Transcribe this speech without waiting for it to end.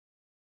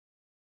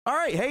All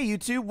right, hey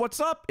YouTube, what's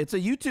up? It's a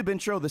YouTube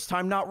intro, this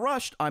time not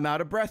rushed. I'm out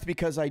of breath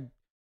because I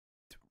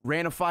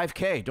ran a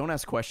 5K. Don't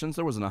ask questions,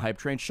 there wasn't a hype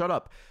train, shut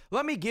up.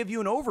 Let me give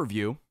you an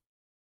overview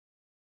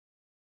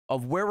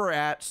of where we're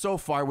at so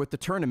far with the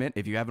tournament,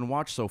 if you haven't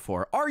watched so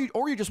far, or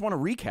you just want to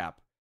recap.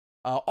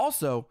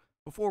 Also,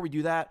 before we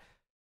do that,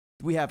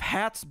 we have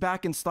hats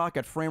back in stock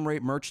at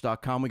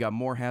FramerateMerch.com. We got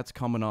more hats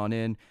coming on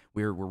in.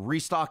 We're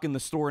restocking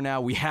the store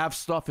now. We have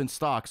stuff in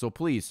stock, so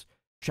please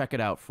check it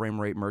out,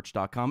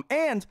 FramerateMerch.com.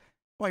 And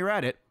while you're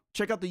at it,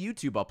 check out the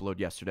YouTube upload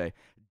yesterday.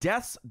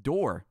 Death's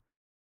Door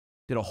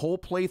did a whole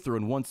playthrough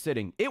in one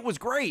sitting. It was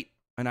great,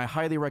 and I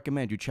highly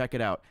recommend you check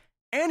it out.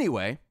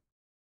 Anyway,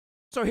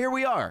 so here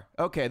we are.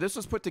 Okay, this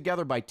was put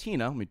together by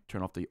Tina. Let me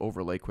turn off the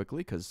overlay quickly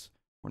because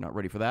we're not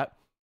ready for that.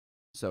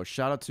 So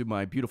shout out to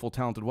my beautiful,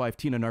 talented wife,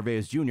 Tina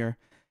Narvaez Jr.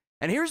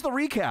 And here's the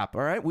recap,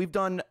 all right? We've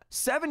done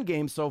 7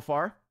 games so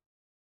far.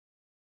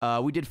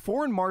 We did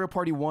 4 in Mario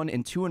Party 1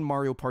 and 2 in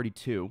Mario Party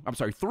 2. I'm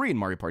sorry, 3 in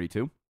Mario Party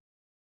 2.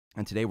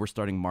 And today we're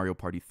starting Mario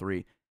Party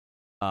 3.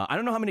 I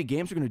don't know how many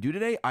games we're going to do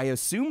today. I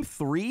assume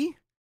 3.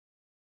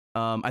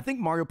 I think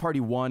Mario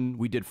Party 1,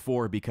 we did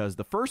 4 because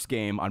the first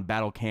game on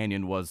Battle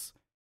Canyon was,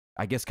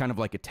 I guess, kind of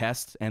like a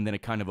test, and then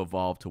it kind of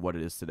evolved to what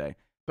it is today.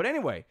 But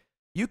anyway,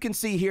 you can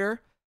see here,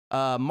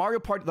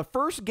 Mario Party, the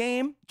first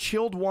game,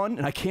 Chilled won,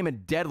 and I came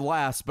in dead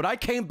last, but I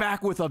came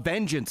back with a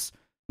vengeance,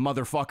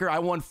 motherfucker. I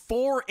won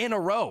 4 in a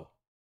row.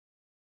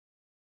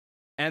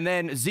 And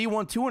then Z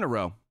won 2 in a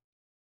row.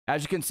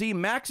 As you can see,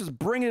 Max is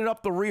bringing it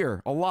up the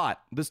rear a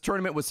lot. This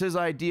tournament was his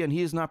idea, and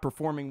he is not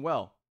performing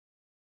well.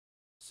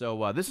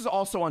 So this is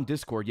also on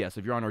Discord. Yes,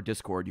 if you're on our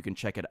Discord, you can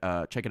check it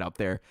out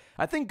there.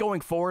 I think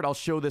going forward, I'll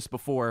show this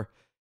before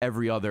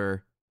every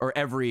other or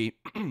every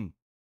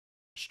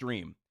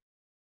stream.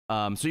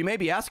 So you may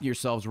be asking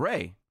yourselves,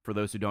 Ray, for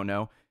those who don't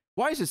know,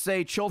 why does it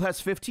say Chilled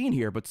has 15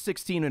 here, but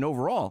 16 in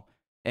overall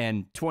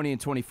and 20 and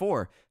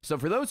 24? So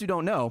for those who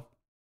don't know,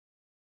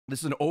 this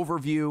is an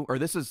overview, or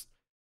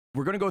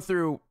we're going to go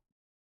through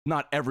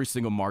not every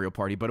single Mario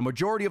Party, but a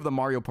majority of the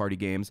Mario Party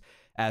games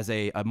as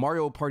a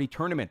Mario Party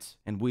tournament.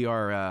 And we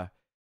are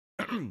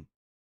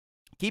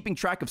keeping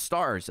track of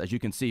stars, as you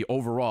can see,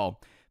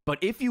 overall. But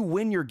if you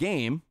win your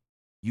game,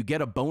 you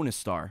get a bonus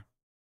star.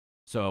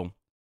 So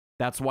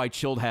that's why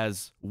Chilled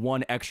has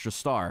 1 extra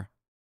star,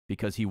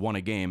 because he won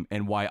a game,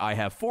 and why I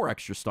have 4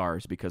 extra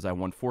stars, because I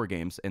won 4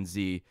 games, and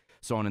Z,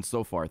 so on and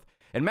so forth.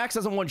 And Max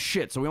hasn't won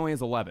shit, so he only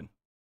has 11.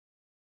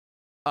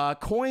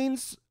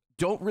 Coins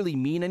don't really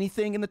mean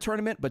anything in the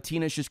tournament, but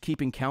Tina's just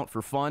keeping count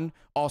for fun.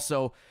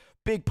 Also,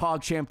 big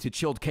PogChamp to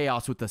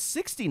ChilledChaos with the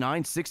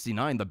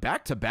 69-69, the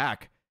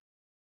back-to-back.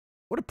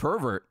 What a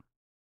pervert.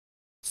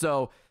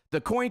 So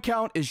the coin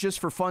count is just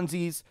for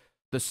funsies.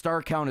 The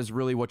star count is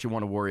really what you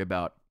want to worry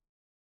about.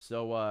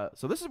 So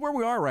this is where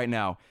we are right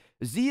now.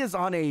 Z is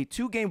on a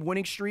 2-game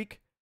winning streak.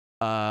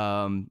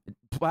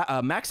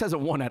 Max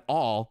hasn't won at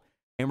all,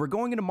 and we're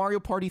going into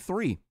Mario Party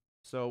 3.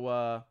 So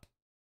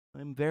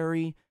I'm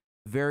very,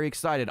 very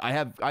excited. I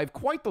have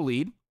quite the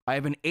lead. I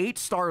have an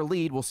 8-star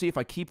lead. We'll see if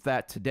I keep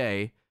that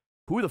today.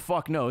 Who the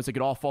fuck knows? It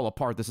could all fall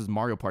apart. This is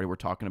Mario Party we're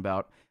talking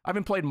about. I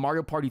haven't played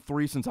Mario Party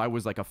 3 since I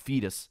was like a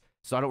fetus,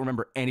 so I don't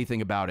remember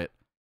anything about it.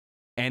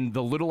 And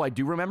the little I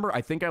do remember,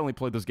 I think I only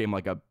played this game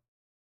like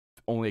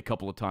only a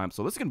couple of times,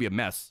 so this is gonna be a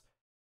mess.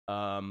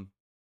 But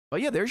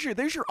yeah, there's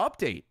your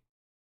update,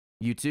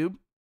 YouTube.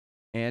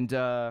 And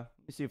let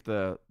me see if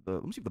the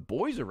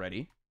boys are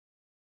ready.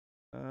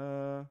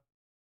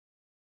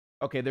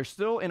 Okay, they're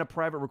still in a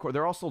private record.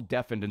 They're also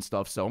deafened and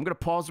stuff, so I'm gonna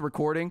pause the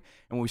recording,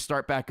 and when we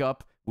start back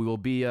up, we will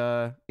be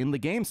in the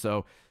game.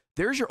 So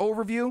there's your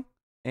overview,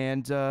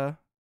 and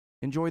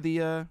enjoy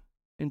the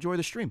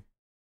stream.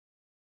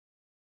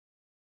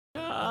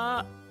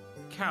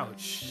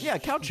 Couch. Yeah,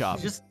 couch hop.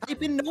 Just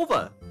type in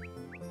Nova.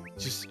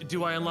 Just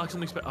do I unlock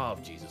something special? Oh,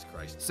 Jesus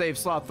Christ. Save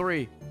slot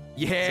 3.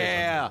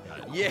 Yeah,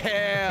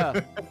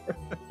 yeah.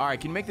 All right,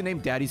 can you make the name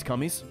Daddy's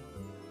Cummies?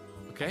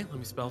 Okay, let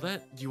me spell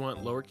that. Do you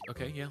want lower?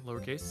 Okay, yeah,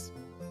 lowercase.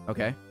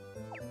 Okay.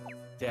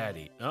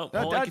 Daddy. Oh,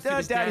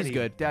 Daddy's Daddy.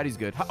 good. Daddy's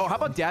good. How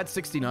about Dad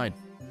 69?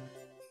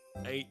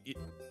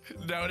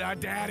 No, not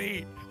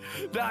Daddy.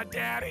 Not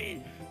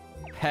Daddy.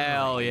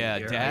 Hell yeah,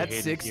 Here, Dad I hate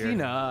it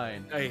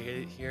 69. I hate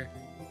it here.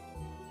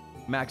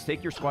 Max,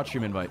 take your squad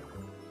stream invite.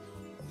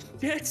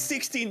 Dad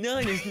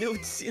 69 is no.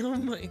 Oh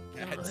my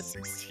God. At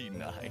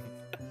 69.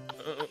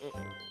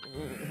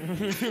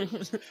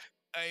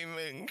 I'm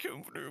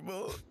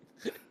uncomfortable.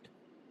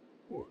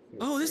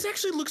 Oh, this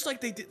actually looks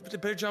like they did a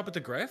better job with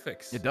the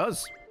graphics. It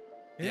does.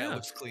 Yeah, it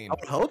looks clean. I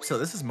would hope so.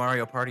 This is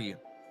Mario Party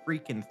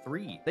freaking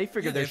 3. They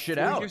figured their shit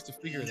 4 out. years to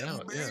figure it out.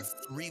 Number Yeah.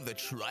 3, the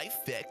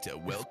trifecta.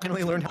 Welcome.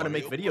 Finally to learned how to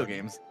Mario make video Party.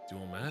 games.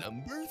 Dual map.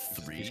 Number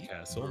 3,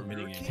 Castle.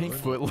 Minigame.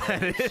 Pinkfoot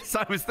lettuce.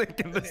 I was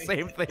thinking the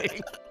same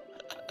thing.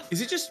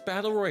 Is it just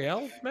Battle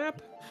Royale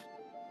map?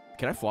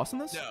 Can I floss in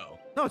this? No.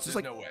 No, it's just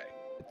There's like no way.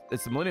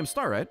 it's the Millennium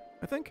Star, right?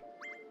 I think.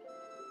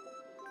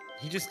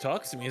 He just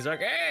talks to me. He's like,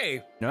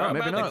 "Hey, No, how maybe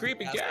about the not.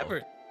 creepy Castle.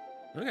 capper?"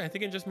 Okay, I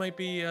think it just might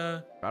be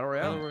Battle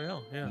Royale. Battle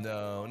Royale. Yeah.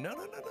 No.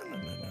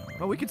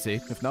 Oh, we can see.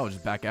 If not, we'll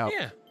just back out.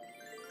 Yeah.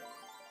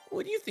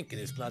 What do you think it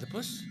is,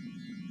 Platypus?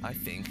 I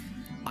think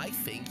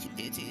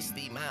it is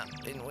the map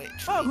in which.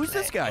 Oh, we who's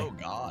this play. guy? Oh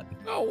God.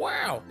 Oh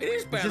wow, it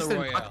is Is Battle this an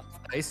Royale.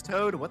 Ice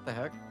Toad? What the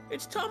heck?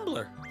 It's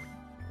Tumblr.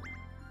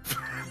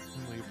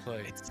 What do you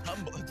play? It's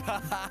Tumble.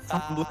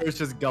 Tumblr's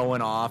just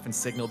going off and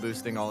signal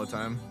boosting all the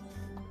time.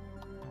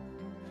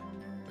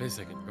 Wait a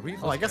second. Are we?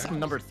 Oh, I guess I'm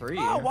number 3.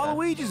 Oh, Okay.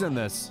 Waluigi's in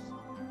this.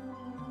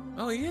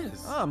 Oh, he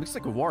is. Oh, looks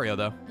like a Wario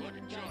though.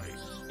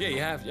 Yeah, you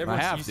have. I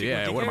have to.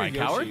 Yeah. What am I, a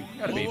coward?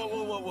 Gotta be.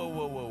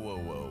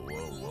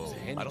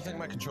 I don't think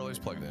my controller's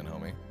plugged in,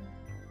 homie.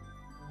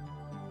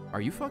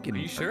 Are you fucking? Are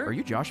you sure? Are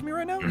you joshing me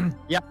right now?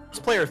 Yeah, it's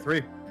player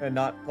 3 and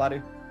not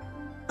Flatty.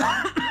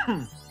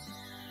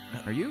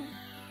 Are you?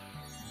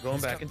 Going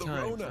He's back got in the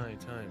time. Rona.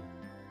 Time.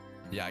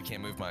 Yeah, I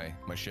can't move my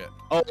shit.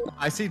 Oh,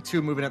 I see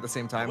 2 moving at the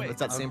same time. Wait, It's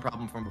that same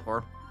problem from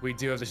before. We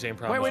do have the same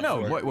problem. Wait,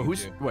 no. Four. Wait,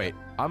 who's? Wait,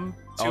 I'm. Two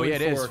Oh and yeah,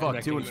 it is. four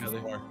Fuck, 2 and connecting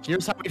each other.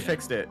 Here's how we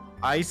fixed it.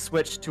 I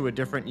switched to a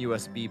different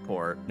USB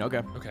port.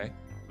 Okay. Okay.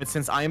 But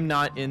since I'm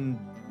not in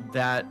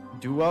that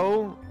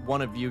duo,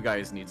 one of you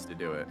guys needs to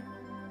do it.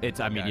 It's.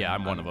 I mean, Okay, yeah,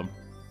 I'm one of them.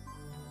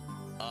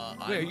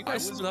 Wait, are you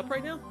guys split up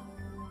right now?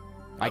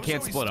 I was can't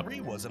always split up.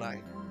 3, wasn't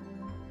I?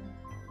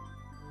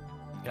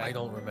 I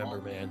don't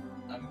remember, man.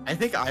 I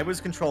think I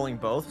was controlling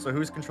both. So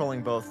who's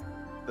controlling both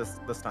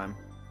this time?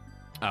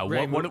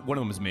 Ray, One of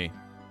them is me.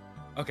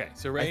 Okay,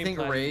 so Ray and think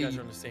Platy, Ray- you guys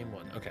are on the same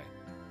one. Okay.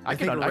 I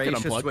think I Ray can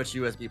should unplug. switch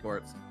USB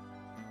ports.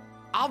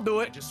 I'll do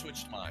I it. just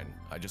switched mine.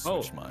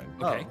 Oh. Mine.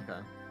 Okay. Oh, okay.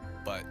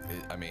 But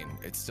I mean,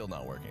 it's still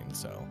not working.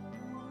 So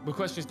The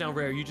question is now,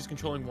 Ray, are you just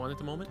controlling one at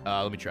the moment?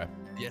 Let me try.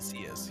 yes, he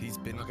is. He's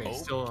been Okay,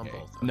 still on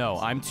both. No,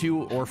 I'm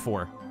 2 or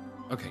 4.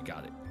 Okay,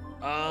 got it.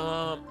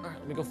 All right,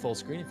 let me go full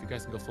screen. If you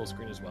guys can go full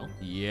screen as well,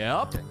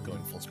 Yep.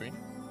 Going full screen.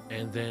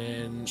 and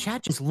then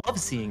Chat just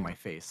loves seeing my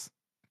face.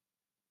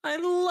 I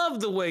love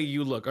the way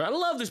you look. I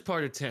love this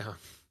part of town.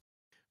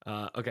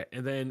 Okay,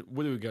 and then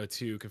what do we go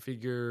to?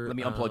 Configure. Let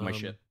me unplug my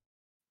shit.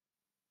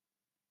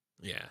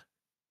 Yeah.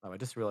 Oh, I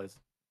just realized.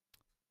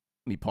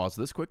 Let me pause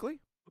this quickly.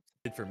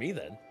 Good for me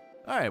then.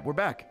 All right, we're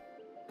back.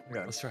 Okay.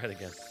 Let's try it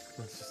again.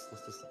 Let's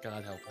just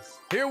God help us.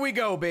 Here we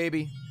go,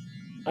 baby.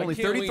 I Only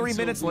can't wait 33 until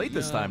minutes we, late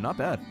this time. Not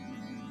bad.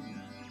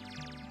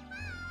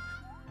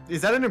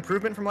 Is that an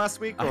improvement from last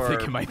week? Or... I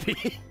think it might be.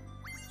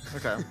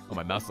 Okay. Oh,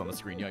 my mouse is on the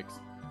screen. Yikes.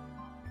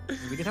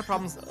 We can have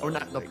problems. Or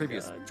not Oh the my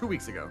previous God. 2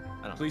 weeks ago. I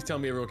don't know. Please tell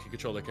me everyone can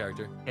control their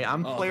character. Hey,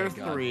 I'm Oh, player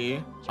thank God.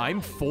 3.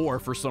 I'm 4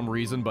 for some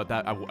reason, but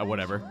that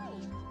whatever.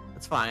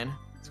 It's fine.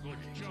 It's working.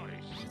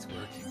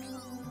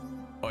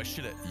 Oh, I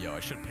should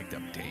have picked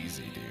up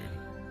Daisy,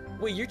 dude.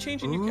 Wait, you're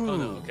changing your. Oh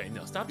no. Ooh. Okay,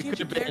 no. Stop You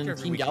changing could have character been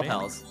every Team week, Gal man.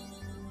 Pals.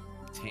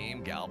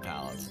 Team Gal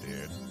Pals,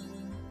 dude.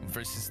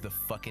 Versus the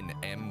fucking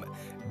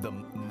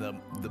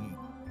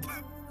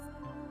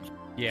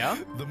Yeah.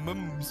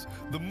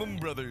 the Mum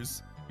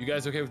brothers. You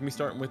guys okay with me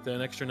starting with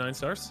an extra 9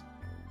 stars?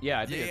 Yeah,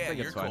 I Yeah, think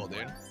you're it's fine. cool,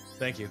 dude.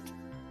 Thank you.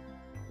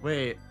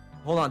 Wait,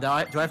 hold on. Do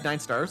I have 9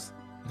 stars?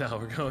 No,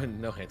 we're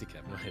going no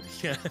handicap, no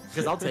handicap.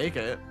 Because I'll take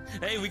it.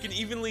 Hey, we can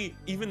even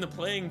the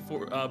playing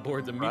for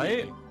boards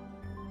immediately.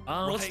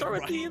 Let's start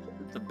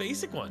with the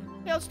basic one.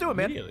 Yeah, let's do it,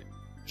 man. Immediately.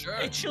 Sure.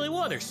 Hey, Chili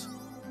Waters.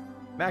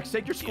 Max,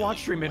 take your squad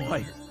stream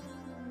invite,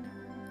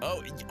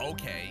 Oh,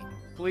 okay.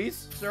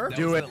 please, sir. That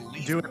Do was it. the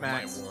least Do it, of my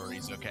Max.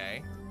 worries,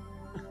 okay?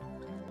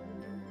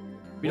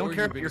 We What don't were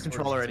care your about your biggest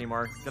controller worries?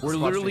 anymore. Get the We're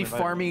squad literally stream invite.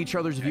 farming each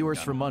other's Okay, viewers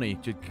got for it. money.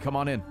 Come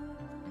on in.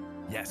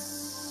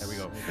 Yes. There we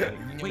go.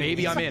 Wait,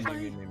 Baby, I'm in.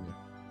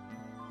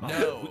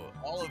 No,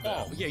 all of them.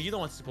 Oh, yeah, you don't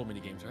want simple mini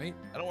games, right?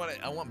 I don't want it.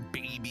 I want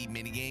baby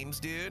mini games,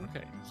 dude.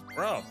 Okay.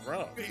 Bro.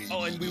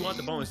 Oh, and we want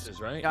the bonuses,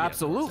 right? Yeah,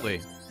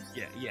 absolutely.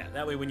 Yeah.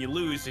 That way, when you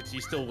lose,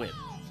 you still win.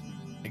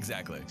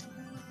 Exactly.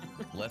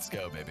 Let's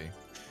go, baby.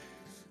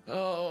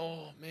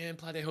 Oh man,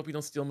 Platy, I hope you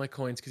don't steal my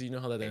coins because you know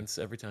how that ends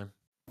every time.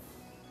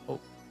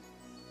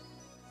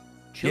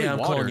 Chili I'm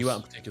calling you Waters. out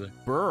in particular.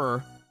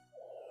 Burr.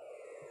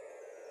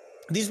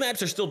 These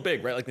maps are still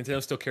big, right? Like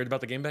Nintendo still cared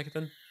about the game back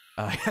then.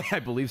 I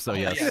believe so.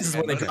 Yes. yeah. This is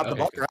when they Okay, dropped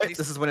the okay, ball, right?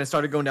 This is when it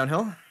started going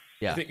downhill.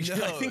 Yeah. I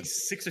No. think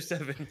 6 or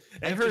 7.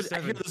 I After heard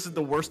 7. this is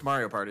the worst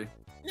Mario Party.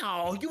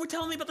 No, you were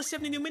telling me about the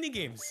 70 new mini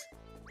games.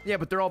 Yeah,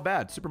 but they're all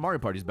bad. Super Mario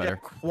Party's better.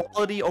 Yeah,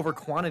 quality over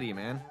quantity,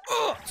 man.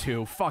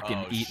 2. Fucking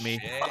Oh, eat me.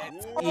 shit.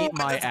 Eat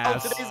my That's how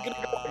ass. today's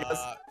gonna go, I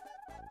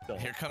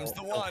guess. Here comes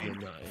the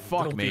one.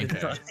 Fuck Don't me. be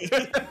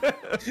a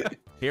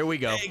Here we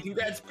go. Hey,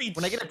 congrats, Peach.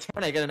 When I get a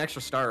 10, I get an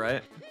extra star,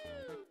 right?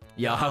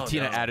 Yeah, I'll have No,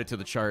 Tina no. add it to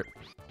the chart.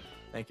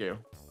 Thank you.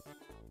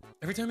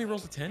 Every time he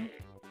rolls a 10?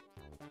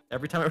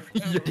 Every time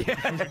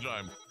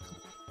Yeah.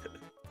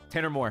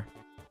 10 or more.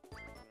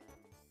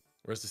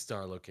 Where's the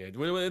star located?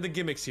 What are the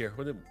gimmicks here?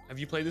 Have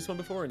you played this one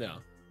before or no?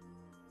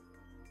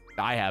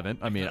 I haven't.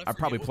 I mean, I I forget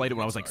probably what played the it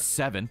when I was like gimmicks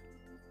 7.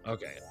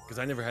 Okay, because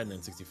I never had an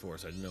N64,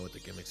 so I didn't know what the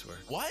gimmicks were.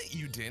 What?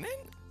 You didn't?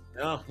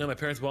 No, my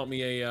parents bought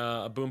me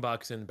a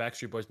boombox and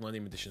Backstreet Boys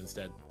Millennium Edition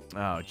instead.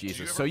 Oh,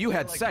 Jesus. ever So you play,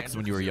 had like, sex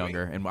when you were Banjo-Kazooie?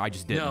 younger, and I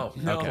just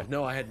didn't. Okay.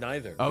 No, I had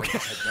neither. Okay.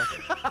 I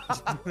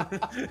had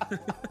nothing.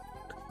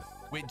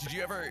 Wait, did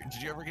you ever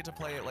get to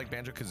play it like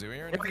Banjo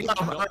Kazooie or anything?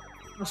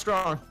 I'm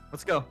strong.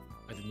 Let's go.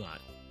 I did not.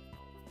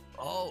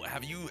 Oh,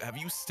 have you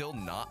still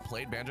not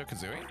played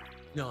Banjo-Kazooie?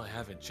 No, I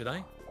haven't. Should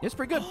I? It's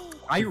pretty good.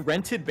 I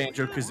rented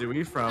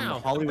Banjo-Kazooie from Wow,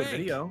 Hollywood thanks.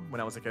 Video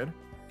when I was a kid.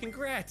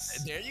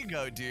 Congrats. There you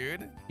go,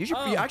 dude. You should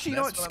actually, you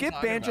know what? that's what I'm Skip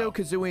talking Banjo, about.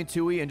 Kazooie, and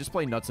Tooie, and just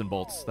play Nuts and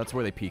Bolts. That's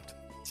where they peaked.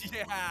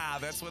 Yeah,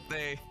 that's what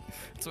they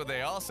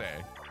all say.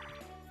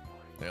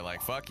 They're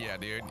like, fuck yeah,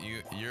 dude.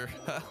 You're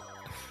How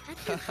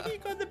do you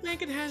go to the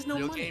bank and has no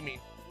real money? gaming.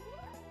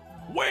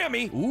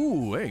 Whammy!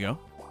 Ooh, there you go.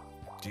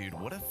 Dude,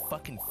 what a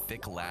fucking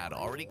thick lad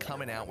already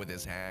coming out with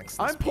his hacks.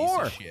 I'm this piece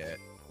poor. of shit.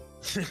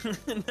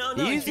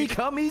 no, Easy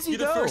come, easy You're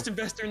go. the first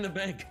investor in the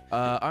bank.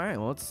 All right,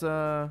 well, let's.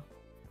 Wow.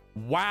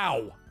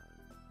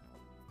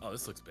 Oh,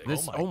 this looks big.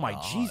 This. my Oh my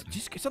God. jeez!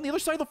 Just it's on the other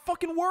side of the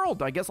fucking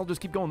world. I guess I'll just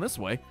keep going this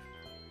way.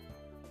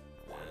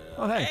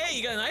 Oh hey. Hey,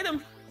 you got an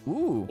item.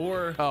 Ooh.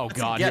 Or Oh That's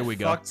a god, get here we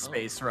go. fucked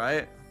space,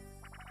 right?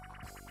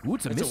 Ooh,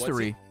 it's a That's a what's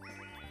mystery.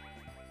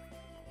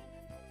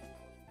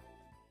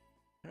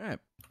 All right.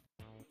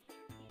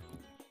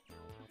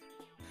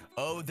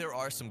 Oh, there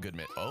are some good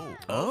Oh.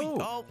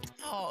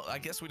 oh, I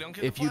guess we don't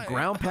get If to you play.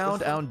 ground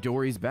pound on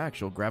Dory's back,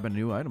 she'll grab a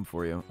new item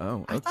for you.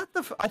 Oh. I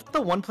thought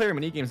the one-player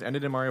mini games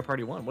ended in Mario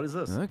Party 1. What is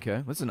this?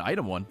 Okay. That's an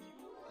item one.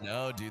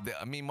 No, dude.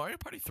 I mean, Mario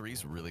Party 3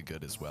 is really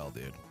good as well,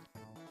 dude.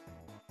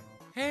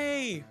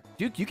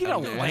 Dude, you get a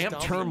Oh, yeah. lamp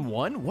Dolphin. turn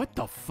one? What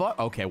the fuck?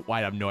 Okay, I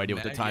have no idea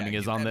what the timing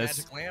is on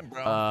this. Lamp,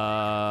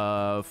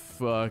 bro.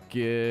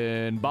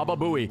 Fucking Baba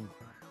Booey.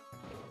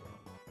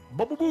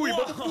 Bubble Booey,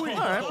 Bubble Whoa. Booey.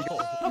 All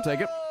right, I'll take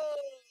it.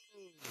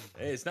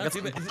 Hey, it's not That's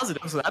too bad.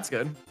 positive, so that's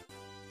good.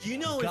 Do you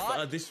know if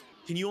God. this?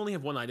 Can you only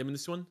have one item in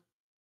this one?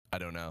 I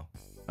don't know.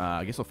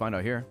 I guess we'll find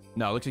out here.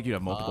 No, it looks like you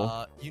have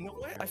multiple. You know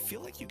what? I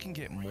feel like you can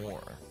get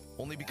more.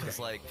 Only because,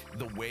 like,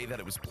 the way that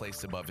it was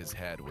placed above his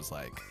head was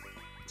like...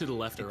 To the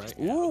left or right?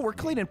 Ooh, we're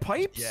cleaning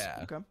pipes? Yeah.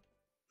 Okay.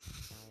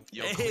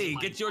 Yo, Hey, clean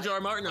my get George R.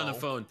 R. Martin on the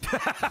phone.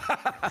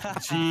 phone.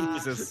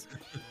 Jesus.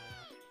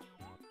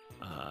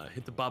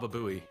 Hit the Baba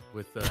Booey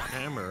with the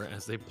hammer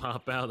as they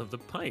pop out of the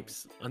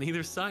pipes on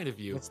either side of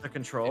you. What's the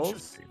controls?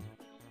 Interesting.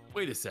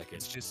 Wait a second.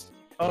 It's just...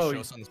 Oh, show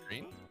us on the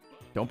screen?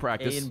 Don't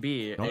practice. A and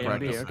B. Don't A and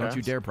practice. B, okay. Don't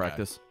you dare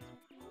practice.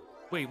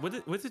 Wait, what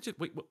did you?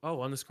 Wait, oh,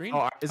 on the screen?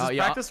 Oh, is this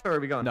yeah. practice or are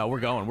we going? No, we're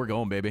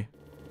going, baby.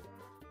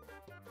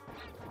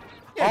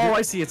 Oh,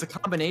 I see. It's a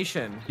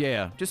combination.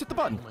 Yeah, just hit the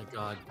button. Oh my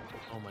god.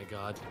 Oh my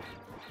god.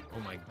 Oh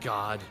my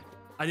god.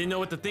 I didn't know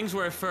what the things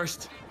were at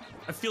first.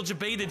 I feel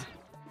jebaited.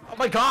 Oh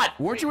my god.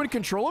 Weren't you in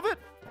control of it?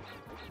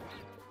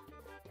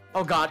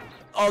 Oh god.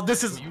 Oh,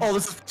 this is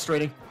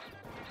frustrating.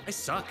 I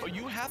suck. Oh,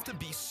 you have to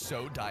be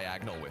so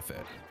diagonal with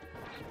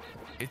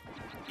it.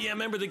 Yeah,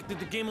 remember the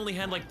game only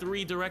had like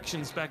 3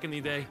 directions back in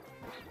the day.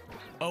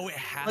 Oh, it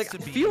has Like,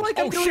 to I be... feel like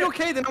I'm Oh, doing shit.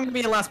 okay, then I'm gonna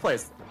be in last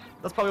place.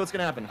 That's probably what's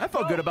gonna happen. I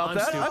felt good about I'm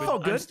that. Stupid. I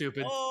felt I'm good.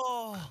 stupid.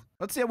 Oh,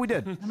 Let's see how we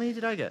did. How many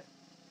did I get?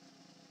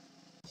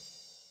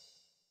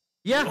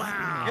 Yeah.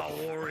 Wow,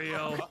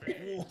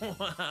 Oreo.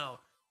 Wow.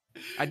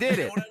 I did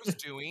it. What I was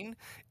doing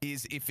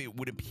is if it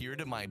would appear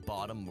to my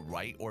bottom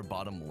right or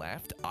bottom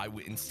left, I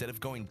would, instead of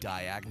going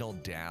diagonal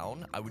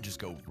down, I would just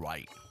go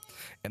right.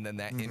 And then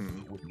that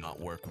input would not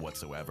work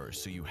whatsoever.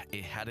 So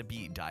it had to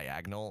be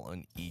diagonal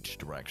in each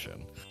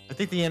direction. I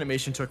think the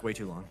animation took way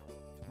too long.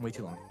 Way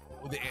too long.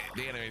 Well,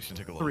 the animation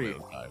took a little 3. bit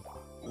of time.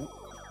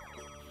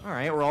 All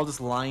right, we're all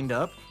just lined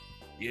up.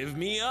 Give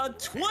me a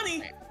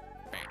 20.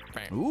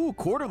 Ooh,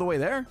 quarter of the way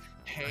there.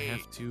 I Hey,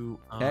 have to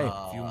Hey.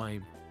 view my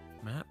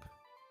map.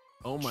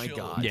 Oh my Chill.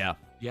 god. Yeah.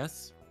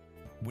 Yes.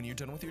 when you're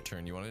done with your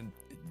turn, you want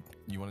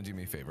to do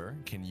me a favor?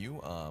 Can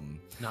you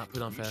Not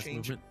put on Can you fast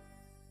change- movement.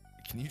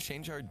 Can you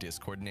change our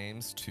Discord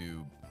names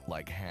to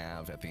like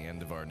have at the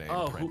end of our name?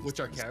 Oh, which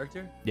our parentheses?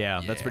 character?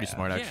 Yeah, that's pretty Yeah.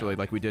 smart, actually,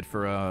 like we did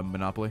for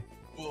Monopoly.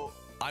 Well,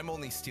 I'm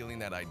only stealing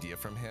that idea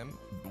from him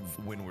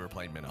when we were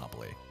playing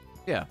Monopoly.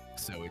 Yeah.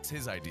 So it's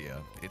his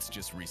idea. It's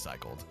just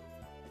recycled.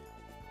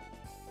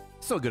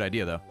 Still a good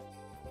idea, though.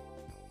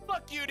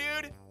 Fuck you,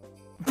 dude.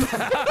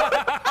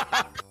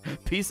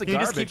 Piece of Can you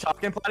just keep garbage.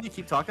 talking, Platy?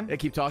 Keep talking. Yeah,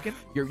 keep talking.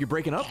 You're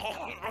breaking up?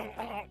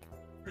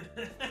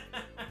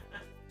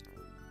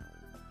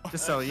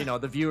 Just so you know,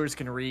 the viewers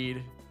can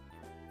read.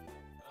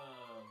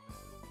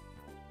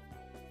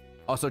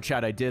 Also,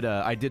 Chad, I did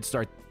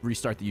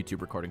restart the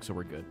YouTube recording, so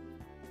we're good.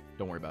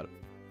 Don't worry about it.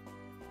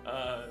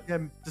 Yeah,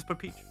 just put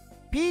Peach.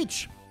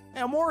 Peach!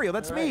 Hey, I'm Wario,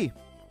 that's All me. right.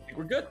 I think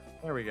we're good.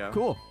 There we go.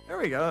 Cool. There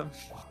we go.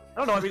 I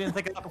don't know why we didn't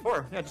think of that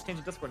before. Yeah, just change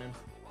the Discord name.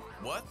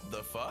 What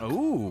the fuck?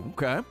 Ooh,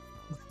 okay.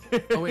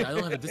 Oh wait, I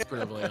don't have a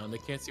Discord overlay on. They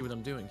can't see what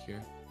I'm doing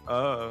here.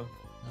 Oh.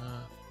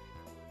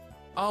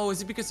 Oh,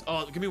 is it because?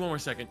 Oh, give me one more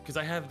second, because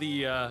I have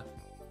the.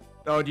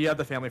 Oh, do you have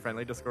the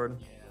family-friendly Discord?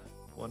 Yeah.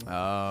 One.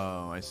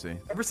 Oh, I see.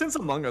 Ever since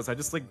Among Us,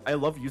 I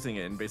love using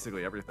it in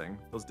basically everything.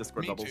 Those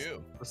Discord Me bubbles.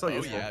 too. They're so oh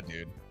useful. yeah,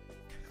 dude.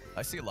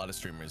 I see a lot of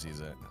streamers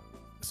use it,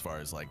 as far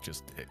as like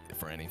just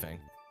for anything.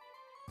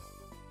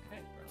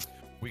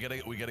 We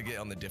gotta get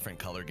on the different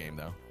color game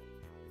though.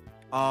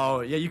 Oh,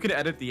 yeah, you can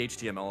edit the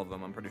HTML of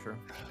them, I'm pretty sure.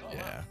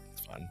 Yeah,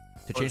 it's fun.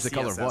 To Or change the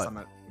color of CSS what? on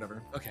that,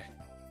 whatever. Okay.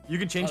 You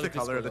can change Oh, the the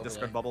color of the Discord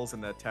Discord overlay. bubbles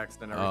and the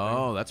text and everything.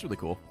 Oh, that's really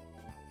cool.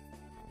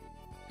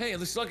 Hey,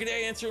 this lucky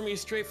day answering me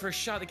straight for a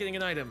shot at getting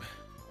an item.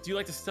 Do you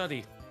like to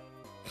study?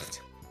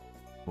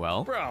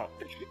 Well, Bro,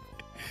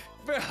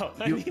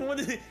 I mean, what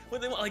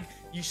they want? Like,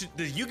 you should,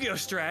 the Yu-Gi-Oh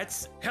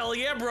strats? Hell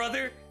yeah,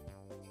 brother.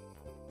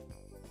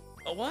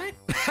 What?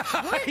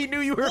 he knew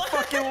you were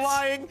fucking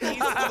lying.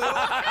 He's a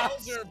little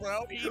loser,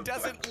 bro. He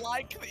doesn't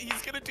like.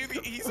 He's gonna do the.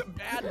 He's a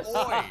bad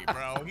boy,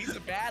 bro. He's a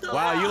bad boy.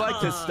 Wow, you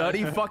like to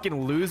study,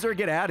 fucking loser?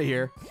 Get out of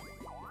here.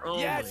 Oh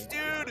Yes,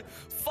 dude.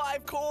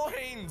 5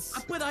 coins.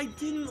 But I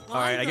didn't lie, All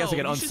right, I guess I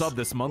can though. You unsub just-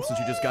 this month since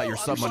you just got your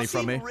sub money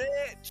from me.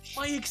 Rich.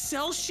 My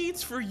Excel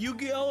sheets for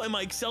Yu-Gi-Oh! And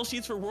my Excel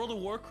sheets for World of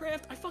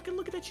Warcraft, I fucking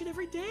look at that shit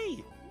every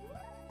day.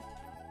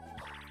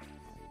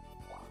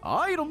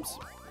 Items.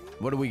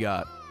 What do we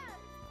got?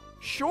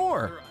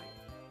 Sure.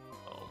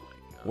 Oh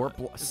my god.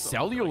 Warp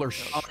cellular.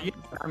 Oh, yeah,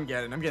 I'm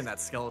getting that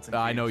skeleton.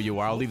 I key. know you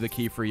are. I'll leave the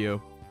key for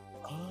you.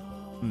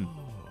 Oh.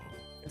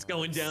 It's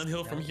going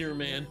downhill from here,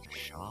 man.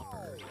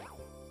 Shopper.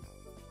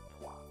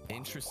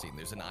 Interesting.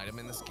 There's an item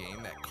in this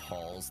game that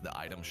calls the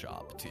item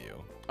shop to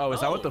you. Oh, is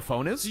that what the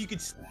phone is? So you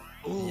could.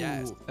 Ooh.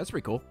 Yes. That's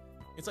pretty cool.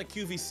 It's like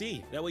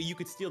QVC. That way you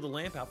could steal the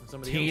lamp out from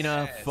somebody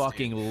Tina else.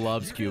 fucking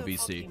loves You're gonna QVC.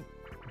 fucking-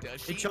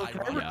 Does Hey, she? Joe,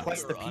 can I Ironically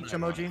request the or peach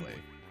emoji? unironically?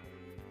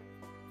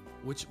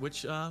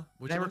 Which Can I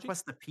emoji?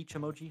 request the peach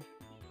emoji?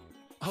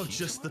 Oh,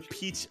 just the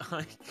peach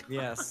icon.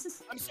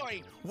 Yes. I'm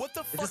sorry. What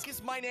the just- fuck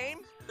is my name?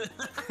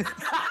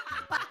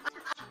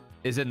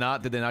 Is it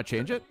not? Did they not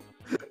change it?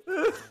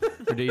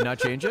 Or did you not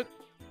change it?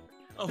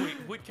 Oh wait,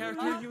 what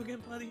character are you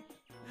again, buddy?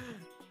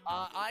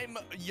 I'm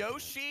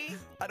Yoshi.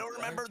 I don't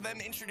remember them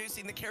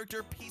introducing the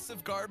character piece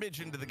of garbage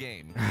into the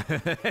game.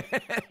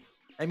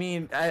 I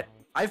mean,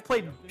 I've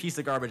played Piece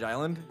of Garbage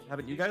Island.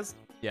 Haven't you guys?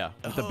 Yeah,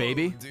 with the Oh,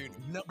 baby. Dude,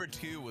 number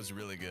 2 was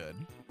really good.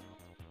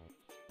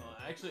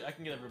 Actually, I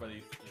can get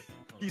everybody.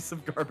 Piece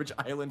of Garbage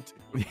Island.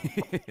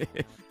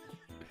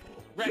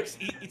 Rex,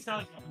 it's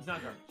not. It's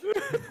not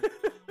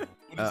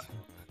garbage.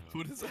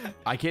 What is that?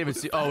 I can't even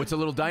see. Oh, it's a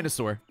little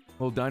dinosaur.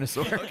 Little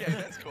dinosaur. Okay,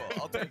 that's cool.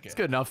 I'll take it. It's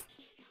good enough.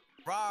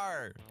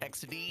 Rar,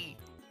 XD.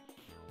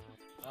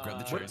 Grab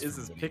the What cherries is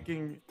from this? Woody.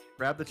 Picking.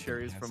 Grab the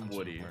cherries That's from such a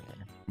Woody. partner.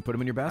 Put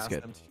them in your Pass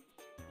basket. them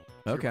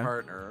to Okay. Your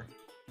partner.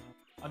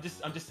 I'm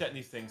just setting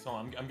these things. So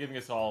I'm giving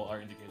us all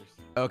our indicators.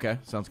 Okay,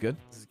 sounds good.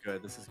 This is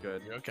good. This is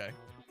good. You're okay.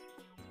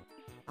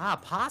 Ah,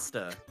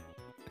 pasta.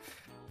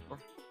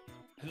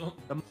 I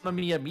don't. The Mamma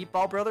Mia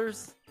Meatball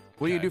Brothers.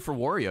 What do you Okay. do for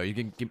Wario? You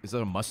can give, is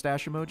that a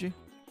mustache emoji?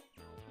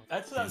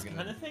 That's what I was He's kind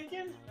gonna- of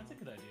thinking. That's a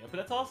good idea, but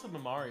that's also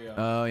Mario.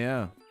 Oh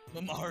yeah.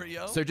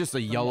 Mario. So just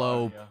a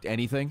yellow Mario.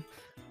 anything?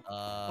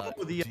 Oh,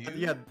 the dude.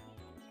 yeah,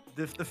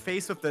 the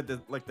face with the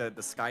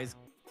disguise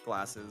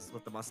glasses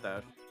with the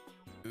mustache.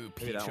 Ooh, Maybe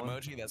peach that one.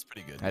 emoji. That's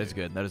pretty good. That is dude.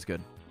 good. That is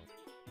good.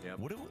 Yeah.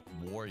 What do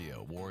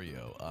Wario?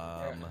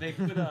 They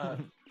could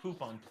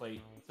poop on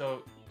plate.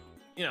 So,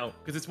 you know,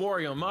 because it's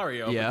Wario and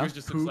Mario. Yeah. But yours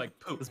just looks Poop. like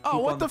poop. Just Oh,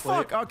 poop what on the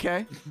plate. fuck?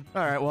 Okay.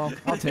 All right. Well,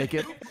 I'll take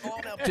it.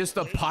 Just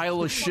a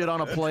pile of shit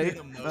on a plate.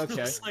 Okay.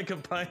 Looks like a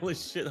pile of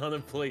shit on a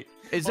plate.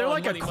 Is there Oh,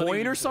 like money, a money,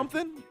 coin or money.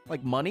 something?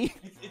 Like money?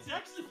 It's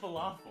actually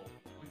falafel,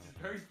 which is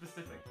very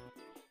specific.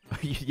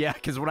 Yeah,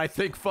 because when I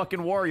think fucking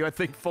Wario, I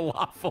think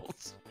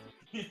falafels.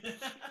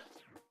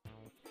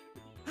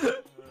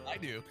 I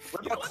do.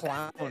 What about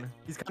clown?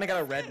 He's kind of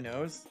got a red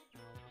nose.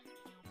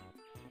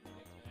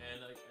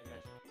 And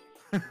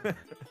I got you.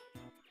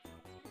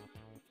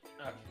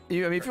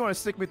 Okay. I mean, if you want to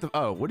stick with the...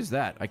 Oh, what is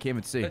that? I can't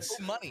even see. That's-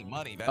 Oh,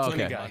 money. That's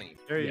Okay. money.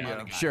 There you Money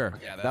go. guy. Sure.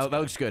 Yeah, that's that good.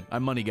 looks good.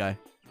 I'm money guy.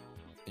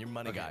 You're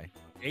money Okay. guy.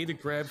 A to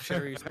grab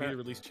cherries, B to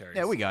release cherries.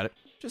 Yeah, we got it.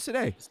 Just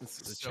today. The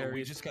So we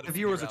cherries. just gotta The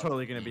viewers figure are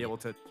totally out going to be the- able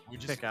to we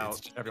just- pick it's out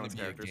just gonna everyone's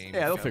be a characters. game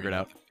Yeah, they'll of figure it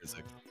out.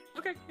 physics.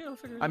 Okay, yeah, I'll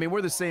figure it out. I mean,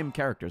 we're the same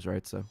characters,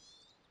 right? So...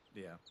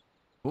 Yeah.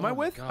 Who am I Oh my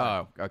with?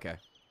 God. Oh, okay.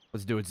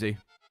 Let's do it, Z.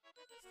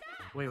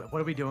 Wait, what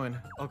are we doing?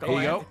 Oh, Here you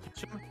I have go. to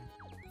catch him?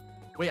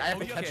 Wait, I have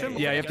to catch him?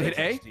 Yeah, you have to hit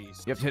A.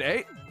 These. You have to hit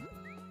A.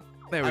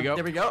 There we go.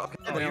 There we go. Okay,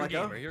 Oh, then I you're a let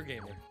go. gamer. You're a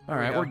gamer. All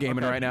right, There we we're go.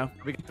 gaming Okay. right now.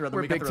 We got the rhythm.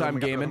 We're we got big the time rhythm,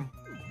 we got the gaming.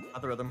 rhythm.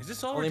 Got the rhythm. Is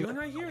this all Only- we're doing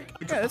right here?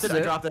 Yeah, this is I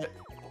it. dropped it. This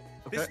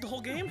Okay. is the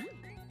whole game?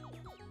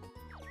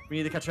 We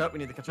need to catch up. We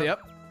need to catch up.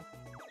 Yep.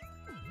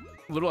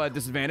 Little at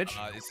disadvantage.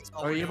 Is this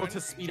all Are we're you able doing?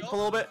 to speed up a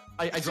little bit?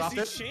 I dropped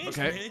it. Changed,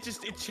 Okay. Man.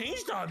 It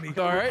changed on me.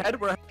 All right. Head,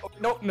 we're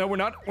No, we're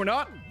not. We're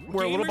not.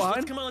 We're a little Gamers, let's-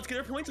 behind. Come on, let's get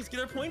our points. Let's get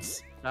our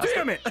points.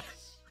 Damn it!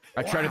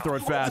 I tried to throw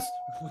it fast.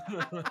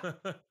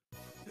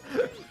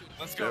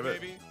 Let's go, Damn it.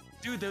 baby.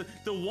 Dude,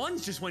 the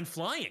ones just went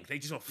flying. They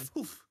just went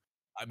poof.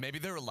 Maybe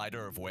they're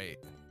lighter of weight.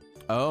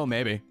 Oh,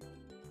 maybe.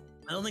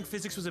 I don't think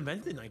physics was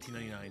invented in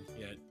 1999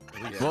 yet.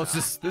 At least. Well, it's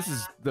just this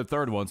is the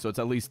third one, so it's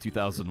at least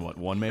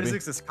 2001 maybe.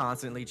 Physics is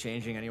constantly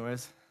changing,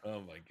 anyways.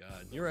 Oh my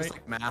god, you're Just right.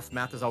 like math.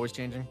 Math is always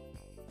changing.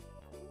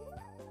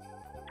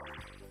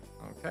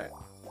 Okay.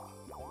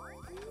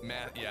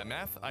 Math, yeah,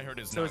 math. I heard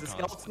is So not is it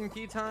constant. skeleton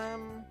key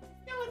time?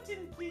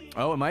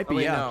 Oh, it might be. Oh,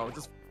 wait, yeah.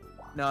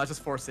 no, it's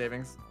just 4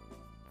 savings.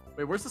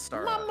 Wait, where's the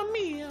star? at?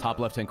 Mia. Top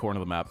left-hand corner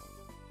of the map.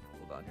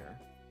 Hold on here.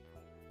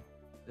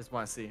 Just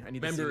want to see. I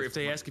need to see Remember, this if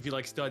they with ask if you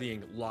like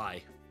studying,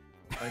 lie.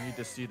 I need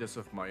to see this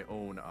with my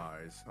own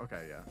eyes.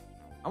 Okay, yeah.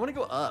 I want to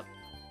go up.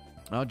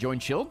 Oh, join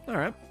Chilled? All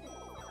right.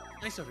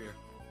 Nice over here.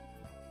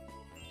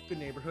 Good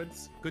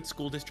neighborhoods. Good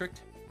school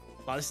district.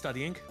 A lot of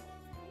studying.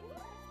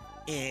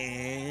 I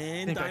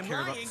And think I I'm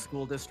care about lying. the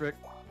school district.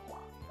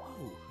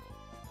 Ooh.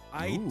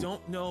 I Ooh.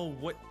 don't know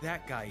what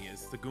that guy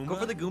is. The Goomba? Go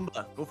for the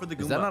Goomba. Go for the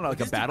Goomba. Is that not like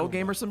a is the battle Goomba?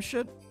 game or some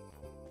shit?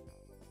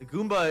 The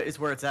Goomba is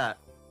where it's at.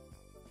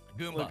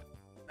 Goomba. Look,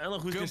 I don't know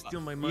who's gonna Goomba.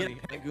 steal my Yeah, money.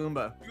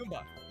 Goomba.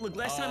 Goomba. Look,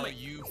 last time Oh, I...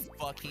 you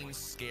fucking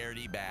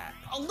scaredy bat.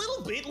 A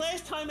little bit.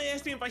 Last time I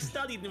asked me if I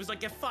studied, and it was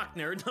like, "Get fucked,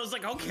 nerd." I was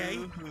like, "Okay."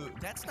 Ooh,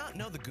 that's not.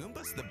 No, the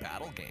Goomba's the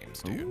battle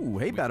games, dude. Ooh,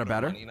 hey, We batter, put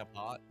batter. money in a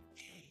pot.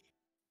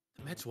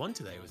 The Mets won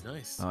today. It was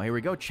nice. Oh, here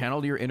we go.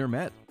 Channel your inner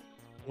Met.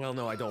 Well,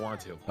 no, I don't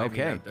want to. I mean,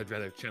 Okay. I'd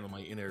rather channel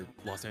my inner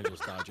Los Angeles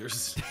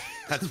Dodgers.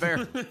 That's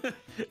fair.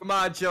 Come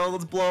on, Joe.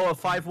 Let's blow a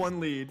 5-1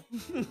 lead.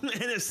 And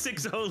a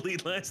 6-0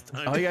 lead last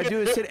time. All you gotta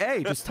do is hit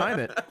A. Just time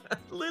it.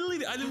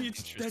 Literally, I didn't.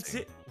 That's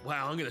Interesting. it.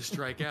 Wow, I'm gonna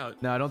strike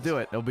out. No, don't do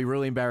it. It'll be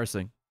really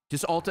embarrassing.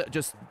 Just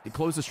just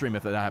close the stream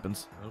if that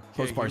happens. Okay,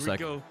 Close here we parsec.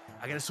 go.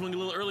 I gotta swing a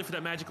little early for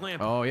that magic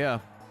lamp. Oh yeah.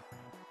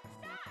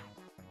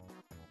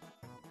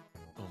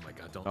 Oh my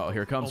god, don't. Oh,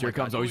 here it comes. Oh Here my it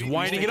comes. God, Oh, he's he's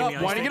winding it taking up. me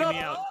out, Winding he's it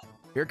taking me up. out.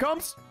 Here it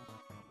comes.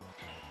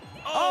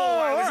 Oh,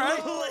 I was all a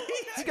right. little late.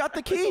 He got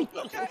the key.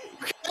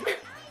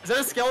 Is that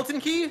a skeleton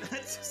key?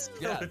 That's a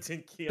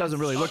skeleton key. Doesn't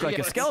really look like a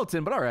yes.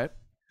 skeleton, but all right.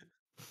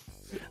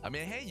 I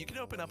mean, hey, you can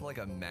open up like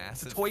a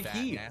massive, toy fat,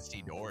 key.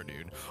 nasty door,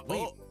 dude.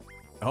 Wait.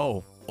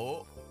 Oh,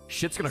 Oh,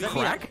 shit's gonna Does that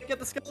mean I crack. can get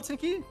the skeleton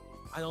key?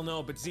 I don't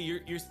know, but Z,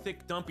 your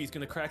thick dumpy's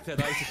gonna crack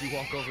that ice if you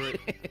walk over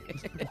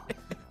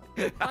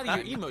it.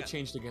 Buddy, your emote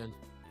changed again.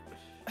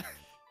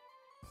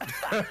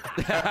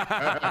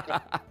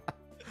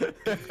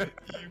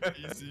 you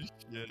piece of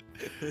shit.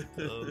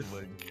 Oh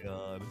my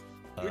god.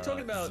 We were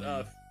talking about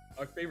Z.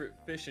 our favorite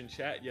fish in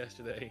chat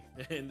yesterday,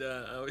 and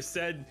I was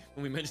sad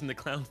when we mentioned the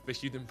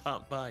clownfish, you didn't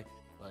pop by.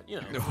 But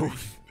you know, No.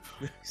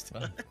 next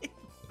time.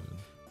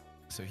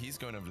 So he's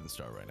going over to the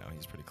star right now.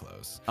 He's pretty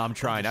close. I'm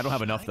trying. The I don't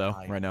have enough Shy though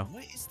Guy- right now.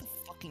 What is the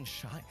fucking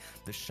shy?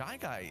 The shy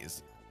guy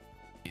is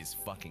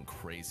fucking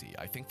crazy.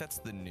 I think that's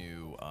the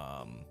new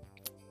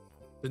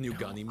The new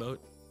gun emote.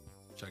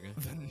 Check it.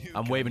 the new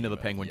I'm waving to the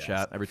gun emote, penguin yes.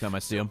 chat every time I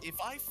see him. If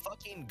I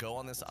fucking go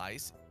on this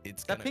ice,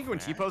 it's That gonna penguin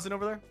crack. T-posing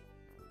over there?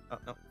 Oh,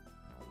 no. I think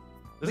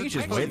There's he's a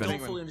just I penguin. actually waving.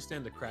 don't fully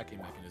understand the cracking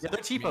mechanism. Yeah,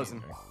 they're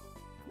T-posing.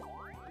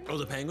 Oh,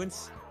 the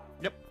penguins?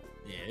 Yep.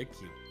 Yeah, they're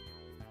cute.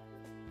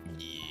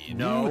 Yeah.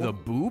 No. Ooh, the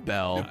boo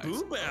bell. The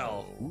boo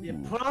bell. Yeah,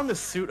 Ooh. put on the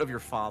suit of your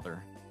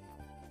father.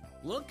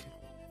 Look,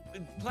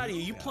 Platty, are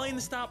you playing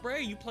the stop Ray? Or are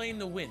you playing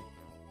the win?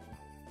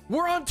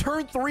 We're on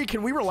turn 3.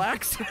 Can we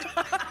relax? Are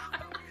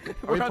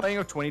we We're on- playing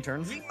with 20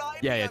 turns? We might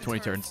Yeah, be yeah, on 20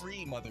 turn turns.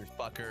 3,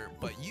 motherfucker,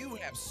 but you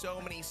have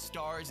so many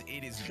stars,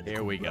 it is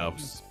Here we go.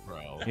 gross,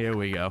 bro. Here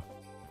we go.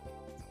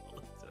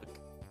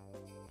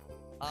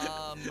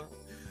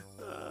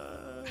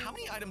 How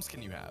many items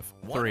can you have?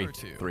 One 3. or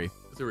 2? 3.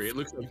 3. It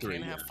looks You like 3.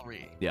 can Yeah. have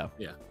 3. Yeah.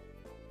 Yeah.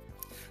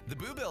 The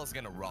boo bell is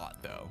gonna rot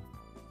though.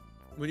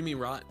 What do you mean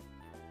rot?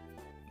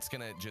 It's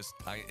gonna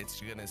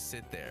it's gonna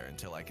sit there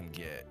until I can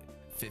get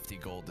 50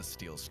 gold to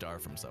steal a star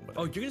from somebody.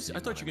 Oh, you're gonna. I know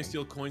thought what you were gonna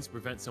steal coins to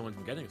prevent someone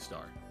from getting a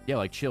star. Yeah,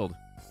 like chilled.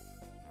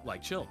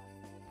 Like chill.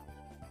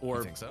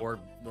 Or, think so? or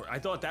I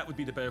thought that would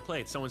be the better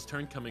play. It's someone's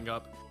turn coming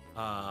up.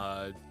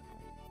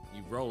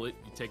 You roll it.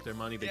 You take their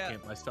money. They Yeah.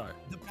 can't buy star.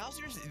 The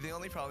Bowser's, the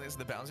only problem is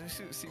the Bowser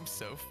suit seems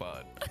so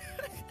fun.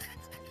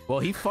 Well,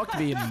 he fucked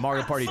me in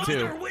Mario Party 2.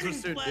 You're winning,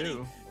 Suit Platty.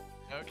 do.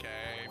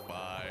 Okay,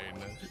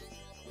 fine.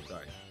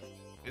 Sorry.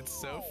 It's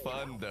so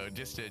fun though,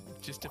 just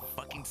to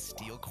fucking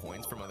steal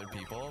coins from other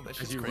people. That's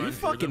As just you crazy. You run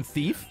through fucking them.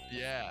 thief.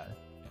 Yeah.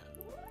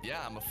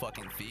 Yeah, I'm a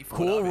fucking thief.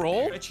 Cool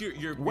roll. That's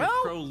your Well,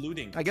 pro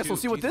looting. I guess we'll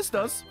too. see what Jesus this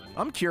does. Christ, buddy.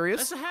 I'm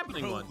curious. That's a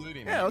happening one.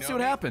 Yeah, let's see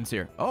what happens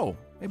here. Oh,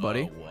 hey,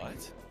 buddy. Oh,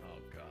 what? Oh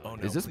god. Oh,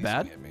 no, Is this please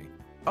bad? don't get me.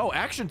 Oh,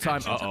 action time.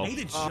 Action time. Uh-oh. Hey,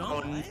 to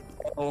jump.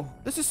 Oh,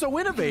 This is so Can you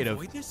innovative.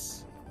 avoid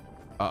this?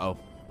 Uh-oh.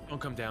 Don't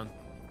come down.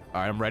 All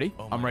right, I'm ready.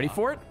 Oh I'm my ready God.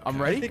 for it. I'm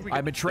Okay. I ready. think we I've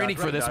can been training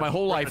dodge, for this run, my dodge,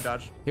 whole run, life.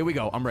 dodge. Here we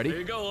go. I'm There ready.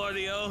 you go,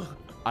 RDO.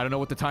 I don't know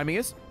what the timing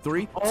is.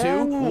 3, 2,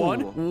 Oh.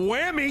 1.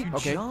 Whammy.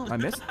 Okay, jumped. I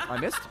missed. I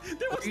missed.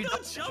 There was no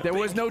jumping. There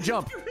was no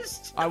jump.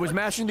 I was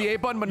mashing the A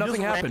button, but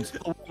nothing You just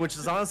happened. ran, which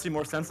is honestly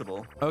more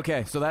sensible.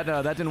 Okay, so that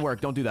didn't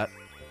work. Don't do that.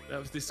 That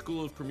was the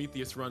School of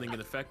Prometheus running in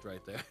effect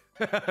right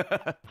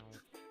there.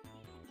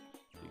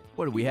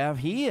 What do we have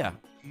here?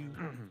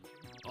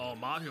 Oh,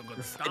 Mario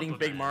gonna stop Fighting him,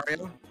 Big man.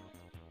 Mario.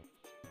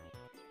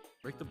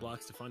 Break the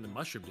blocks to find the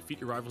mushroom.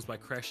 Defeat your rivals by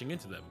crashing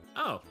into them.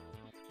 Oh,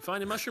 you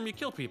find a mushroom, you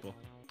kill people.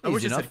 I wish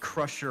Easy it enough. said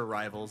crush your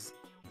rivals.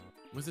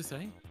 What's it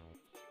say?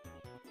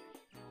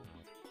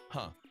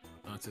 Huh.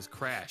 Oh, it says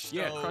crash.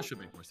 Yeah, So- crush would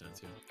make more sense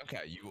here.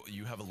 Okay,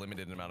 you have a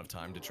limited amount of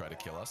time to try to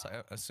kill us,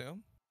 I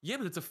assume? Yeah,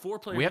 but it's a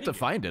 4-player. We have to minigame.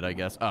 find it, I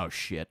guess. Oh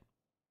shit.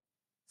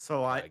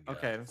 So my God.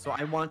 okay, so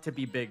I want to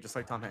be big, just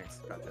like Tom Hanks.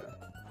 Gotcha.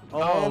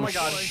 Oh, Oh, my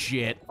god.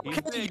 shit. He's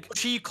Okay, big.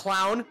 Yoshi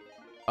clown.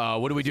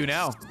 What do we do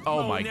now?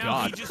 Oh my now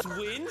god. He just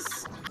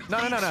wins? No,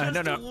 He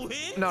just no.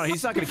 wins? No,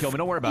 he's not gonna kill me.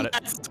 Don't worry about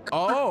it.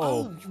 Oh,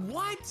 Oh.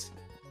 what?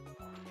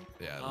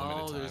 Yeah,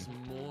 Oh, limited there's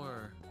time.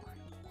 more.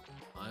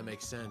 That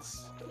makes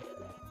sense.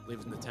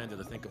 Leaves Nintendo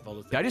to think of all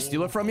the things. Did I just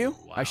steal it from you?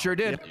 Wow. I sure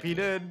did. Yep, he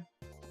did.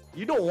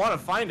 You don't want to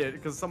find it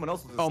because someone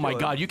else will just Oh my steal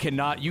it. god, you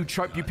cannot. You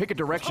pick a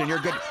direction, you're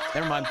good.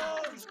 Never mind.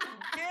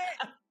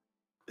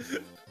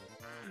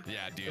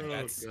 Yeah, dude,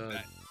 Oh,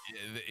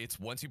 it's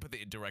once you put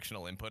the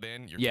directional input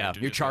in, your Yeah, character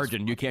you're just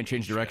charging. You can't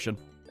change shit. direction.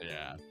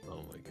 Yeah.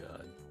 Oh my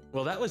god.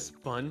 Well, that was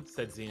fun,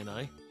 said Z and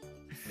I.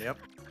 Yep.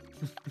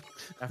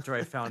 After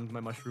I found my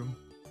mushroom.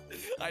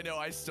 I know,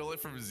 I stole it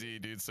from Z,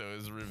 dude, so it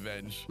was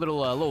revenge.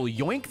 Little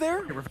yoink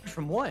there. Hey, revenge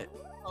from what?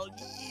 Oh,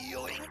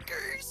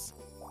 yoinkers!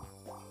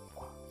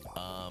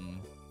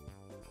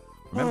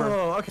 Remember,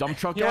 Oh, okay. dump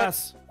truck You know what?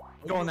 ass.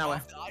 Going that way.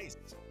 Off the ice.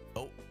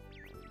 Oh.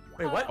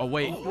 Wait, what? Oh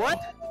wait.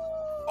 What?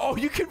 Oh,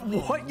 you can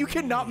what? You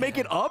cannot make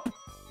it up?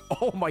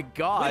 Oh my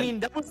god. I mean,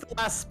 that was the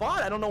last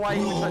spot. I don't know why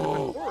you tried to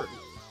move forward.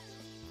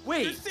 You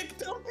Wait. sick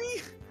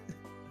dumpy.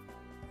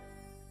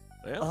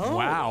 Well, Oh.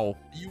 Wow.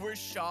 You were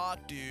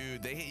shocked,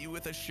 dude. They hit you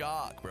with a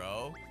shock,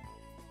 bro.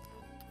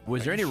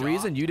 Was Are there you any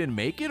reason shocked? you didn't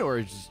make it,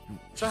 or just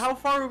So how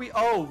far are we?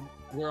 Oh,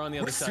 we're on the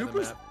we're other side of super.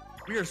 the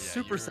map. We are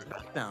super you're- set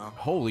back now.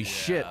 holy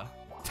shit? Yeah.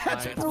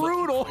 That's Alright,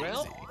 brutal.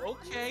 Well,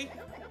 okay.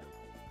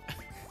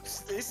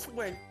 This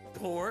went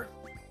poor.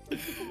 Yeah.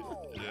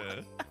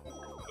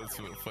 That's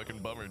a fucking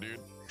bummer, dude.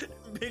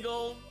 Big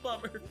old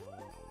bummer.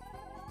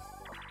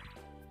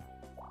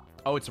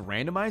 Oh, it's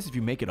randomized if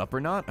you make it up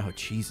or not. Oh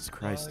Jesus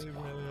Christ.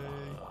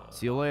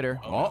 See you later.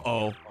 Oh. Uh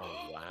oh.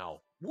 Oh, wow.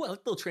 Well,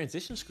 little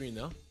transition screen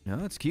though. Yeah,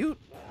 that's cute.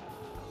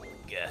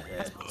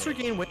 What's your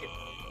gain weight?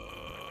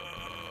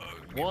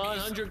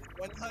 100.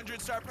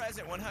 100 star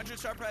present, 100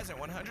 star present,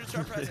 100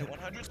 star present,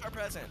 100 star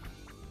present.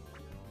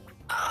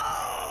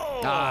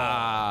 Oh!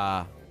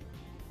 Ah.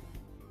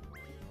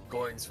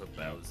 Coins for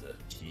Bowser.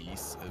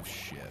 Piece of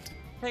shit.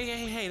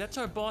 Hey, that's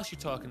our boss you're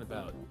talking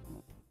about.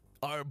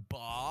 Our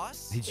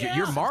boss?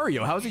 You're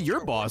Mario. How's he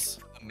your boss?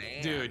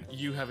 Man. Dude,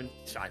 you haven't.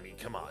 I mean,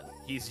 come on.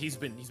 He's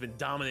been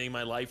dominating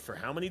my life for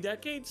how many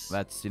decades?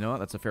 That's, you know what?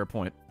 That's a fair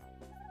point.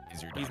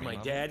 He's my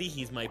daddy.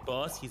 He's my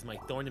boss. He's my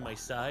thorn in my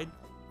side.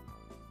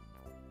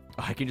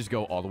 I can just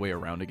go all the way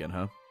around again,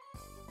 huh?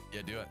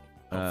 Yeah, do it.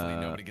 Hopefully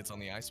nobody gets on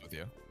the ice with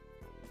you.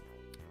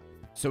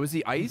 So is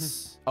the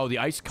ice? Oh, the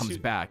ice comes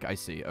Two- back. I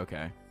see.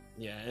 Okay.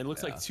 Yeah, and it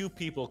looks like two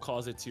people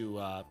cause it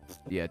to.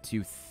 Yeah,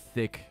 two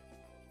thick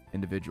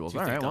individuals. Two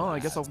All thick right. Well, I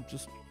dumbasses. guess I'll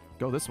just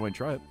go this way and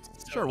try it.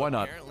 So Sure, why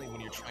not? Apparently, when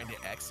you're trying to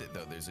exit,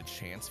 though, there's a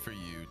chance for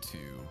you to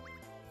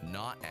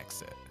not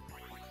exit.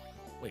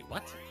 Wait,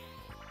 what?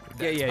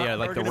 Yeah.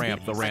 Like the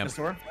ramp. The ramp.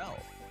 Dinosaur? Well,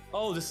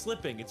 Oh, the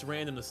slipping. It's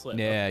random to slip.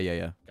 Yeah.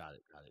 Got it.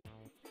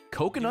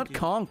 Coconut Thank you.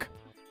 conch.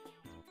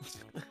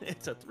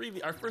 It's a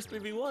 3v. Our first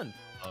 3v1.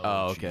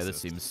 Oh, okay. This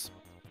Jesus. seems.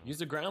 Use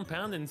the ground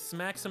pound and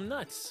smack some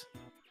nuts.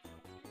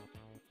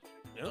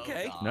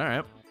 Okay. God. All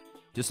right.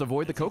 Just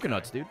avoid the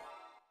coconuts, dude.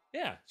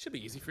 Yeah, should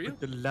be easy for you. Put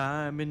the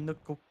lime in the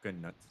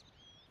coconuts.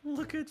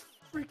 Look at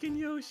freaking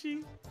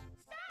Yoshi.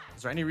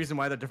 Is there any reason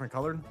why they're different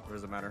colored, or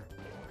does it matter?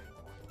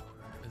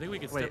 I think we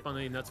can Wait. step on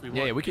any nuts we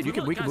want. Yeah, we can- you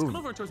can- we can guys, move.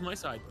 Come over towards my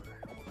side,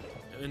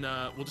 and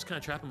we'll just kind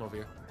of trap him over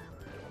here.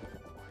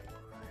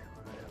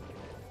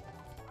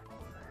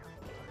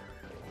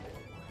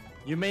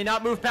 You may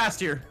not move past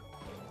here.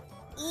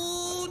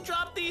 Ooh,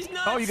 drop these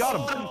nuts! Oh, you got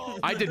him. Oh.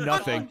 I did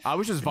nothing. I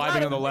was just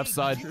vibing on the left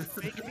side.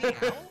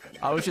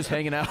 I was just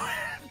hanging out.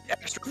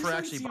 Extra This for one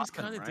actually seems bought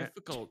them, kind of right?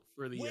 difficult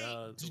for the. Wait,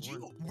 the did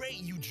you, one. Ray,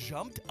 you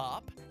jumped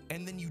up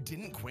and then you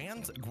didn't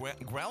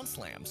ground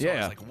slam. So I Yeah.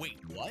 was like, wait,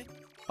 what?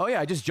 Oh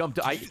yeah, I just jumped.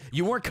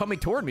 You weren't coming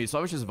toward me, so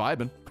I was just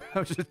vibing. I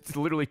was just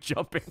literally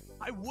jumping.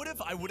 I would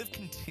have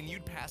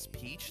continued past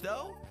Peach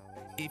though,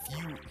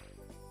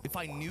 if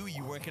I knew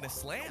you weren't gonna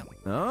slam.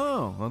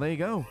 Oh, well there you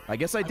go. I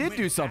guess I did went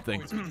do something.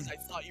 backwards because I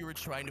thought you were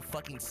trying to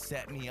fucking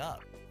set me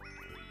up.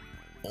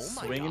 Oh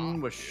my Swinging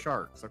god. with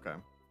sharks. Okay.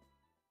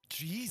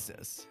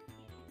 Jesus.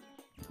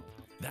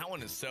 That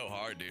one is so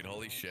hard, dude.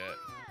 Holy shit.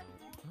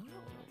 Oh.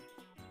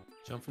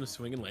 Jump from the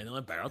swing and land on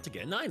a barrel to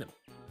get an item.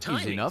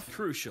 Timing enough. is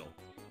crucial.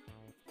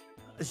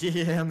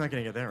 Yeah, I'm not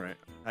gonna get there right.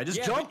 I just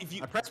Yeah, but jumped. if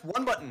you- I pressed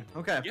one button.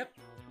 Okay. Yep.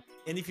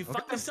 And if you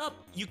fuck Okay. this up,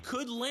 you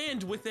could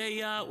land with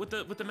a with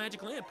the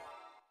magic lamp.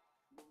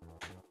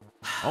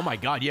 Oh my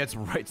god, yeah, it's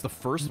right. It's the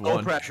first No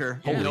one.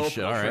 pressure. Holy no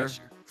shit, all right.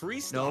 pressure. Free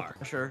No star.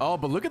 pressure. Oh,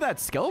 but look at that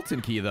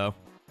skeleton key though.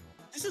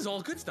 This is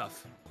all good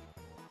stuff.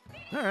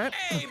 All right.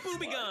 Hey,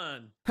 booby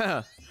gun.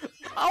 All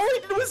I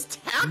did was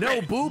tap No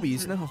it.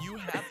 boobies, no. You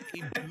have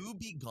a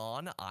booby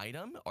gone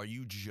item? Are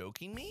you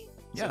joking me?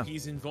 Yeah. So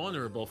he's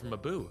invulnerable from a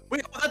boo.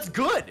 Wait, oh, that's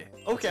good.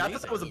 Okay, I That's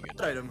thought that was a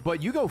bad item.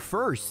 But you go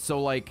first,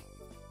 so like,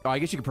 oh, I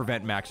guess you can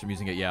prevent Max from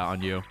using it. Yeah,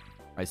 on you.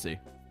 I see.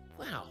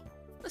 Wow.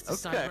 Let's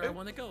decide Okay. where I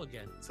want to go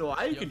again. So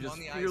I Yo, can I'm just on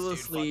the ice, dude. Fuck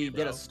fearlessly it,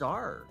 get bro. a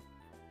star.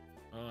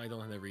 Oh, I don't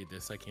know how to read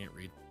this. I can't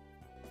read.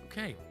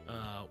 Okay.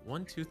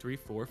 1, 2, 3,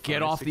 4, 5,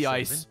 Get off 6, the 7.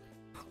 ice.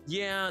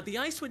 Yeah, the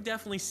ice would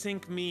definitely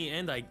sink me,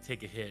 and I'd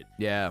take a hit.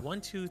 Yeah. 1,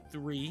 2,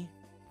 3,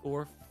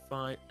 4,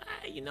 5.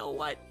 You know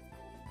what?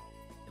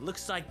 It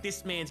looks like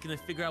this man's gonna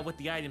figure out what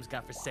the items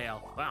got for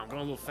sale. Wow, I'm going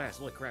a little fast.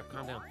 Holy crap!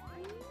 Calm down.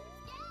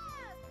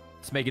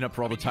 It's making up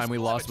for all the time we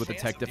lost with the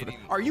tech difficulty.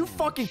 Are you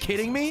fucking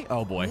kidding me?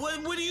 Oh boy.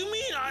 What do you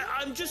mean?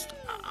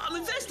 I'm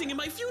investing in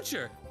my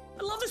future.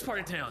 I love this part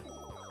of town.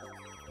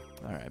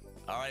 All right.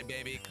 All right,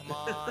 baby, come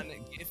on,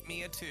 give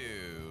me a 2.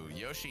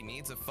 Yoshi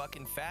needs a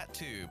fucking fat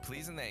 2,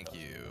 please and thank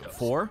you.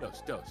 4?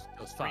 Dose.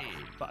 5.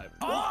 1.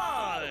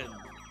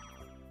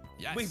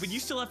 Yes. Wait, but you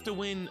still have to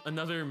win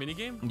another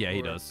minigame? Yeah, he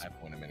Or- does. I have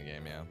to win a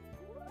minigame, yeah.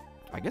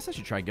 I guess I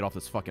should try and get off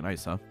this fucking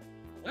ice, huh?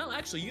 Well,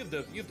 actually, you have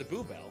the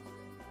boo bell.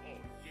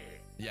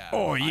 Yeah.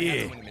 Oh, I have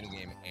yeah. to win a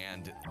minigame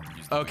and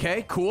use the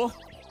Okay, cool.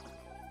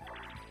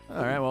 All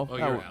right, well, Oh,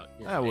 you're out.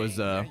 that was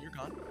yeah, you're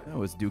gone. that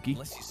was dookie.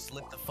 Unless you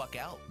slip the fuck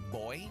out,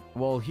 boy.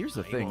 Well, here's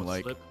the He thing, won't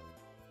like, slip.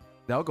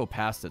 that'll go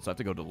past it, so I have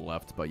to go to the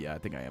left. But yeah, I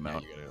think I am Yeah,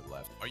 out. you gotta go to the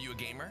left. Are you a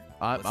gamer?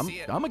 Let's see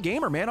it. I'm a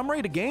gamer, man. I'm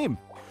ready to game.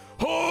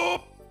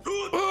 Oh,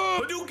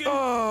 Hadouken!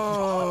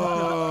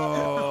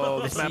 oh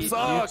this map See,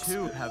 sucks. You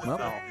too have Well.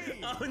 fell.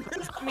 Oh, no.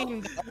 I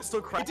mean, that still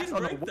It cracks didn't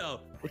on break the though.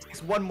 It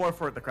takes one more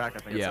for it to crack, I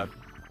think. Yeah. It said.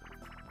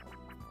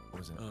 What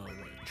was it? Oh, wait.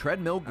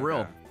 Treadmill grill.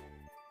 Okay.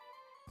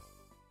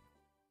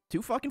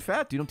 Too fucking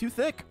fat, dude. I'm too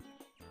thick.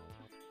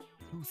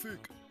 Too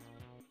thick.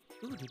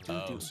 Ooh,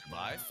 Oh,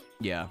 survive?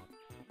 Yeah.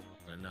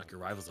 Wanna knock your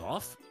rivals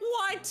off?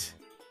 What?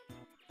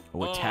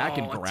 Oh, attack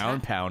and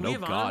ground attack. pound. We Oh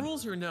have god. honor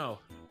rules or no?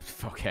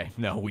 Okay,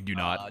 no, we do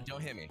not.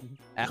 Don't hit me.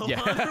 No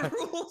Yeah. honor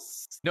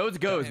rules. Nose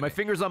goes. My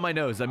finger's on my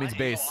nose. That means I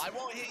base.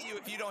 won't hit you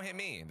if you don't hit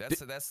me.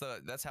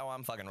 That's how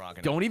I'm fucking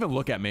rocking. Don't even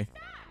look at me.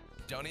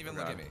 Don't even Oh,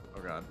 look God. at me. Oh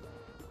god.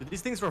 Did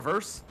these things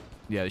reverse?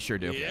 Yeah, they sure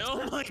do. Yeah,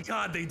 oh my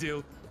god, they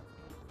do.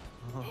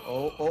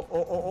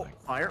 Oh.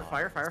 Fire.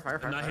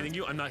 I'm not hitting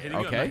you. I'm not hitting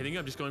you. I'm Okay. not hitting you.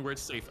 I'm just going where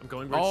it's safe. I'm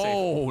going where it's safe.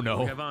 Oh We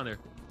no. have honor.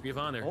 We have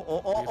honor. We have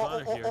Oh.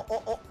 honor here.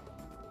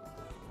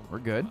 We're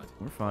good.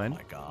 We're fine. Oh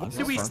my god. When This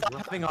do is we fun. stop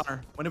having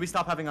honor? When do we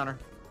stop having honor?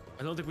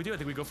 I don't think we do. I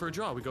think we go for a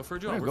draw. We go for a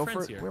draw. Yeah, We're go friends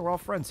for it. here. We're all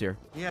friends here.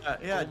 Yeah,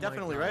 my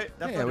definitely, God. right?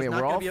 Definitely. Yeah, There's not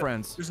we're gonna all be a-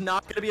 friends. There's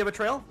not gonna be a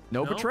betrayal?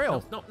 No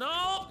betrayal. No.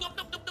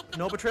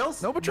 No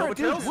betrayals? No betrayal, dude.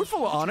 betrayals? We're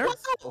full of honor.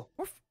 Wow.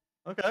 We're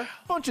Okay.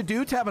 bunch of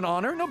dudes having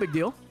honor. No big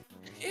deal.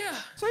 Yeah.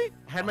 See?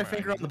 I had my Alright.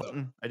 finger on the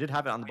button. I did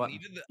have it on the button.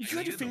 You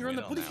had your finger on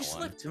the. What if you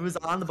slipped? It was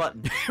on the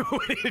button.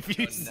 What if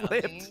you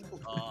slipped?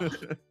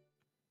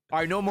 All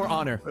right, no more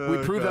honor. We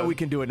Oh, proved that God. we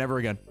can do it. Never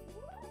again.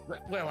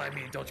 Well, I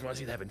mean, don't you want to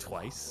see that happen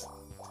twice?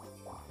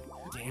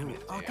 Damn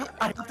it. Oh, God,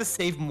 I have to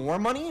save more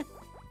money?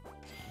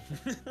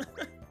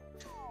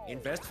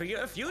 Invest for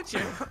your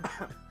future.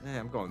 Yeah,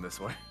 I'm going this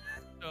way.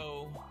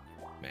 So,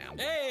 man.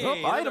 Hey, Oh,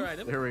 another item.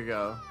 item. Here we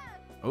go.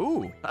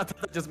 Ooh. I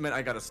thought that just meant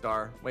I got a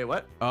star. Wait,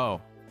 what?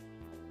 Oh.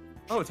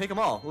 Oh, take them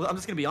all. Well, I'm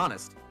just gonna be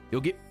honest.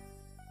 You'll get.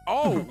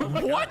 Oh.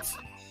 What?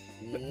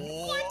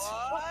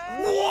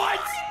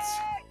 What?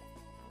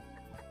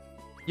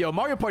 Yo,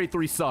 Mario Party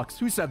 3 sucks.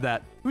 Who said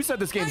that? Who said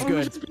this game's I'm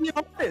good? just being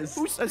honest.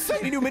 Who said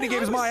any new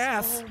minigames my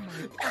ass? Oh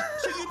my god.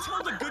 So you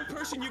tell the good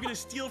person you're gonna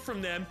steal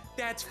from them,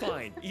 that's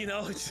fine. You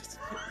know, it's just.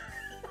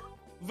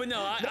 But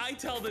no, I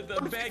tell the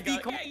bad guy.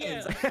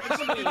 Yeah.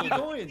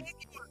 Coins.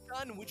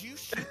 Gun, would you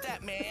shoot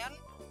that man?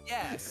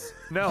 Yes.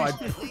 No, I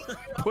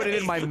put it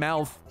in my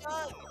mouth.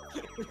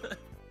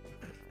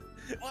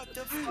 What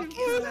the fuck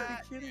is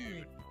that,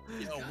 dude?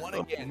 Yo, one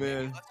again.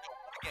 man. Let's go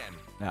one again.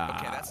 Ah.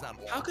 Okay, that's not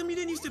one. How come you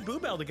didn't use the boo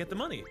bell to get the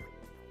money?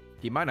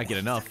 He might not get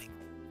enough.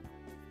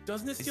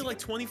 Doesn't it steal like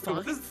Wait,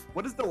 25?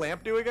 what does the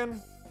lamp do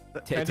again?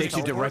 It takes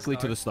you directly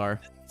to the star.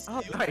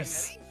 Oh,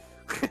 nice.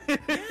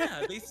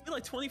 Yeah, they steal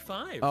like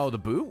 25. Oh, the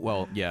boot?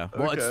 Well, yeah.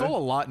 Well, it's Okay. still a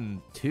lot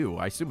in 2.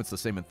 I assume it's the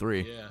same in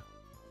 3. Yeah.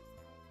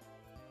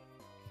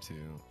 2,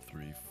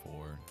 3,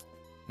 4.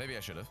 Maybe I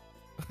should have.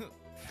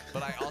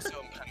 But I also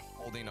am kind of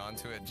holding on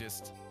to it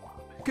just.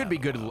 Could be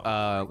good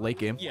late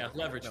game. Yeah,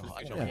 leverage. No,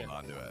 I for- don't yeah. hold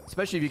on to it.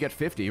 Especially if you get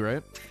 50,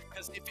 right?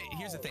 Because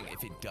here's the thing: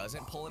 if it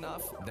doesn't pull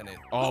enough, then it.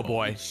 Oh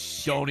boy.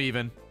 Don't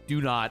even.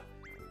 Do not.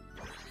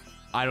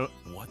 I don't.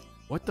 What?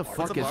 What the What's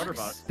fuck a is? barter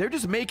box? They're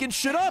just making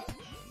shit up.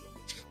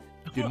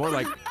 Dude, more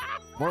like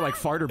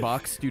farter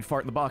box. Dude,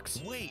 fart in the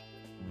box. Wait.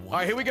 All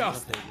right, here we go.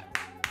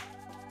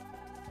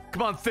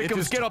 Come on, It Thickums,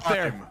 is get up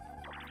there. time.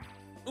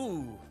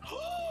 Ooh.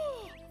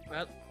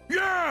 Well,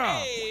 Yeah.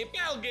 hey,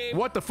 battle game.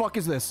 What the fuck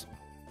is this?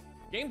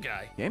 Game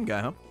guy. Game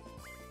guy, huh?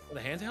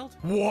 With a handheld?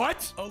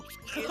 What? Oh,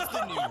 here's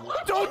the new one.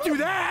 Don't do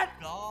that.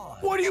 God.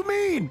 What do you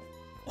mean?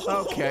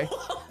 Okay.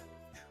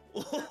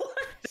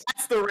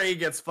 That's the Ray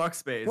gets fuck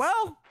space.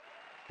 Well,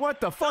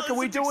 what the fuck are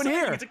we It's doing exciting.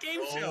 here? It's a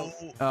game show.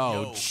 Oh,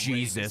 yo, wait,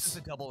 Jesus. this is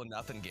a double or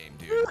nothing game,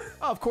 dude.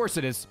 Oh, of course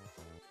it is.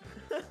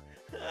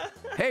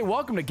 Hey,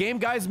 welcome to Game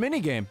Guy's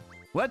minigame.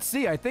 Let's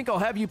see, I think I'll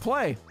have you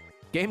play.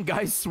 Game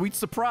Guy's sweet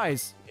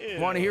surprise.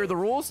 Want to hear the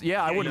rules?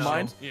 Yeah, I wouldn't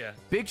mind. Yeah.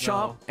 Big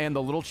Chomp and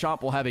the Little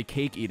Chomp will have a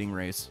cake eating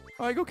race.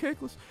 I go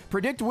cakeless.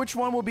 Predict which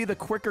one will be the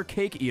quicker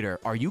cake eater.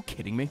 Are you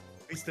kidding me?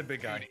 He's the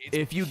big guy. Dude, it's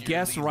If you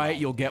guess purely right, wrong,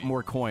 you'll get dude.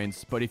 more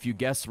coins. But if you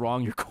guess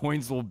wrong, your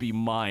coins will be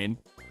mine.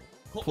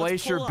 Let's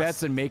Place your pull bets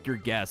us. and make your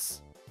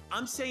guess.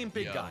 I'm saying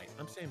big Yeah. guy.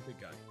 I'm saying big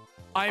guy.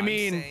 I I'm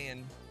mean,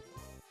 saying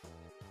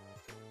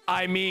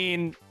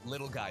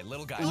little guy.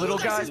 Little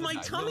This guy? is my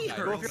tummy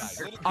little hurts.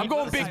 little I'm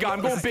going big guy.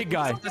 I'm going big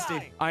guy. Little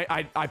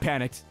guy. I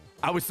panicked.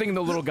 I was thinking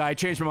the little guy. I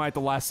changed my mind at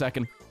the last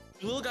second.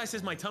 The little guy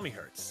says my tummy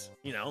hurts.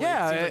 You know?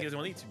 Yeah, It seems like he doesn't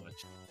want to eat too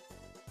much.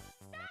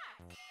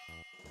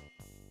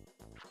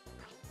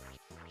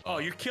 Oh,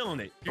 you're killing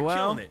it. You're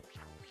killing it.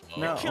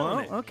 No,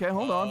 killing it. okay,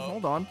 hold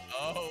on.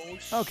 Oh,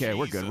 Okay,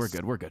 we're good.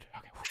 Jesus. We're good.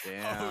 Okay.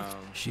 Damn.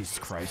 Jesus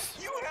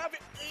Christ. You have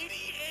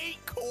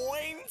 88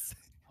 coins?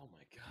 Oh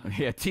my god.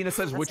 Yeah, Tina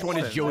says, which one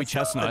is Joey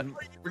Chestnut?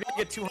 We're gonna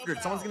get 200.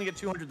 Someone's gonna get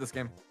 200 this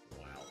game.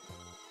 Wow.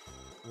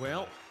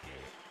 Well,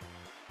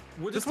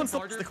 what This does one the still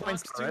barter has the coin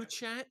box star, do, right?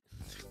 chat?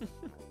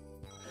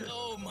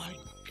 Oh my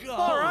god.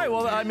 All right,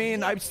 well, I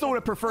mean, I still would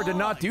have preferred to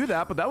not do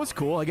that, but that was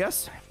cool, I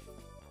guess.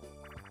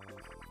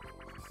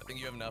 I think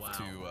you have enough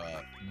to,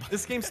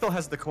 This game still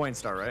has the coin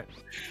star, right?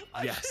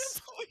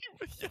 Yes.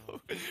 Yo,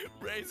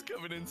 Ray's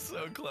coming in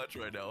so clutch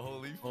right now.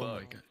 Holy fuck. Oh my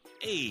god.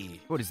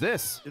 Hey. What is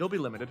this? It'll be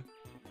limited.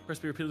 Press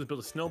B repeatedly to build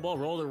a snowball,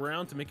 roll it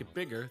around to make it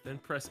bigger, then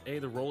press A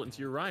to roll it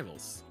into your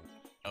rivals.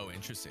 Oh,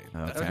 interesting.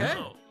 Okay. That's Okay.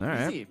 Oh, All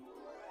right. Easy.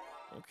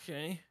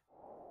 okay.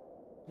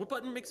 What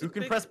button makes You it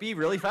can big? press B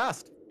really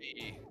fast.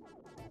 B.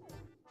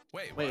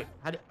 Wait, Wait, what? wait.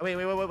 How do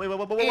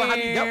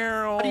you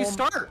go? How do you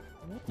start?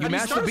 You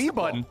mashed the B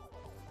button.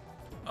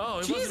 Oh,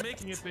 it Jesus. wasn't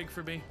making it big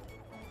for me.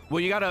 Well,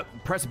 you gotta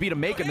press B to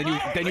make it,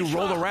 then you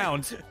roll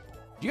around. Did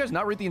you guys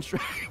not read the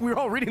instructions? We were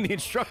all reading the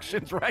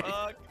instructions, right?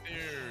 Fuck,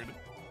 dude.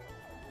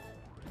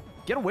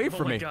 Get away Oh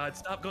from my me. god,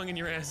 stop going in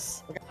your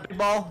ass. I got a big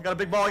ball. I got a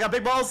big ball. I got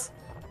big balls.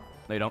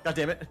 They don't. God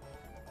damn it.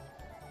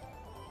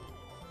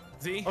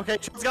 Z? Okay,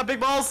 Chill's got big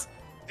balls.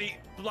 Z,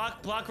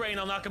 block Rain,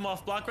 I'll knock him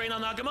off. Block Rain, I'll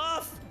knock him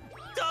off.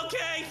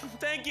 Okay,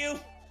 thank you.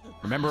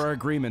 Remember our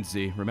agreement,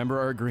 Z. Remember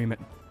our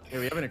agreement. Hey,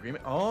 we have an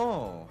agreement.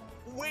 Oh.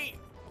 Wait.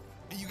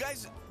 You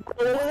guys.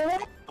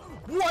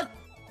 What?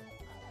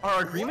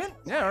 Our agreement?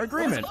 Yeah, our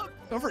agreement.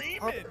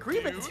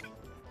 Agreement. Dude.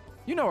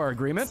 You know our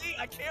agreement. See,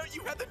 I can't.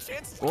 You had the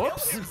chance to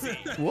Whoops. kill him,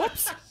 Z.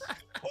 Whoops.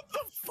 What the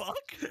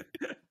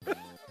fuck?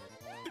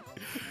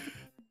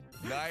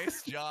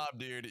 Nice job,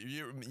 dude.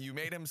 You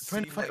made him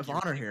Trying seem to fight like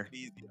with honor here.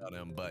 easy on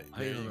him, but I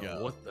there you don't know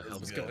go. what the hell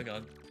That's is good. going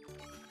on.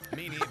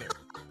 Me neither.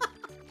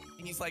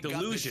 He's like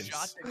Delusions.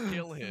 got the shot to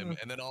kill him,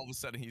 and then all of a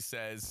sudden he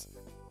says,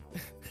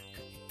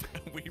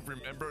 "We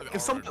remember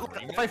If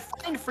I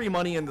find free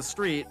money in the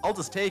street, I'll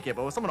just take it.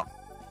 But if someone,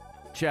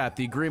 Chat,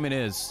 the agreement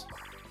is,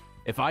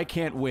 if I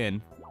can't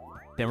win,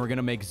 then we're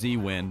gonna make Z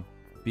win,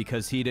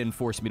 because he didn't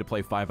force me to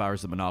play 5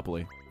 hours of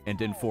Monopoly, and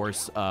didn't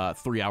force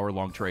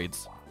 3-hour-long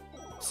trades.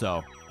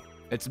 So,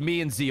 it's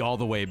me and Z all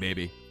the way,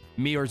 baby.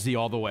 Me or Z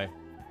all the way.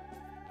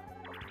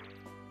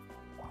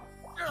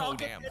 Oh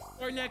damn!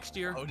 Or next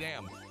year. Oh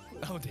damn!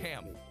 Oh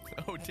damn!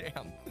 Oh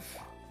damn!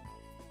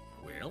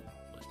 Well,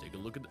 let's take a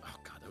look at the... Oh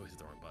god, that was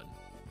the wrong button.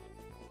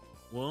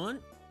 One.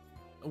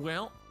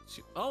 Well,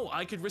 oh,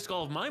 I could risk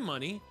all of my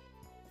money.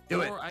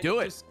 Do it. Or I Do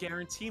could it. just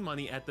guarantee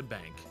money at the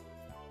bank.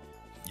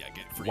 Yeah,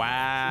 get it free.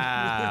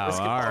 Wow. Risk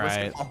it all all, risk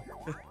right. it all.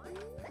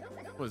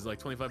 What was it, like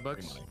 25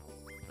 bucks? Free money.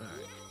 All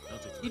right, I'll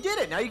take You it. did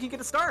it. Now you can get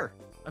a star.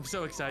 I'm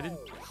so excited.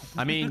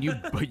 I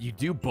mean, but you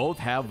do both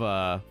have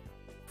a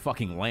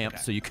fucking lamp,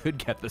 so you could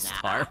get the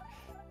star.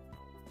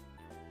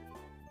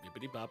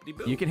 Bippity boppity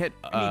boo. You can hit.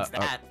 Who needs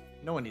that?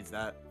 No one needs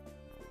that.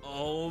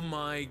 Oh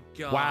my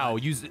god. Wow,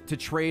 use it to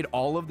trade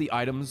all of the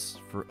items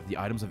for the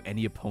items of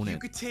any You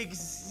opponent. could take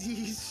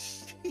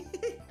Z's.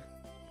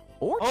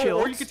 Or Oh, chill.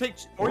 or you could take,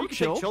 Or you could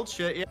chill. take chilled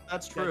shit. Yeah,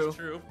 that's true. That's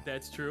true.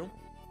 That's true.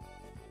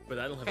 But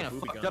I don't have Kind a of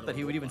booby fucked gun. up that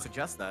he would even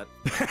suggest that.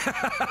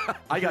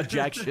 I got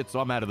jack shit, so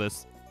I'm out of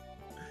this.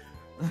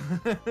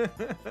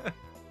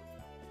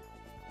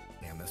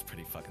 Damn, that's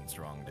pretty fucking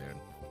strong, dude.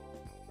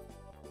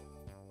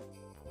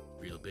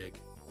 Real big.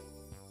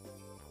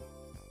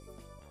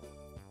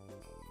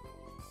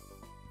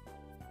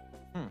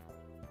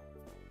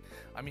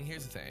 I mean,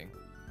 here's the thing.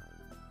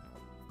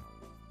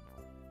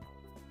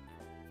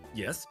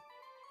 Yes.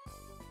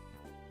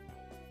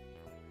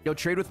 Yo,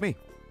 trade with me.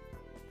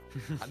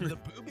 The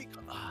booby.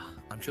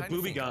 I'm The trying to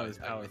booby think gun of is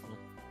it. powerful.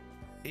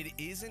 It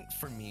isn't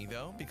for me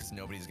though, because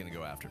nobody's gonna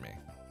go after me.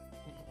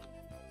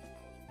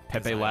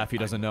 Pepe laugh. He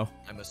doesn't know.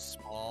 I'm a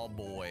small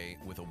boy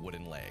with a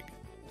wooden leg.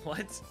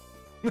 What?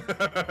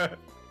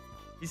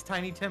 He's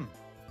Tiny Tim.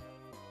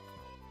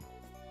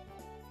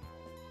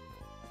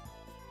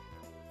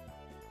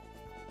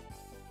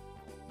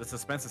 The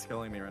suspense is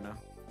killing me right now.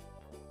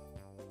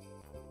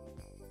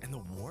 And the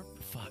warp?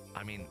 Fuck.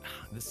 I mean,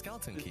 the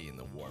skeleton key and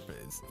the warp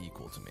is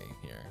equal to me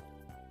here.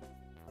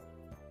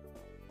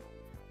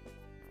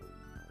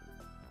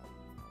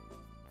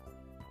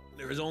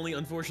 There is only,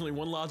 unfortunately,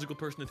 one logical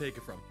person to take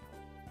it from.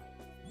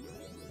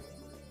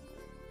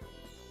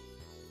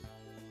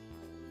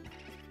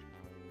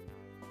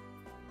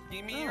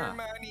 Give me your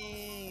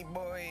money,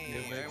 boy.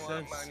 It makes I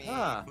want sense. money.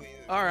 Ah. Please,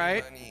 All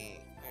right. money.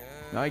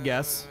 I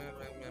guess.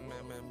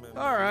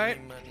 All right.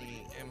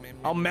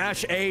 I'll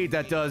mash A.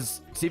 That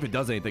does. See if it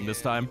does anything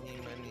this time.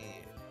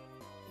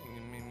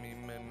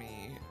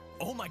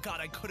 Oh my god,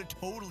 I could have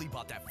totally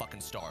bought that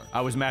fucking star. I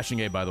was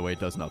mashing A, by the way. It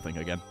does nothing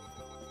again.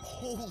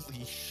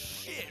 Holy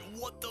shit,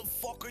 what the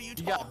fuck are you You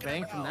talking got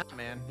banked from about? that,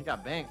 man. You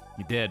got banked.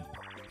 You did.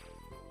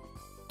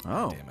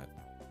 Oh. Damn it.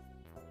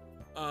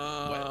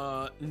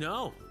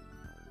 No.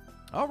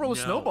 I'll roll a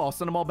No. snowball,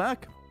 send them all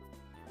back.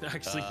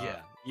 Actually,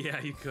 yeah.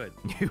 Yeah, you could.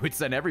 You would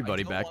send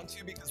everybody I back. don't want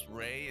to because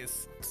Ray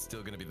is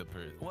still gonna be the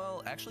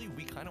Well, actually,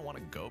 we kind of want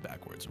to go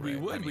backwards. Ray.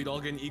 We would. I mean, We'd all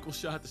get an equal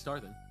shot at the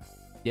start then.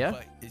 Yeah?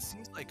 But it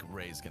seems like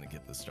Ray's gonna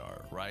get the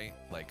star, right?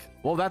 Like,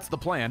 Well, that's the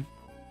plan.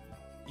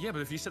 Yeah,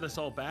 but if you set us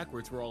all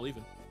backwards, we're all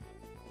even.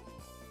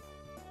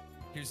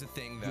 here's the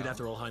thing, though. You'd have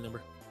to roll a high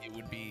number. It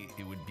would be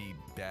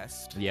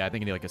best. Yeah, I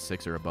think you need like a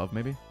 6 or above,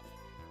 maybe.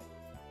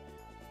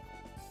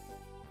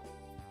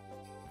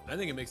 I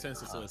think it makes sense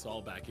to set us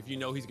all back. If you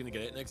know he's gonna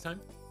get it next time.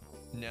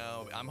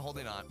 No, I'm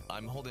holding on.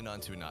 I'm holding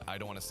on to not. I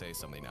don't want to say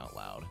something out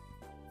loud,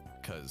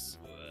 cause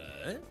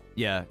What?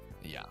 Yeah.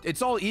 yeah.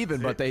 It's all even,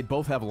 but they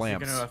both have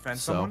lamps. You're gonna offend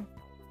so. someone?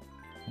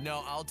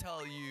 No, I'll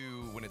tell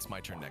you when it's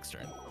my turn next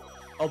turn.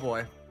 Oh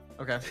boy.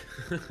 Okay.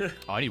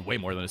 Oh, I need way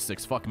more than a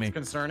 6. Fuck me. It's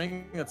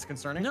concerning. That's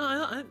concerning.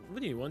 No,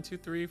 what do you? 1, 2,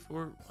 3,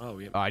 4. Oh,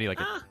 yeah. Oh, I need like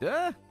Ah.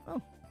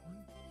 a.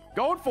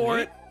 Going for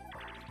it.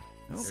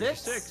 There's Six.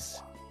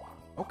 6.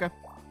 Okay.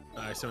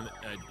 So,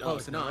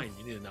 Close enough. 9.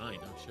 You need a 9.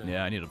 Oh shit.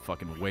 Yeah, I need a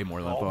fucking way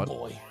more than I Oh thought.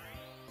 boy.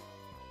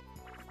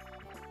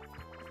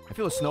 I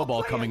feel a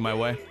snowball coming my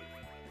way.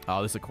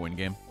 Oh, this is a coin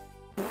game.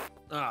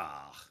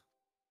 Ah.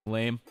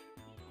 Lame.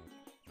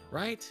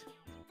 Right.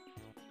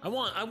 I don't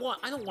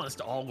want us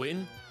to all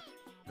win.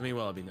 I mean,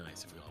 well, it'd be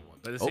nice if we all won.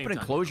 But at the Open same and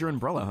time, close your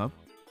umbrella, huh?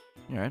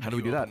 All right. How do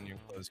we do that? open your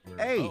closed door?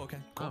 Hey! Oh, okay.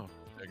 Cool. Oh.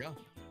 There you go.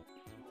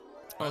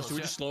 Oh, so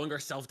we're just slowing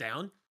ourselves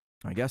down?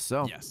 I guess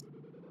so. Yes.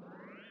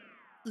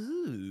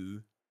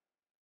 Ooh.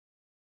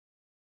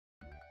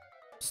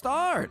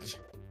 Start.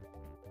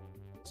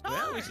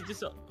 Well, we should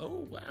just.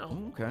 Oh wow.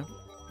 Okay.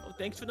 Oh,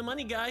 thanks for the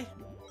money, guy.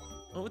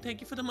 Oh,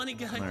 thank you for the money,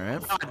 guy. All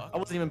right. God, I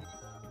wasn't even.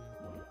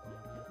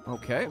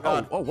 Okay. Oh,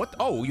 God. Oh, what?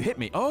 Oh, you hit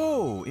me.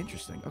 Oh,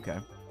 interesting. Okay.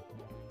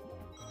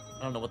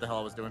 I don't know what the hell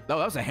I was doing. No,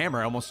 that was a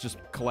hammer. I almost just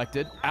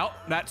collected.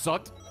 Out. That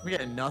sucked. We're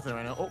getting nothing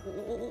right now.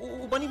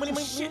 Oh, money, money,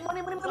 money, Shit.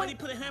 money, money, money, Somebody money.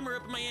 put a hammer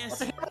up my ass.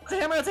 That's a hammer, that's a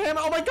hammer, that's a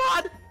hammer. Oh my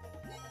God.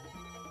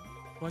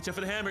 Watch out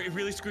for the hammer. It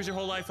really screws your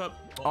whole life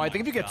up. Oh, I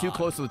think if you get too God.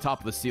 close to the top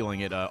of the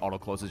ceiling, it auto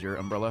closes your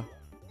umbrella.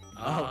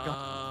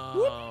 God.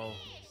 Oh.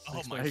 Oh my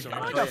Explains so God.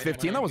 much. I got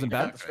 15. That wasn't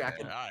bad.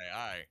 Distracted. All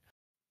right.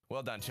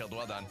 Well done, Chilled.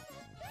 Well done.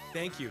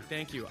 Thank you.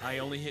 I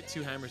only hit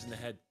 2 hammers in the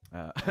head.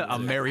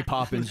 I'm Mary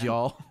Poppins,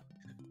 y'all.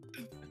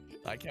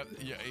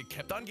 It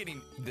kept on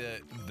getting the.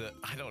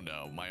 I don't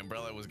know. My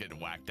umbrella was getting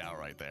whacked out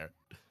right there.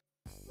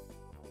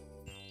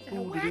 A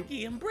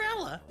wacky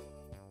umbrella.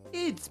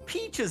 It's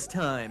Peach's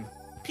time.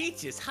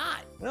 Peach is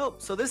hot. Well,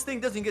 so this thing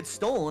doesn't get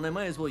stolen. I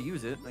might as well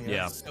use it. I guess.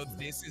 Yeah. So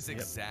this is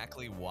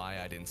exactly why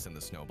I didn't send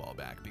the snowball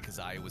back, because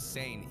I was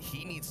saying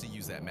he needs to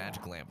use that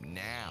magic lamp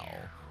now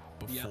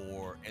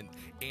before and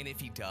if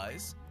he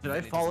does. Did I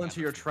then it fall doesn't into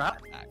have your to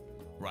trap? back,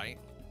 right?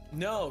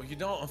 No, you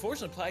don't.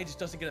 Unfortunately, Platy just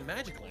doesn't get a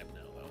magic lamp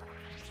now, though.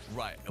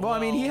 Right. Well, I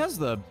mean, he has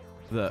the.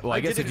 Well, I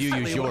guess did if you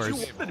use exactly what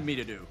yours. you wanted me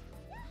to do.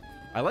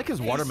 I like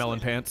his watermelon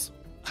pants.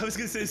 I was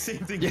gonna say the same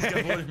thing. He's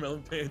got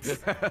watermelon pants.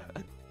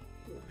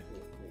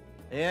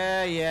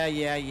 Yeah.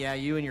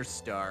 You and your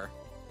star.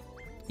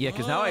 Yeah,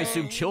 because now I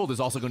assume Chilled is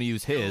also going to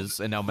use his,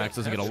 and now Max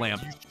doesn't get a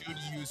lamp. You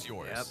should use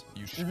yours. Yep.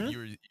 You should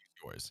use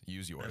yours.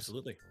 Use yours.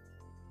 Absolutely.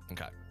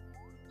 Okay.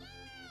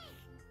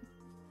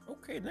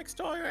 Okay, next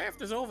star you're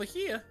after is over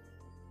here.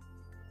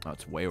 Oh,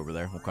 it's way over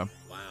there. Okay.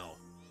 Wow.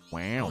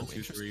 Wow. 1,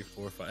 2, 3,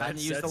 4, 5.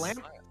 Hadn't used the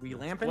lamp. We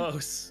lamping?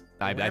 Close.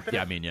 Yeah,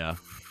 I mean, yeah.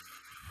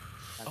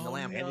 Had the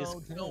lamp.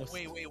 No,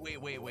 wait.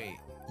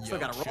 Still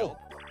gotta roll.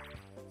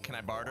 Can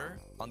I barter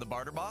on the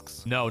barter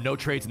box? No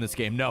trades in this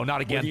game. No,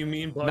 not again. What do you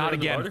mean barter Not on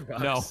the again. barter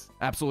box? No,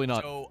 absolutely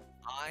not. So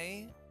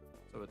I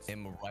So it's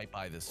am right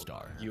by this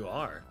star. You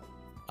are.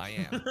 I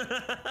am.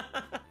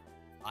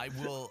 I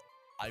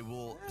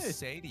will Hey.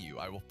 say to you,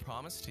 I will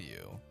promise to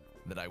you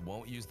that I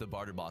won't use the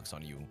barter box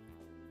on you.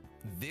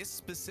 This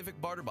specific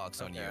barter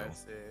box on you, I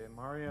see.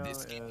 Mario this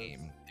is...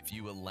 game, if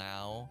you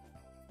allow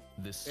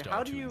this Hey, star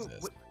how to do you?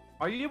 exist.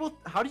 Are you able?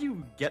 How do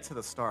you get to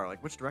the star?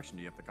 Like, which direction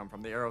do you have to come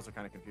from? The arrows are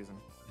kind of confusing.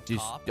 Just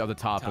Top. on the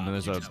top, and then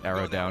there's You an just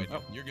arrow go that down. way,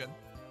 dude. You're good.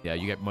 Yeah,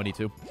 you get money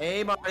too.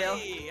 Hey, Mario!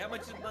 Hey, how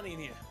much is money in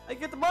here? I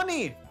get the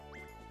money.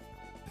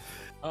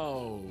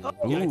 Oh. Oh.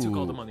 Yeah, I took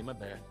all Ooh. the money. My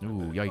bad.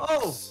 Ooh,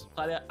 yikes.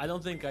 Oh. I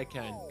don't think I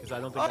can, because I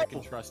don't think I can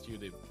Oh. trust you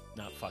to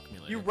not fuck me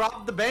later. You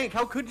robbed the bank.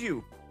 How could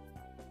you?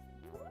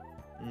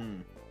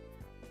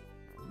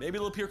 Maybe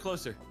it'll appear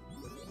closer.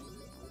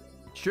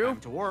 It's true.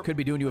 Time to warp. Could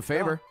be doing you a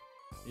favor.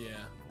 Yeah.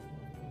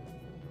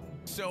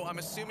 So I'm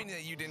assuming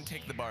that you didn't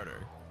take the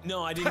barter.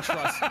 No, I didn't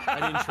trust. I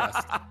didn't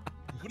trust.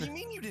 What do you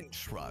mean you didn't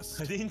trust?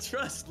 I didn't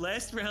trust.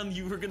 Last round,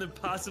 you were gonna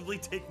possibly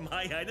take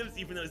my items,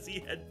 even though he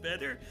had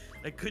better.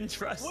 I couldn't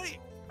trust. Wait.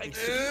 I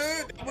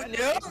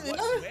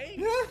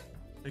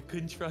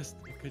couldn't trust.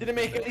 Didn't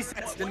make any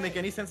sense. Didn't make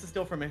any sense to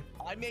steal from me.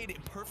 I made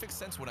perfect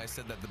sense when I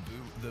said that the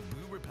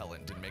blue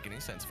repellent didn't make any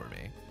sense for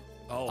me.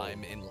 Oh.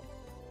 I'm in.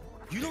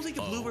 You don't think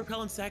the blue Oh.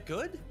 repellent's that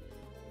good?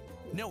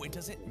 No, it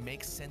doesn't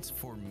make sense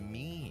for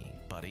me,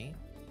 buddy.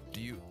 Do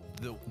you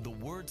the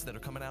words that are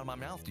coming out of my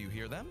mouth? Do you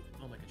hear them?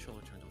 Oh, my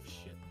controller turned off.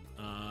 Shit.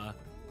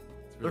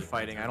 They're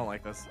fighting. I don't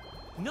like this.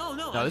 No,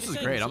 No, I'm this just is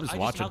saying, great. I'm just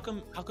watching. How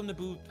come it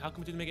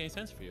didn't make any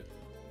sense for you?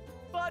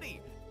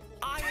 Buddy,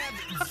 I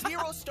have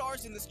 0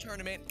 stars in this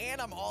tournament, and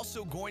I'm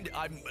also going to.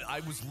 I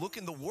was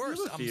looking the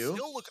worst. I'm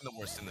still looking the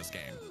worst in this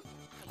game.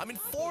 I'm in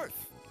 4th.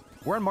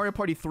 We're on Mario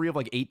Party 3 of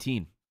like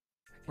 18.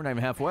 We're not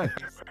even halfway.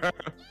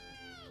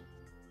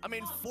 I'm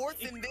in 4th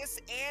in this,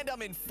 and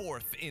I'm in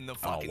 4th in the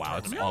fucking wow,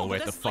 it's tournament. all the way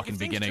at that's the fucking if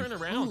things beginning. turn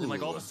around and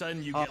like all of a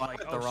sudden you get like,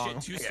 the oh wrong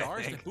shit, 2 way, I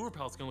stars. think. The Boomer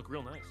Palette's gonna look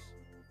real nice.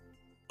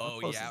 Oh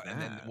close yeah, is and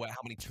then that? what? How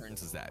many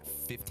turns is that?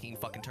 15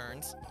 fucking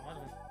turns?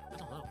 I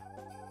don't know.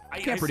 I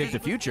can't predict the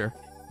future.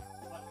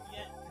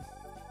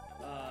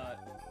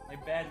 My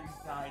batteries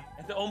died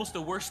at almost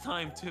the worst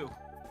time too.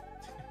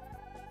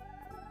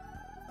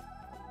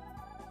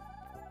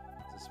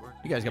 Does this work?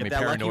 You guys got me Get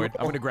that lucky paranoid.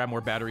 I'm roll. gonna grab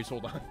more batteries.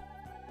 Hold on.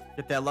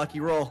 Get that lucky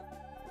roll.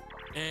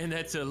 And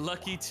that's a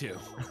lucky 2.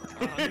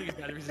 I'm gonna get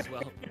batteries as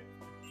well.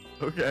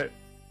 Okay.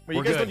 Wait,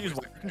 We're you guys good. don't use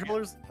wired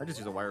controllers? I just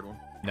use a wired one.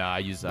 Nah, I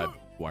use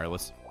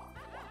wireless.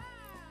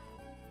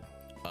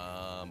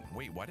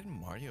 Wait, why didn't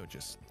Mario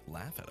just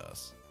laugh at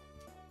us?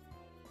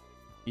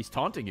 He's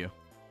taunting you.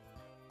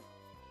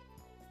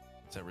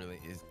 Is that really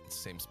is the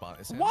same spot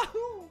as him?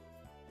 Wahoo!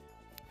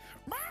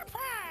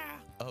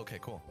 Oh, okay,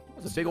 cool.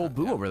 There's a big old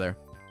boo over there.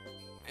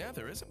 Yeah,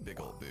 there is a big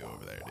old boo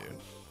over there, dude.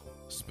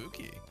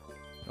 Spooky.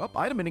 Oh,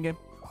 item minigame.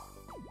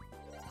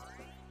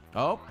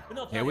 Oh, But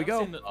no, here we I'm go.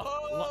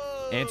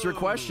 saying Answer a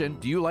question.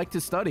 Do you like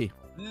to study?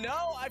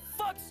 No, I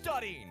fuck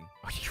studying.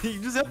 You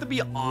just have to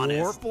be honest.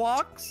 Warp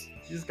blocks?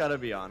 You just gotta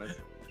be honest.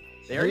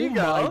 There you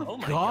go. Oh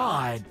my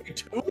God.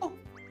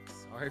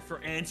 Sorry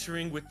for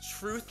answering with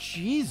truth.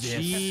 Jesus.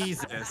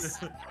 Jesus.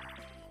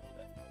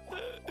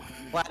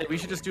 Vlad, we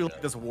should just do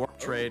like this warp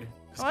trade.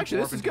 Just Oh, keep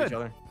actually, this warping is to each good.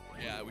 other.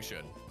 Yeah, we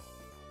should.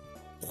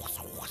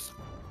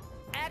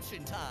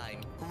 Action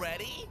time.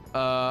 Ready?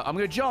 I'm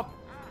gonna jump.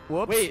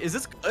 Whoops. Wait, is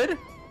this good?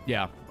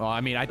 Yeah. Well,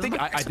 I mean, I think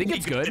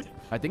it's good.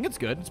 I think it's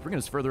good. It's bringing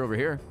us further over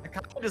here. I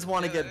kind of just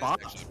want to get that's bombed.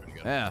 actually pretty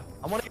good. Yeah.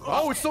 I want to.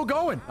 Oh, it's still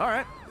going. All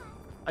right.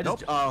 I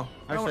just. nope. Oh,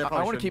 I actually,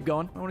 want to keep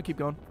going. I want to keep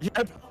going. Yeah,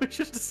 I probably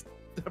should just.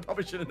 I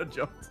probably shouldn't have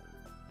jumped.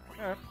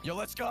 Yo,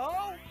 let's go.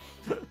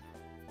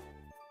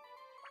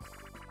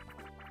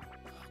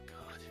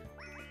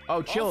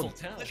 Oh, chilled. Awful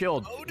talent.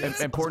 Chilled. Oh, dude.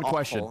 Important That's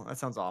question. awful. That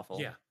sounds awful.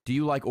 Yeah. Do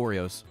you like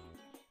Oreos?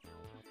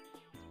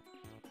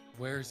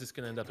 Where is this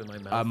gonna end up in my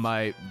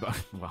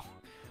mouth? Well,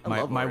 I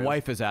my love my Oreos.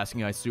 wife is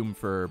asking. I assume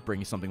for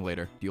bringing something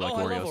later. Do you like I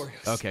Oreos? love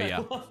Oreos. Okay, yeah.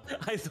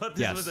 I thought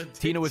this was Yes. a dick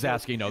Tina was joke.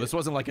 asking. No, this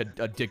wasn't like a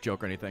dick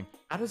joke or anything.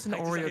 How does an I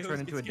just- I Oreo always turn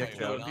into a get dick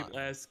scared joke? when people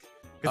ask.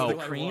 Because Oh. of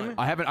the cream?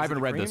 I haven't Is it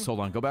read cream? this. Hold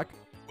on. Go back.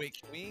 Wait,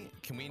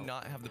 can we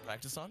not have the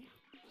practice on?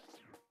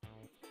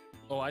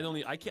 Oh, I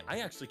can't. I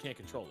actually can't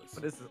control this.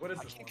 What is this? What is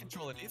I this? can't one?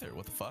 control it either.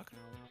 What the fuck?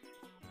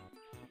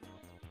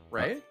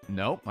 Right?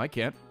 No, I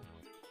can't.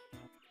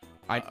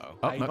 Uh-oh.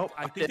 Oh, no.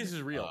 I think this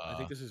is real. I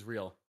think this is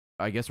real.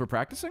 I guess we're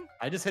practicing.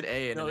 I just hit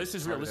A. And No, it this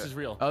is real. started This it. is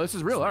real. Oh, this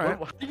is real. All right.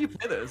 How did you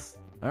play this?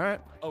 All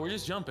right. Oh, we're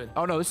just jumping.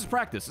 Oh no, this is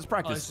practice. This is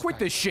practice. this is Quit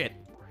this shit.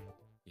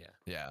 Yeah.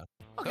 Yeah.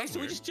 Okay, That's so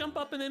we weird. just jump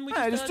up and then we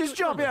Yeah, just just do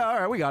jump. something. Yeah. All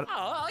right. We got it.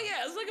 Oh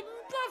yeah, it's like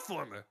a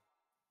platformer.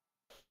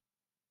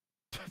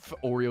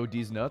 Oreo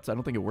D's nuts. I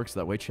don't think it works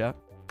that way, chat.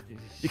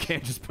 You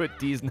can't just put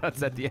D's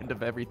nuts at the end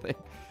of everything.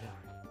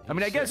 I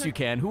mean, I guess you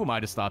can. Who am I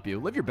to stop you?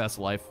 Live your best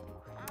life.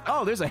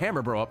 Oh, there's a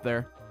hammer bro up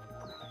there.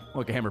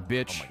 Look, a hammer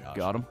bitch. Oh my gosh.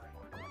 Got him.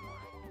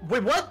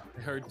 Wait, what?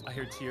 I heard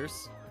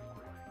tears.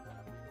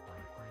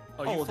 Oh,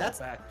 Oh, you fall that's-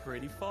 back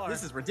pretty far.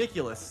 This is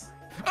ridiculous.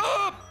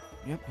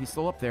 Yep, he's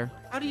still up there.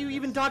 How do you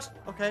even dodge?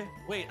 Okay.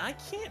 Wait, I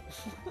can't.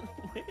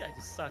 Maybe I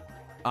just suck.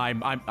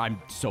 I'm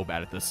so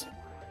bad at this.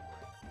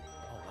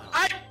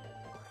 Oh, wow.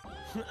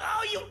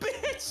 Oh, you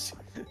bitch!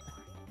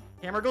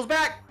 Hammer goes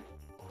back.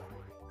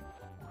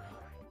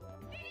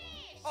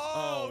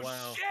 Oh,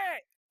 wow.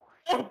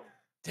 shit!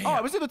 Damn. Oh,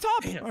 I was at the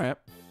top. Damn. All right.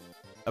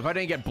 If I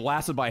didn't get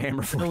blasted by a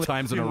hammer 4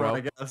 times in a Two more, row.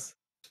 I guess.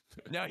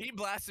 No, he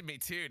blasted me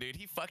too, dude.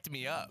 He fucked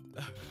me up.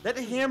 That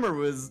hammer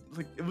was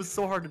like it was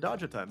so hard to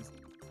dodge at times.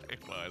 It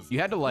was. You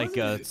had to like.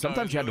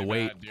 Sometimes you had to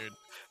wait. Bad, dude.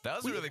 That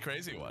was a really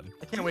crazy one.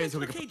 I can't wait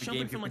until we can okay, put the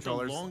jumping GameCube from like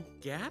controllers. a long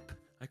gap.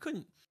 I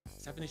couldn't. I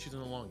was having issues in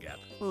the long gap.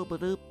 The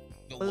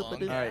long All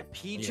gap. right,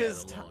 Peach's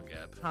Yeah, the long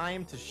gap.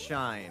 time to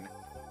shine.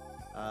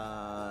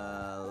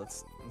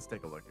 Let's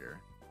take a look here.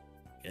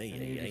 Yeah,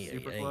 Any of you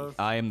super close?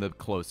 I am the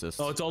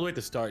closest. Oh, it's all the way at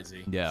the start,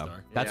 Z. Yeah.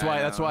 Star. That's Yeah, why.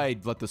 I That's know. why I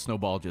let the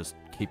snowball just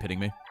keep hitting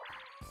me.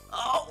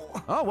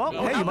 Oh! Oh well.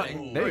 No, hey, you nothing.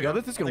 might. There you go.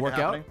 This is gonna Nothing work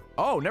out. happening.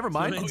 Oh, never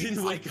mind. It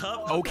didn't wake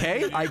up.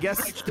 Okay, I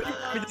guess.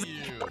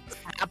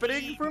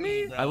 Happening for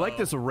me? I like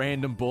this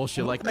random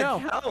bullshit. Like, no,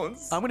 That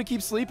counts. I'm gonna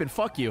keep sleeping.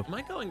 Fuck you. Am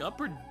I going up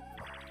or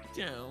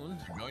down?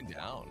 You're going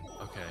down.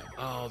 Okay.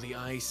 Oh, the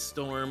ice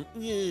storm.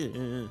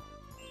 Yeah.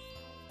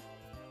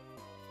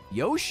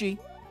 Yoshi,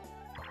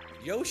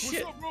 Yo,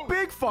 shit.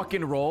 big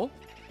fucking roll.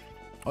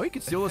 Oh, you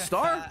can steal a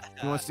star.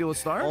 You want to steal a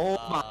star? Oh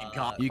my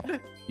god.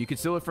 You can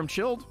steal it from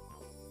Chilled.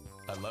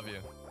 I love you.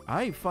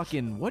 I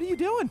fucking. What are you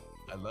doing?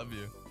 I love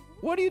you.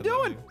 What are you I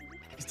love doing? you.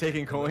 He's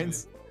taking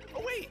coins.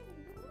 Oh wait.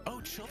 Oh,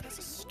 Chilled has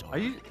a star.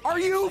 Are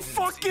you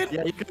fucking?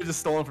 Yeah, you could have just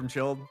stolen from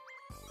Chilled.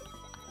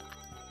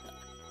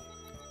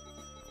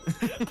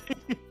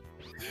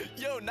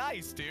 Yo,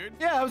 nice, dude.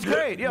 Yeah, that was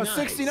great. Yo, Nice.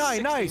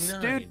 69, nice,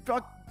 69. dude.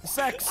 Fuck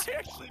sex. I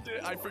actually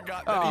did. I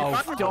forgot that.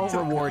 Oh, don't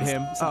reward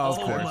him. Oh, of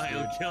Oh course.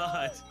 my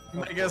god. You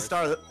might get a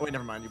star. Wait,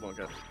 never mind. You won't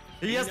get.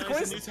 He has the Nice,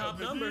 coin a new top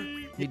number.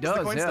 He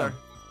does, yeah.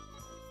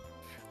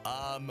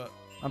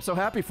 I'm so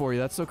happy for you.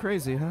 That's so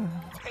crazy, huh?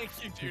 Thank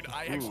you, dude.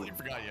 I actually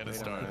forgot you had a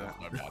star.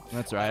 That's my bad.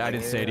 That's right. I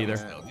didn't say it either.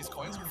 No, these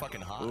coins are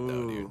fucking hot,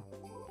 though, dude.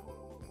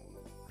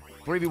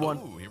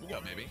 3v1. Ooh, here we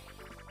go, baby.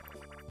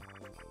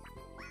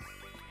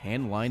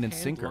 Hand, line, and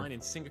sinker. Line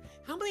and sinker.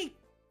 How many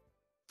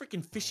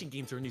freaking fishing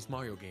games are in these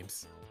Mario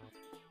games?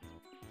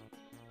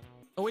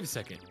 Oh, wait a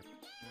second.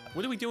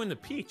 What are we doing to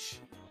Peach?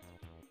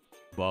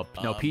 Well,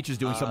 no, Peach is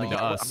doing something to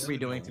What us. are we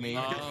doing to me?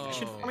 Oh.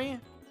 Shit for me?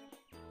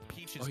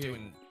 Peach is Oh, here.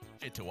 doing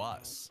shit to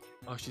us.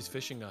 Oh, she's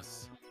fishing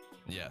us.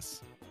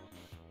 Yes.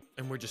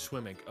 And we're just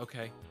swimming.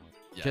 Okay.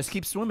 Yes. Just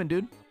keep swimming,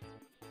 dude.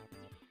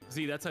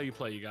 Z, that's how you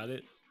play. You got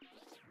it?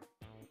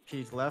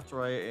 Peach left,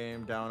 right,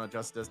 aim down,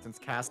 adjust distance,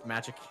 cast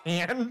magic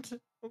hand.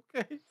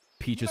 Okay.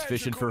 Peach is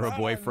fishing for her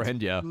Magical hand.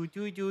 boyfriend, yeah. Do.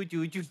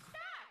 You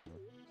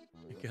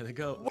gotta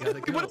go. What Gotta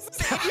go. what is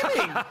this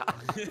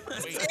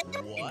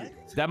doing? Wait, what?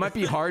 That might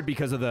be hard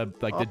because of the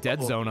the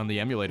dead zone on the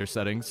emulator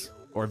settings,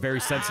 or very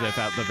sensitive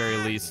at the very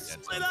least.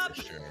 Split up.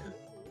 Sure.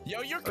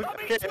 Yo, you're coming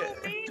Okay. to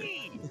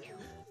me.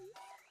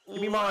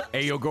 Give me my.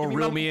 Hey, yo, go Give me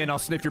reel my- me in. I'll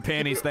sniff your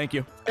panties. Thank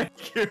you.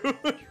 Thank you.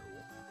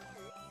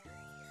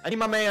 I need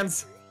my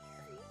mans.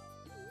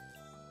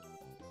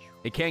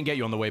 It can get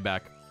you on the way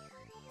back.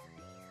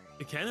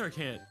 It can or it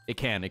can't? It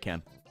can. It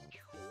can.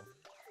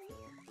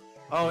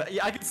 Oh,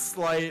 yeah, I can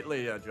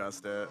slightly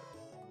adjust it.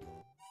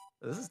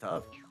 This is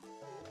tough.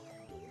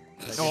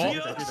 Oh.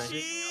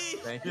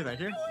 Thank you.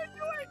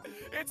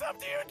 It's up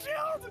to you,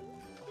 Chilled.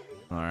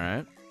 All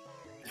right.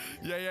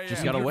 Yeah.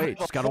 Just gotta wait.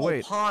 Just gotta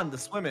wait. Pond to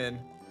swim in.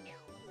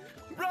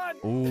 Run.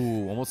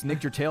 Ooh, almost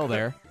nicked your tail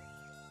there.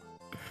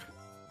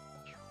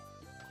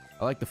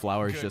 I like the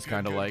flowers just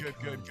kind of like.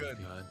 Good.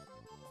 God.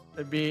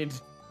 I mean,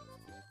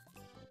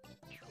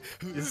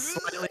 you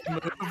slightly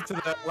move to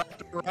the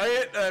left or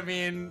right. I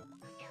mean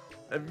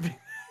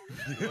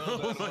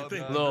Oh my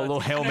thing. Little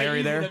Hail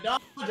Mary there.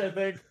 Dodge, I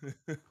think.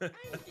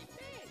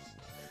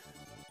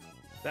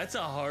 That's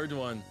a hard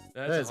one.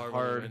 That That's is a hard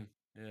hard. one.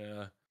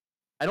 Yeah.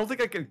 I don't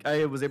think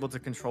I was able to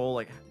control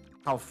like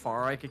how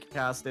far I could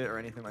cast it or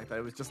anything like that.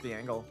 It was just the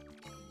angle.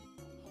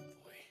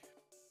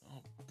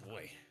 Oh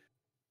boy.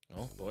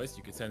 Well, boys,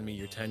 you could send me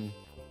your $10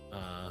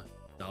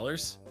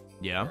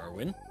 Yeah. for our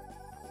win.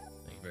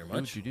 Thank you very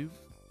much. Do.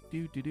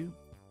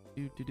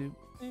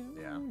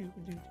 Yeah.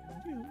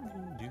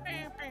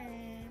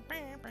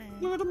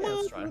 Where the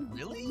let's try.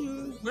 Really?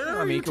 Where I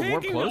are mean, you he could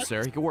warp taking us?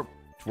 closer. He could warp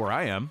to where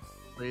I am.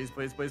 Please.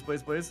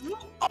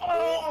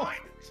 Oh!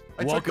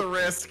 I took the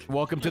risk.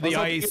 Welcome to the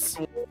I was ice.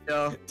 hoping it-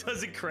 Yeah.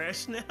 Does it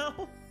crash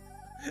now?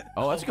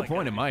 Oh, that's a my good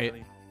point. God, It might.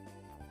 really?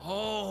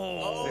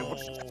 Oh.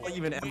 Wait, what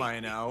even am I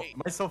now?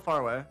 Am I so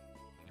far away?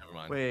 Never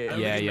mind. Wait. I don't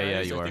Yeah, think it yeah,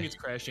 matters. you I are. think it's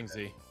crashing,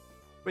 Z. Wait,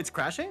 it's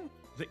crashing?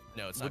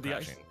 No, it's With not the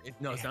ice? crashing.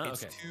 No, it's not?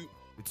 Okay.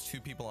 It's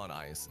two people on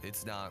ice.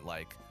 It's not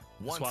like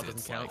once swap it's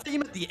doesn't count. like I thought you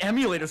meant the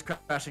emulator's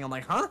crashing. I'm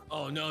like, huh?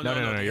 Oh, no. No.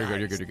 You're the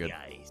good. ice, You're good. the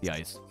ice. The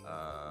ice.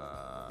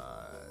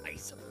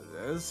 Ice.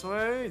 This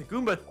way.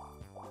 Goomba.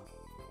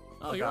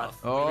 Oh, you're God. off.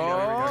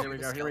 Oh.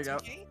 Here we go.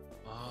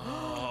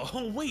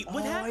 Oh, wait.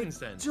 What happens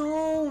then?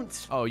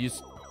 Don't. Oh, I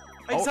just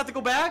have to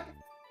go back?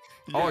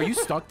 Oh, are you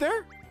stuck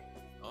there?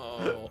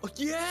 Oh,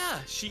 yeah.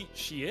 She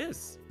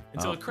is.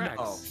 Until Oh. it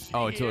cracks. No.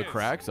 Oh, until it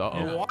cracks. Uh oh.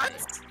 Yeah.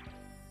 What?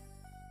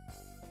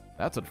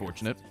 That's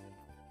unfortunate.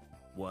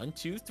 1,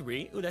 2,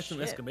 3. Ooh, that's an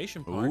Shit.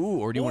 exclamation point. Ooh,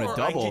 or do you want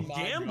to Or I double? can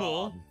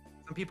gamble.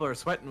 Some people are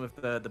sweating with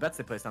the bets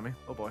they placed on me.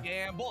 Oh boy.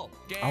 Gamble.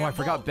 Oh, I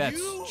forgot bets.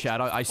 You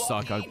Chad, I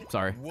suck. I'm fucking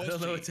sorry. I don't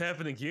know wussy. what's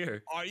happening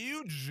here. Are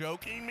you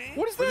joking me?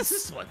 What is What is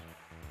this? this one?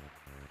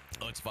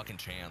 Oh, it's fucking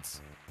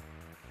chance.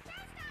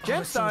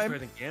 Chance it's so much time. better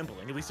than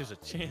gambling. At least there's a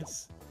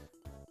chance.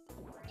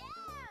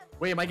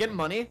 Wait, am I getting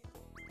money? Is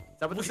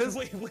that what this is?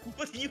 Wait,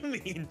 what do you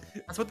mean?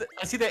 That's what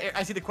I see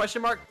the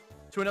question mark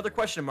to another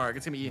question mark.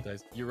 It's gonna be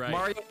Guys, you're right.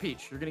 Mario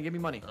Peach. You're gonna give me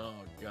money. Oh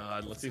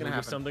God, let's see if gonna we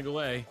give happen? something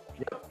away.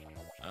 Yep.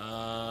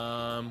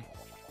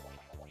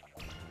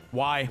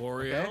 Why?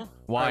 Wario. Okay.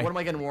 Why? Alright, what am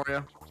I getting,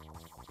 Wario?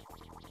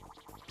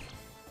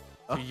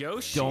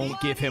 Yoshi. Don't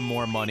give him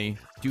more money.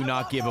 Do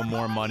not give him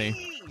more money.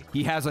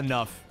 He has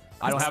enough.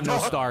 I don't have no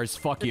stars.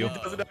 Fuck you. He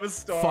doesn't have a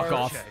star. Fuck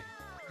off. Okay.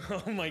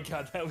 Oh my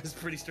God, that was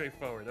pretty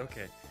straightforward.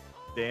 Okay.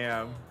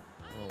 Damn.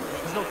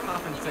 There's no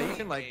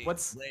compensation. Like,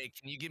 what's? Wait,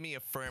 can you give me a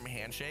firm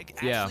handshake?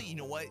 Yeah. Actually, you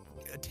know what?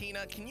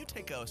 Tina, can you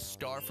take a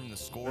star from the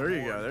scoreboard? There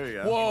you go. There you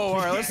go. Whoa, all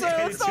right, let's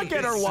Yeah, not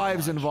get our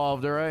wives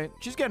involved, all right?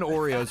 She's getting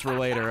Oreos for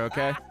later,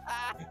 okay?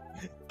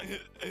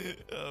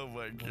 Oh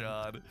my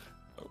God.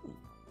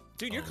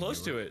 Dude, you're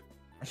close to it.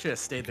 I should have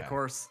stayed the Okay.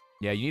 course.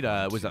 Yeah, you need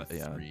a, was Two, that,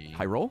 yeah, three.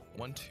 high roll?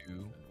 1, 2,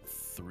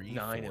 3,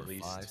 9 4, at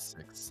least. 5,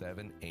 6,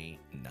 7, 8,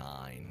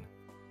 9.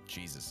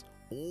 Jesus.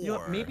 Or You know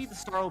what, maybe the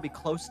star will be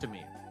close to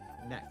me.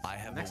 Next. I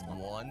have Next a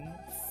one.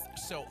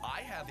 So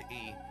I have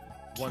a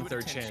 1/3 2 out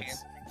of 10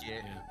 chance. to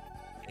get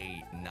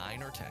a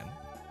 9 or 10,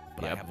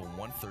 but I have a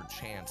 1/3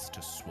 chance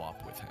to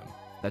swap with him.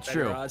 That's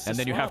Better true. odds to And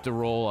then you have swap. to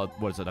roll,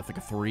 what is it, I think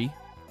a 3?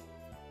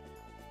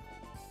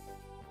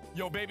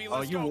 Yo, baby, Oh,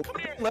 let's you go. won. Come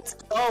here. Let's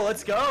go.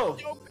 Let's go.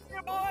 Yo, come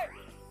here, boy.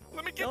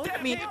 Let me get Don't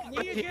that. me baby.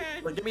 me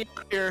again. Get me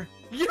out here.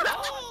 Yeah.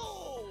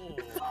 Oh,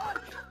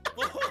 fuck.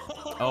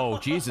 Oh,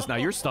 Jesus, now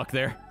you're stuck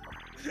there.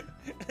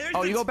 There's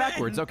Oh, the you go 10.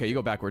 backwards. Okay, you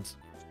go backwards.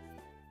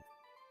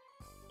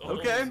 Oh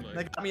Okay, my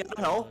that got me out of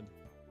hell. God.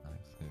 5,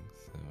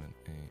 6, 7,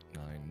 8,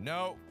 9.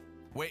 No.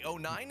 Wait, oh,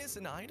 9 is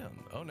an item.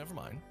 Oh, never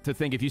mind. To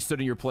think if you stood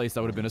in your place,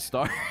 that would have been a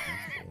star.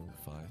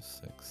 4, 5,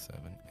 6,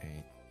 7,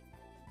 8.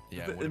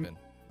 Yeah, it would have been.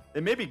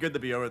 It may be good to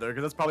be over there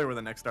because that's probably where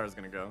the next star is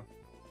gonna go.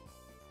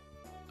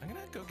 I'm gonna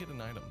go get an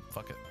item.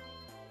 Fuck it.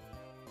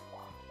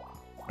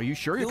 Are you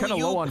sure? You're Will kind of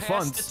you low on pass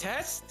funds. the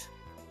test?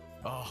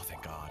 Oh,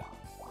 thank God.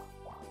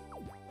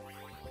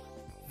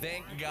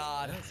 Thank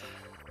God.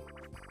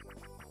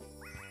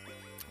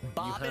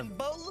 Bobbin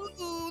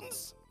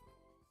balloons.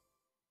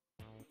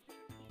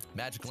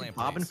 Magic lamp.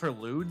 Bobbing please. for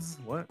lewds?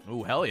 What?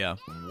 Oh, hell yeah.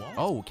 What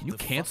Oh, can you the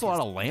fuck cancel out is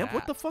a lamp?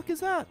 What the that? fuck is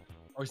that?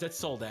 Or is that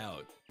sold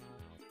out?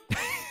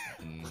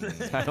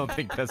 I don't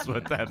think that's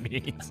what that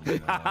means.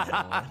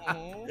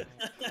 No.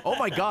 Oh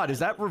my God, is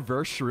that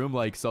reverse shroom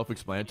like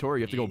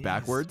self-explanatory? You have to go Yes,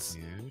 backwards?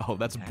 dude. Oh,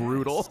 that's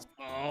brutal.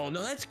 Oh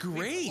no, that's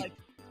great. Like,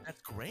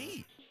 that's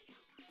great.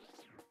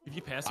 If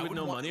you pass I it with would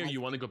no want, money or like- you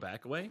want to go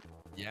back away,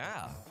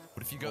 Yeah.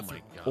 What if you go oh through?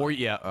 my God. Or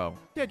yeah, oh.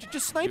 Yeah,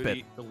 just snipe Dude,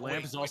 it. the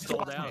lamp is all wait,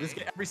 sold out. Just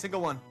get every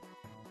single one.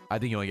 I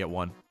think you only get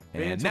one.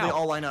 Wait And until they now,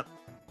 all line up.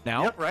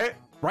 now, Yep, right?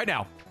 right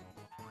now.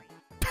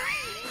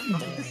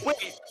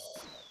 Wait.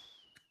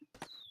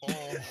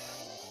 Oh.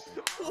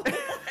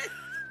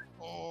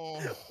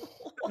 Oh.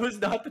 Was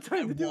not the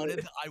time to do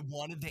it. I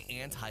wanted the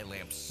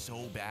anti-lamp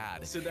so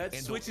bad. So that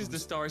And switches it the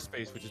was- star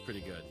space, which is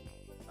pretty good.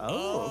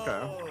 Oh, okay.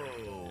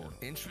 Oh,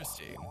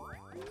 interesting.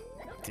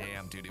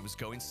 Damn, dude, it was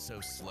going so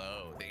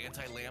slow. The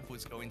anti-lamp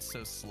was going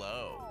so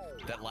slow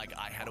that like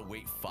I had to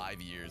wait 5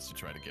 years to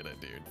try to get it,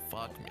 dude.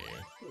 Fuck me.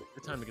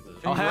 Good time to get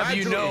the. I'll have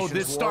you know, Congratulations,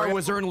 this star Warren.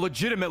 was earned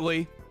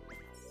legitimately.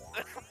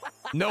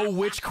 No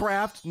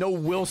witchcraft, no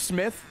Will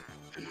Smith.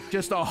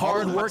 Just a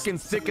hard-working,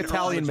 thick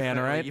Italian man,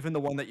 all right? Even the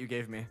one that you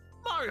gave me.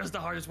 Mario's the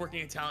hardest working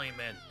Italian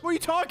man. What are you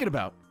talking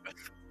about?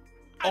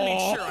 I mean,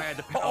 Oh. sure, I had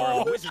the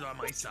power of a wizard on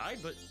my side,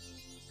 but.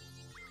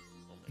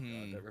 Oh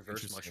my God, that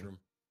reverse Interesting. mushroom.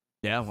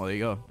 Yeah, well, there you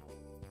go.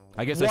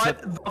 I guess I What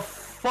said the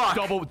fuck?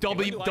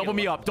 double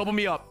me up, double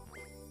me up.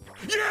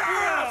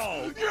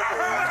 Yeah!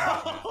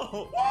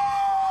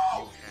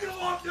 You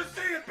love to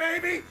see it,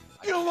 baby!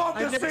 You love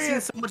I've never seen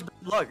so much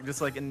bad luck,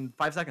 just like in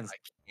 5 seconds. I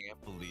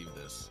can't believe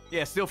this.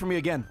 Yeah, steal from me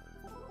again.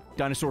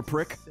 Dinosaur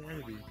prick.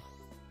 Insanity.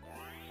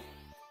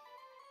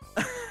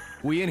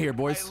 We in here,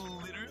 boys. I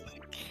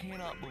literally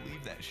cannot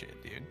believe that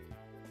shit, dude.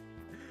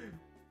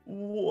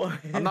 What?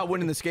 I'm not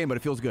winning this game, but it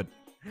feels good.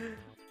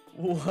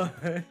 What?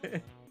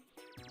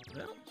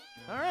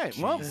 All right,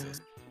 well,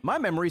 Jesus. my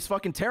memory's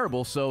fucking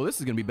terrible, so this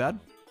is gonna be bad.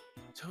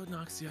 Toad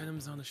knocks the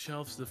items on the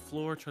shelves to the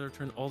floor, try to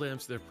return all the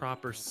items to their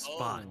proper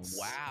spots.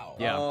 Oh, wow.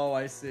 Yeah. Oh,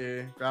 I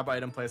see. Grab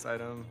item, place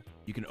item.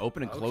 You can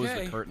open and close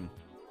Okay. the curtain.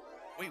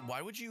 Wait,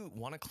 why would you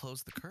want to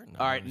close the curtain?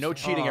 All right, no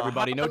cheating,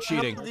 everybody. No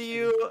cheating. How do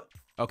you?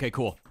 Okay,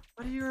 cool.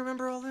 How do you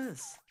remember all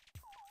this?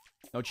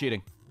 No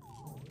cheating.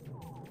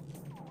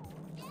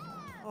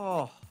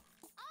 Oh.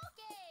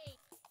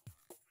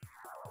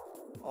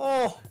 Oh.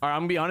 All right, I'm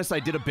gonna be honest. I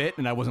did a bit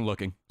and I wasn't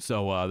looking,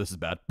 so this is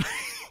bad.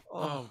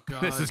 Oh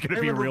God. This is I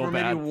gonna be remember real where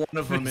maybe bad. one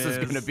of them This is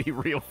gonna be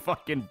real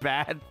fucking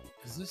bad.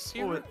 Is this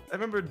Oh, here? I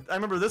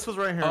remember this was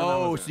right here. and that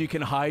Oh, was so it. you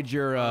can hide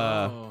your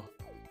Oh.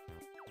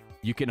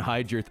 you can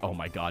hide your. Oh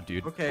my God,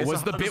 dude. Okay, Was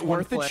so the how bit does one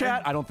worth it, play?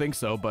 chat? I don't think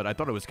so, but I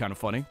thought it was kind of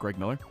funny. Greg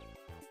Miller.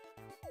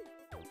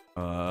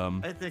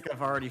 I think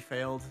I've already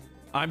failed.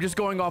 I'm just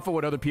going off of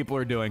what other people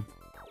are doing.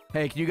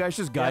 Hey, can you guys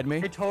just guide Yeah,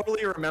 me? I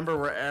totally remember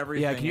where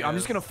everything Yeah, can you? I'm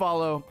just is. gonna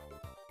follow.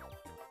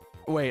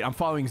 Wait, I'm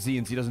following Z,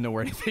 and Z doesn't know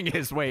where anything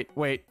is. Wait.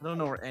 I don't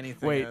know where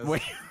anything is.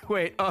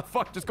 Wait.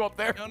 Fuck, just go up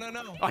there.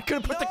 No. I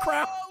could've put the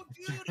crap.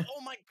 No, dude.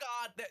 Oh my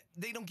God.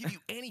 They don't give you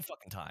any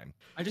fucking time.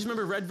 I just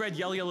remember red,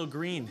 yellow, yellow,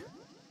 green.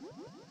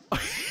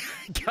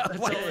 Got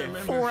all like I remember.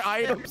 4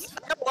 items.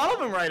 I got a lot of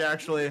them right,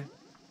 actually.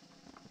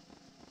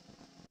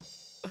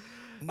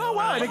 Oh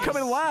wow, I didn't come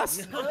in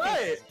last. All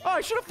right. Oh,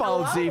 I should have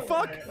followed Z.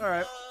 Fuck. All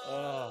right.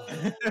 Oh.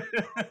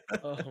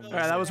 All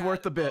right, that was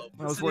worth the bit.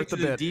 That was worth the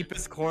the bit.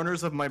 deepest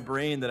corners of my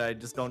brain that I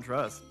just don't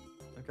trust.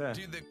 Okay.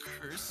 Dude, the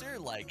cursor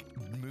like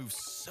moves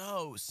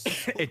so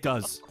It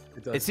does.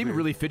 It seemed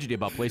really fidgety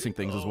about placing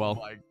things as Oh well.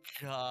 my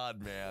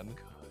God, man.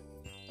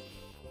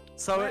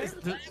 So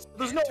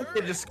there's no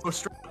way to just go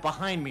straight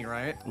behind me,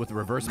 right? With the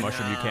reverse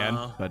mushroom, you can,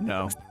 No. but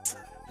no.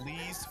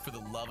 Please, for the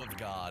love of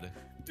God,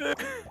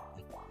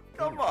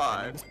 Come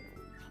on.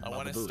 I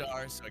want a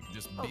star so I can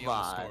just be Come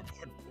on on. the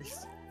scoreboard,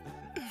 please.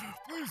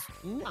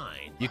 9.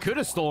 You could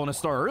have stolen a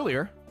star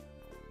earlier.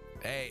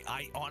 Hey,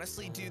 I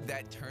honestly, dude,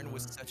 that turn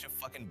was such a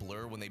fucking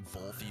blur when they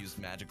both used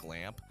magic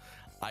lamp.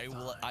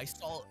 I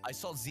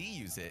saw Z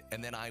use it,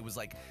 and then I was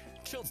like,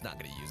 Chilled's not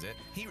gonna use it.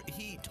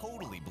 He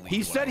totally believed.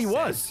 He said he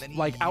was, then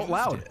like, out used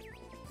loud.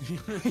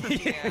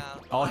 it. Yeah.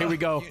 Oh, here we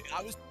go.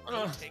 I was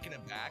taken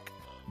aback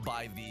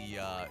by the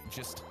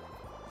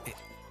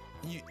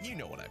you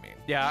know what I mean.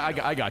 Yeah,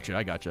 I got you.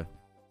 I got you.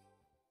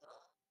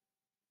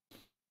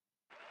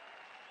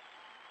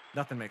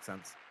 Nothing makes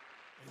sense.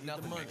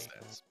 Nothing makes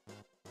sense.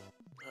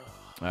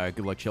 All right,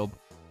 good luck, Chilled.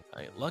 All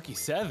right, lucky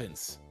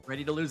sevens.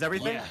 Ready to lose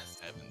everything? Yeah.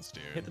 Sevens,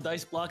 dude. Hit the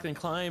dice block, then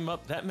climb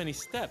up that many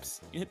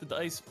steps. You hit the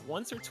dice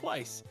once or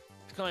twice.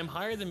 If you climb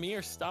higher than me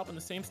or stop on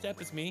the same step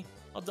as me,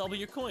 I'll double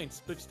your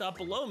coins. But if you stop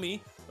below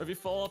me, or if you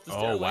fall off the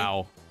stairway. Oh,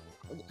 wow.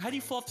 How do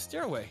you fall off the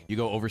stairway? You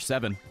go over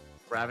 7.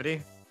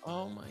 Gravity.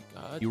 Oh my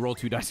god. You roll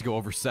 2 dice to go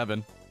over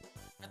 7.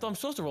 I thought I'm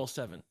supposed to roll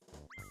 7.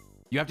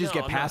 You have to just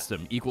No, get I'm past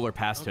him, equal or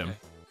past him.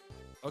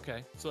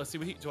 Okay, so let's see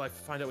what do I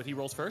find out what he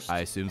rolls first? I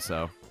assume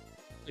so.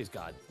 Please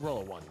God, roll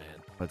a 1, man.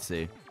 Let's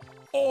see.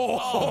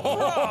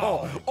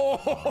 Oh!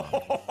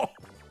 Oh!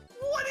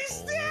 What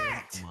is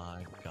that? Oh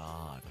my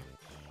god.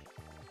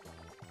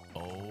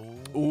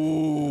 Oh.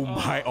 Ooh,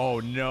 my. Oh,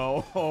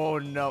 no. Oh,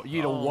 no. You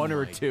need a 1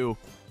 or a 2.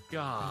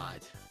 God.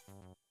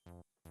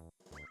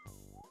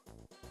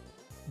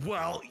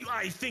 Well,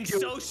 I think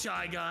so,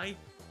 Shy Guy.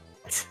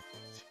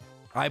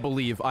 I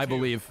believe. I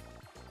believe.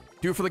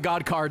 Do it for the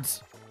God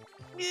cards.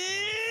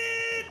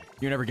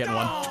 You're never getting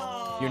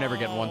one. You're never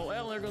getting one.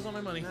 Well, there goes all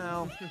my money.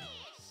 No.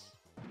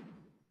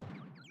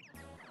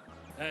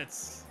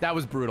 That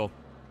was brutal.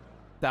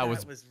 That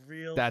was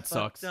real. that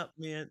sucks. Up,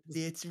 man.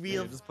 It's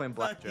real. Yeah, just playing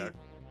blackjack.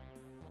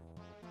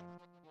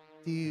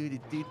 Dude.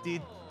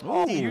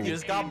 Oh, You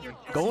just got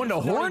going to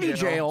horny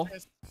jail.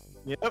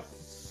 Yep.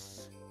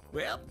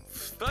 Well,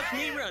 fuck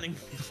me running.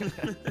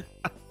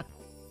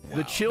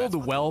 The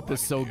chilled whelp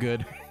is so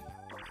good.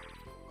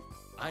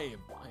 I am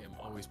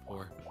always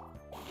poor.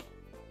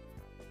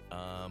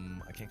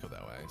 I can't go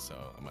that way, so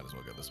I might as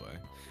well go this way.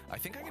 I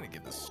think I'm gonna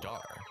get the star.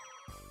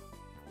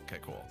 Okay,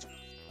 cool.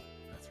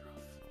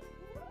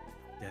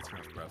 That's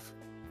rough, bro.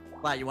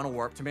 Flat, you want to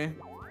warp to me?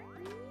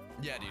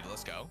 Yeah, dude,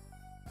 let's go.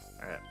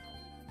 All right.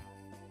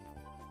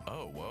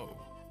 Oh, whoa.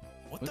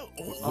 What the?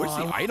 Where's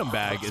the item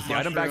bag? Is the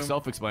item bag Mushroom.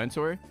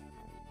 self-explanatory?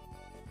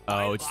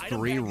 Oh, it's Item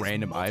 3 bag is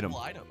random multiple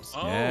items.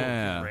 Oh,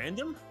 Yeah.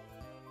 random?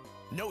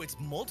 No, it's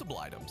multiple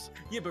items.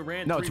 Yeah, but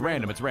random. No, it's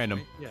random. It's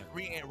random. Yeah.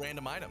 3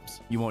 random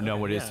items. You won't know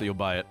what it is, yeah. so you'll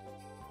buy it.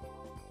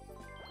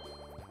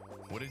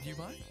 What did you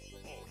buy?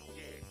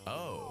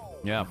 Oh.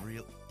 Yeah.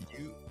 You.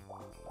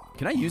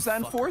 Can I use that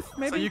in Fuck. 4th,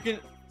 maybe? So you can.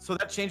 So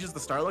that changes the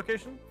star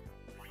location.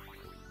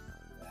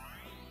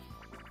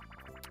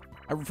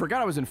 I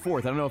forgot I was in 4th.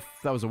 I don't know if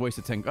that was a waste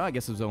of 10. Oh, I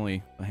guess it was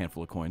only a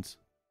handful of coins.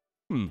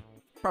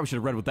 Probably should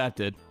have read what that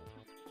did.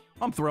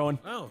 I'm throwing.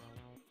 Oh.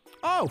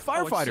 Oh, Oh,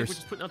 firefighters. we're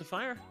just putting out the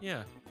fire?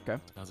 Yeah.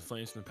 Okay. Now the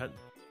flames from the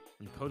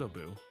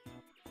Potoboo.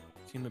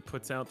 Team that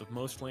puts out the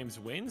most flames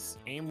wins.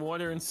 Aim,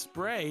 water, and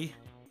spray.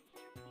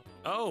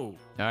 Oh. All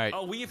right,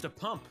 Oh, we have to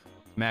pump.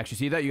 Max, you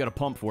see that? You got to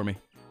pump for me.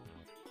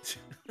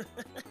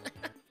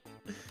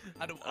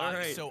 All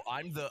right. So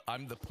I'm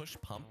the push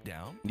pump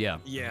down. Yeah.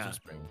 Yeah.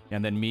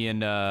 And then me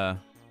and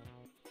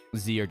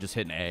Z are just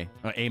hitting A.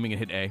 Aiming and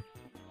hit A.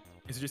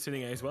 Is it just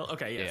hitting A as well?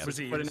 Okay, yeah. Yeah. So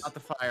Z, Putting just- out the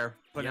fire.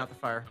 Putting Yeah. out the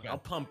fire. I'll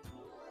pump.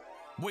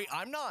 Wait,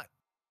 I'm not.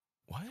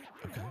 What?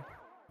 Okay.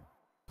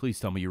 Please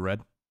tell me you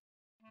read.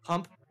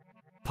 Pump.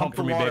 Pump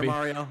for the me, water, baby.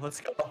 Mario. Let's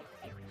go.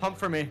 Pump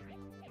for me.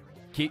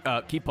 Keep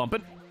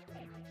pumping.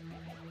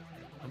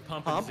 I'm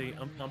pumping, Pump. Z.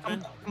 I'm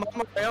pumping. Come on,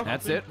 Mario.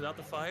 That's Pumping, it. Put out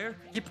the fire.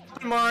 Keep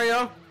pumping,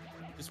 Mario.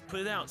 Just put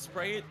it out.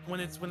 Spray it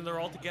when they're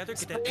all together.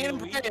 Get that Spray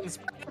and AoE. pray,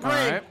 spray and All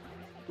pray. right.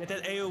 Get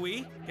that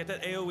AoE. Get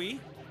that AoE.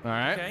 All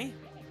right. Okay.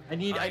 I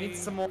need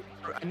some more.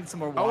 I need some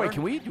more water. Oh wait,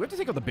 do we have to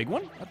take out the big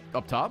one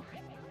up top?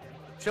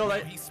 Chill. No,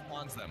 he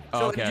spawns them. Oh,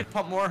 Chill. okay. I need you to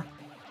pump more.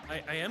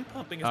 I am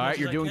pumping as All much right, as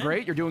you're I doing can.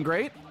 great. You're doing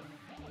great.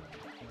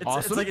 It's,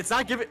 Awesome. It's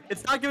like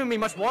it's not giving me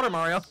much water,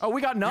 Mario. Oh,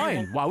 we got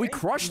 9. Wow, we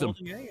crushed them.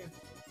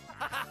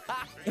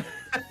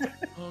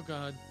 Oh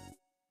god.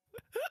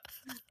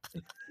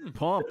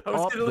 Pump I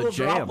was up getting a the little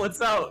jam.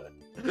 droplets out.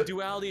 The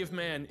duality of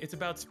man. It's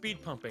about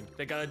speed pumping.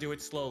 They gotta do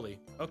it slowly.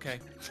 Okay.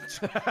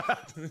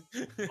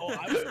 Oh,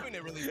 I was doing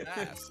it really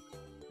fast.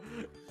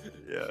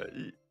 Yeah.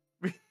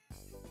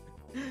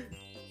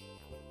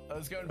 I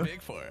was going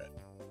big for it.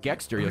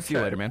 Gexter, you'll see you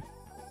Okay. later, man.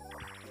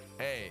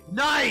 Hey.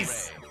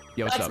 Nice. Ray,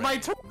 Yo, what's That's up? my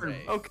turn.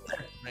 Ray. Okay.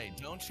 Ray,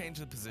 don't change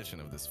the position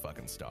of this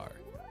fucking star.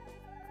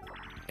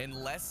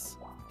 Unless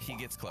he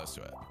gets close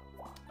to it.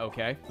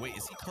 Okay. Wait,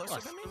 is he closer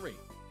than me?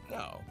 +3.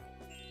 No.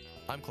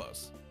 I'm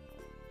close.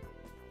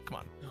 Come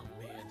on. Oh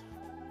man.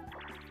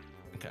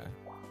 Okay.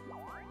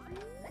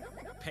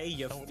 Pay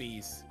your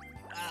fees.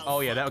 Oh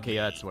yeah, okay,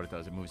 yeah, that's what it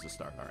does. It moves the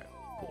star. All right.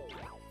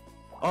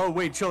 Oh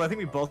wait, chill. I think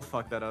we both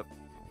fucked that up.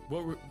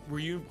 What were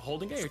you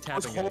holding it or I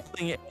was tapping it?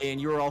 holding it, and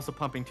you were also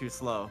pumping too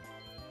slow.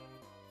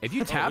 If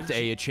you tapped did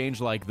A, it changed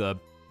like the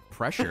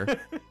pressure.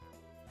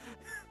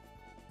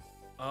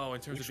 Oh,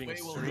 in terms Which of being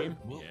way will extreme?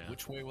 yeah.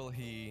 Which way will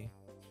he?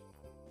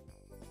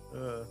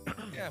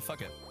 Yeah,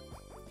 fuck it.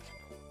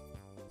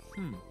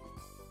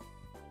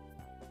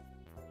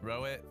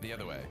 Row it the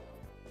other way.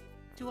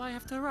 Do I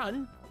have to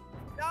run?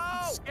 No!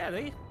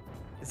 Scary.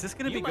 Is this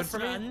gonna You be good must for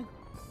me? run.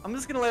 I'm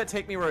just gonna let it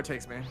take me where it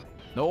takes me.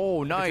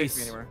 No, It takes me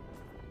nice. anywhere.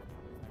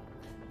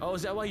 Oh,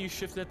 is that why you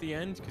shifted at the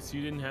end? Because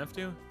you didn't have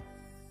to?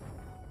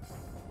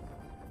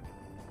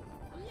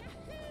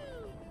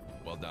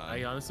 Well done.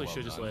 I honestly Well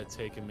should just done. let it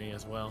take me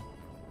as well.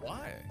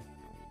 Why?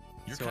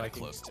 You're So kind I of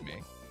can- close to me.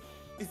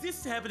 Is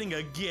this happening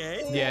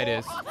again? Yeah, it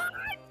is.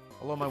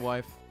 Hello, my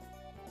wife.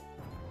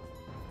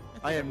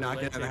 I am not Let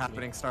it getting the take me.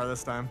 happening star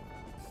this time.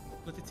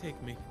 Let it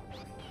take me.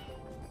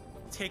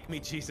 Take me,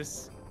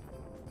 Jesus.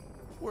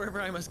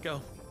 Wherever I must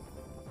go.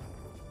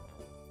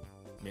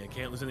 I mean, I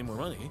can't lose any more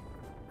money.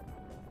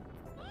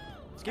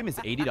 This game is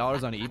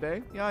 $80 on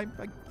eBay. Yeah, I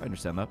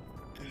understand that.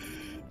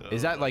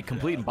 Is that like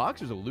complete in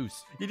box or is it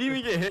loose? You didn't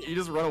even get hit. You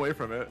just run away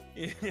from it.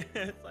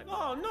 It's like,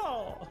 oh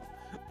no.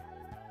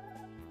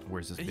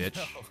 Where's this Yo.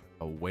 bitch?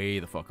 Oh, way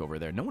the fuck over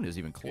there. No one is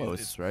even close,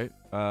 it's- right?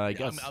 I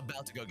guess. I'm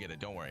about to go get it.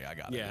 Don't worry, I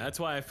got it. Yeah, that's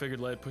why I figured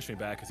let it push me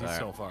back because he's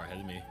Alright. so far ahead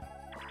of me.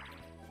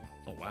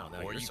 Oh wow, now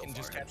Or you're you so can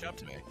far just ahead catch of up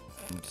to me.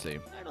 Let's see.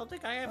 I don't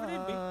think I have it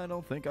in me. I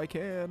don't think I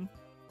can.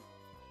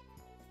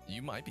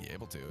 You might be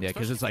able to. Yeah,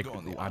 because it's especially like,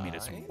 if you go on the I mean,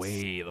 it's ice.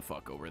 way the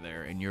fuck over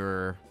there, and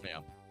you're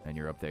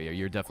up there. Yeah,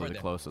 you're definitely Right the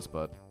there. closest,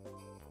 but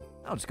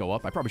I'll just go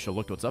up. I probably should have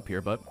looked what's up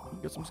here, but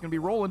I guess I'm just gonna be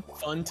rolling.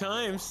 Fun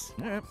times.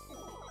 All right.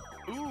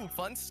 Ooh,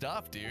 fun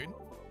stuff, dude.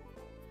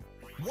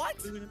 What?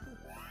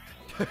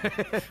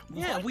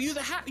 Yeah, well, you're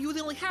the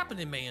only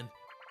happening man.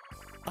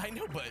 I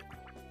know, but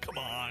come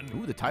on.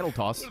 Ooh, the title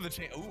toss. What are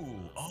the Ooh,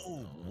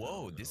 oh,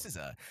 whoa, this is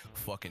a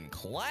fucking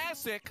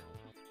classic.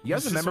 You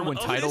guys This is remember from- when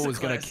oh, it Tidal is a was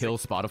gonna classic. kill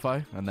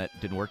Spotify and that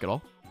didn't work at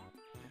all?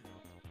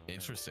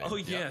 Interesting. Oh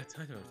yeah,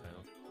 title.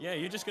 Yeah,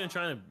 you're just trying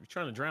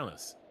to drown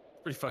us.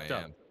 It's pretty fucked I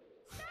up. am.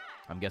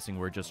 I'm guessing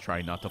we're just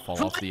trying not to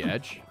fall off the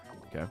edge.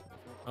 Okay.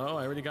 Oh,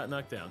 I already got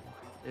knocked down.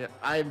 Yeah,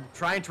 I'm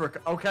trying to.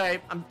 Okay,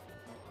 I'm.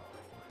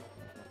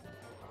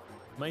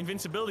 My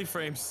invincibility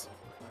frames.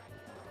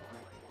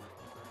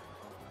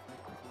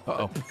 Uh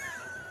oh.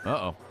 Uh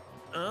oh.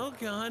 Oh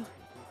god.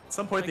 At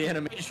some point, the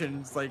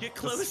animation's like Get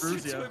just closer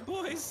screws to you. it,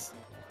 boys.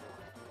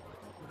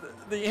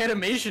 The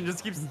animation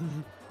just keeps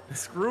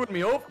screwing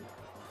me over.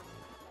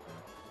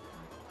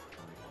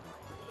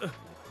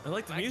 I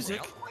like the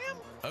music. Ground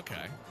slam?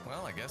 Okay.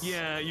 Well, I guess.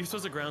 Yeah, you're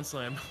supposed to ground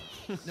slam.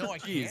 No, I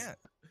Jeez. can't.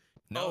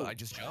 No, Oh. I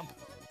just jump.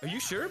 Are you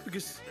sure?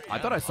 Because I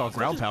thought I saw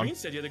ground Green pound.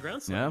 said you had a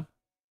ground slam.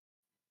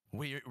 Yeah.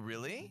 Wait,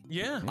 really?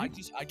 Yeah. I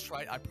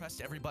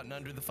pressed every button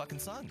under the fucking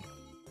sun.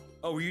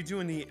 Oh, were you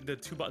doing the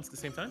two buttons at the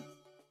same time?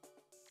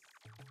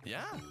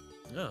 Yeah.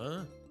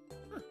 Huh.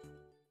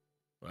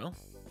 Well,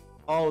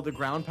 Oh, the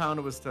ground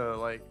pound was to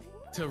like.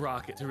 to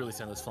rocket, to really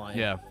send us flying.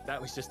 Yeah.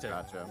 That was just to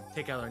Gotcha.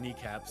 take out our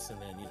kneecaps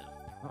and then, you know.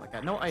 Oh, I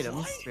got no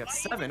items. We got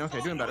 7. Okay,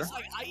 doing better.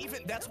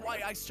 That's why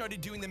I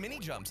started doing the mini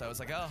jumps. I was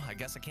like, oh, I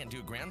guess I can't do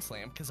a grand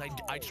slam because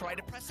I tried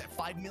to press that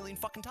 5 million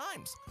fucking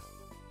times.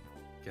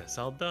 Guess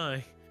I'll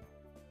die.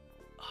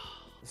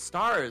 The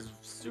star is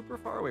super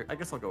far away. I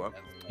guess I'll go up.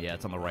 Yeah,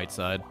 it's on the right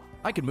side.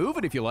 I can move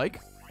it if you like.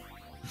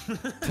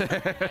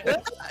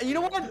 You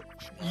know what?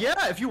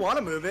 Yeah, if you want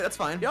to move it, that's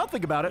fine. Yeah, I'll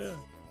think about it. Yeah.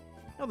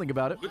 I'll think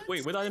about it.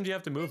 Wait, what item do you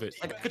have to move it?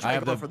 I could I try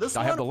have to go the- for this I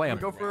one. have the or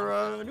lamp. Go for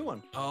a new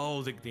one.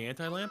 Oh, the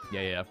anti-lamp?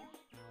 Yeah, yeah.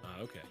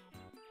 Oh, okay.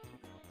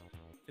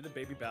 Hit the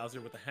baby Bowser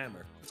with a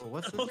hammer. So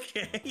what's this?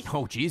 Okay.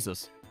 Oh,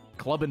 Jesus.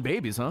 Clubbing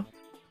babies, huh?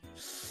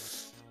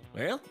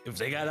 Well, if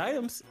they got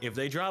items, if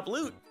they drop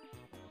loot.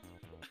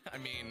 I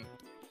mean,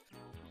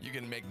 you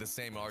can make the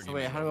same So argument.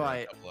 wait, how do over a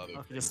I? couple other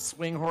Okay, just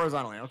swing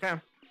horizontally. Okay.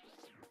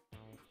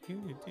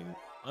 I'm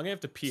gonna have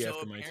to pee So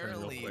after my turn real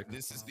apparently, quick.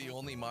 this is the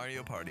only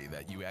Mario Party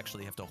that you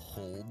actually have to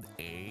hold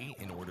A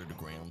in order to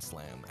ground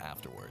slam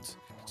afterwards.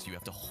 So you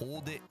have to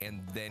hold it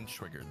and then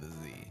trigger the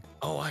Z.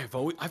 Oh, I've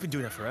been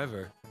doing that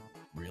forever.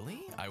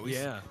 Really? I always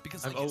Yeah.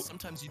 because I've like, al-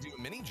 sometimes you do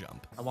a mini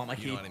jump. I want my You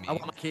key. know what I mean?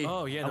 want my key.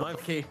 Oh, yeah, I no, want my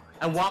I've- key.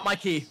 I want my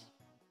key.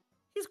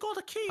 He's got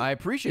a key. I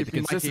appreciate the Give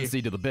me my key.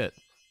 consistency to the bit.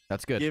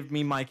 That's good. Give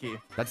me my key.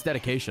 That's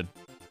dedication.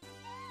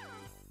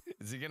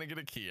 Is he gonna get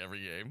a key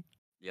every game?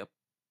 Yep.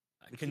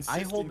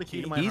 Consistent I hold the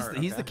key to my He's heart.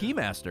 he's okay? the key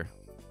master.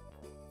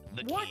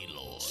 The What? key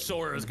lord.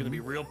 Sora's gonna be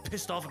real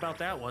pissed off about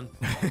that one.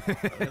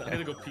 I'm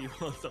gonna go pee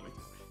on something.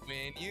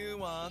 When you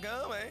walk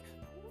away.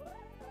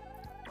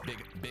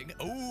 Big.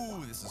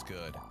 Oh, this is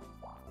good.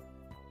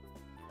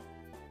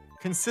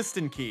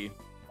 Consistent key.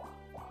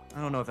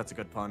 I don't know if that's a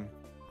good pun.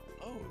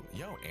 Oh,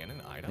 yo, and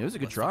an item. It was a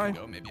good Let's give try. a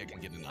go. Maybe I can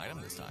get an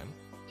item this time.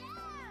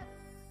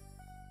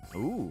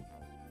 Ooh.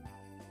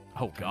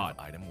 Oh, What kind God.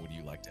 of item would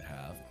you like to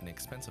have? An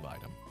expensive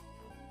item.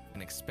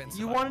 An expensive.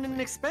 You item, wanted an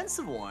please.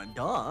 expensive one,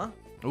 duh.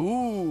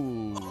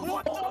 Ooh.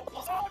 What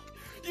the fuck?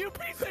 You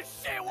piece of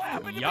shit! What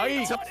happened to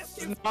Yikes.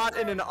 me? He's not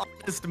in an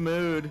honest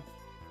mood.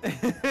 What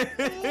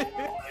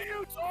are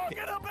you talking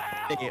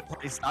about? Hey,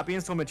 please stop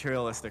being so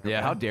materialistic. Yeah,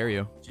 okay? how dare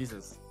you?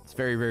 Jesus. It's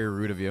very, very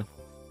rude of you.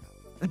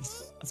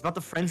 It's about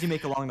the friends you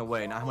make along the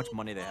way, not how much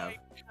money they have.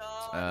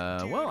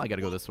 Well, I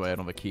gotta go this way. I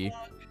don't have a key.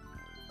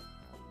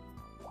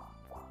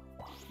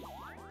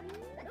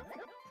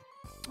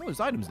 Oh, there's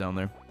items down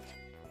there.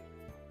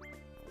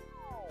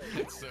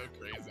 That's so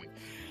crazy.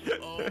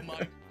 Oh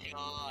my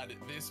god,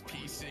 this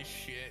piece of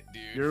shit,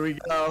 dude. Here we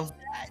go.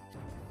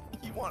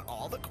 You want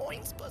all the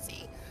coins,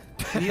 pussy?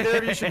 Neither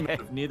of you should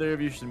move. Neither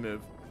of you should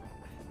move.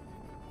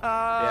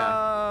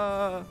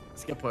 Yeah.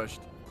 Let's get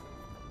pushed.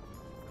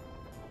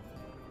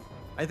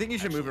 I think you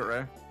should move it,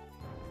 Ray.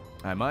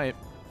 I might.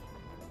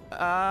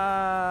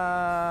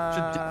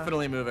 Should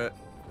definitely move it.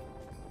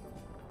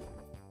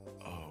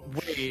 Oh,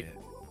 Wait. shit.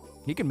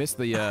 He can miss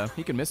the.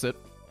 He can miss it.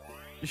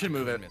 You should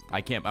move it.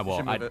 I can't. You Well,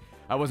 should move it.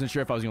 I wasn't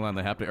sure if I was gonna land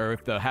the happening, or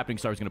if the happening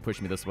star was gonna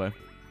push me this way.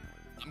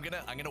 I'm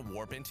gonna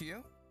warp into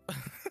you.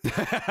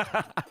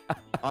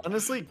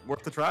 Honestly,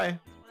 worth the try.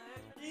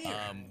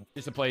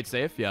 Just to play it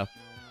safe, yeah.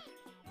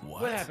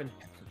 What happened?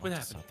 What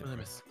happened? What did I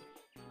miss?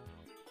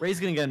 Ray's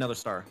gonna get another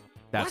star.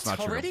 That's What?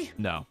 not true. Already?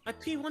 No. I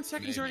pee 1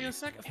 second. He's already on a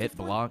second. Hit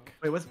block.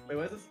 Wait, what is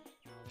this?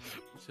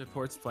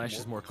 Supports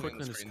flashes more quick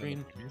than the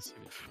screen. previous.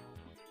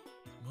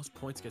 Most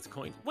points gets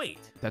coined. Wait.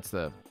 That's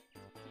the.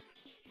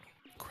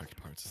 Correct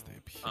parts as they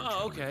appear.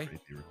 Oh, okay.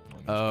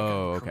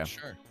 Oh, okay.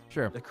 Sure.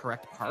 Sure. The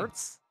correct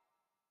parts?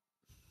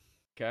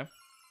 Okay.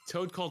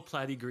 Toad called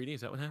Platty greedy.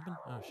 Is that what happened?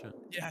 Oh shit.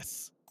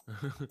 Yes.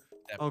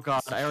 Oh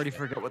god, I already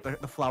forgot what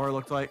the flower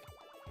looked like.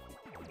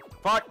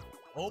 Fuck!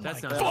 Oh my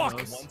That's not god.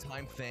 his nose.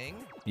 One-time thing.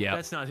 Yeah.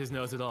 That's not his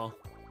nose at all.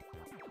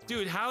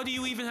 Dude, how do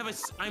you even have a?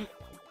 I'm.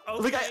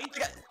 Okay. Look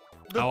at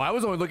Oh, I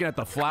was only looking at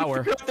the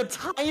flower. the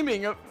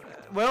timing of.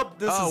 Well,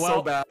 this Oh, is well.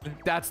 so bad.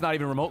 That's not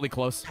even remotely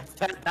close.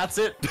 That's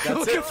it. That's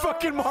Look it. at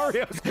fucking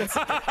Mario.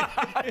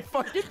 I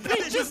fucking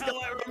That's just how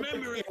I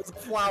remember it. It's a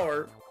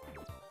flower.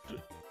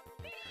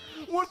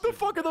 What the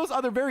fuck are those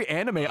other very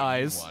anime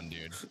eyes? One,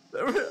 dude.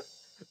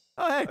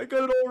 Oh, hey. I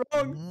got it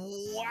all wrong.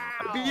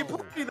 Wow. Be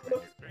plenty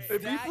though. Be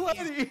That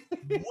plenty.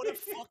 What a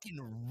fucking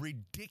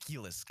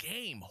ridiculous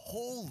game.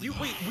 Holy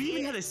Wait, we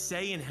even had a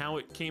say in how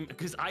it came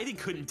because I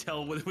couldn't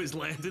tell what it was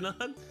landing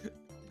on.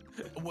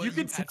 Well, You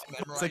could had tell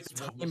to it's like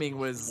the memorize what timing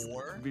was.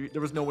 for.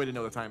 There was no way to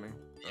know the timing.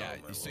 Yeah,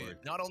 Oh, my you see, lord.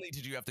 not only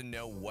did you have to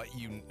know what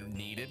you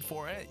needed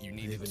for it, you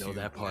needed even to know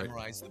that part.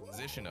 memorize the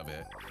position of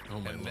it, Oh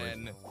my and lord.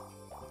 then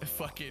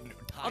fucking.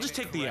 I'll just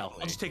take the L.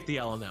 I'll just take the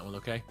L on that one,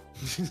 okay?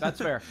 That's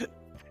fair.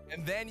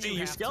 And then you See, your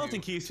have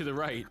skeleton to key's to the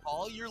right.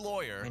 call your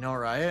lawyer. I know,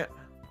 right?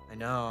 I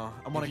know.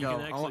 I want to you go.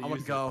 can I actually want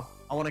use to go.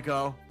 I want to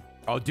go.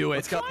 Oh, do it.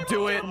 Let's go.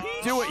 Do it.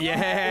 Do it.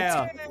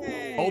 Yeah.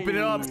 Open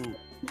it up. Ooh.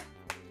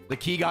 The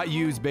key got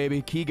used,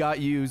 baby. Key got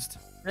used.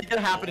 Make it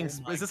happening.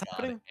 Oh my Is this God,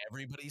 happening?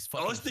 Everybody's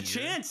fucking. Oh, it's the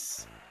here.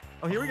 chance.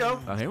 Oh, here we go.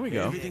 Oh, here we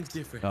go. Everything's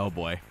different. Oh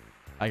boy.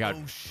 I got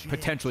Oh, shit.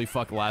 potentially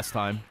fucked last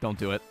time. Don't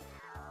do it.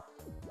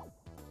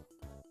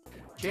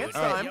 Chance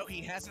Dude, time. Yo,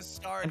 he has a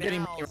star I'm now.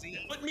 getting-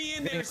 Z. Put me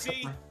in there,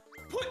 see?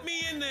 Put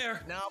me in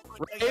there. Now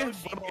put the Ray, Yoshi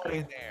what ball in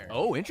about- there.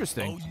 Oh, Oh,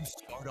 interesting. you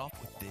start off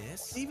with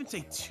this? Did they even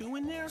say 2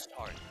 in there?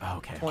 Start.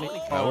 Okay. 20.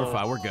 Oh, we're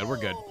fine. We're good. We're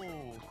good.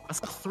 I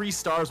saw 3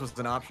 stars was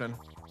an option.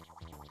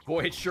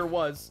 Boy, it sure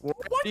was. What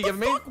What do you the give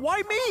me? fuck?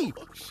 Why me?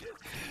 Oh shit.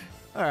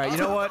 All right. You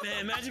know what?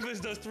 Man, imagine if it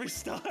was those 3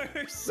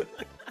 stars.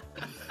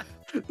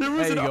 There was There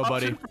an you go,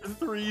 option buddy. for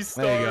 3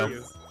 stars. There you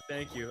go.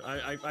 Thank you.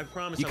 I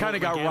promise. You kind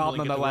of got robbed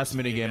on that last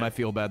mini game. I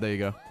feel bad. There you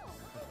go.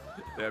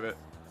 Damn it.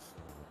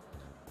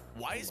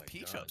 Why is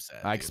Peach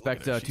upset? I dude?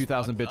 expect Look at her, she's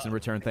 2,000 fucked bits in up.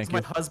 return. Thank My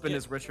you. husband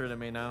is richer than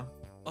me now.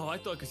 Oh, I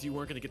thought because you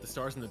weren't gonna get the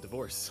stars in the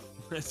divorce.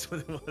 That's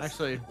what it was.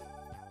 Actually,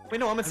 wait,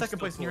 no, I'm in I'm second still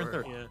place and you're in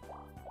poor, third. Yeah.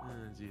 Oh,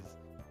 jeez.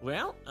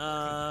 Well,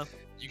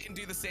 You can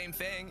do the same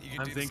thing. You can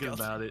I'm do the thinking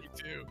skeleton about it.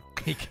 too.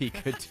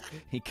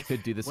 he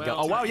could do this. Well,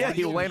 Oh wow, yeah,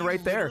 he'll land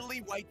right there.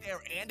 Literally right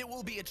there, and it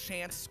will be a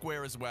chance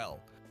square as well.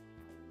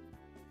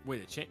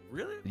 wait,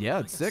 really? Yeah,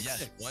 it's Like a 6.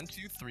 Yes. 1,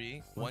 2,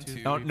 3. 1, 1, 2,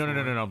 2.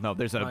 Oh no.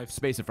 There's a 5.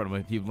 space in front of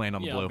him. He land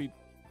on the Yeah, blue.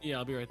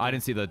 I'll be right there. I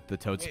didn't see the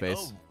toad Wait,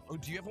 space. Oh,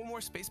 do you have one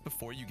more space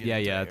before you get? Yeah,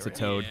 into yeah, the it's a area?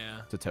 toad.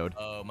 Yeah. It's a toad.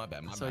 Oh, my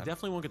bad. My So I bad.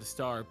 definitely won't get the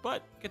star,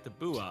 but get the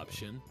boo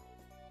option.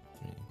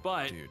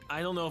 But Dude.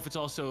 I don't know if it's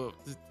also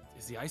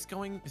is the ice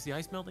going? Is the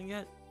ice melting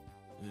yet?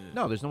 Ugh,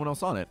 No, there's no one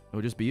else on it. It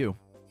would just be you.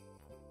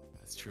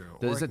 that's true.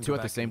 Or Is I it can 2 go at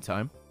the back same and-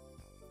 time?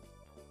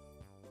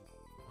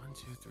 1,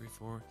 2, 3,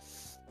 4.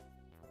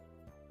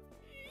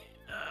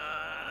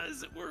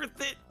 Is it worth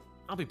it?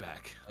 I'll be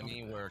back. Let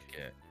me work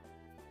it.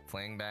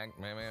 Playing back,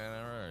 maybe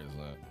whatever is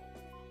that?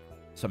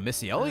 Some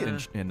Missy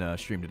Elliott in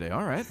stream today.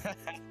 All right, a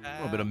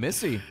little bit of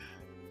Missy.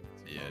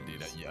 Yeah,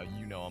 dude. Yeah,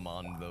 you know I'm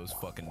on those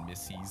fucking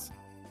missies.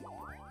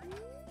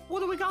 What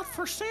do we got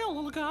for sale,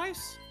 little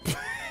guys?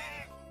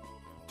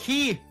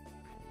 Key.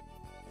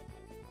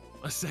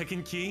 A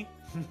second key?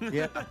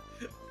 Yeah.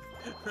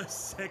 A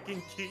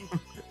second key?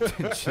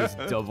 Just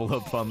double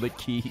up on the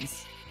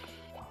keys.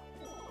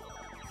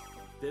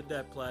 Did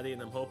that, Platty,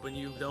 and I'm hoping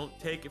you don't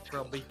take it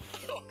from me.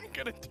 I'm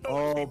gonna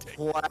Oh, totally take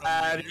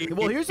Platty.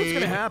 Well, here's what's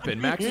gonna happen.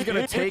 Max is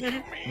gonna take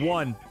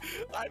 1.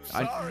 I'm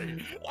I-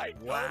 sorry. I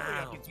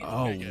Wow.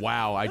 Oh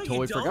wow, I No, you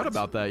totally forgot don't.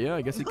 about that. Yeah,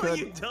 I guess he No, could.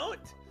 you don't.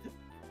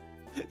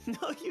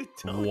 No, you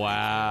don't.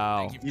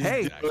 Wow. Thank you.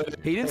 Hey, Exactly.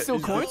 he didn't steal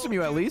coins from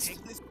you at least.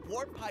 Take this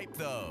warp pipe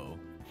though.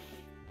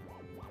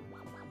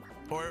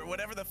 Or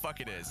whatever the fuck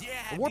it is. Yeah.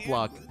 A warp dude.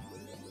 block.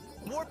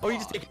 More Oh, you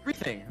just pog. take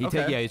everything. He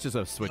Okay. yeah, it's just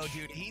a switch. No,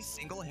 dude, he's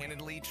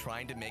single-handedly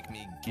trying to make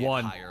me get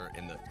One. higher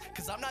in the.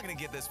 Cause I'm not gonna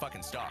get this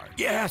fucking star.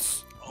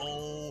 Yes.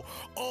 Oh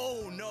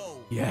no.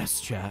 Yes,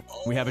 chat.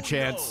 We have a Oh,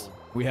 chance. no.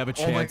 We have a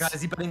chance. Oh my god,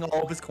 is he betting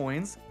all of his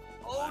coins?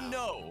 Oh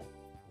no.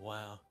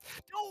 Wow.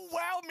 Don't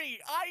wow me.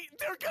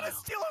 They're gonna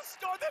steal a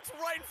star that's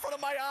right in front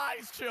of my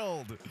eyes,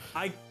 Chilled.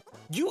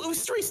 It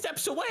was 3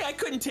 steps away. I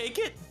couldn't take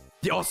it.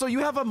 Yeah, also, you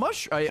have a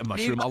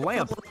mushroom, a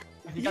lamp.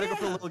 You gotta go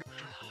for the little guy.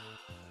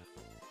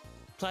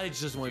 Platy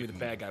just doesn't want to be the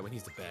bad guy when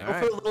he's the bad All guy.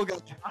 right. Go for the little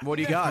guy. What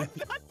do you got?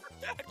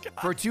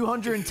 For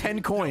 210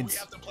 We coins.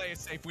 have to play it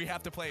safe. We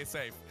have to play it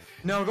safe.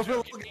 No, go for the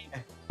little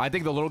guy. I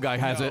think the little guy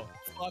has No, it.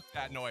 Fuck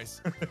that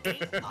noise.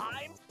 8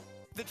 times?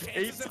 The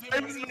chances of him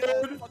times, winning dude.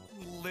 are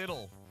fucking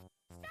little.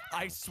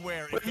 I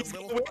swear, Wait, if he's the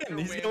gonna little win. fucker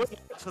He's wins, gonna win.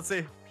 Let's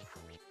see.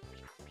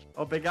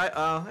 Oh, big guy.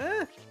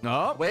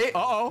 Oh, Wait.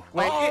 Uh-oh.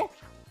 Wait. Uh-oh.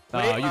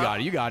 Wait, You got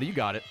it. You got it. You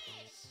got it.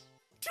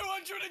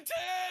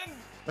 210!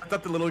 I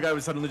thought the little guy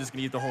was suddenly just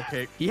gonna eat the whole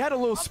cake. He had a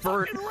little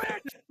spurt. Fucking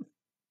rich!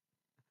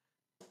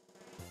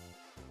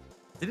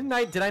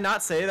 Did I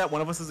not say that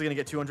one of us was gonna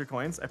get 200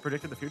 coins? I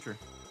predicted the future.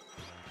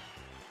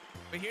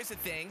 But here's the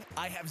thing,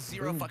 I have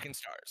 0 fucking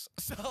stars.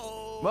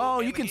 So. Well,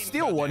 and you the can game's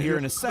steal about one to here end.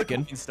 in a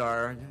second. Coin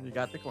star. You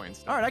got the coin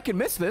star. All right, I can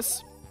miss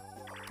this.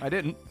 I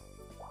didn't.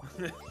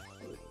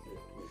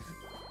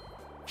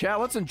 Chat,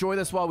 let's enjoy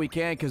this while we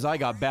can, because I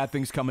got bad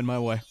things coming my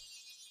way.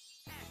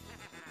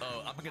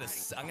 Oh, I'm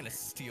gonna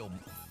steal.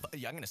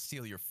 Yeah, I'm gonna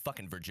steal your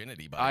fucking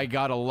virginity, buddy. I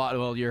got a lot.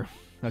 Well, you're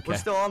okay. We're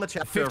still on the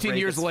chapter. 15 of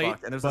years Rake as late,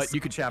 fuck, and there's but a you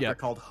could- chapter yeah.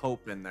 called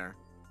Hope in there.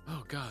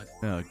 Oh God.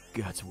 Oh,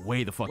 God, it's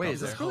way the fuck Wait, up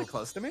is there. this really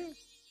close to me?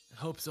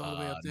 Hope's all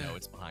the way up there. No,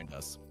 it's behind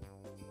us.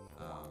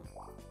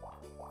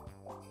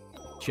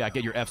 Chat,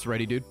 get your Fs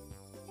ready, dude.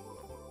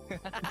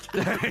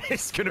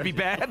 It's gonna be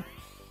bad.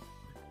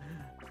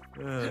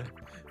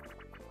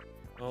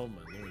 Oh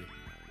my lord.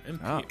 MP.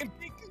 Oh.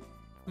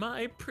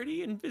 My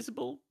pretty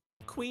invisible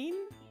queen.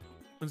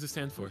 What does it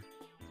stand for?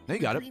 No, you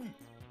got it.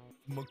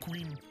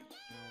 McQueen.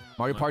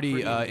 Mario My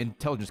Party pretty-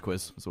 intelligence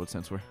quiz is what it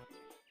stands for.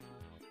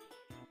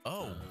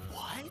 Oh,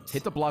 what?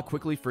 Hit the block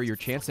quickly for your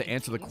chance to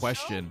answer the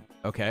question.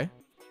 Okay.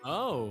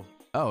 Oh.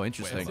 Oh, Wait,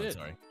 interesting. hold on, That's it.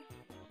 sorry.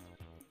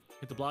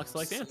 Hit the block,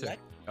 select answer.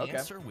 Select Okay.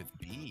 Answer with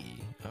B.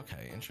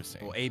 Okay,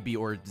 interesting. Well, A, B,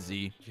 or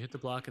Z. If you hit the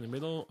block in the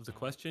middle of the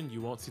question, you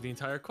won't see the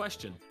entire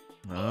question.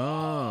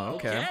 Oh,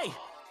 okay.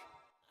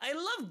 I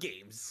love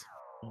games.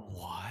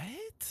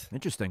 What?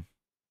 Interesting.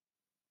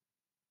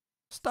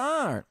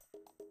 Start.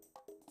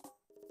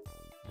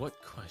 What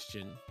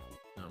question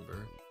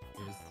number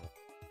is?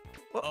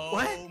 Oh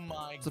What?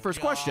 my It's the first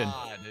question.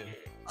 God.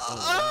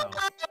 Oh,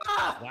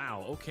 wow.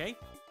 Wow. Okay.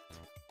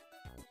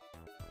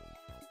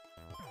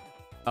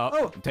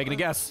 Oh, I'm taking a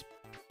guess.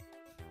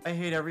 I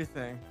hate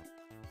everything.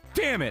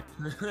 Damn it!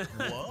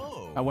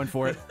 Whoa. I went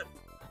for it.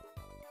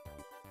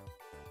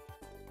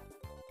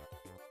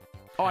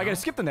 Oh, I gotta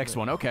skip the next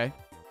one. Okay.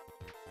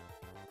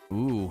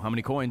 Ooh, how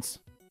many coins?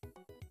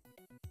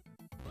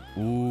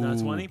 Ooh. Not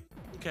 20.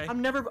 Okay.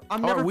 I'm never are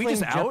never we playing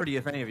just out? Jeopardy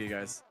if any of you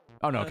guys.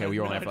 Oh no, okay, we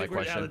only No, have I that think we're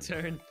out question. of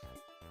turn.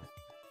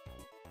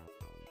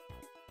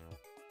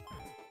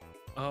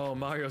 Oh,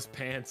 Mario's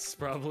pants,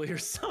 probably, or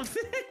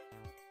something.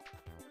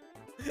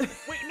 Wait,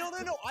 no.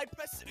 I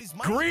pressed. Is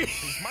my Green.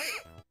 Is my?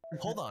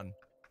 Hold on.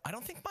 I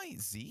don't think my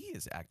Z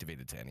is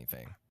activated to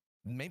anything.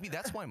 Maybe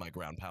that's why my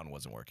ground pound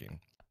wasn't working.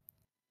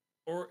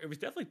 Or it was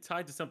definitely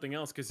tied to something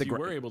else because The you gra-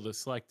 were able to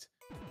select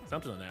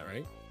something on that,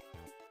 right?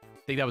 I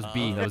think that was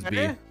B. That was B.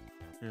 Yeah.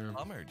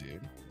 Bummer,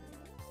 dude.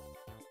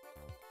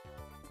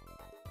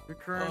 Who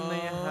currently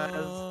has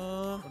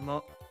the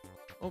mo-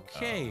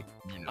 Okay.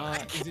 You know.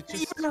 Is it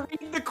just even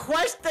read the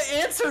quest, the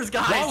answers,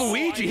 guys.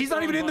 Waluigi, he's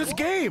not even in this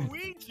game.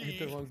 hit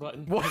the wrong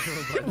button? What?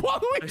 Hit the wrong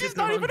button. I Waluigi's hit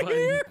the not wrong even button.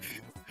 here.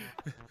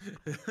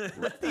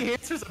 Let the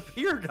answers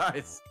appear,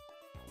 guys.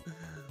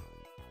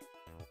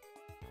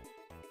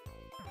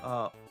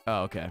 Oh,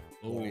 okay.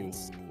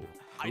 Points.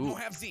 I Ooh. don't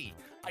have Z.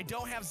 I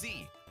don't have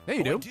Z. Yeah,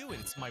 you Oh, do. I do, and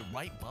it's my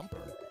right bumper.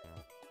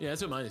 Yeah,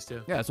 that's what mine is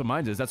too. Yeah, that's what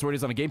mine is. That's what it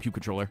is on a GameCube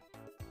controller.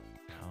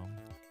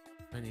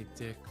 Many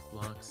dick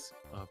blocks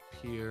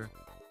appear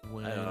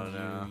when I don't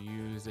know. you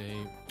use a.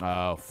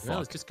 Oh, No,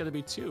 fuck. it's just gotta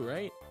be 2,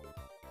 right?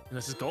 And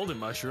this is golden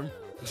mushroom.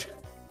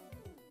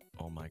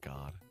 Oh my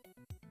God.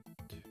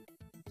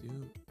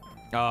 Dude.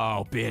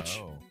 Oh, bitch.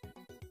 Oh.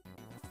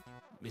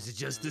 Is it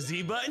just the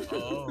Z button?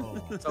 Oh.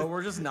 So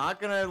we're just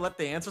not gonna let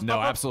the answers No,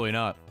 pop up? absolutely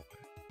not.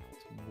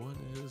 What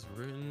is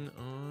written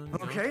on?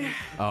 Okay.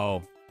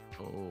 Oh,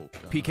 Oh.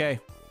 God. PK.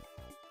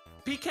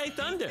 PK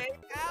Thunder.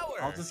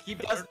 I'll just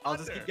keep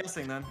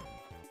guessing then.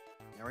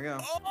 There we go.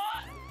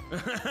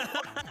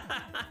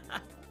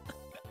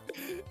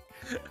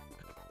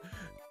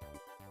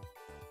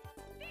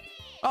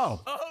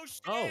 Oh. Oh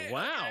shit. Oh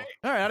wow.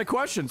 All right, out of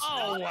questions.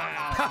 Oh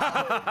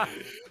wow.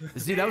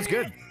 Z, that was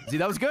good. Z,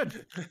 that was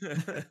good.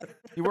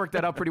 You worked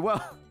that out pretty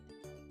well.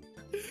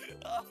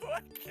 Oh my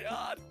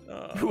God.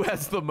 Who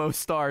has the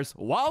most stars?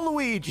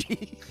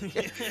 Waluigi.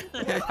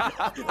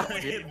 I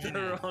hit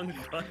the wrong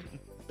button.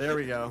 There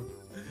we go.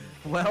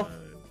 Well,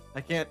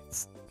 I can't.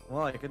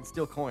 Well, I could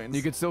steal coins.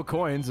 You could steal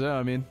coins. Yeah,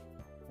 I mean.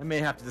 I may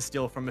have to just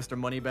steal from Mr.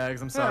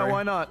 Moneybags. I'm Yeah, sorry.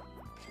 why not?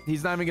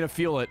 He's not even gonna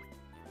feel it.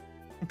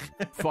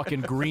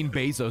 Fucking Green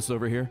Bezos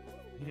over here.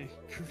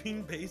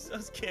 Green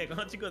Bezos? Why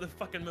don't you go to the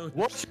fucking moon?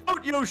 Watch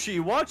out, Yoshi!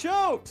 Watch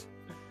out!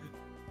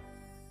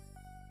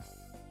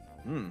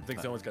 I think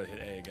someone's got to hit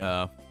A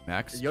again.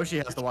 Max. Yoshi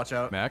has to watch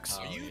out. Max.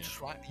 Are you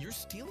You're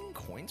stealing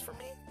coins from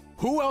me?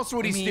 Who else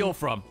would he steal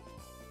from?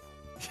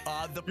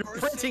 The You're person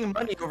printing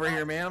money over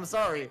here, man. I'm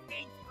sorry.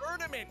 a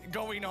tournament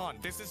going on.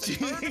 This is a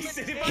tournament.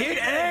 Hit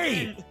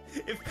A!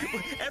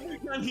 Every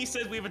time he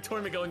says we have a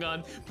tournament going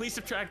on, please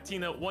subtract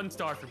Tina 1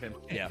 star from him.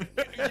 Yeah.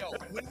 Yo,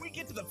 when we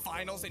get to the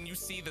finals and you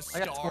see the I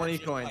stars got 20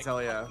 just, coins, like,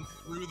 hell yeah. come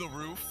through the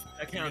roof,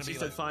 That you're counts, gonna he be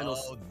said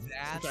finals. Oh,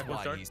 that's Subtract 1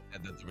 why star. he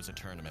said that there was a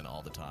tournament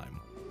all the time.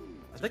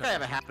 I think I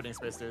have a happening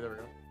space too. There we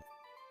go.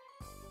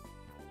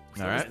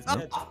 All right.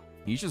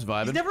 He's just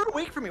vibing. He's never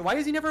awake from me. Why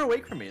is he never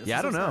awake from me? This Yeah, I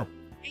is so don't know. sad.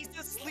 He's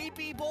a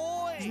sleepy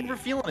boy. He's never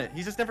feeling it.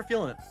 He's just never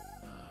feeling it.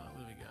 What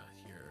do we got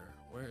here?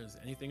 Where is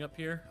anything up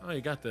here? Oh,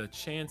 you got the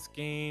chance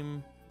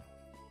game.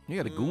 You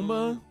got a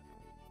Goomba?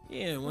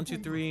 Yeah, 1, 2,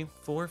 3,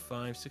 4,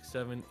 5, 6,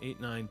 7,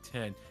 8, 9,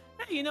 10.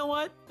 Hey, you know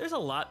what? There's a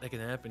lot that can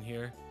happen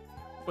here.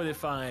 But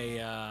if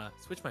I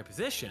switch my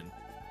position,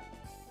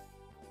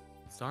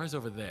 Star's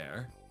over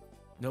there.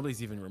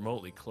 Nobody's even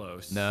remotely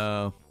close.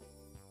 No.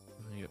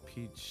 You got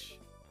Peach.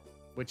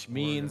 Which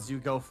means you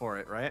go for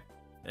it, right?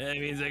 That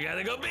means I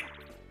gotta go big.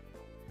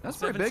 That's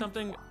pretty big.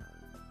 Something.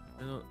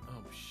 Oh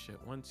shit!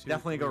 1, 2.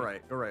 Definitely go 3.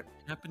 right. Go right.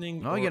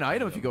 Happening. No, you get an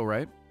item if you go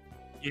right.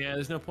 Yeah,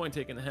 there's no point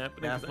taking the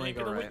happening. 'Cause I Definitely ain't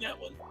go gonna win right. that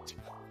one.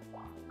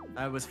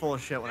 I was full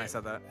of shit when I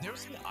said that. There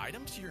was an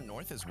item to your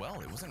north as well.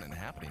 It wasn't an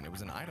happening. It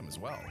was an item as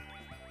well.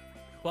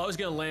 Well, I was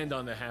gonna land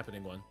on the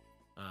happening one.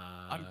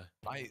 Are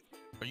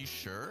you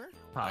sure?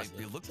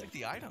 Positive. It looked like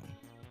the item.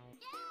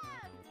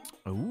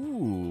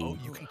 Ooh. Oh,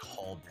 you can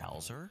call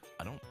Bowser?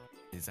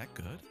 Is that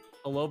good?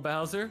 Hello,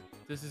 Bowser.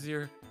 This is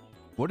your.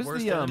 What is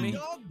worst the enemy?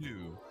 Dog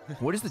do.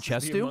 What does the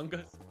chest The do? Among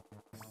Us.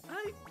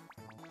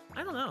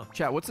 I don't know.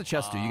 Chat, what's the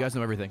chest do? You guys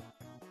know everything.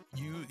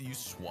 You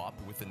swap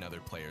with another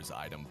player's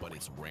item, but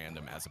it's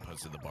random as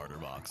opposed to the barter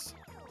box.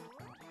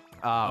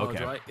 Ah, Oh,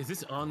 okay. is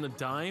this on the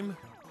dime?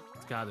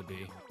 It's gotta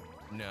be.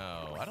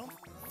 No, I don't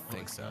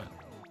think so.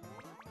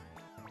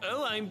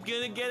 Oh, I'm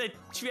gonna get a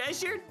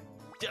treasure.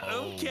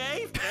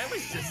 Okay, that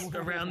was just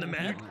around the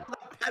map.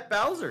 Pet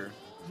Bowser.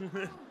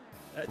 Revo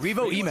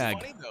What's Emag.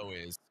 funny though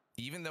is,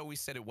 even though we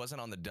said it wasn't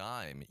on the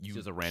dime, you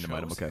just a random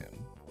item, chose okay.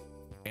 him,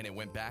 and it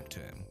went back to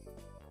him.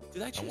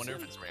 Did I I choose wonder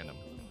him? if it's random.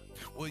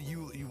 Well,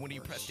 when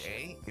you pressed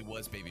A, it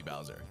was Baby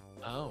Bowser.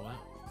 Oh wow.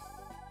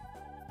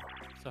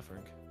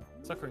 Suffering,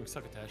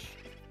 succotash.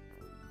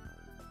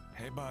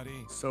 Hey,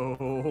 buddy.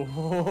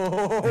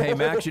 So. Hey,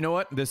 Max, you know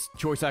what? This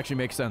choice actually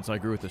makes sense. I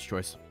agree with this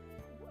choice.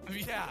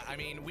 Yeah, I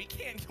mean, we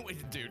can't.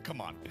 Dude, come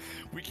on.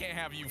 We can't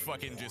have you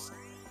fucking just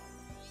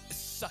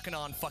sucking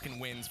on fucking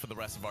wins for the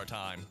rest of our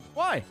time.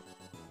 Why?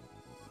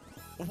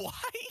 Why?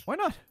 Why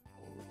not?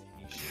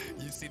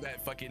 You see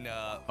that fucking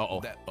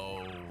Uh-oh. That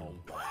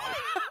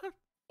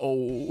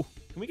Oh.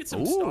 Can we get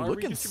some Ooh, star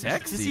looking redistribution?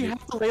 Does he sexy.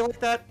 have to lay like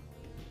that?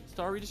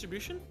 Star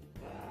redistribution?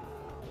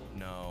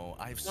 No,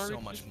 I have Sorry,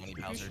 so much money,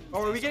 Bowser.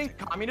 Oh, are we getting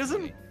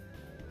communism?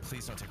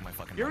 Please don't take my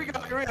fucking Here we money.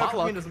 go. Here we go.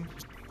 Potluck. Communism.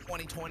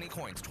 20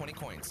 coins. 20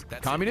 coins.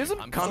 That's Communism?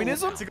 it. I'm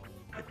Communism?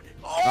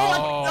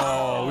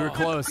 Oh, we were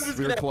close.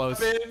 We were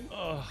close.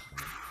 Oh,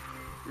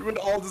 We would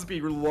all just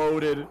be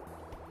reloaded.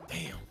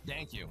 damn.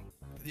 Thank you.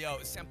 Yo,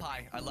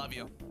 senpai, I love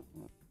you.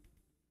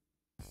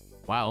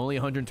 Wow, only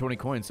 120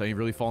 coins, so you've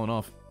really fallen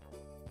off.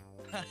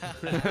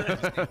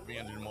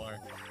 300 more.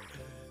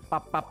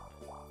 Pop, pop.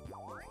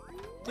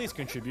 Please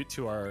contribute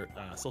to our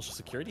social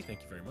security.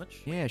 Thank you very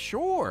much. Yeah,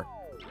 sure.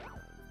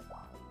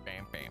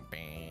 Bam, bam,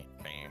 bam,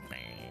 bam, bam.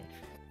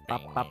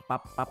 Pop, pop,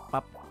 pop, pop,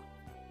 pop.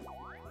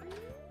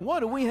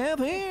 What do we have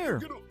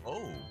here?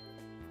 Oh,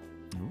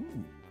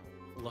 Ooh.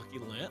 Lucky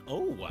Land. Oh,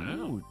 wow.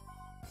 Ooh.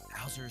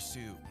 Bowser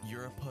suit.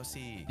 You're a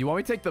pussy. You want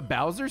me to take the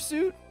Bowser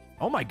suit?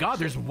 Oh my god,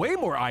 there's way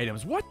more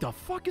items. What the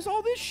fuck is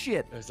all this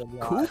shit? There's a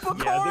lot. Koopa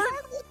Yeah, card?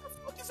 What the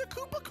fuck is a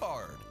Koopa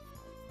card?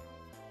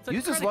 it's like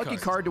Use this credit lucky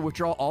cards. card to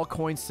withdraw all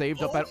coins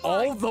saved up Oh at my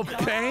all the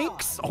God.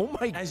 banks. Oh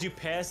my. As you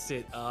pass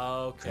it.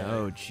 Okay.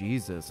 Oh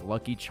Jesus,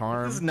 Lucky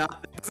Charm. This is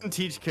not. It doesn't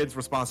teach kids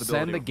responsibility.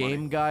 Send the with money.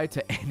 game guide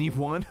to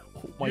anyone.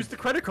 Oh my. Use the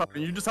credit card,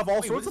 and you just have all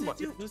Wait, sorts of what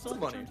money. does it do? What does the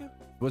lucky charm do?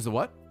 Was the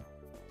what?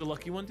 The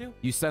lucky one do?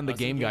 You send the Oh,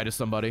 it's a game game. guide to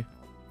somebody.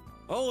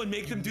 Oh, and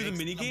make them do the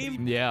mini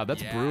game? Yeah,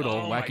 that's Yeah. brutal.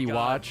 Oh my Wacky God.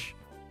 watch.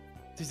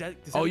 Does that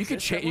Oh, you could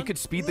exist, that you one? could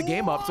speed the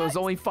game up, so there's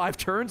only 5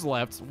 turns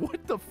left.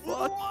 What the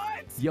fuck?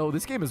 What? Yo,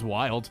 this game is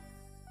wild.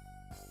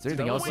 Is there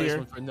anything I'll else wait here?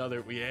 one for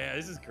another. Yeah,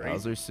 this is crazy.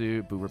 Bowser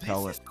suit, boo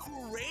repellent. This is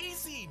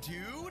crazy,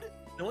 dude.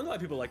 No wonder why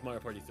people like Mario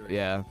Party 3.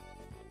 Yeah.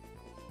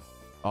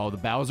 Oh, the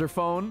Bowser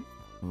phone.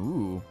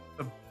 Ooh.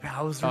 The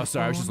Bowser. Oh,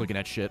 sorry, I was just phone? looking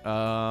at shit. You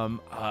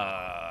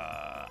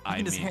I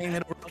can just mean, hang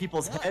that over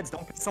people's heads.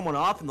 Don't piss someone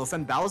off, and they'll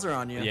send Bowser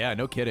on you. yeah,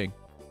 no kidding.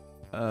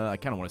 I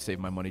kind of want to save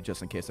my money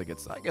just in case I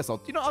get. I guess I'll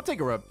take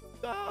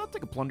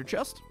a plunder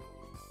chest.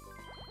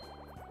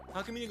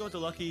 How come you didn't go with the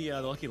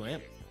lucky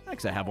lamp?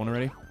 Because I have one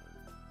already.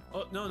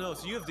 Oh no.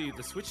 So you have the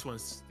switched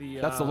ones.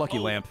 That's the lucky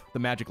lamp. The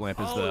magic lamp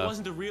is the. Oh, it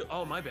wasn't the real.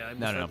 Oh, my bad. I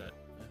misread that.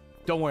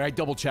 Don't worry, I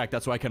double checked.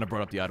 That's why I kind of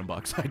brought up the item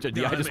box. I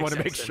just want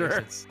to make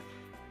sure.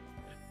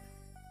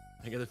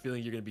 I got a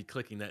feeling you're gonna be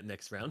clicking that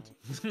next round.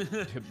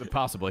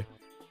 Possibly.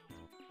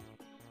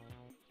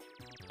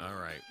 All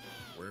right,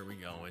 where are we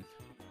going?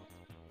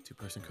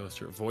 Two-person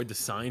coaster. Avoid the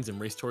signs and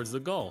race towards the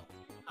goal.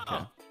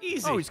 Oh,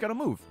 easy. Oh, he's got to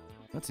move.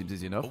 That seems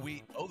easy enough.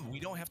 We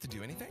don't have to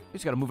do anything? We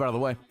just got to move out of the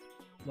way.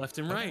 Left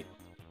and right.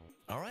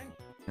 All right.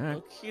 All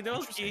right. Okie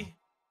dokie.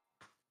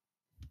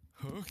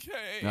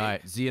 Okay. All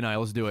right, Z and I,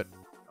 let's do it.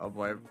 Oh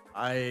boy,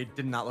 I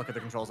did not look at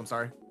the controls. I'm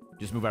sorry.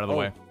 Just move out of the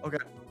way. Okay.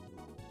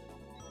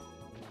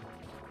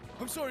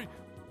 I'm sorry.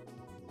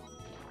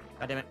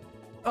 God damn it.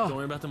 Oh. Don't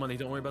worry about the money.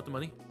 Don't worry about the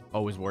money.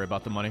 Always worry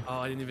about the money. Oh,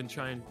 I didn't even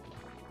try and.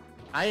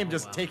 I am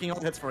just taking all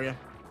the hits for you.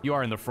 You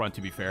are in the front,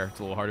 to be fair. It's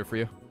a little harder for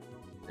you.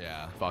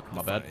 Yeah. Fuck,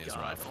 my bad.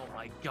 Oh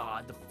my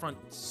god, the front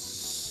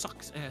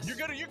sucks ass. You're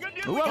good.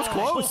 Ooh, that was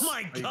close. Oh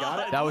my Oh, you got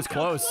god. it? That was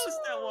close. How close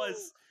that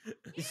was.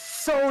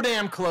 So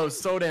damn close.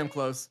 So damn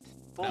close.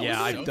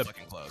 Yeah, So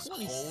fucking close.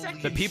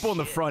 the people in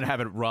the front have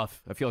it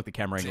rough. I feel like the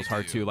camera angle's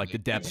hard too, like the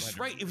depth. It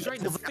was right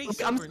in the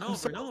face I'm over and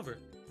over and over.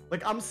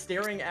 Like I'm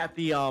staring at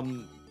the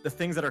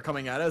things that are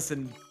coming at us,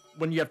 and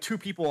when you have two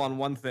people on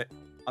one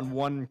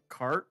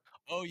cart,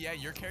 Oh yeah,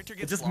 your character it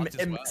gets just blocked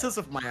as well. messes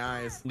with my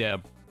eyes. Yeah.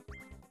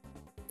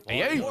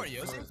 Hey, Or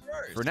Yoshi's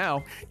first. for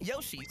now.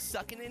 Yoshi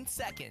sucking in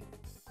second.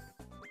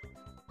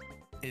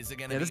 Is it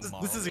gonna Yeah, be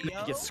this is gonna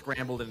Mario? get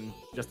scrambled in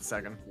just a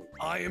second.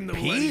 I am the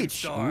Peach.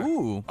 star.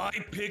 Ooh. I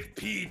pick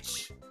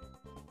Peach.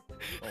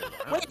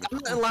 Wait, I'm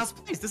not in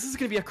last place. This is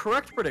gonna be a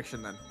correct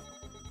prediction then.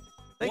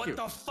 Thank you.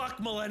 What the fuck,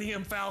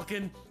 Millennium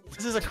Falcon?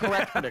 This is a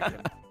correct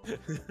prediction.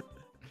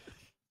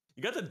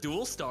 You got the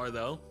dual star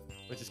though,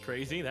 which is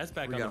crazy. That's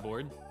back We on go. the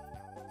board.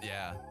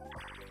 Yeah.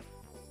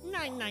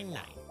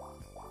 999.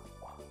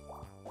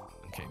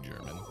 Okay,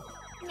 German.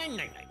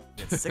 999.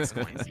 It's 6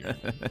 coins here.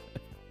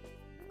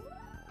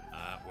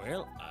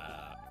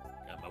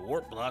 Got my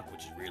warp block,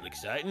 which is real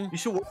exciting. You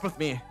should work with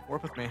me.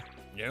 Work with me.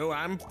 No,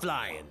 I'm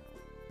flying.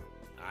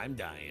 I'm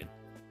dying.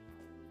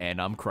 And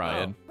I'm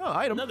crying. Oh,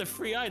 item. Another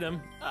free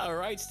item. All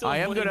right, still. I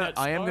am avoiding gonna that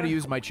star.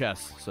 use my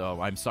chest,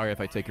 so I'm sorry if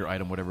I take your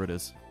item, whatever it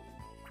is.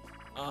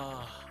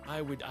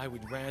 I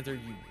would rather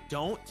you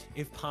don't,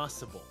 if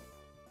possible.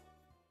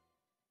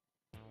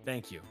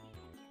 Thank you.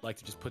 Like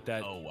to just put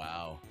that Oh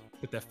wow.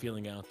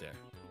 feeling out there.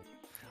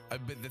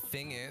 But the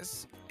thing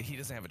is, he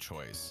doesn't have a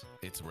choice.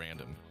 It's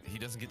random. He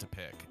doesn't get to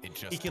pick. It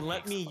just. He can let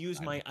picks me the use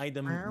item. my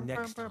item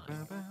next time.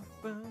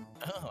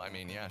 Oh, I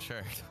mean, yeah,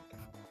 sure.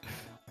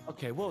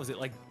 Okay, what was it?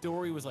 Like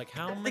Dory was like,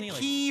 how many? The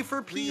Like key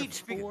for 3 or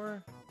Peach.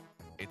 4?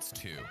 It's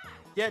 2.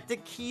 Get the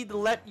key to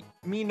let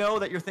me know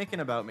that you're thinking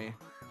about me.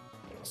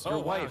 So Oh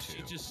your wow, wife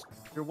she just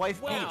Your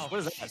wife wow. Peach. What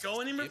is She's that?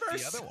 going in skip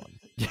reverse. the other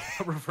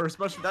one. Reverse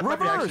mushroom. That might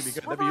actually be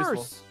good. That'd be useful.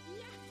 Reverse.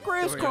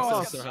 Sorry, I'm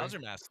Crisscross. so sorry. Bowser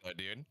mask though,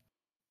 dude.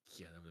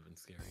 Yeah, that would have been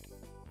scary.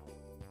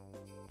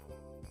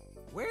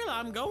 Well,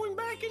 I'm going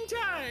back in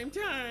time.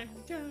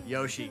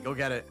 Yoshi, go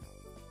get it.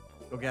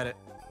 Go get it.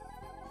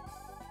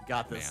 You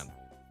got this. Man.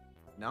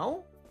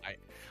 No?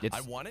 It's,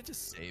 I wanted to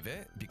save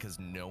it because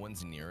no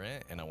one's near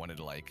it, and I wanted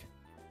to like.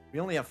 We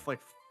only have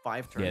like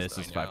 5 turns. yeah, this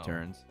though. is I 5 know.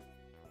 turns.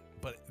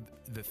 But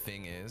the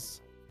thing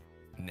is,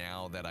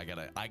 now that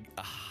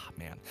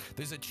man,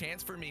 there's a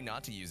chance for me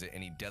not to use it,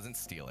 and he doesn't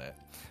steal it,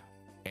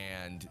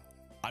 and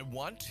I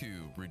want to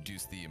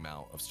reduce the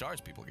amount of stars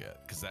people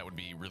get because that would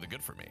be really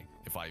good for me.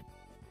 If I,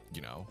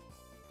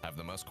 have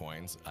the most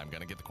coins, I'm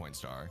gonna get the coin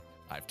star.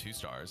 I have 2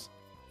 stars.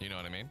 You know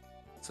what I mean?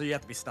 So you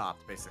have to be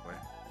stopped, basically.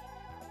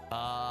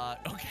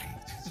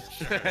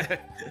 Okay.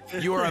 Sure.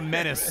 You are a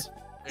menace.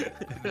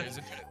 There's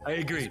a- I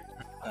agree.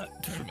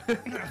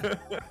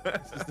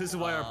 This is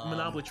why our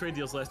Monopoly trade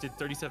deals lasted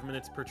 37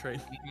 minutes per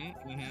trade.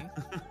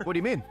 What do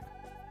you mean?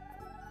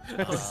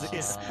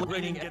 He's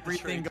splitting get the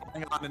everything trade.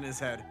 going on in his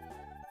head.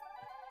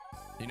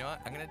 You know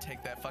what? I'm gonna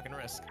take that fucking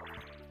risk.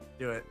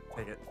 Do it.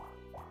 Take it.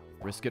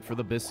 Risk it for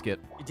the biscuit.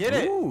 You did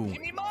it. Ooh,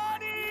 Give me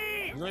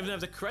money! You don't even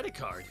have the credit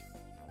card.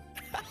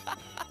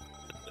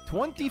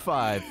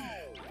 25. All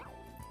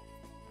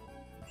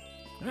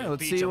right,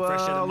 let's Peach, see. I'm fresh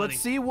out of money.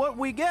 Let's see what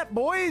we get,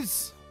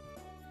 boys.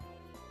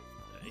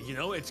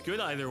 It's good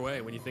either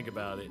way when you think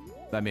about it.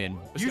 I mean,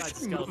 Besides the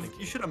skeleton key.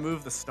 You should have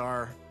moved the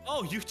star.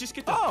 Oh, you just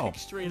get to Oh. pick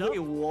straight up. Wait,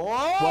 whoa!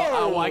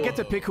 well, I get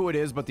to pick who it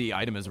is, but the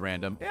item is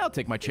random. Yeah, I'll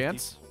take my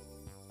chance.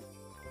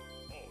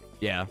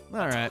 Yeah.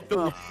 All right.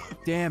 Well,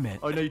 damn it.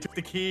 Oh no, you took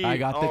the key. I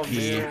got the Oh,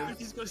 key. man. You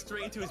just go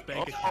straight into his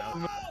bank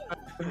account.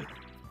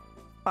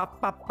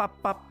 Pop, pop,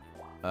 pop, pop.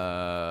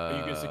 Are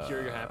you gonna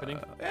secure your happening?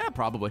 Yeah,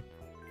 probably.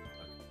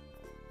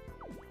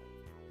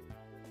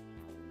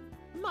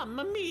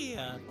 Mamma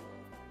mia!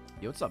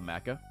 Yo, what's up,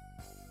 Macca?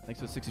 Thanks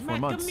for the 64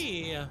 Mamma months.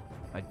 mia!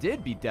 I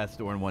did beat Death's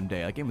Door in one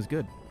day. That game was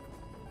good.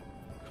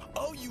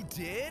 Oh, you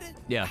did?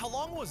 Yeah. How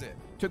long was it?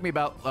 Took me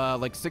about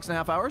like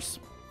 6.5 hours.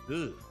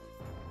 Ugh.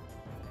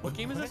 What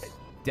game is this?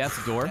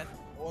 Death's Door.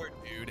 bored,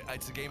 dude.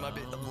 It's a game I've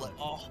been.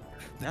 Oh,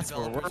 That's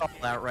where we're all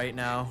at right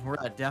now. We're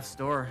at death's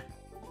door.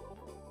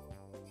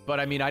 But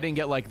I mean, I didn't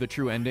get like the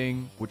true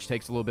ending, which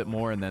takes a little bit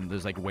more, and then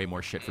there's like way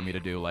more shit for me to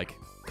do, like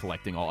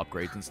collecting all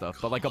upgrades and stuff.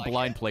 But like a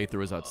blind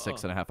playthrough is about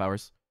 6.5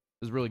 hours.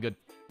 It was really good.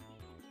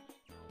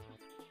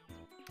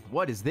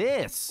 What is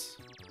this?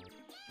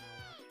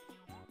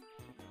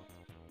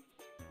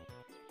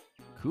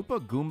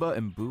 Koopa, Goomba,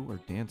 and Boo are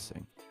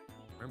dancing.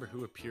 Remember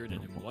who appeared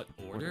and in what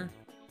order?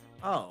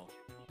 Oh.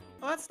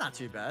 Oh, that's not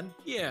too bad.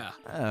 Yeah.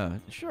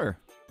 Sure.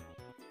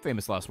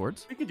 Famous last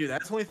words. We can do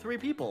that. It's only 3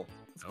 people.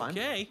 It's fine.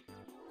 Okay.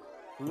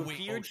 Who Wait,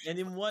 appeared and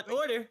in what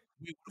order?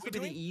 This could be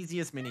the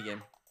easiest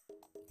minigame.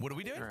 What are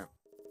we doing? All right.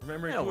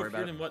 Remember Don't who worry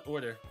about appeared it. in what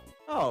order?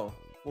 Oh,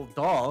 well,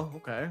 duh.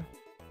 Okay.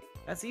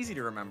 That's easy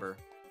to remember.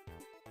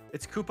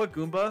 It's Koopa,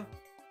 Goomba,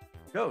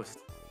 Ghost.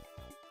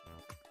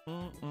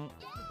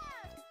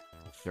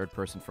 Third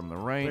person from the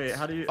right. Wait,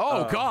 how do you...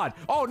 Oh, God.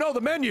 Oh, no, the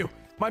menu.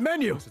 My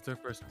menu. Who's the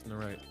third person from the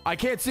right? I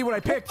can't see what I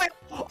picked.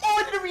 Oh,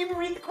 I didn't even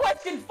read the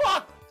question.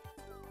 Fuck!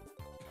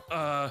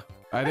 I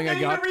think I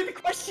didn't got... even read the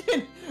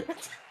question.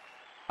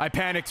 I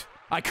panicked.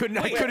 I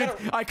couldn't Wait,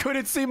 I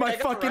couldn't see my I got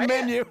it fucking right.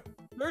 menu.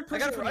 Third I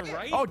got person it from right. the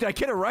right? Oh, did I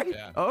get it right?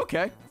 Yeah. Oh,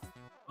 okay.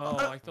 Oh,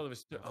 I thought it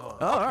was... Oh.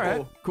 Oh, all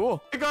right.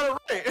 Cool. I got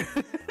it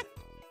right.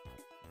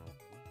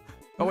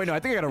 Oh, wait, no, I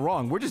think I got it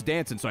wrong. We're just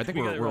dancing, so I think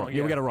We we're got it wrong. wrong,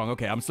 Yeah, we yeah. got it wrong.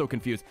 Okay, I'm so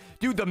confused.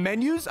 Dude, the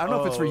menus, I don't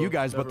know if it's for you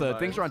guys, but never the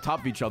things mind. are on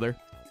top of each other.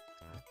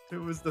 It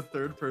was the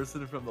third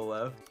person from the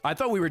left. I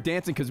thought we were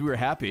dancing because we were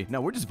happy. No,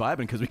 we're just vibing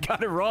because we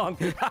got it wrong.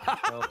 Well,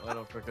 I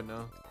don't freaking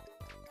know.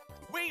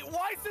 Wait,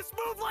 why is this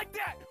move like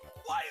that?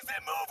 Why does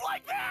it move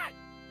like that?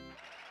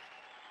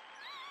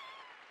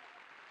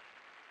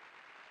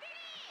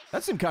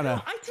 That seemed kind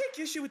of... I take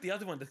issue with the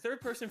other one, the third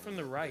person from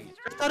the right.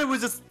 I thought it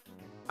was just...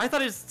 I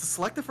thought it was to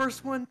select the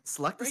first one,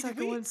 select the Right, second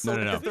we- one, No,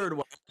 select no. the third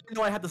one. I didn't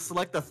know I had to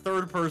select the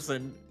third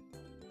person.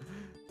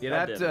 Yeah,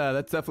 God that damn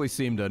it. definitely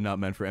seemed not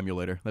meant for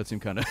emulator. That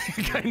seemed kind of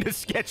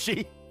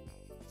sketchy.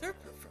 Third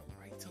from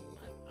right to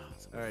left. Oh,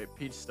 so- All right,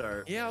 Peach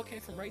start. Yeah, okay,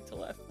 from right to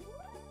left.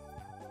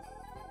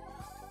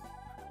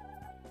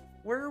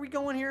 Where are we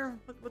going here?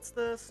 What's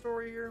the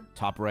story here?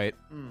 Top right.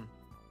 Where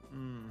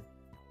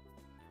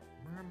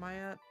am I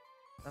at?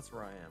 That's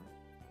where I am.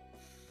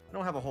 I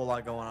don't have a whole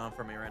lot going on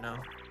for me right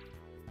now.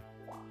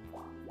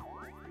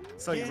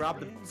 So you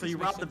robbed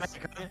the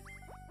bank,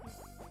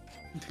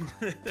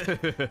 huh?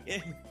 Yeah.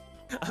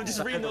 I'm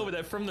just reading over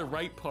that from the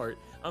right part.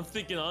 I'm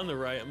thinking on the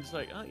right. I'm just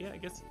like, oh yeah, I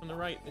guess from the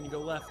right, then you go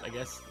left, I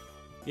guess.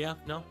 Yeah,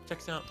 no,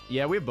 checks out.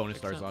 Yeah, we have bonus Check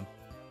stars out. on.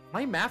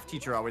 My math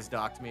teacher always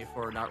docked me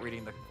for not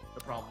reading the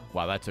problem.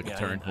 Wow, that took a Yeah,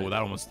 turn. I- Oh,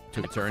 that almost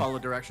took a turn. Follow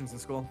directions in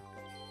school.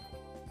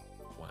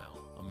 Wow,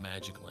 a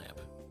magic lamp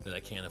that I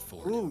can't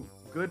afford. Ooh,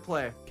 good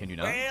play. Can you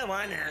not? Well,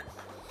 why not?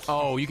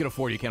 Oh, you can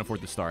afford it. You can't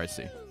afford the star, I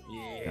see.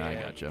 Yeah, I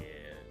gotcha. yeah.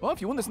 Well, if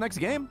you win this next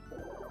game.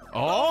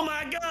 Oh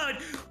my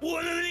god!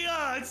 What are the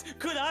odds?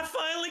 Could I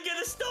finally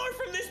get a star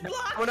from this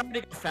block? We're not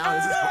gonna get found.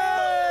 This is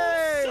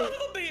Hey! Son of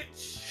a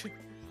bitch!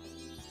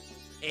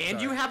 And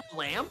Sorry. you have a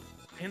lamp?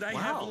 And I Wow.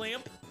 have a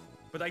lamp,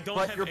 but I don't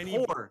But have you're any.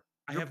 poor.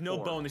 I You're have no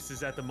poor.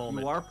 bonuses at the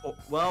moment. You are poor.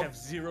 I Well, have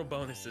 0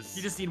 bonuses.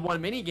 you just need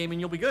one mini game and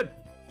you'll be good.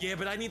 Yeah,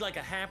 but I need like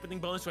a happening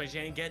bonus which I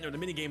ain't getting, or the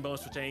minigame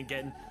bonus which I ain't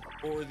getting,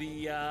 or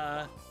the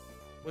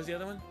what's the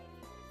other one?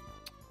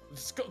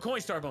 Coin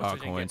star bonus. Oh,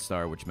 which I ain't coin getting.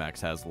 star, which Max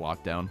has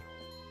locked down.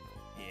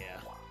 Yeah.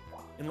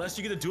 Unless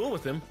you get a duel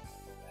with him.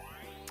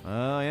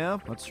 Oh, yeah,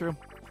 that's true.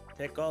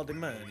 Take all the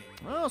money.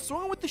 Oh, what's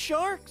wrong with the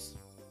sharks?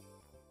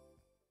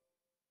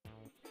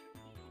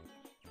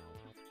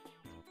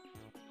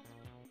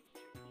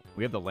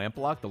 We have the lamp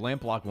block. The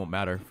lamp block won't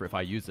matter for if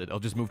I use it. I'll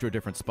just move to a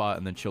different spot,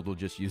 and then Chilled will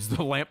just use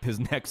the lamp his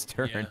next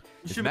turn. Yeah. You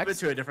Is should move it Max,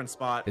 to a different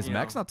spot. is you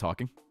Max know. not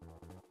talking?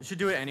 You should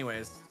do it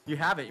anyways. You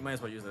have it. You might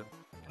as well use it.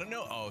 I don't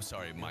know. Oh,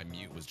 sorry. My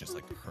mute was just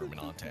like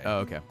permanente. Oh,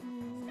 okay.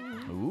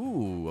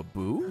 Ooh, a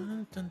boo?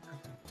 Dun, dun,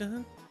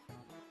 dun,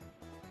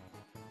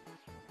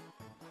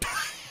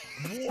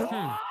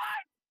 dun,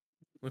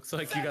 Looks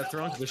like you got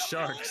thrown to the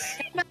sharks.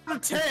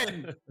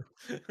 10.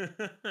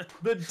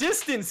 The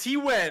distance he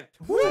went.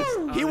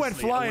 Woo! He went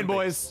Honestly, flying,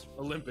 Olympics. boys.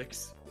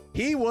 Olympics.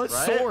 He was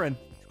Right? soaring.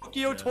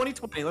 Tokyo Yeah.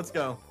 2020. Let's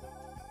go.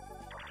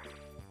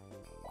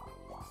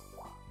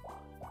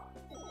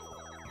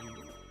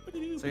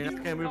 So you're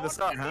not gonna move the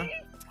star, huh?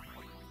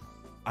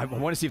 I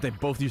want to see if they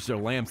both use their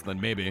lamps, then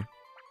maybe.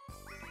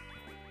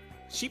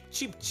 Cheap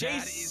That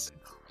chase. is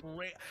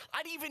great.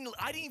 I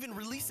didn't even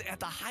release it at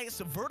the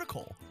highest of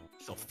vertical.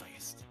 So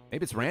fast.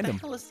 Maybe it's What the random.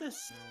 hell is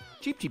this?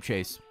 Cheap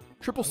chase.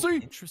 Triple C.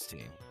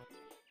 Interesting.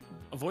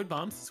 Avoid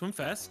bombs. Swim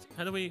fast.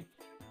 How do we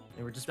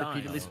They were just Die.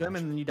 repeatedly Oh, swim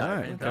and you die.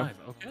 Alright, man. okay. dive?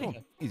 Okay. Cool.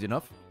 Easy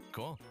enough.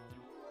 Cool.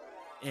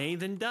 A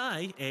then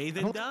die. A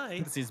then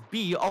die. This is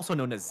B, also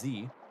known as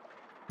Z.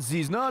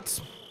 Z's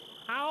nuts.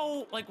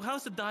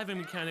 How's the diving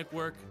mechanic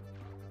work?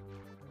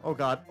 Oh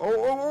god. Oh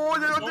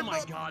Oh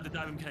my god, the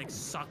diving mechanic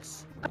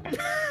sucks. I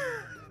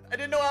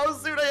didn't know how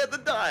soon I had to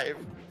dive.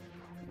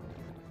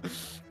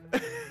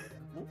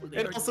 Ooh, they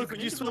And are also, different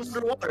could you swim intervals.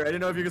 underwater? I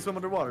didn't know if you could swim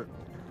underwater.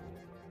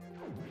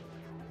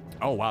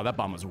 Oh, wow, that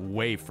bomb was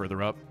way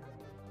further up.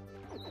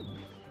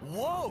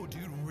 Whoa,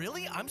 dude,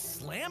 really? I'm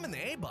slamming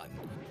the A button.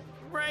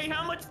 Ray,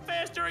 how much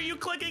faster are you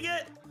clicking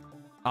it?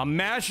 I'm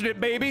mashing it,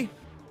 baby.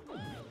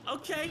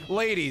 Okay.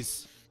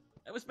 Ladies,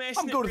 I was mashing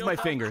I'm it good with real my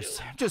hard.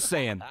 fingers. Just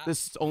saying.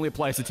 This only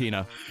applies to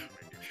Tina.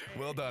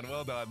 Well done,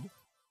 well done.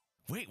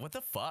 Wait, what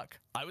the fuck?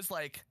 I was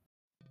like,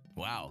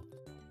 wow.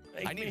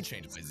 I need to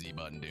change my Z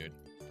button, dude.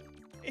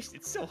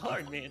 It's so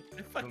hard, man.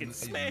 I fucking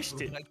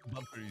smashed it.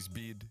 Bumper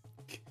speed.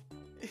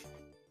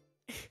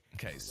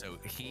 Okay, so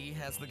he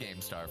has the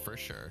game star for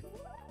sure.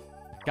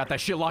 Got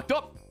that shit locked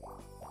up.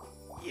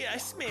 Yeah, I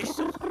smashed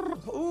it.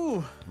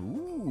 Ooh.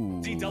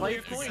 Ooh. See, double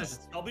your coins.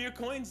 Double your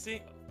coins,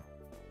 see?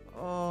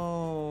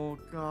 Oh,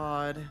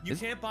 God. You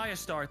can't buy a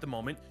star at the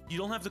moment. You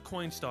don't have the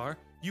coin star.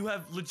 You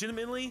have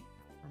legitimately...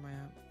 Where am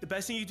I at? The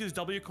best thing you do is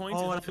double your coins.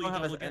 Oh,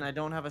 and and I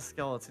don't have a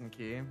skeleton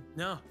key.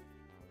 No.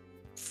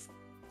 So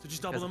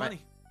just double Because the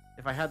money.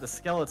 If I had the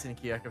skeleton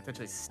key, I could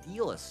potentially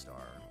steal a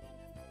star.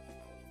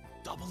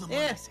 Double the money.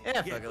 Yeah, Zeke. yeah,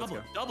 fuck it, let's double go.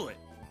 it. Double it.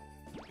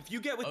 If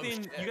you get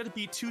within, shit. you got to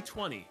beat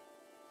 220.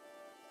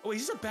 Oh, wait,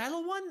 is this a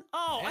battle one?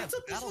 Oh, Yeah, I it's a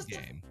thought this battle was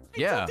game.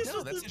 Yeah. This No,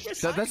 was that's the a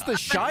best- Shy That's the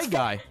guy. shy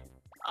guy.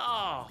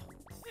 Oh,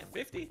 yeah,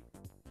 50.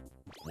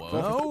 Whoa,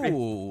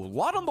 Oh, a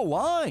lot on the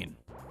line.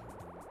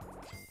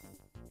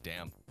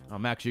 damn. Oh,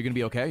 Max, you gonna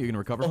be okay? You gonna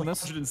recover from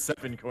this?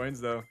 107 coins,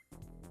 though.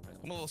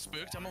 I'm a little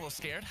spooked. I'm a little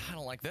scared. I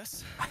don't like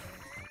this.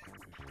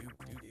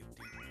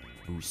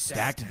 Ooh,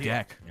 stacked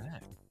deck.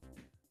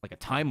 Like a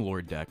Time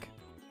Lord deck.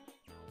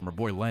 From our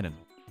boy Lennon.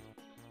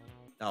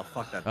 Oh,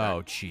 fuck that deck.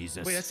 Oh,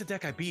 Jesus. Wait, that's the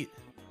deck I beat.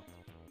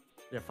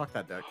 Yeah, fuck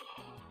that deck.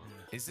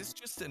 Is this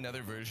just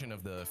another version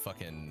of the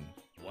fucking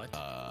What?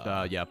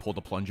 Yeah, pull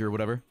the plunger or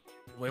whatever.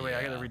 Wait, I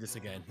gotta yeah. read this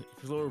again.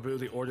 If lower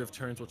ability, the order of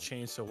turns will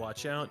change, so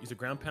watch out. Use a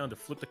ground pound to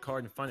flip the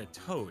card and find a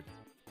toad.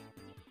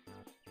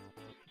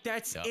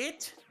 That's Yep.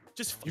 it?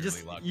 Just You Really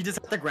just lucky. you just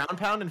have to ground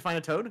pound and find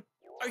a toad?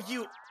 are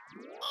you?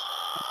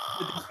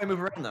 They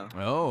move around, though.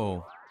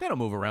 Oh, they don't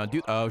move around,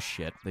 dude. Oh,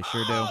 shit. They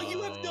sure do. Oh,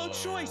 you have no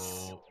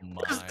choice. Oh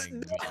my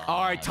God.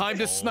 All right, time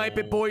to snipe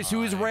it, boys.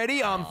 Who's my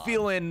ready? I'm God.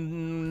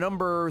 feeling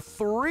number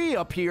 3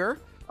 up here.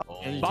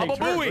 And you Baba take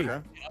turns, Booey. okay.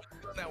 Yeah,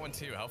 I've done that one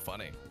too. How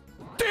funny.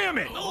 Damn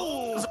it!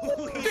 Oh,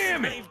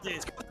 Damn it!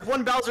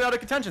 One Bowser out of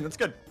contention. That's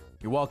good.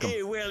 You're welcome.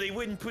 Hey, well, they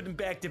wouldn't put them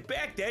back to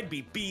back. That'd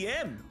be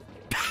BM.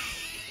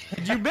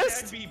 You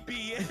missed. That'd be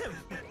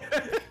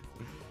BM.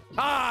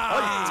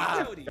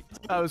 Ah! Howdy.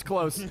 That was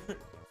close.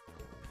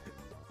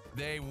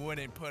 They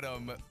wouldn't put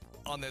them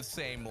on the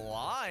same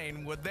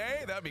line, would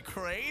they? That'd be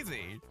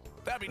crazy.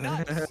 That'd be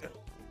nuts.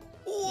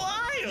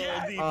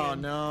 Wild. Even. Oh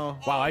no.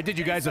 Wow, I did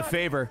you guys a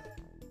favor.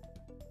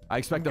 I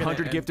expect I'm gonna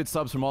 100 end- gifted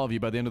subs from all of you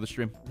by the end of the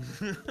stream.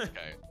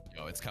 Okay,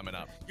 yo, it's coming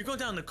up. You're going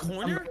down the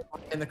corner?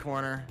 In the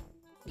corner.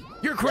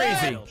 You're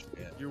crazy. Wild.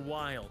 You're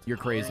wild. You're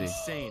crazy. You're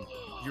insane.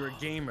 You're a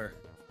gamer.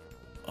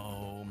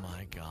 Oh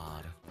my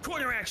God.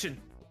 Corner action.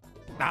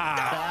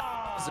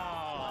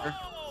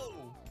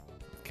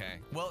 Okay.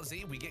 Well,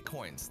 Z, we get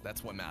coins.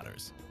 That's what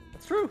matters.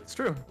 It's true. It's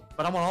true.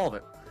 But I want all of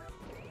it.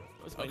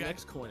 What's my Okay.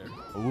 next corner?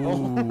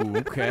 Ooh,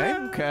 okay,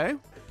 okay.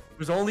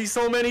 There's only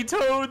so many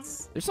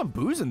toads. There's some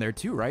booze in there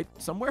too, right?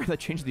 Somewhere that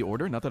changed the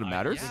order. Not that it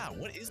matters. Yeah,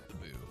 what is the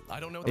boo? I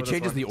don't know. It this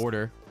changes one. the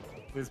order.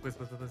 Please.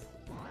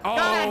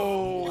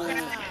 Oh!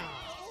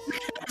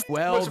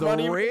 Well, Much the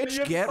money, rich we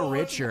have get so much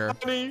richer.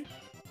 money.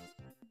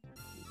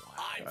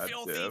 I'm God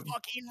filthy damn.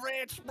 fucking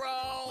rich,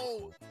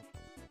 bro.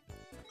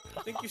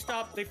 I think you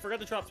stopped. They forgot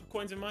to drop some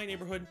coins in my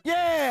neighborhood.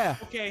 Yeah!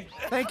 Okay.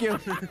 Thank you.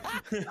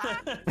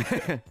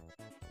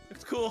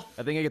 It's cool.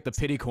 I think I get the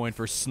pity coin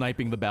for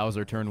sniping the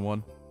Bowser turn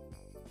 1.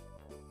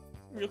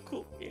 Real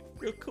cool. Yeah,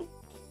 real cool.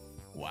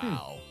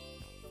 Wow.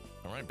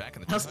 All right, back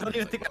in the. I don't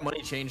even think that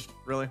money changed,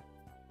 really.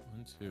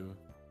 1, 2.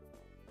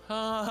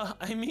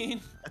 I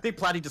mean, I think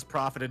Platy just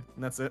profited,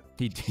 and that's it.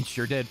 He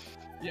sure did.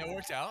 Yeah, it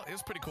worked out. It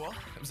was pretty cool.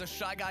 It was a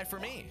shy guy for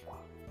me.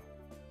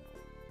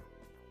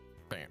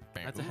 Bam,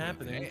 bam. That's a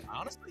happening. Hey,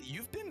 honestly,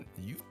 you've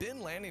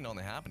been landing on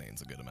the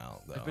happenings a good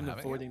amount, though. I've been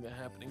haven't you? avoiding the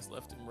happenings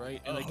left and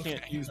right, and Oh, I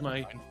can't okay. use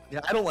my.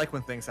 Yeah, I don't like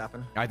when things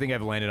happen. I think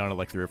I've landed on it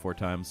like 3 or 4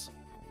 times.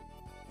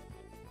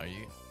 Are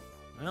you?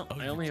 Well, Oh,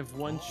 I you only have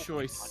one oh,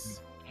 choice.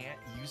 You can't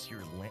use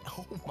your land.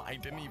 Oh my! I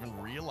didn't even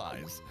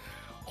realize.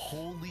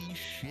 Holy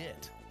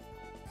shit!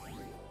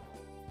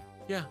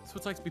 Yeah, that's what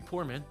it's like to be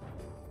poor, man.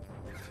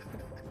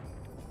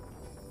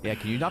 Yeah,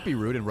 can you not be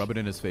rude and rub it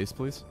in his face,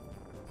 please?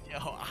 Yo,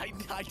 I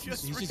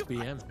just He's just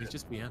realized. BM. He's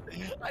just BM.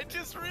 I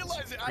just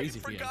realized it. I Crazy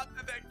BM. forgot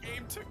that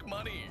game took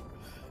money.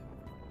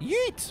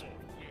 Yeet!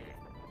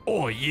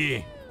 Oh,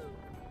 yeah.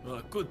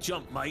 Good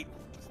jump, mate.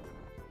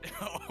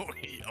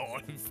 Oh,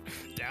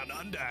 down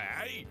under,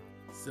 hey.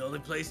 It's the only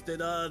place that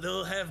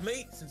they'll have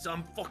me since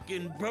I'm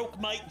fucking broke,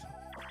 mate.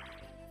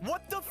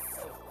 What the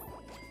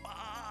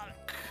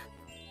fuck?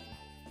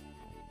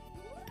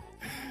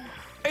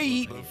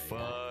 Hey! The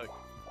fuck?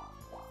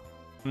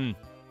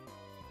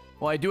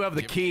 Well, I do have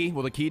the Give- key.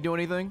 Will the key do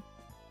anything?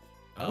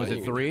 Was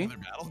it 3? Another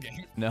battle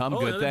game. No, I'm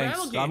good, another battle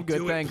thanks. game. I'm good,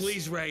 Do thanks. It,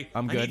 please, Ray.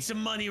 I'm I good. need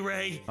some money,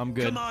 Ray. I'm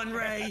good. Come on,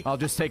 Ray. I'll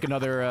just take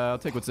another, I'll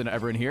take what's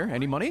ever in here.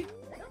 Any money?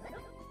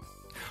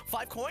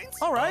 5 coins?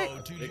 All right.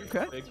 Oh, dude, you're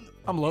Okay. fucking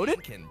I'm loaded.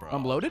 thinking, bro.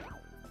 I'm loaded.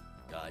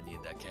 God, I need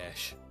that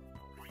cash.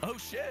 Oh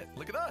shit!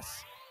 Look at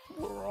us.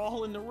 We're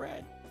all in the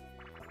red.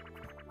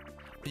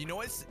 You know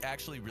what's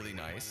actually really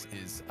nice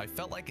is I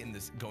felt like in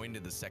this going to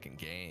the second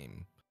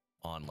game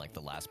on like the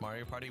last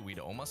Mario Party, we'd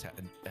almost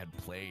had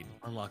played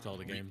Unlocked all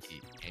the games.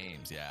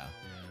 Games, yeah.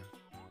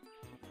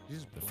 You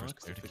just The first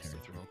player to carry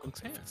 3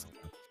 Quick pass.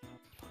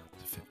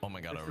 Oh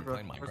my god, are we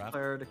playing First Minecraft?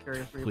 player to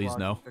carry 3 Please blocks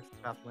no. to fix the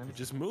path We're wins.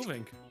 just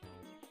moving.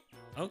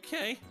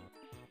 Okay.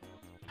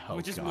 Oh,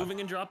 We're just God. moving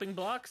and dropping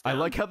blocks. I down.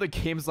 like how the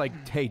game's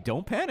like, hey,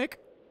 don't panic.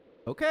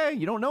 Okay,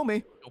 you don't know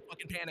me. Don't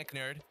fucking panic,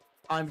 nerd.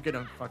 I'm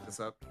gonna fuck this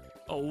up.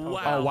 Oh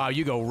wow. Oh, wow,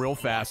 you go real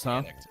fast,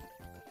 huh? Panicked.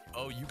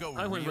 Oh, you go.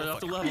 I went real right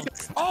off the fucking-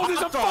 level. Oh,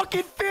 there's a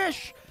fucking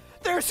fish!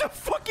 There's a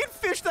fucking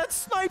fish that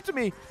sniped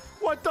me!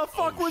 What the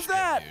fuck Oh, was shit,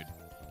 that?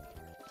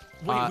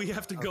 dude. Wait, we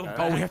have to go okay. back.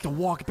 Oh, we have to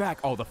walk back.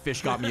 Oh, the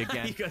fish got me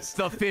again. You guys-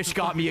 The fish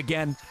got me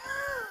again.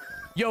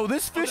 Yo,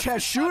 this fish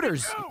has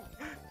shooters.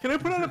 Can I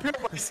put on a pair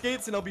of ice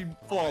skates and I'll be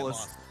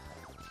flawless?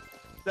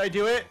 Did I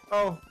do it?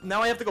 Oh,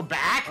 now I have to go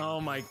back?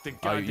 Oh my, the Oh,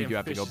 goddamn you do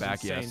have to fish go is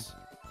back, insane. yes.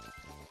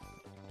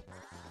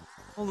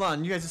 Hold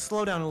on, you guys just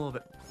slow down a little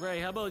bit.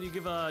 Ray, how about you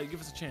give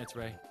us a chance,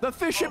 Ray? The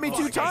fish hit me Oh,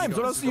 2 okay, times. you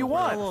What go- else do you you go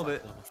A want? little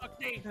bit. Fuck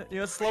me. You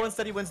know, slow and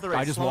steady wins the race.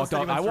 I just Slow and walked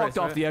steady off. wins I the walked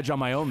race, off the right? edge on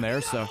my own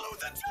there, so. Lose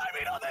the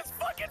timing on this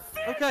fucking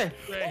fish. Okay.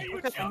 Ray,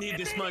 I need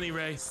this money,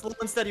 Ray. Slow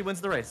and steady wins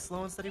the race.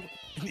 Slow and steady.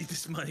 I need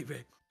this money,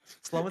 Ray.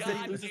 Slow and steady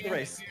God loses the damn it,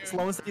 race. dude.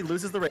 Slow and steady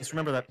loses the race.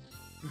 Remember that.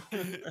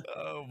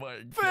 Oh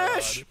my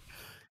god. Fish!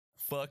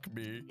 Fuck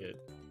me.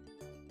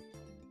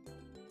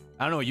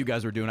 I don't know what you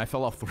guys were doing. I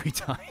fell off 3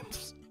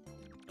 times.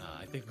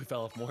 I think we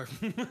fell off more.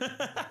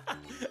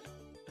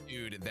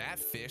 Dude, that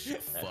fish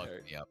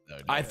fucked me up though.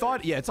 Dude. I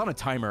thought, yeah, it's on a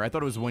timer. I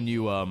thought it was when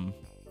you,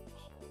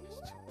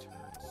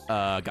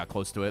 got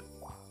close to it.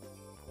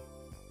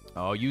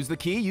 Oh, use the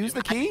key. Use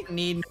the key.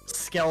 Need no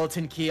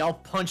skeleton key. I'll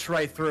punch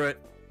right through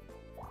it.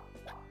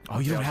 Oh,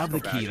 you don't Yeah, have the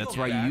go key. back. That's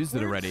right. You used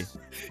it already.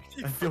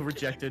 I feel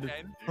rejected.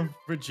 I'm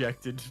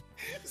rejected.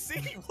 See,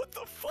 what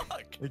the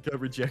fuck? I got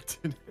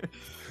rejected.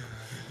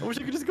 I wish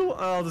I could just go.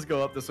 I'll just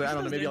go up this way. I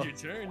don't know. Maybe I'll. Your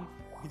turn.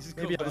 You just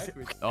Maybe go I'll just-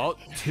 backwards. Oh,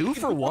 2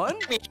 for 1?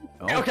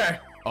 Oh. Okay.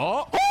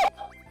 Oh.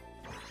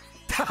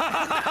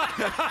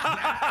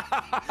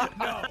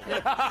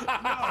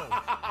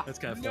 That's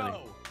kind of funny.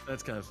 No.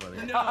 That's kind of funny.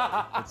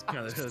 No. That's kind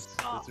of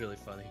that's really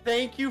funny.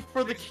 Thank you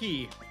for the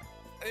key.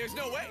 There's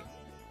no way.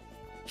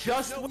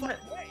 Just No when I,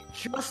 fucking way.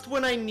 just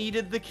when I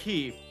needed the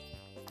key.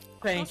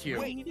 Thank you.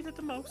 We needed it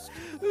the most.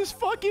 This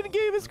fucking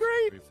game is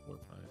great. 3, 4,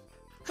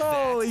 5.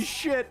 Holy That's-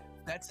 shit.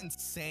 That's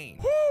insane.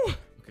 Woo.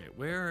 Okay,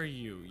 where are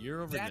you?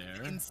 You're over That's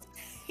there.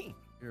 insane.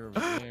 You're over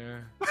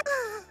there.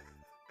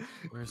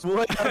 Where's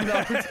What? How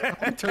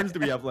many turns do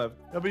we have left?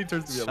 How many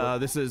turns do we have left?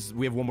 This is,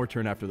 we have 1 more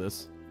turn after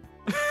this.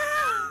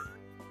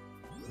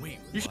 Wait,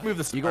 You should what? move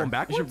the star. You going You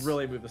backwards? should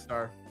really move the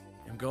star.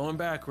 I'm going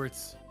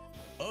backwards.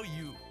 Oh,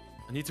 you.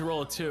 I need to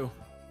roll a 2.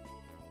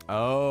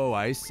 Oh,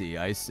 I see.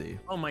 I see.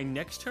 Oh, my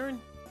next turn?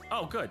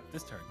 Oh, good.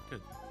 This turn.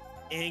 Good.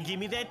 And give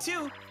me that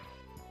 2.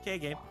 Okay,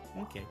 game.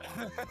 Okay.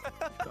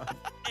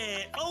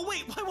 And, oh,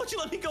 wait. Why won't you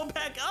let me go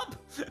back up?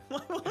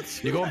 Why won't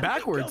you You're going let me go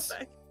backwards.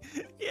 back?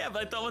 Yeah,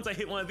 but I thought once I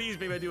hit one of these,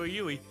 maybe I do a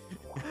Yui.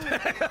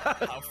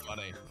 How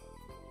funny.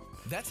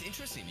 That's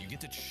interesting. You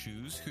get to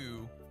choose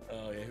who.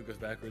 Oh, yeah. Who goes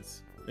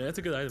backwards? Yeah, that's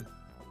a good item.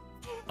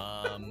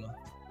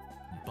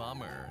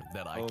 Bummer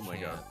that I Oh can't. my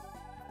God.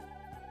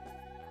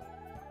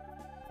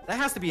 That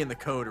has to be in the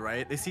code,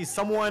 right? They see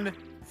someone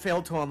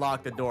failed to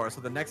unlock the door,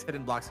 so the next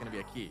hidden block's gonna be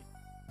a key.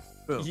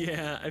 Boom.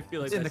 Yeah, I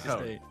feel like It's in that's the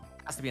just code.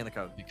 a- Has to be in the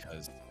code.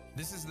 Because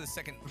this is the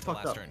second We're to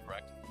fucked last up. turn,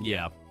 correct?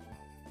 Yeah.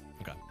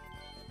 Okay.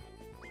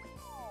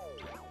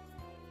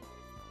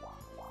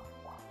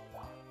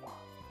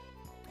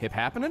 Hip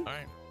happening? All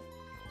right.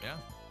 Yeah.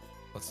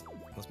 Let's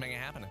make it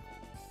happen.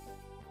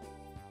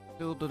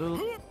 Oh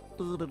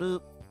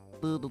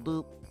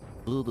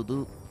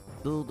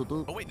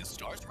wait, the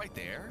star's right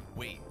there.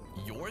 Wait,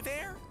 you're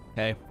there?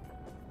 Hey.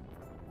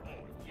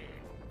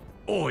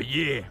 Oh,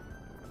 yeah.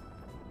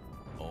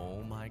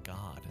 Oh my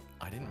God.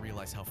 I didn't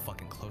realize how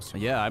fucking close.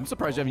 you Yeah, I'm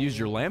surprised you haven't used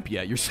your lamp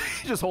yet. You're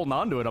just holding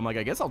on to it. I'm like,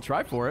 I guess I'll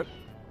try for it.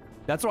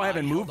 That's why I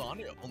haven't held moved. on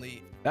to it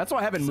only. That's why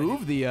I haven't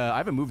moved the. I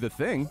haven't moved the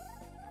thing.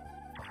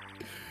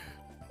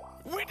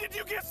 When did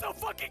you get so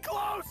fucking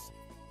close?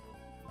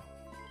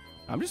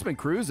 I'm just been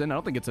cruising. I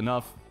don't think it's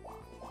enough.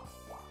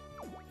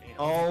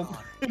 Oh,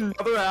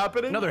 another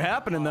happening? Another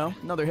happening though.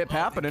 Another hip Oh,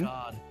 thank happening.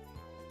 God.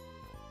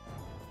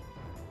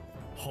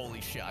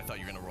 Holy shit! I thought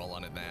you were gonna roll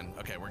on it then.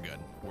 Okay, we're good.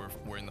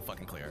 We're in the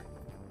fucking clear.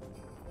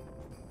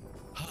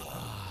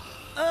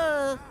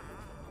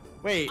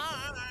 Wait,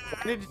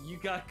 did You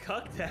got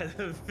cucked out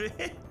of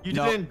it. you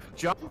No. didn't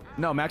jump?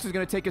 No, Max is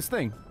gonna take his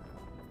thing.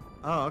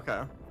 Oh,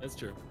 okay. That's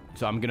true.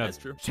 So I'm gonna That's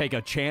true. take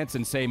a chance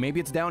and say maybe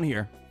it's down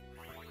here.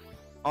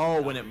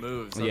 Oh, when it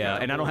moves. Yeah,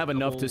 okay. and I don't have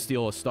enough to double-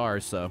 steal a star,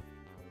 so.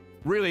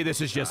 Really, this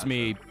is just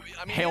me.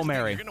 I mean, Hail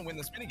Mary. You're gonna win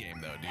this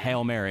minigame, though, dude.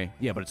 Hail Mary.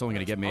 Yeah, but it's only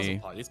gonna get me.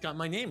 It's got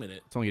my name in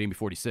it. It's only getting me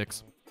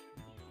 46.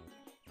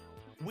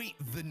 Wait,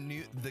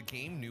 the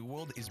game New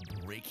World is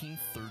breaking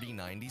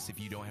 3090s if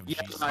you don't have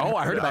Yeah, cheese. Oh,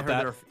 I heard about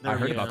that. they're I heard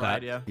getting about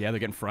that. fried, yeah. Yeah, they're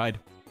getting fried.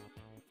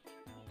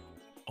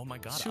 Oh my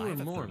god, Two I or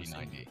have a more.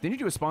 3090. Didn't you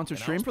do a sponsored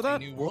And I stream was for playing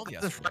that? New World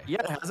yesterday.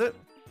 Yeah, has it?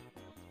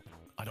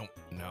 I don't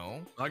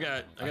know. I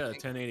got a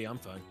think- 1080. I'm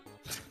fine.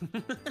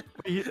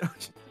 You-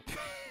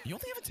 You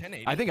only have a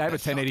 1080. I think I have a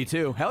That's shocking.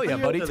 1082. Hell yeah,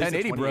 you buddy. have at least a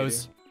 1080,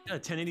 bros. You got a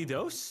 1080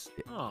 dose?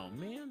 Oh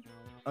man.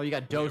 Oh, you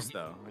got dose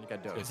though. You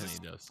got dose.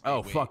 1080 dose.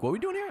 Oh, wait. fuck. What are we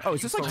doing here? Oh,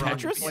 is this like Still running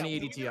Tetris?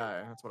 2080 Ti.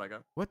 That's what I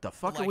got. What the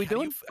fuck Like, are we how do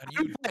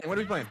doing? What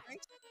are we playing?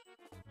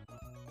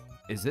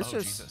 Is this Oh,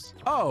 just... Jesus.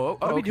 Oh,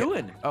 What are we okay.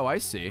 doing? Oh, I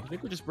see. I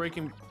think we're just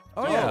breaking.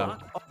 Oh, yeah.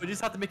 Oh, we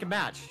just have to make a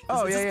match.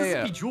 Oh, This yeah, is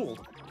yeah. be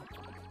jeweled.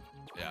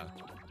 Yeah.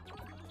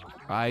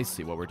 I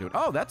see what we're doing.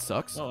 Oh, that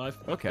sucks. Oh, I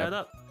fucked Okay. that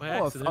up by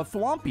Oh, accident. a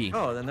thwompy.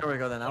 Oh, then there we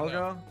go. Then that'll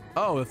go.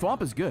 Oh, the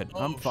thwomp is good.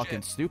 I'm Oh, fucking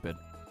shit. stupid.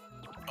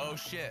 Oh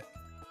shit.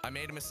 I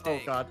made a Oh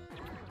mistake. god.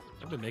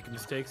 I've been making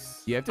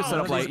mistakes. You have to Oh, set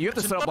up that like is- you have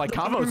to set up like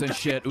combos and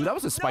shit. Ooh, that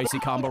was a spicy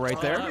combo right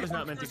Oh, there. that was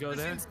not meant to go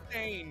there. This is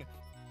insane.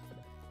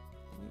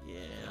 Yeah.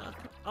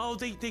 Oh,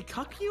 they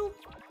cuck you?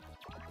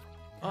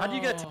 How do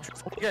you get Oh.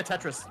 Tetris? How do you get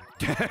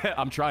Tetris?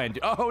 I'm trying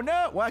to. Oh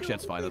no. Well, actually,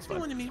 that's Dude, fine. That's What are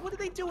fine. they doing to me? What are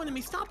they doing to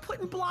me? Stop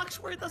putting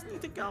blocks where it doesn't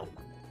need to go.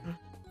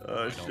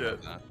 Oh I don't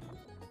love that.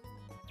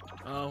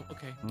 Oh,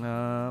 okay.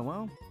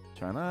 Well,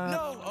 try that.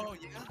 No. Oh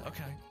yeah.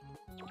 Okay.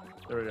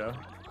 There we go.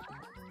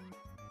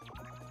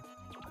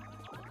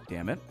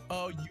 Damn it.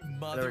 Oh, you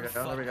motherfucker. There we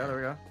go. There we go. There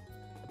we go.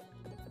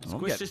 Don't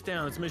Squish get- this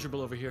down. It's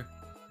miserable over here.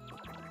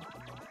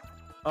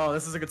 Oh,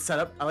 this is a good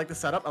setup. I like the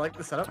setup. I like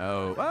the setup.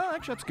 Oh, well,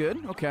 actually, that's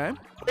good. Okay.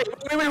 Wait,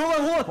 hold on,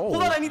 hold on, hold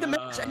Oh. on. I need the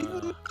match. I need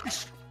the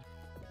match.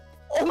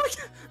 Oh my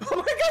god! Oh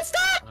my god!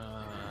 Stop!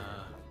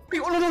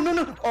 Wait, oh no, no, no,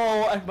 no!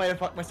 Oh, I might have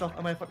fucked myself.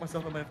 I might have fucked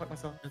myself. I might have fucked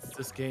myself. That's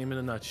this game in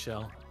a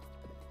nutshell.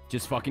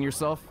 Just fucking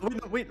yourself. Wait,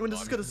 no, wait, no,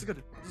 this is good. This is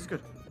good. This is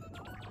good.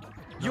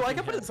 Yo, I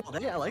can play this all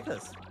day. I like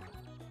this.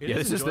 It Yeah,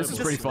 this is enjoyable.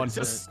 pretty fun. It's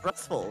just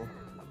stressful.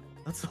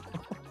 That's all.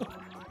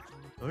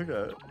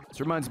 Okay. This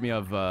reminds me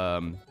of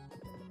God.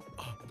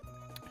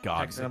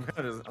 Hex- There I'm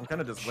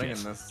kind of just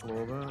winging this a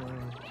little bit.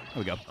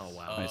 we go. Oh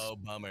wow. Nice. Oh,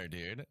 bummer,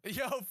 dude.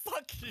 Yo,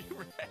 fuck you,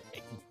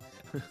 Ray.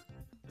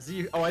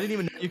 See, oh, I didn't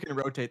even know you can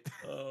rotate.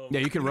 Oh.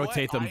 Yeah, you can You know what?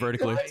 rotate them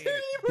vertically.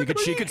 I-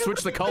 She could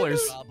switch the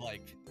colors. Job,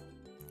 like,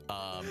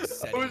 I was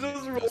just setting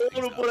rolling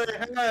with what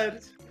I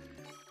had.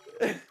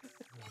 Oh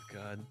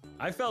god.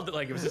 I felt it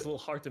like it was just a little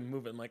hard to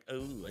move it. I'm like, oh,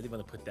 I didn't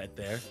want to put that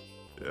there.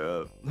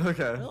 Yeah.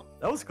 Okay. Well,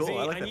 That was cool. See,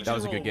 I like need that. That you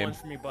was to a good roll game. one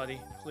for me,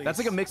 buddy. Please. That's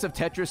like a mix of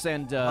Tetris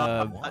and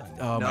oh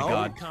no?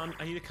 my god.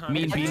 I need a comment.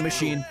 Mean Bean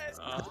Machine.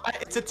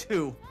 It's a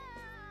 2.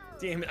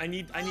 Damn it! I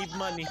need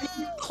money.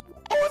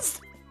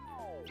 Closed.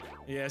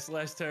 Yes,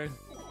 last turn.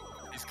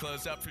 He's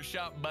closed up for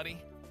shop, buddy.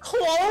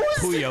 Closed.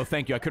 Puyo,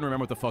 thank you. I couldn't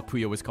remember what the fuck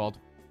Puyo was called.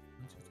 1,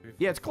 2, 3, 4,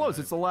 Yeah, it's closed.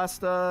 It's the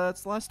last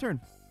turn.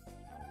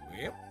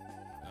 Yep.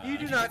 You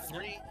do You not. get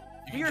 3. You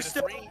We can are get a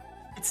still. 3.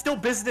 It's still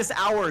business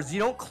hours. You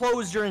don't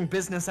close during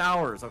business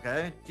hours,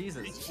 okay?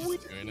 Jesus. He's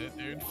just doing it,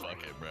 dude.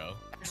 Fuck it, bro.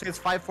 Actually, it's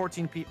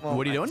 5:14 p.m.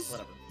 What are you doing?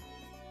 Whatever.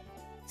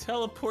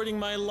 Teleporting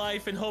my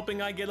life and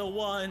hoping I get a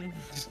 1.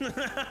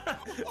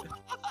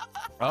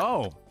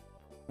 Oh. All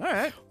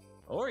right.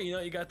 Or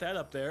you got that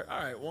up there.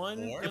 All right, 1.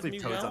 Four. Let I me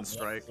think Toad's go. on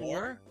strike.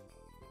 4.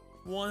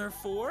 1 or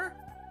 4.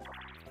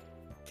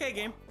 Okay,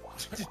 game.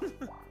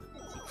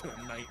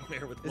 A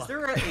nightmare with Is luck.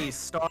 there a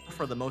star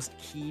for the most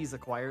keys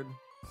acquired?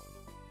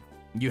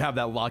 You have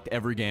that locked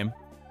every game.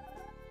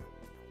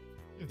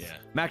 Yeah.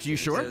 Max, are you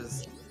sure? It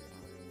is-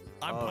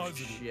 I'm oh,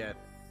 positive. shit.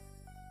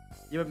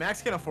 Yeah, but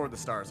Max can afford the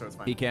star, so it's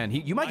fine. He can.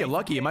 You might get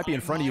lucky. It might be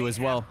in front of you as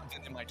well.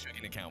 In my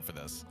checking account for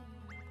this.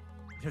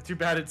 Yeah, too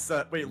bad it's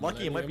wait,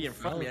 lucky it might be in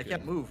front of me. I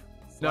can't Falcon. move.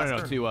 It's No, last no,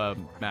 no.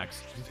 turn. To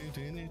Max.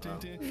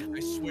 I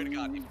swear to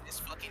God, if this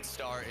fucking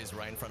star is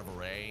right in front of a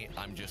Ray,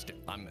 I'm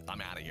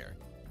out of here.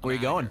 Where you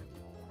going?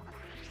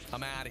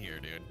 I'm out of here,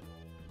 dude.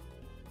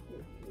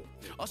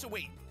 Also,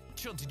 wait,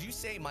 Chill, did you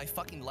say my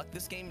fucking luck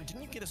this game?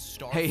 Didn't you get a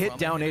star? Hey, hit from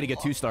down it? A to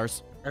get 2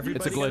 stars.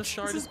 Everybody It's a get glitch.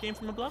 star this game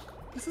from a block?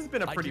 This has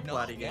been a I pretty did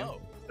not platty game.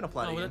 know. It's been a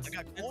platty Oh, game. that's, I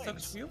got that coins.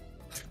 sucks for you.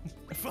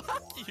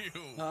 Fuck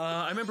you.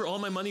 I remember all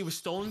my money was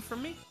stolen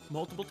from me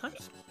multiple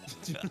times.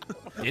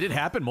 Did it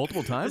happen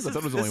multiple times? I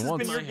thought it was only this has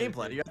once. been your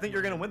gameplay. I think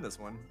you're gonna win this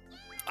one.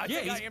 I Yeah,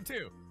 think I he's- am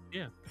too.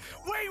 Yeah.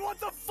 Wait, what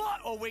the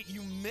fuck? Oh wait,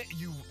 you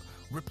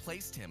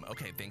replaced him.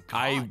 Okay, thank God.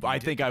 I you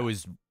did think I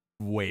was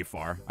way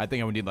far. I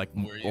think I would need like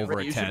Were you? over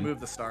Ray, a you should 10. move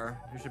the star.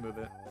 You should move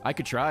it. I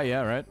could try,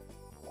 yeah, right?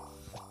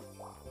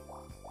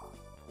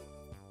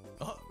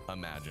 Oh,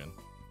 imagine.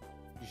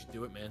 You should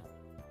do it, man.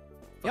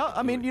 Yeah,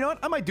 I mean, you know what?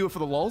 I might do it for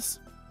the lulz.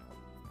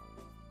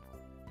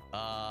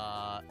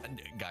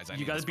 Guys, I You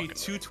need gotta this be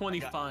fucking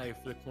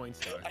 225 for the coin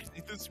star. I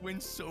need this win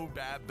so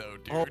bad though,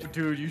 dude. Oh,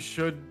 dude, you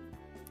should.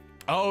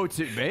 Oh,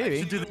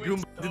 maybe. Do the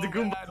Goomba. Do the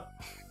Goomba.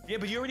 Yeah,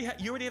 but you already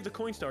have the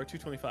coin star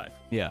 225.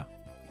 Yeah.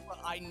 But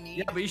I need.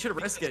 Yeah, but you should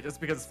risk it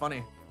just because it's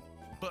funny.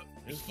 But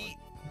It's he,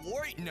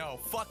 No,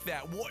 fuck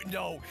that.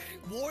 No,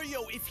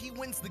 Wario. If he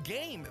wins the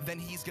game, then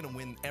he's gonna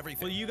win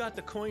everything. Well, you got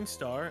the coin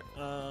star.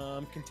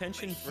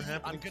 Contention for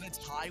happening. I'm gonna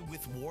tie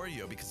with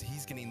Wario because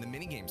he's getting the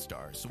minigame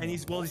star. So And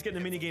he's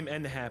getting the minigame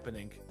and the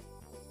happening.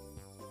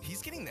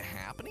 He's getting the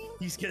happening?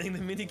 He's getting the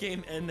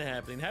minigame and the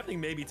happening. Happening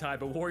may be tied,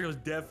 but Wario's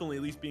definitely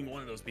at least being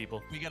one of those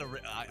people. We gotta.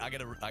 I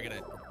gotta.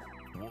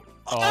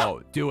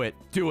 Oh, do it.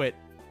 Do it.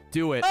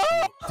 Do it.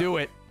 Do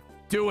it.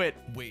 Do it.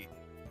 Wait.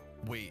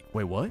 Wait,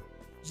 what?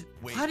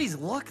 Wait. Platy's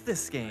luck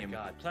this Oh my game.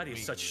 God, Platy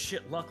has such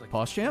shit luck. Like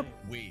Pause champ?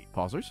 Wait.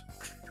 Pausers?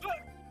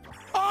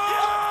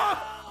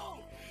 Oh!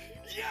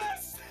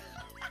 Yes!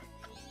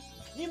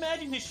 Can you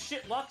imagine his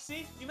shit luck, see?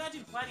 Can you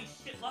imagine Platy's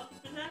shit luck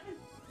been happening?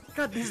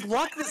 God, his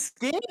luck this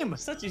game.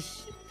 Such a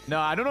shit. No,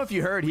 I don't know if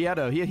you heard. He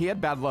had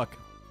bad luck.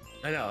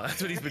 I know, that's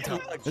what he's been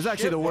telling. This is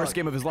actually the worst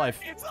game of his life.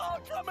 It's all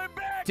coming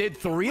back. Did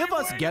 3 of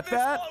us get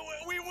that?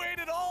 We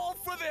waited all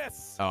for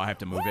this. Oh, I have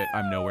to move it.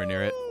 I'm nowhere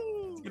near it.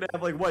 You're gonna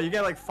have like what? You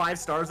get like 5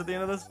 stars at the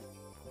end of this?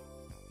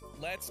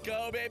 Let's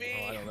go, baby.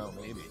 Oh, I don't know,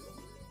 maybe.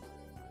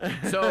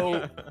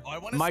 So, I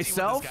wanna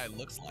myself, see what this guy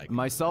looks like.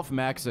 myself,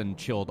 Max, and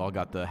Chilled all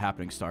got the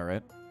happening star,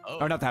 right? Oh.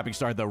 Or not the happening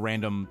star,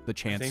 the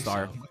chance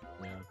star. So.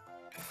 Yeah.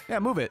 Yeah,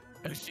 move it.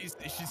 She's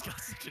got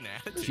such an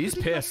attitude. She's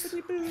pissed.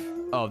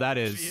 Oh, that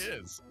She is.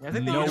 is. I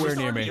think Nowhere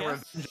near me.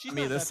 She's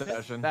Me not this that pissed.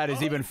 session. That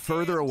is even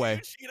further away.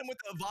 Dude, she hit him with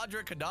the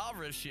Vajra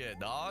Kadavra shit,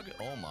 dog.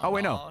 Oh my. Oh,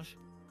 wait, no. gosh.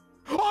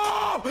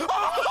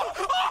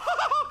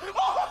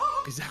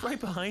 Is that right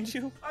behind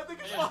you? I think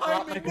it's Yeah,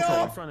 behind me. Control in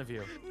No, front of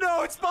you.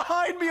 no, it's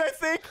behind me. I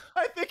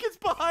think it's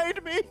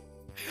behind me.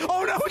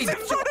 Oh no, it's in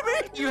front of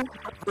me. You have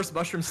first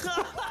mushrooms.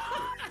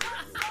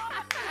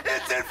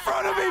 It's in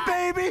front of me,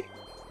 baby.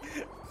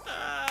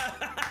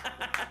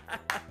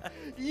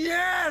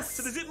 Yes.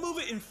 So does it move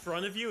it in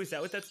front of you? Is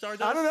that what that star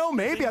does? I don't know.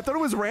 Maybe I thought it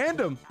was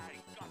random.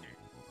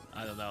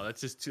 I don't know.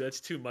 That's just that's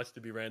too much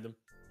to be random.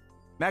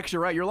 Max,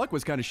 you're right. Your luck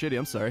was kind of shitty.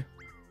 I'm sorry.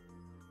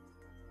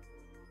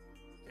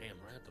 Damn,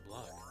 right at the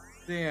block.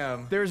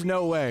 Damn. There's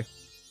no way.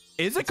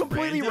 Is it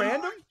completely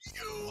random?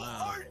 You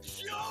Wow. are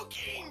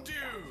joking, dude.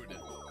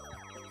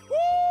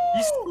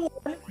 You still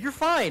won. You're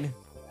fine.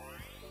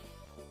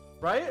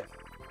 Right?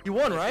 You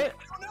won, right?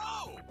 I don't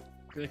know.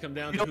 It's gonna come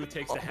down You to don't- who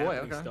takes oh, the boy,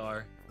 happening okay.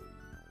 star.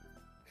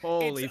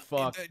 Holy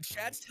fuck. The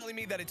chat's telling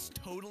me that it's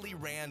totally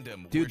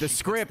random. Dude, where the she puts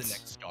script. The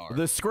next star.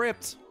 The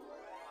script.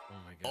 Oh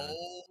my God.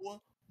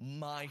 Oh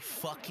my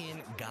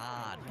fucking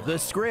god, bro. The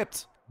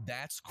script.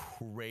 That's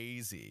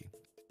crazy.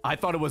 I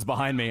thought it was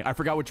behind me. I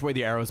forgot which way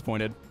the arrows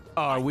pointed.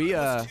 Are we,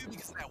 Those two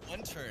because of that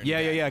one turn.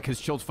 Yeah, because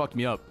Chilled fucked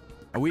me up.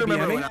 Are we I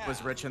remember when BMing? I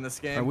was rich in this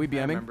game. Are we I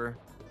BMing? remember.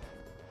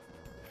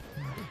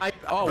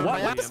 Oh, I- what?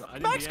 I- Max, I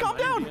didn't Max, BM, calm I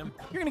didn't down. BM.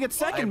 You're gonna get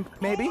second,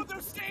 maybe. Oh,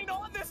 they're staying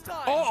on this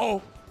time.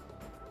 Uh-oh.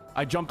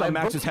 I jumped on I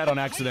Max's broke- head on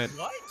accident.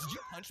 What? Did you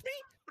punch me?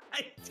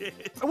 I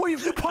did. What,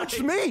 you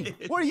punched me?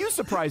 What are you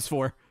surprised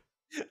for?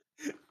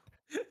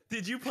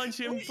 Did you punch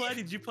him, Platy?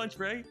 Did you punch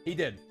Ray? He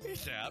did.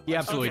 Yeah, He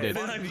absolutely Okay, did.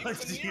 then I He punched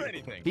wasn't you. near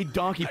anything. He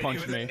donkey I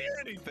punched wasn't me. near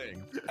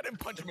anything. I didn't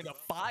punch him in the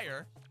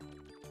fire.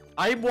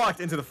 I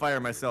walked into the fire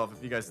myself.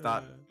 If you guys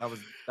thought that was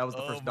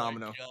the Oh first my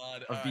domino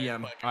God. of All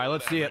BM. fuck, All right,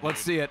 let's see it. Let's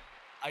see it.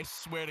 I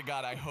swear to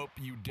God, I hope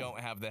you don't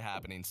have the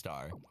happening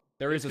star.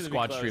 There is a It's gonna be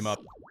squad close. stream up.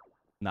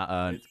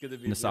 It's gonna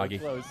be real Nasagi.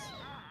 close.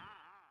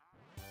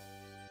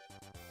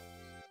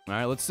 All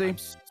right, let's see. I'm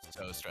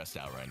so stressed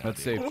out right now.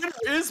 Let's see. dude. Where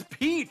is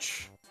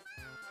Peach?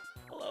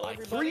 Hello, I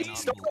everybody. 3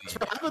 stars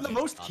for having the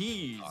most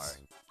keys.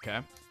 Okay.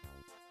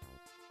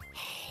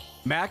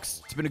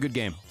 Max, it's been a good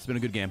game. It's been a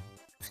good game.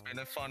 It's been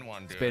a fun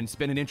one, dude. It's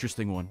been an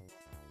interesting one.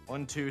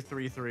 1, 2,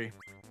 3, 3.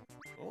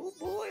 Oh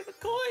boy, the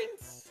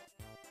coins.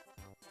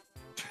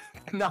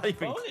 Not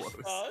even Bonus close.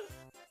 stars.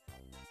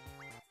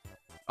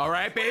 All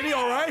right, baby.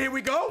 All right, here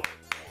we go.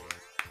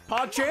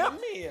 Pog champ. Mamma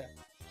mia.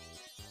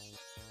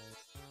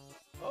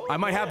 Oh, I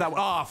might have that boy.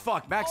 one. Oh,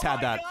 fuck. Max had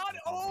that.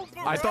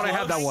 I thought I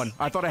had that one.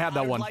 I thought I had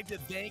that one. I'd like to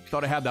thank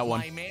Thought I had that one.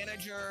 my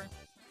manager,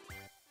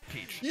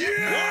 Peach.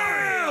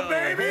 Yeah,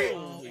 baby.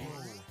 Holy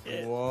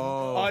shit.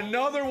 Whoa.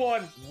 Another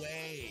one.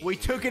 Way. We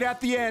took it at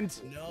the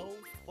end. No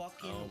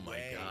fucking Oh my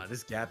way. God,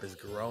 this gap is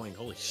growing.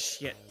 Holy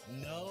shit.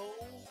 No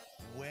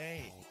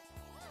way.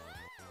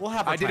 We'll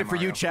have our I did time, it for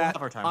you, Mario. chat. We'll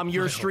have our time. I'm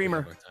your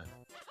streamer.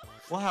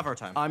 We'll have our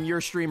time. I'm your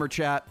streamer,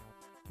 chat.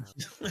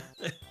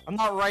 I'm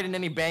not writing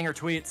any banger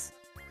tweets.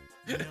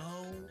 No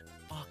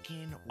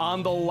fucking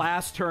On the way.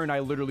 last turn, I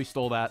literally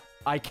stole that.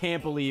 I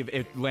can't believe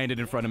it landed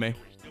in front of me.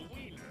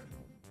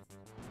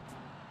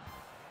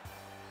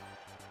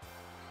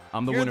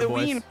 I'm the You're winner, the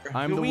boys. wiener.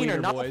 I'm the wiener,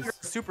 wiener, not boys. a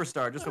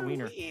superstar, just a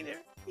wiener.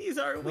 He's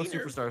our No wiener.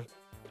 superstar.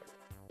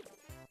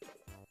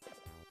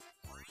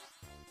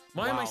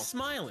 Why am I Wow.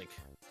 smiling?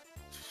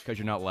 Because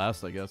you're not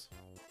last, I guess.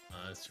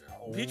 That's true.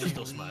 Peach is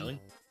still smiling.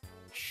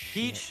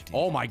 Peach.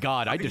 Oh my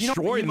god, I You know-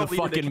 destroyed you know the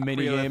Leonardo fucking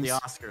mini DiCaprio at games. the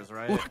Oscars,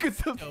 right? Look at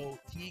them. So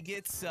he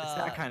gets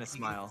that kinda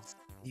smile.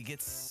 He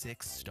gets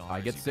 6 stars. I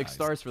get you 6 guys.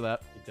 stars for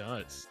that. He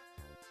does.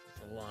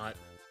 It's a lot.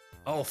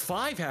 Oh,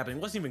 5 happened.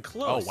 It wasn't even Oh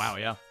close. wow,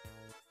 yeah.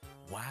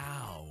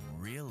 Wow,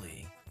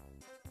 really?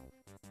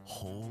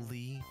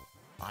 Holy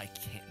I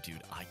can't,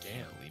 dude. I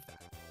can't believe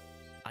that.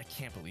 I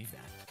can't believe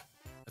that.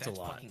 That's a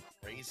lot. Fucking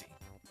crazy.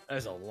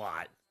 That's a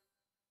lot.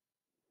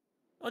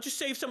 I'll just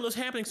save some of those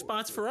happening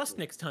spots for us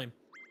next time.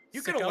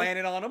 You could have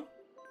landed on him.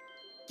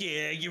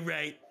 Yeah, you're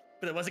right.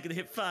 But I wasn't gonna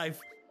hit 5.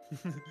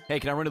 Hey,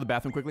 can I run to the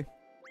bathroom quickly?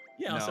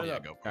 Yeah, I'll set it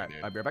up. Go All for right, it,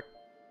 dude. I'll be right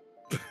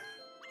back.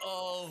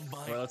 Oh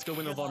my. Well, let's go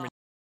win the Valmer.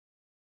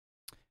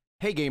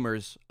 Hey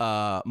gamers,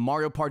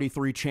 Mario Party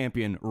 3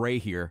 champion Ray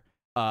here.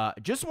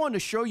 Just wanted to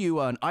show you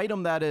an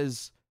item that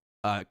is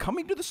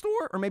coming to the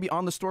store, or maybe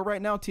on the store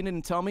right now. Tina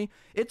didn't tell me.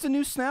 It's a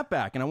new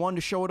snapback, and I wanted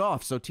to show it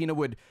off so Tina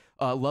would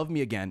love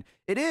me again.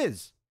 It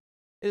is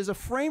a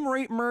frame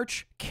rate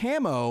merch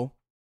camo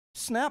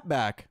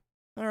snapback.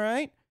 All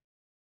right.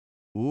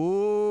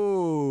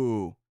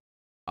 Ooh.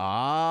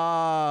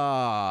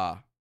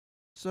 Ah.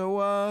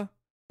 So,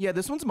 yeah,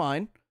 this one's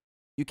mine.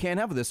 You can't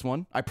have this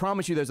one. I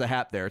promise you there's a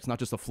hat there. It's not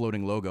just a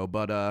floating logo,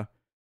 but,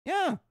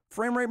 yeah,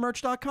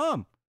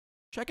 frameratemerch.com.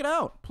 Check it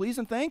out. Please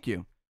and thank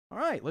you. All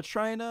right, let's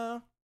try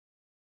and,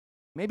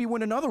 maybe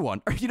win another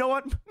one. Or you know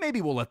what?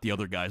 Maybe we'll let the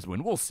other guys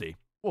win. We'll see.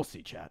 We'll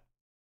see, chat.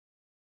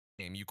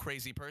 Name, you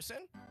crazy person?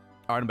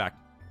 All right, I'm back.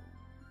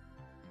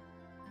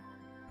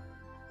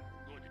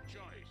 Good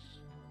choice.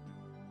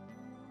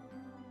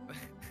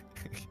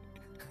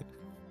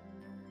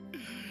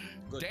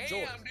 Damn,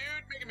 dude,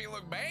 making me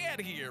look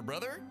bad here,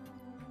 brother.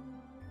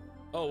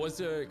 Oh,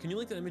 can you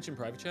link that image in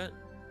private chat?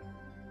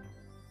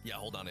 Yeah,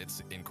 hold on,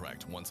 it's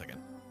incorrect. 1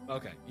 second.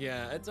 Okay.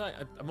 Yeah,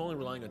 I'm only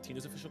relying on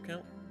Tina's official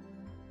count.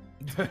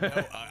 No,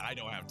 I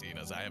don't have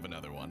Tina's. I have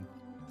another one.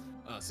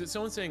 So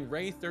someone's saying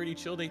Ray 30,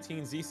 Chilled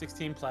 18,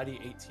 Z16, Platy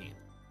 18.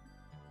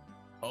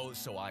 Oh,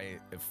 so I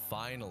have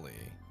finally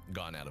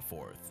gone out of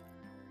 4th.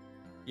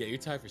 Yeah, you're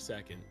tied for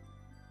 2nd.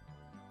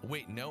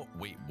 Wait, no,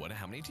 wait, what?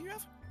 How many do you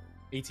have?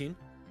 18.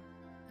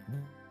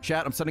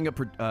 Chat, I'm setting up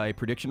a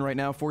prediction right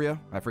now for you.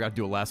 I forgot to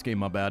do it last game,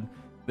 my bad.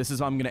 This is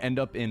how I'm going to end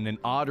up in an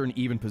odd or an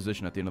even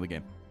position at the end of the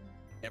game.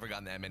 Never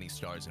gotten that many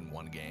stars in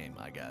one game,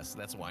 I guess.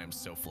 That's why I'm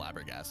so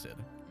flabbergasted.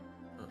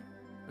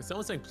 But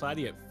someone's saying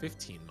Platy at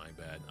 15, my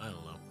bad. I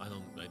don't know.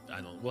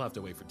 I don't. We'll have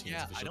to wait for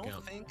Tina's official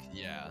count.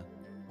 Yeah,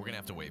 we're going to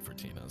have to wait for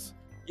Tina's.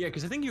 Yeah,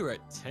 because I think you were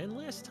at 10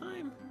 last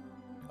time.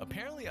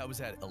 Apparently, I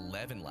was at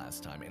 11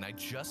 last time, and I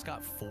just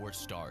got 4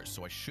 stars,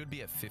 so I should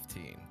be at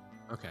 15.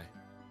 Okay.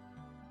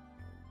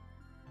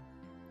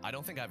 I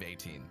don't think I have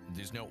 18.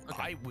 There's no.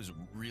 Okay. I was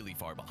really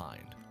far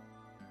behind.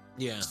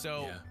 Yeah.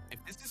 So yeah.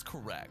 if this is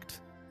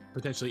correct,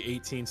 potentially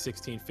 18,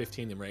 16,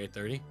 15, and Ray at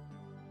 30.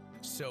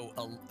 So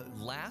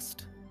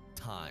last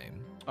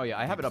time. Oh yeah,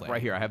 I have it up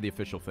right here. I have the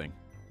official thing.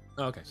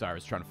 Oh, okay. Sorry, I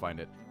was trying to find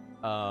it.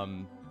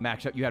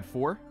 Max, you had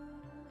 4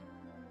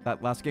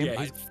 that last game? Yeah,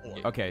 I had 4.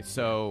 Okay,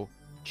 so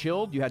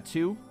Chilled, you had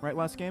 2, right,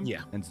 last game?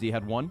 Yeah. And Z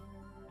had 1?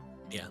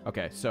 Yeah.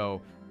 Okay,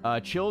 so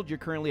Chilled, you're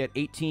currently at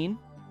 18.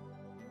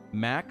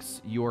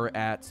 Max, you're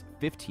at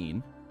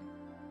 15.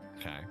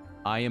 Okay.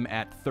 I am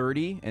at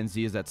 30, and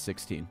Z is at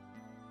 16.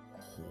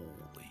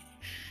 Holy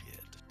shit.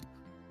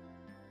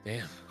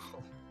 Damn.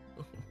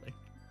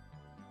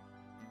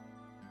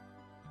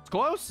 It's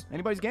close.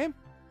 Anybody's game?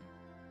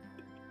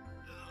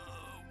 Oh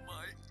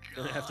my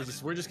Gonna have to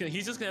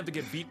he's just gonna have to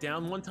get beat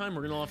down one time.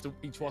 We're gonna all have to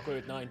each walk away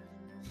with 9.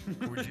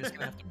 We're just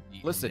gonna have to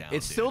beat Listen, him down,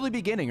 it's dude. still the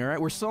beginning, all right?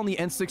 We're still on the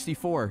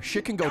N64.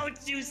 Shit can go. Don't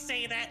you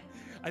say that!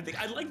 I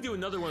think I'd like to do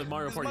another one with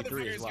Mario This Party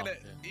 3 as motherfucker's well. gonna-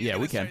 he's Yeah,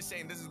 gonna we can. start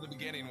saying this is the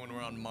beginning when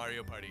we're on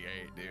Mario Party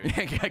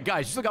 8, dude.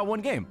 Guys, you still got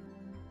 1 game.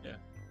 Yeah.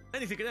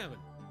 Anything could happen.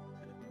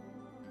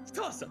 It's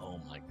awesome.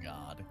 Oh my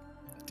god.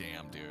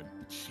 Damn, dude.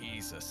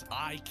 Jesus.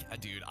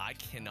 Dude, I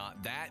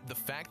cannot. The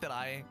fact that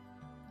I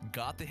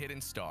got the hidden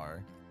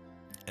star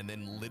and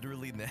then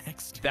literally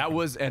next. That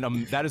was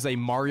that is a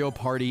Mario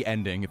Party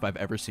ending if I've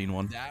ever seen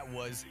one. That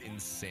was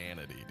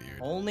insanity, dude.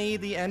 Only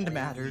the end Holy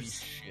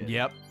matters. shit.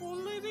 Yep.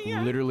 Only the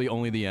end. Literally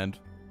only the end.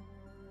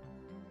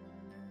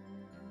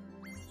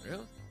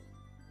 Well,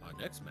 our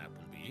next map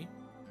will be.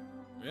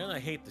 Well, I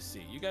hate the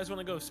sea. You guys want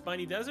to go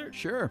Spiny Desert?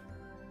 Sure.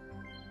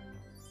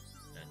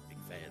 Not big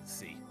fan of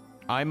sea.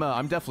 I'm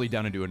definitely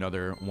down to do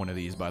another one of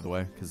these, by the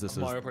way, because this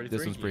Mario Party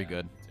 3? one's pretty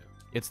Yeah, good. me too.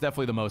 It's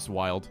definitely the most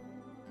wild.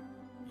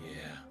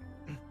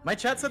 Yeah. My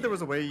chat said there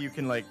was a way you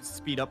can like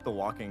speed up the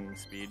walking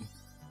speed.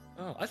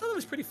 Oh, I thought it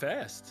was pretty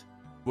fast.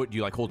 What do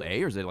you like? Hold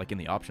A, or is it like in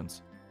the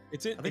options?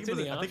 It's in. I think it's it was.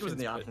 in the I think it was in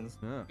the options,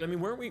 options. Yeah. but- I mean,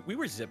 weren't we? We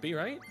were zippy,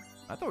 right?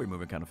 I thought we were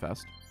moving kind of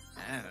fast.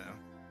 I don't know.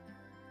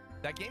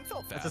 That game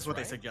felt fast. That's just what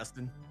right? they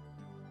suggested.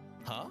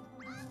 Huh?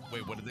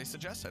 Wait, what did they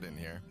suggest? I didn't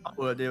hear.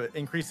 Well,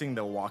 increasing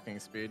the walking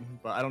speed,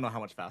 but I don't know how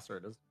much faster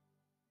it is.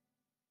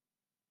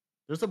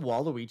 There's a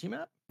Waluigi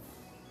map.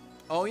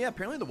 Oh yeah,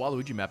 apparently the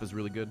Waluigi map is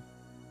really good.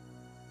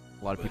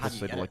 A lot of How people do you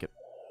say they get like it.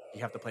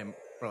 You have to play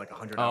for like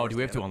 100 Oh, hours. do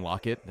we have to get it.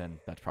 unlock it? Then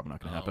that's probably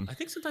not gonna happen. I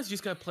think sometimes you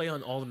just gotta play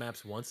on all the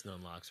maps once and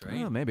unlocks,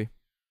 right? Oh, maybe.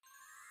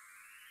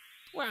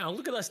 Wow,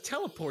 look at us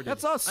teleported.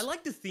 That's us. I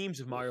like the themes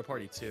of Mario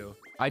Party 2.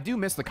 I do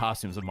miss the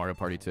costumes of Mario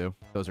Party 2.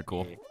 Those are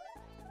cool.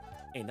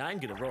 Hey, now I'm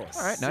gonna roll.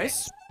 All right,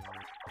 nice.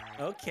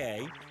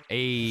 Okay. Hey,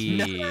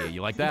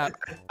 you like that?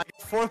 I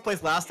got 4th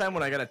place last time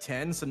when I got a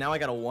 10, so now I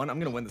got a 1. I'm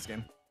gonna win this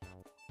game.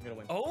 I'm gonna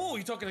win. Oh,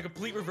 you're talking a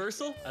complete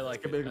reversal? I like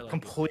It's it. gonna be I a like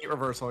complete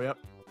reversal. Yep.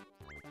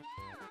 it.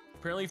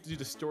 Apparently, you have to do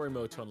the story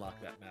mode to unlock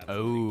that map.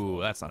 Oh,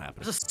 that's not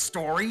happening. There's a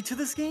story to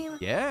this game.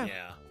 Yeah.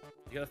 Yeah.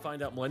 You gotta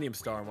find out Millennium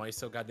Star and why he's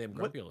so goddamn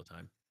grumpy all the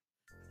time.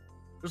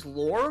 There's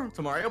lore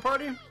to Mario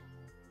Party. God,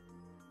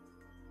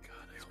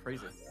 It's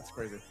crazy. It's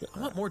crazy. I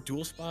want more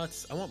dual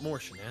spots. I want more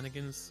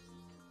shenanigans.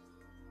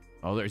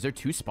 Oh, is there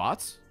 2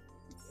 spots?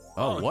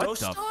 Oh, Oh, what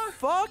Ghost the Star?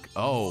 fuck?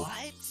 Oh,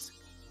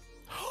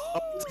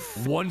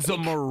 one's a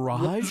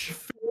mirage?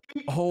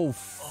 Oh,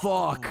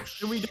 fuck.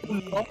 Should we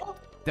do no?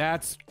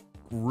 That's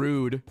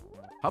rude.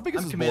 How big is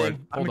I'm this committing.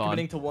 board? I'm Hold on.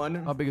 committing to one.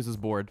 How big is this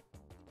board?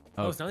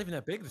 Oh, it's not even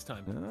that big this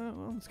time.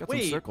 Well, it's got some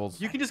Wait, circles.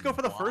 you can just go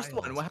for the first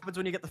Wild. one. What happens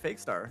when you get the fake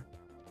star?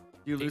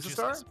 Do you It lose a just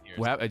star?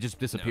 disappears. It just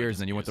disappears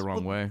and then you went the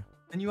wrong way.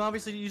 And you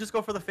obviously you just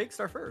go for the fake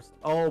star first.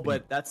 Oh,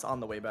 but that's on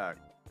the way back.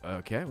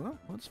 Okay, well,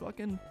 let's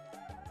fucking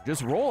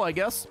just roll, I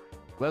guess.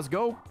 Let's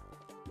go.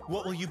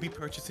 What will you be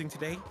purchasing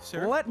today,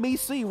 sir? Let me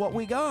see what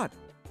we got.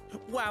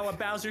 Wow, a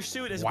Bowser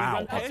suit as we Wow,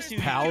 run past a you.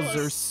 You kill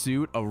Bowser us.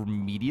 suit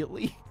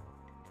immediately?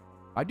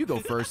 I do go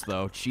first,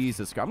 though.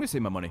 Jesus, I'm gonna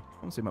save my money. I'm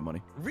gonna save my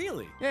money.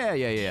 Really? Yeah.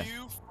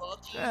 You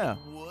fucking Yeah.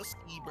 wussy,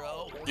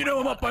 bro. You know,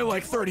 I'm up by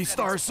like 30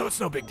 stars, so it's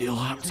no big deal.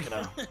 I'm just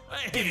gonna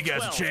give you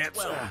guys 12, a chance.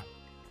 12.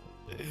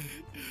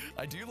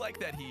 I do like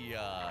that he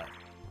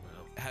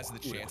has the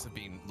chance of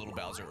being Little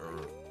Bowser or...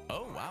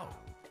 Oh, wow.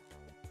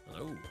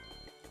 Hello.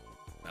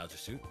 Bowser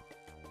suit.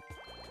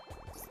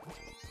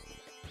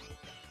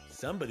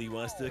 Somebody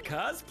wants to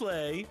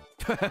cosplay.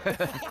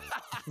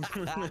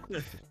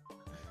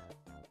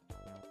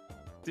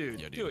 Dude,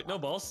 Yo, dude. do it. No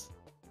balls.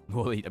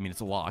 Well, I mean,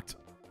 it's locked.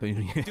 Do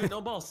it.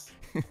 No balls.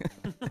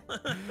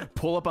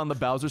 Pull up on the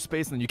Bowser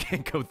space, and then you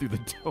can't go through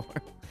the door.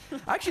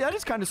 Actually, that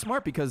is kind of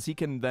smart because he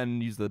can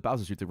then use the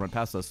Bowser suit to run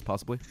past us,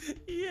 possibly.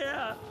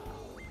 Yeah.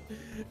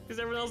 Because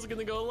everyone else is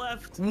gonna go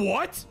left.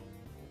 What?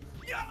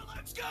 Yeah,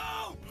 let's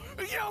go!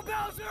 Yo,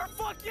 Bowser!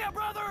 Fuck yeah,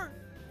 brother!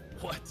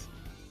 What?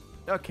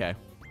 Okay.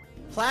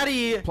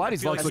 Platy.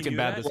 Platy's luck's he looking knew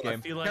bad that. this game.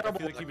 I feel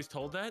like he was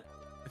told that.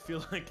 I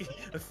feel like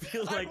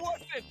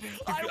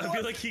I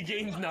feel like he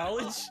gained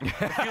knowledge.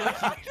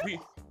 I feel like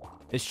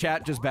Is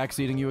chat just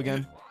backseating you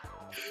again?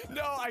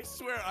 No, I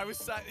swear, I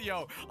was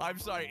Yo, I'm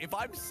sorry. If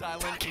I'm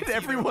silent, it's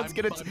Everyone's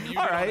either gonna I'm muted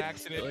All on right.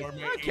 accident or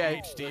my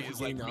Okay. ADHD is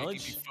like Gain making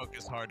knowledge? me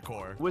focus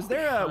hardcore. Was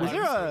there a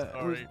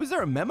was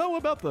there a memo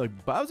about the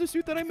Bowser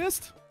suit that I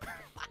missed?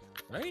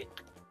 right?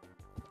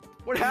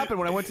 What happened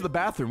when I went to the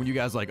bathroom? When you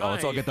guys like, oh,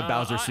 let's all get the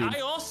Bowser suit?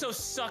 I also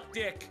suck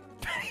dick.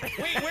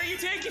 Wait, where are you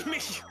taking me?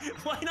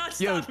 Why not stop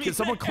Yo, me can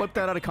someone there? clip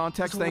that out of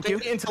context? Thank you.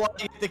 Wait until I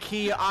get the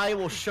key. I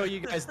will show you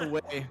guys the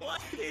way. Why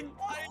didn't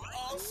I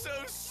also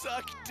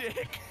suck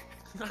dick.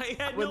 I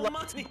had Would no like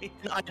money?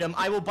 An item.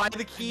 I will buy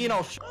the key and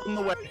I'll show them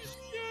the way.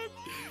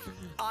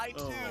 I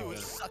Oh, too my God.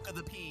 suck of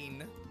the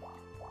peen.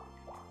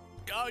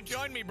 Go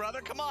join me,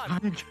 brother. Come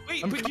on.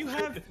 Wait, I'm but you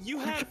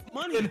have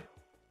money.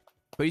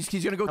 But he's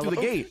gonna go through the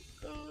Hello? gate.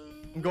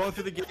 I'm going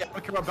through the gate. I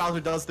don't care what Bowser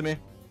does to me.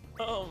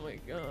 Oh my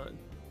god.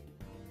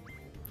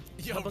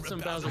 Yo, How about some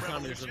Bowser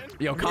communism?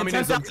 Revolution? Yo, It's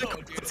communism.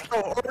 fantastic. Let's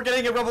go. We're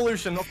getting a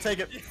revolution. I'll take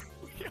it.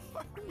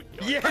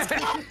 Yeah.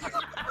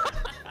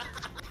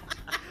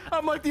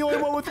 I'm like the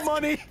only one with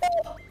money.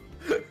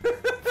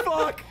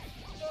 Fuck.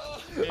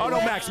 Oh no,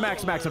 Max.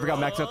 I forgot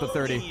Max at the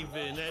 30.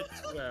 Even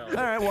at 12.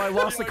 All right, well I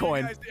lost the Yo, you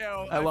coin. guys,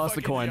 yo, I lost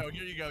the fucking- coin. Yo,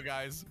 here you go,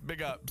 guys.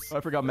 Big ups. I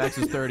forgot Max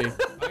is 30.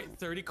 Right,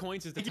 30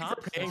 coins is the Thank you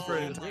top. for paying for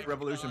an entire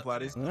revolution,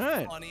 Platies. All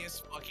right.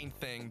 Funniest fucking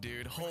thing,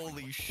 dude.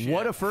 Holy shit.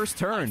 What a first I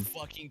turn.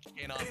 fucking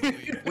cannot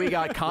believe it. We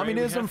got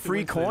communism, have to free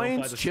win so they don't buy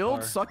coins, the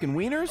chilled, star. sucking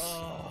wieners.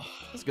 Oh,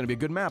 This is gonna be a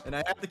good map. And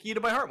I have the key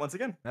to my heart once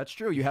again. That's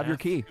true. You have your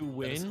key. To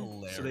win, is so they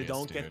hilarious,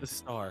 don't get dude. the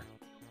star.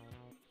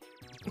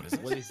 what is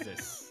it? What is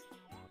this?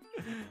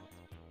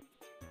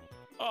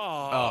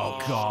 Oh,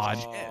 God.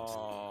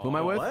 Who am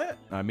I with?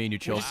 What? Me and you,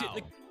 chilled. Wow.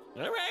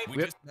 All right. We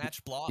Yep. just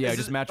match blocks. Yeah, This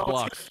just is- match oh, it's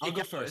blocks. gonna I'll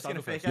go fake out. first, It's gonna I'll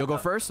go fake first. You'll go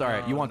out. first? All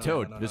right, you want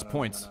Toad. no, There's no,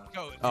 points.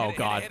 no, no. Go. Oh, hit it,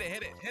 God. Hit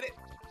it. Hit it.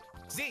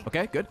 Z.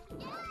 Okay, good.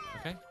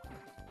 Okay.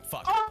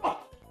 Fuck.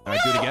 All right,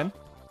 do it again.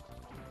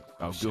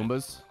 Oh, shit.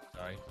 Goombas.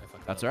 Sorry, I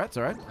fucked That's up. all right. It's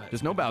all right.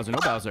 Just no Bowser. No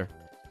Bowser.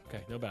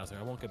 Okay, no Bowser.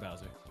 I won't get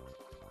Bowser.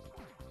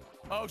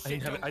 Oh shit.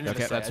 didn't have- don't- I didn't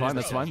Okay, say- that's I fine. didn't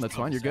That's say- fine. That's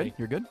fine. You're good.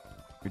 You're good.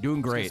 You're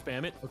doing great. Just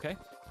spam it. Okay.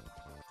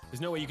 There's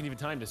no way you can even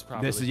time this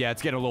properly. This is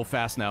it's getting a little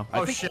fast now.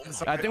 Oh, I think, shit,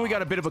 sorry. I think we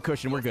got a bit of a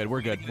cushion. We're good.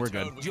 We're good. We're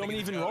good. Do you want me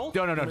to even roll?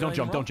 No, Want me to don't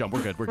jump. roll? Don't jump.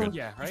 We're good. We're good.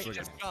 Yeah, right?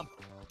 Just jump.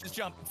 Just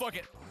jump. Fuck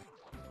it.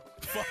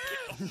 Fuck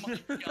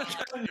it. Oh my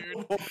god,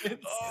 dude.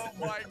 Oh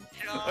my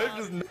god. I'm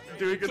just not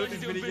doing good So at these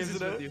he's doing mini games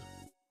business with today. you.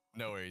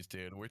 No worries,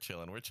 dude. We're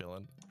chilling. We're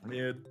chilling.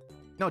 Dude.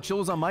 No, Chill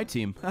was on my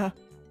team.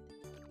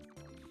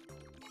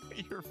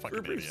 You're a For fucking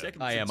a brief idiot.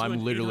 second, I am. since you I'm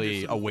and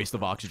literally Peter a waste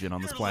of oxygen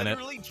on this You're planet.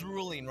 literally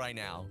drooling right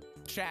now.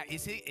 Chat,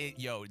 is he?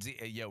 Yo,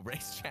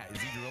 race chat. Is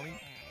he drooling?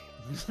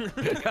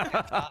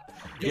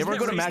 You ever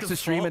go to Race Max's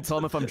stream and tell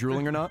him if I'm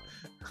drooling or not?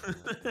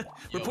 Yo,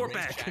 Report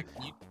race back. chat,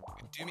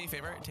 do me a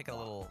favor. Take a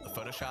little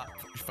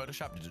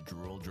Photoshop just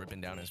drool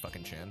dripping down his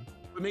fucking chin.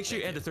 But make sure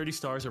you add the 30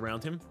 stars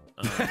around him.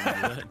 And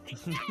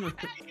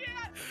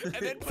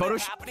then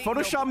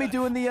Photoshop me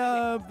doing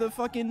the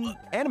fucking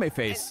anime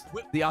face,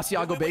 the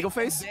Asiago bagel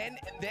face. And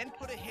then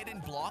put a hidden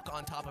block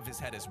on top of his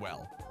head as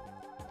well.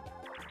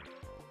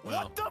 Wow.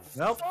 What the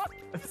Nope. fuck?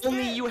 If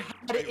only you had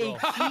a key.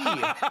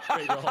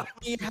 Great roll.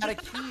 If you had a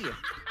key.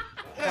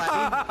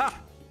 Platy.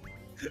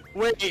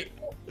 Wait.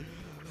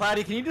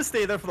 Platy, can you just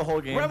stay there for the whole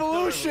game?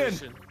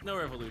 Revolution! No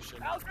revolution.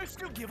 How's there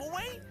still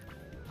giveaway?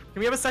 Can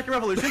we have a second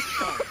revolution?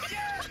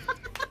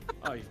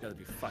 Oh, you've got to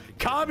be fucking.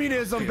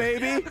 Communism,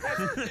 baby.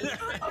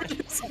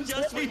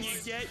 Just when you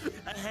get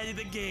ahead of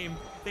the game,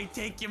 they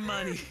take your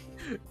money.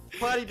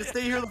 Platy, just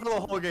stay here for the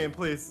whole game,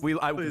 please.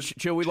 Please.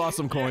 Chill, we lost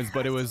some coins,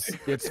 but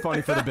it's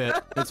funny for the bit.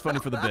 It's funny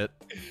for the bit.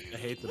 I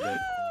hate the bit.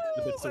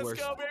 The bit's the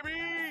worst. Let's go,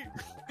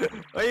 baby!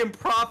 I am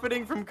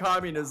profiting from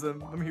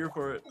communism. I'm here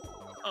for it.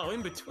 Oh,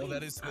 in between. Well,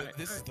 this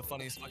is the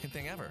funniest fucking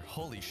thing ever.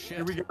 Holy shit.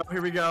 Here we go.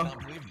 Here we I go. can't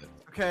believe it.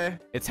 Okay.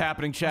 It's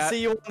happening, I'll chat.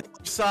 see you on the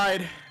other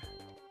side.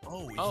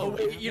 Oh,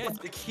 Wait, you have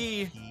the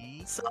key.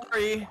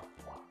 Sorry.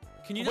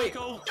 Can you Wait.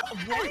 not go?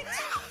 What?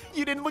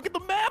 You didn't look at the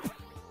map.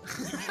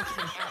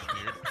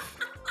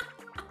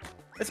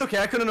 It's okay.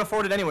 I couldn't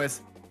afford it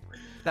anyways.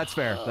 That's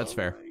fair. That's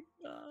fair.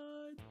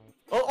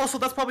 Oh, also,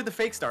 that's probably the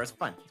fake star. It's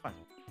fine. It's fine.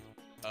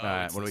 All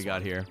right, what do we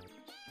got here?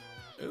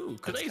 Ooh,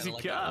 That's crazy kinda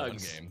like that one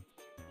cogs. game.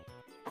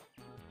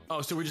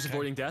 Oh, so we're just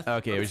avoiding death?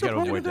 Okay, we just gotta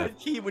avoid that.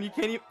 Key when you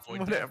can't even. Avoid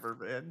Whatever,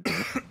 man.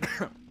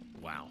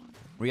 Wow.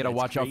 We gotta That's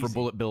watch out for crazy.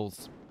 bullet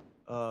bills.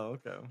 Oh,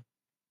 okay.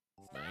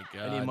 My I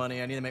God. need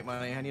money. I need to make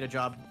money. I need a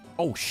job.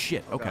 Oh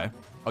shit. Okay.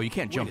 Oh, you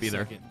can't Wait jump a either.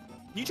 second.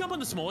 Can you jump on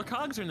the smaller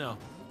cogs or no?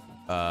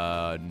 No,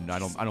 I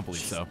don't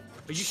believe so. Are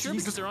you sure?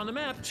 Jesus. Because they're on the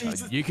map.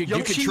 You could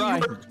Yoshi, try.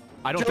 you were-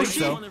 I don't think Yoshi.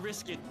 I so. want to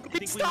risk it. I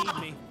think Stop.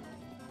 we need me.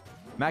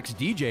 Max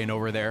DJing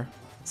over there.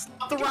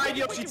 Stop the ride,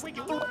 Yoshi.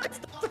 Stop the ride.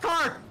 Stop the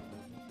car.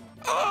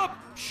 Oh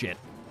shit.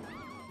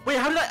 Wait,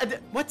 how did I?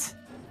 What?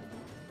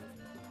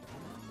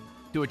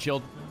 Do it,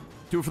 Chilled.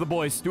 Do it for the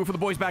boys. Do it for the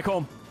boys back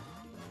home.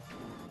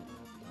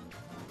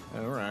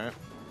 All right.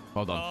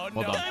 Hold on. Oh,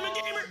 Hold no.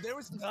 on. There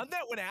was none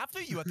that went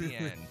after you at the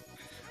end.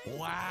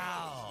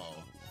 Wow.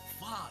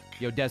 Fuck.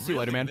 Yo, Des, see you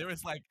later, man. There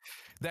was like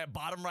that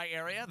bottom right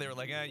area. They were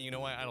like, you know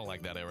what? I don't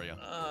like that area.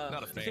 Not a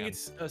I fan. think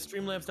it's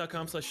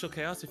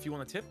streamlabs.com/ChilledChaos if you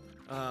want a tip.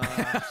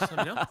 Just let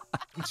me know.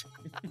 Just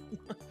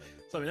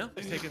let me know.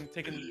 Just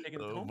taking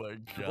it Oh home. my boys?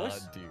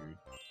 god, dude.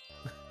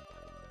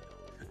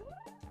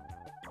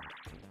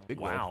 Big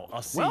Wow.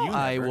 I'll see Well, you.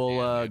 I never. will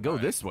Yeah, go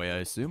alright. this way, I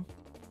assume.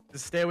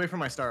 Just stay away from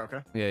my star,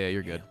 okay? Yeah,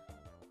 you're good.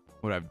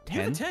 What, I have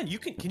You have 10? a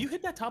 10. Can you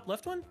hit that top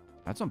left one?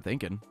 That's what I'm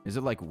thinking. Is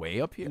it like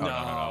way up here? No.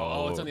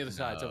 Oh, Oh, it's on the other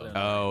side. It's over there.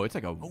 Oh, it's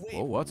like a. wait,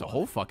 Oh, that's a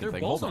whole fucking They're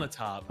thing. both Hold on on. the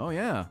top. Oh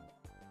yeah.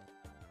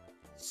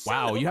 Son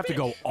Wow, of a you have to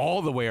go bitch.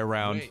 all the way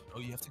around. Wait, oh,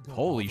 you have to go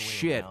Holy all the way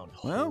shit. around.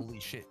 Well- Holy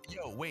shit.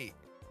 Yo, wait.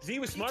 Z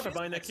was smart by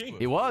buying that key.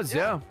 He was,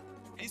 yeah.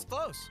 He's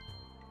close.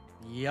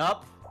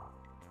 Yup.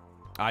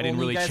 I didn't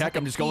Only really guys check. with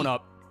I'm the just going key.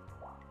 up.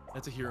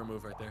 That's a hero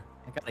move right there.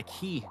 I got a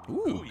key.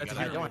 Ooh. you That's got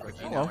a I hero don't move have a right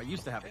key there. now. I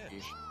used to have a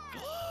key.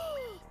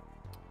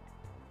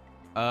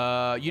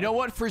 You know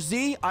what? For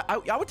Z, I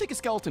would take a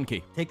skeleton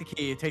key. Take the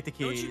key. Take the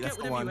key. Don't you That's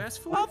get the whatever one. you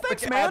asked for? Oh,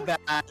 thanks, Look man. at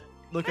that.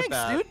 Look Thanks,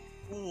 at that. dude.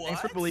 What?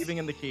 Thanks for believing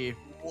in the key.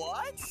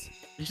 What?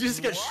 You should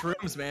just get What?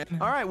 shrooms, man.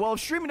 All right. Well, if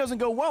streaming doesn't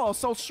go well, I'll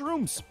sell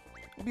shrooms.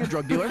 I'll be a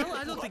drug dealer. No,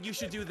 I don't think you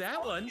should do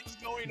that one. What's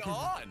going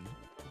on?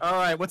 All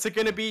right, what's it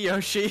gonna be,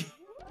 Yoshi?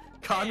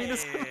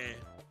 Communism?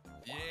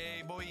 Yeah.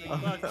 Yay, boy.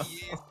 Oh, no.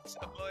 Yes,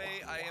 boy.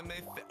 I am a.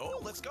 Oh,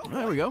 let's go.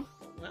 There we go.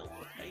 Well,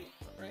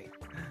 right.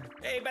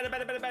 Hey,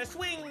 better,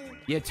 swing!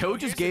 Yeah,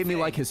 Toad here's just the gave me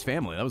thing. like his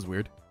family. That was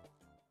weird.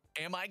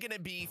 Am I gonna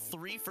be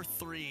 3 for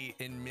 3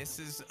 in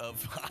misses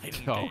of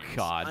item Oh games?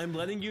 God. I'm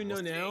letting you know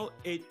We'll see. now,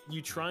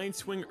 you try and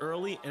swing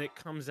early and it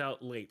comes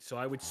out late, so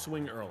I would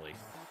swing early.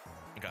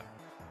 Okay.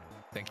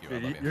 Thank you. I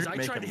Dude, love you. you're- 'Cause I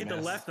Make tried a to hit the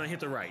mess. left and I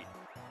hit the right.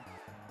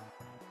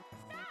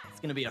 It's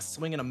gonna be a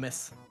swing and a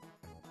miss.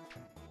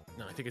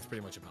 No, I think it's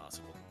pretty much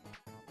impossible.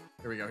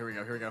 Here we go. Here we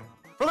go. Here we go.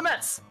 For the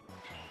Mets.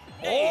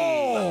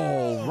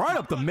 Oh, right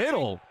up the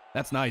middle.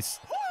 That's nice.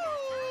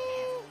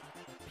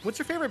 What's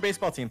your favorite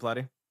baseball team,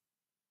 Platy?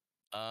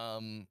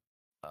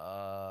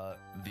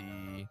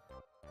 The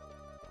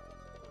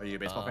Are you a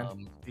baseball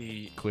fan?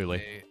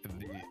 Clearly.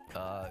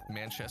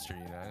 Manchester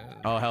United.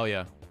 Oh hell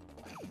yeah.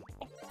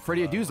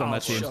 Freddie Adu's on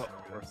that team.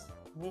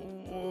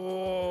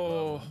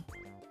 Whoa.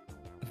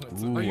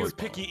 Ooh. Are you a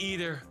picky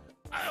eater?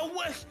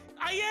 What?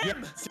 I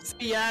am!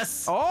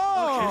 Yes.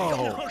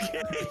 Oh.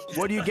 Okay.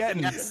 What are you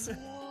getting? Yes.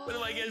 What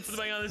am I getting for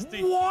my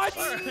honesty? What?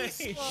 All right.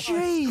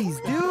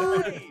 Jeez,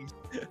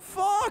 dude.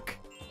 Fuck.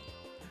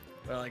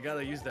 Well, I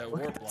gotta use that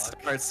Look warp at that block.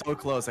 star. It's so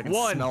close. I can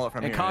One. smell it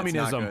from And here.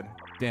 communism. It's not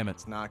good. Damn it.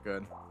 It's not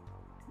good.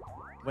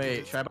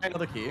 Wait, should I buy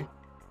another key?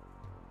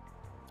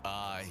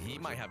 He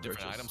might have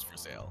different items for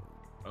sale.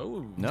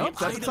 Oh. Nope, the that's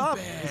the item top.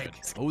 bag.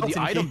 Oh, the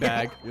Skeleton item key.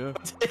 bag. Yeah. I'm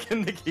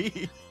taking the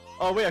key.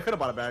 Oh wait, I could have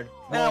bought a bag. Nah,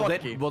 I Well, want the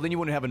then, key. well, then you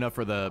wouldn't have enough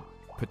for the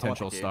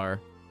potential key. star.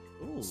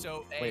 Ooh.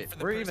 So, A, Wait, for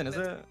the where even is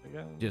person it?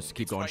 Again? Just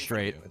keep It's going right in front of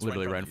straight. you. It's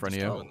Literally right in front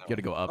of you. Just You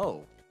gotta go up.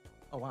 Oh.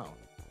 Oh wow.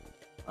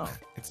 Oh.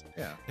 It's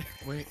Yeah.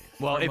 Wait.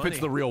 Well, our if it's money.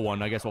 the real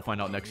one, I guess we'll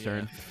find out next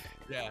turn.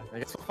 yeah. I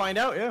guess we'll find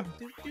out. Yeah.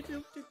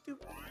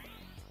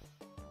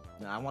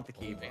 Nah, I want the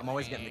key. I'm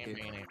always getting the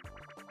key.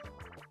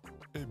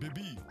 Hey,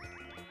 baby.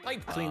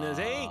 Pipe cleaners,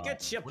 eh?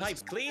 Get your what is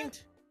pipes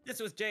cleaned. This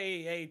was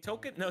a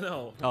token?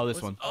 No. Oh, this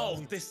What's- one. Oh,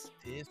 this.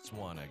 This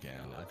one again.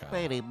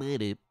 Okay.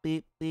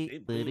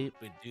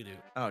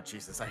 Oh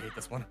Jesus, I hate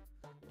this one.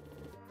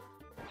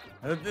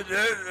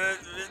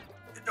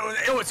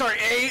 Oh, sorry,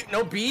 A,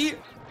 no B.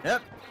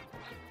 Yep.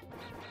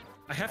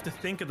 I have to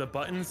think of the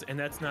buttons, and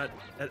that's not.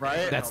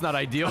 Right. That's not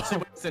ideal.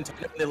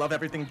 They love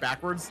everything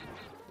backwards.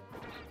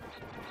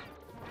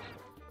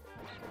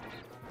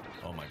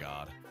 Oh my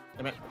god.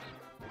 Damn it.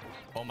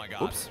 Oh my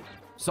god. Oops.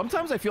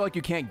 Sometimes I feel like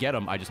you can't get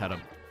them. I just had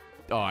them.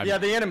 Oh, I'm... Yeah,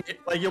 the anime,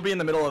 like you'll be in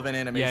the middle of an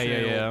animation.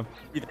 Yeah. It'll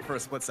be there for a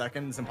split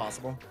second. It's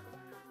impossible.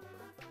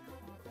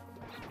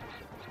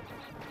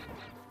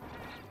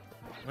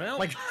 Well,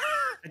 Like,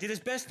 I did as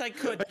best I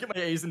could. I get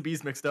my A's and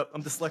B's mixed up.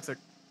 I'm dyslexic.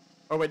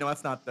 Oh wait, no,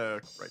 that's not the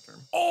right term.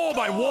 Oh,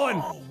 by one.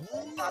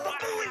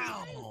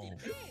 Wow.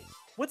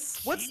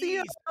 What's Jeez,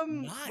 the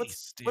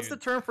nice, what's the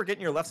dude. term for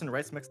getting your lefts and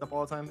rights mixed up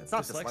all the time? It's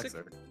not Dyslexic?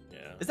 dyslexic. Yeah.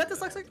 Is that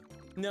dyslexic?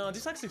 No,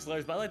 dyslexic's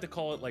hilarious, but I like to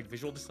call it like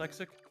visual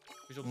dyslexic.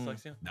 Visual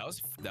dyslexia. That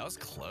was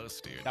close,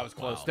 dude. That was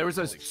close. Wow, There was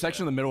a holy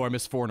section in the middle where I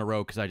missed 4 in a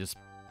row because I just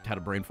had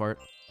a brain fart.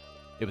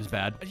 It was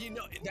bad. shit. You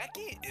know, that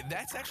game,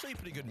 that's actually a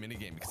pretty good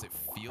minigame because it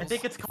feels. I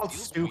think it's it called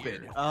feels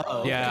stupid. weird.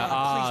 Oh. Yeah,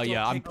 God, please don't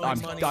yeah, take my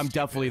money. I'm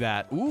definitely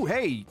that. Ooh,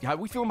 hey, how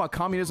we feeling about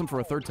communism for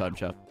a third time,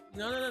 Chef?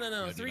 No. Yo, dude, 3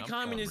 I'm feeling real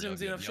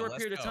communisms in a good. Yo, short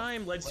let's period of go.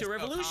 time led to a Let's go.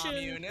 revolution.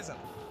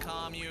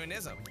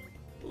 Communism.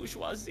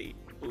 Bourgeoisie.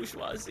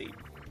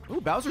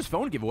 Ooh, Bowser's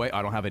phone giveaway.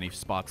 I don't have any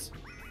spots.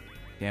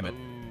 Damn it.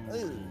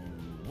 Ooh.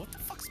 What the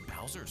fuck's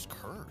Bowser's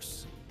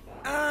curse?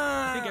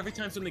 I think every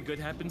time something good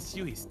happens to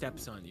you, he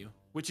steps on you.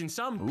 Which in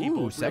some people Ooh,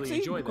 really sexy.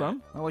 enjoy Okay, that.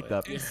 I like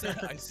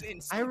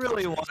that. I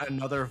really want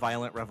another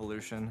violent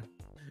revolution.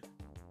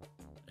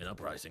 An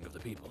uprising of the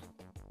people.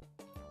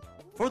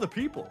 For the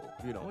people,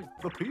 you know,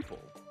 the people.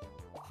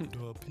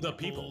 The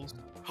people.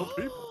 The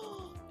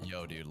people.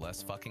 Yo, dude,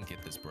 let's fucking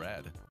get this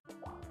bread.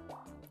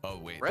 Oh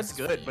wait. Bread's this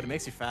is good, for but it you.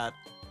 makes you fat.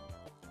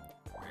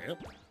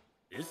 Yep.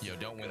 This Yo, is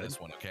don't win good. this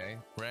one, okay,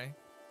 Ray?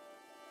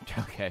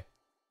 Okay.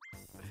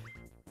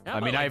 How I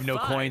mean, about I have like no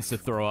 5? coins to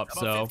throw up,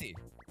 How about so 50?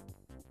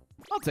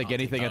 I'll take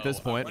anything at this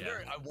Oh, point.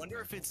 I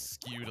wonder if it's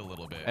skewed a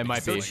little bit. It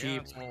might because be. it's like,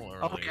 yeah, it's a little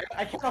Oh, early.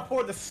 I can't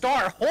afford the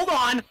star. Hold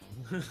on.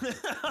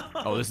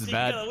 Oh, this is Z,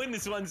 bad. You gotta win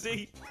this one,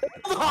 Z.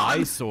 Hold on.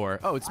 Eyesore.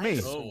 Oh, it's me.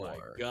 Oh my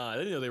god, I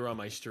didn't know they were on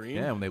my stream.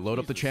 Yeah, when they load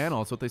up the Jesus. channel,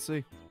 that's what they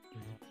see.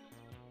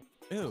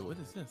 Ew, what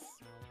is this?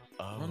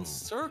 Oh. Run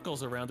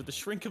circles around it to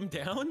shrink him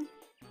down?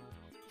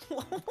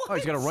 Oh,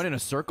 he's got to run in a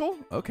circle?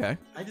 Okay.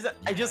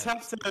 I just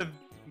have to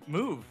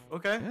move.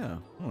 Okay. Yeah.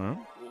 All right.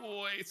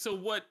 Wait, so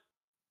what?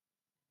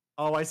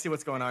 Oh, I see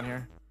what's going on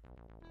here.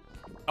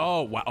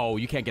 Oh, wow. Oh,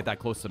 you can't get that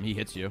close to him. He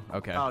hits you.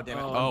 Okay. Oh, damn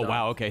it. Oh, no.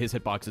 wow. Okay, his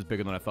hitbox is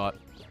bigger than I thought.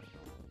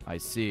 I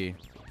see.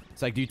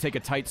 It's like, do you take a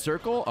tight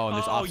circle? Oh, and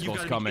there's obstacles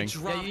gotta coming. Get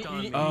Yeah, dropped you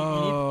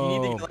on need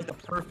me. to get like the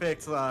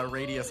perfect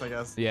radius, I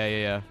guess.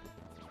 Yeah.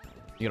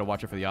 You gotta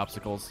watch it for the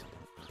obstacles.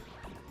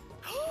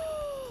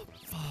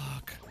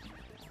 Fuck.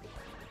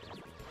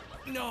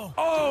 No.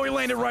 Oh, he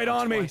landed right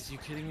on me. Twice, you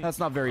kidding me? That's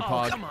not very Oh,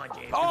 pog. come on,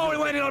 Gabe. Oh, he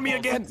landed on me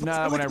again.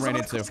 Nah, when I ran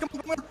into.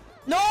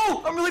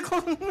 No, I'm really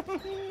close.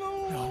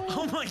 No.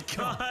 Oh my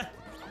god.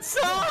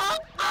 Stop!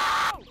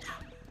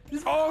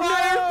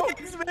 Oh, no.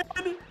 Things,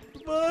 man.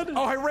 Bud.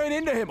 Oh, I ran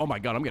into him. Oh my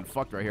god, I'm getting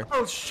fucked right here.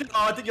 Oh shit!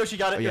 Oh, I think Yoshi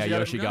got it. Oh, yeah,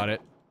 Yoshi got it.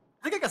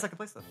 I think I got second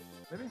place though.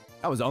 Maybe.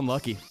 That was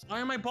unlucky.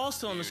 Why are my balls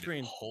still on the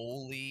screen?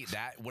 Holy,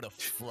 what a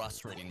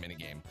frustrating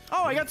minigame.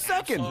 Oh, I got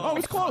second. Oh, it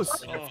was close.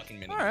 Frustrating fucking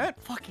minigame. All right.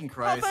 Fucking Oh,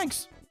 Christ.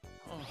 thanks.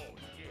 Oh,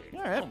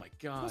 All right. oh my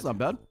god. That's not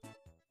bad.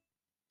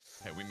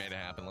 Hey, we made it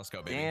happen. Let's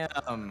go, baby.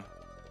 Damn.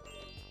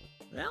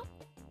 Well,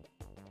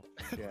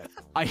 Shit.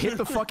 I hit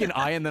the fucking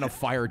eye and then a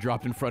fire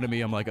dropped in front of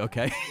me. I'm like,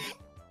 okay.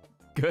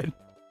 Good.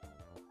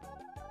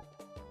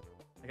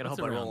 I gotta What's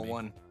hope I around roll a me?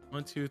 1.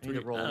 1, 2, Need 3.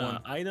 to roll a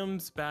 1.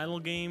 Items, battle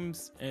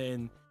games,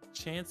 and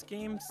chance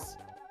games.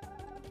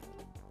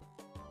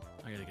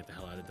 I gotta get the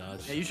hell out of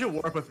Dodge. Yeah, you should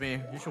warp with me.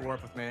 You should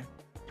warp with me.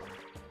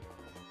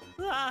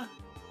 Ah.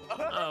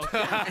 Oh,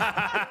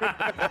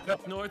 okay.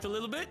 Up north a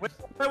little bit. Wait.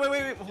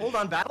 Hold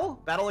on.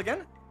 Battle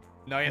again?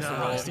 No, he has to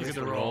roll. He has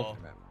to roll.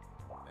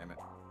 Damn it.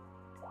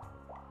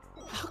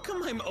 How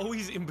come I'm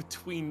always in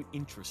between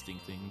interesting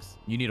things?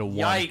 You need a 1.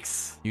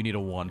 Yikes. You need a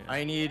 1.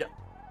 I need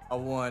a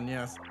 1.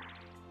 Yes.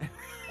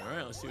 All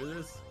right, let's see what it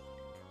is.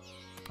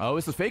 Oh,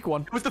 it's the fake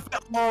one. It was the.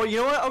 Oh, you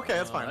know what? Okay,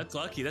 that's Oh, fine. That's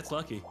lucky. That's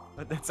lucky.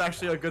 That's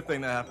actually a good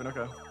thing that happened.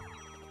 Okay.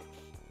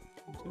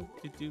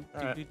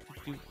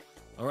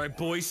 All right,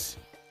 boys.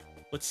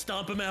 Let's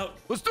stomp him out.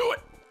 Let's do it.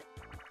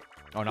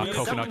 Oh, not Yeah,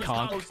 coconut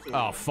someone conch. is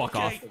Oh, fuck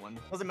off. Okay.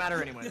 Doesn't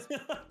matter anyways.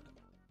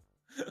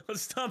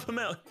 Let's stomp him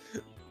out.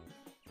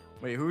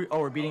 Wait, who? Oh,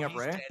 we're beating up he's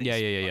Ray. dead.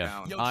 Yeah.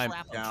 Down. Yo, I'm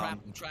trap him, down.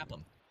 trap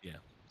him. Yeah.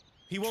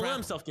 He won't let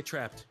himself get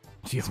trapped.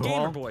 He's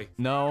gamer boy.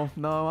 No,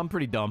 I'm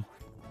pretty dumb.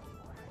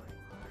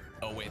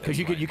 Oh wait. Because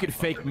you could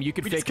fake me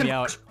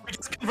out. We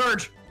just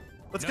converge.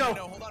 Let's go.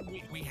 No, hold on.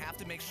 We have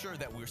to make sure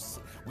that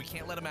we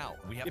can't let him out.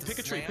 We have to pick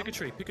a tree. Pick a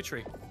tree. Pick a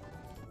tree.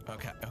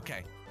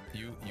 Okay.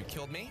 You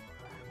killed me.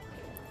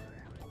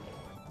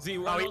 Z,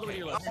 run all the way to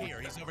your left.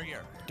 He's over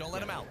here. Don't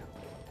let him out.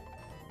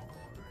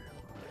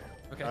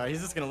 Okay.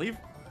 He's just gonna leave.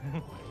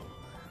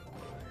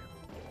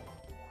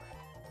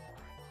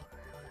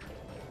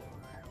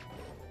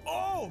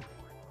 Oh!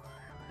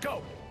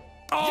 Go!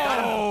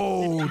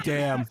 Oh,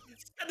 damn.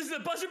 This is a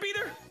buzzer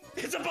beater?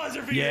 It's a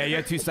buzzer beater! Yeah, you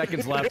had 2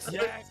 seconds left.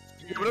 Yes!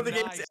 One of the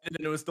games ended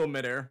and it was still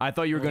midair. I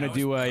thought you were gonna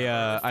do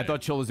I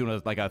thought Chill was doing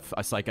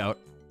a psych out.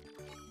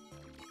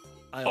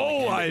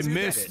 I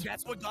missed.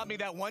 That's what got me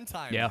that one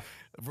time. Yeah.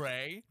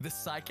 Ray, the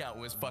psych out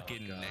was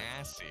fucking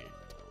nasty.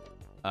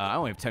 I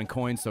only have 10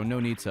 coins, so no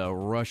need to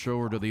rush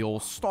over to the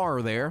old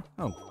star there.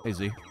 Oh, hey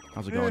Z,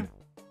 how's it going?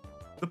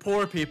 The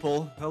poor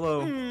people.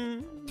 Hello.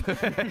 You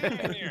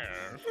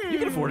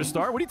can afford a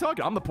star. What are you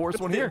talking? I'm the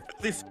poorest one here.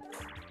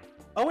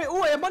 Oh wait,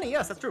 I have money.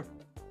 Yes, that's true.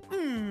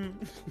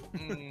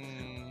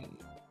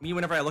 Me,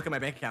 whenever I look at my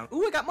bank account.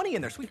 Ooh, I got money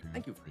in there. Sweet.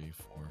 Thank you. 3,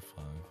 4,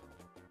 5.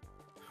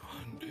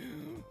 1,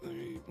 2,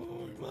 3, 4,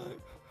 5.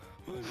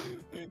 1,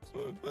 2, 3,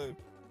 4, 5.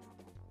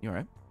 You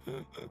alright?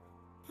 I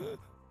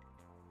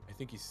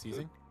think he's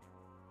seizing.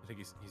 I think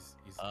he's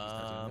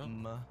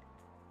touching now.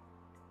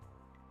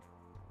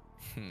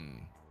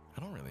 I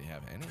don't really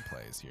have any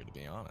plays here, to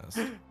be honest.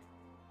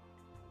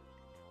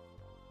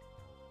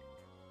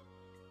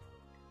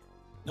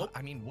 Nope.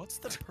 I mean, what's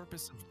the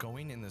purpose of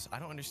going in this? I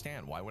don't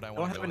understand. Why would I want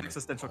to Don't go have an in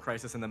existential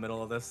crisis in the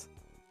middle of this.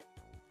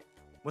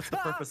 What's the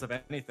purpose of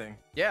anything?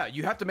 Yeah,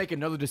 you have to make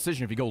another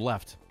decision if you go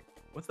left.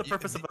 What's the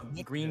purpose of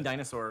a green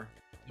dinosaur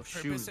The with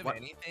purpose shoes? of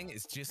anything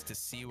is just to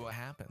see what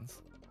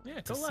happens. Yeah,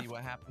 To go see left.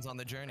 what happens on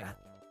the journey.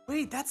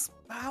 Wait, that's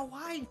how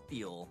I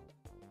feel.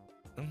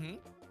 Mm-hmm.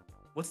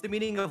 What's the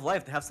meaning of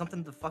life? To have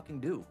something to fucking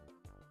do.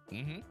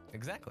 Mm-hmm.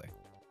 Exactly.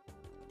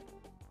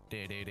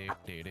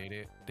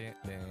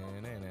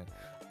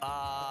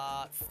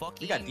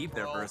 Fucking. You got deep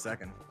there bro. for a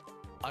second.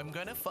 I'm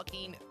gonna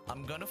fucking.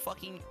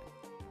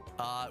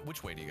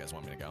 Which way do you guys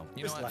want me to go?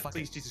 You know Just what? left. Fuck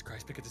Please, Jesus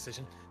Christ, pick a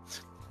decision.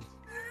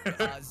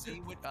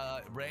 Z,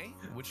 Ray,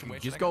 which way?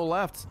 Just should I go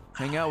left.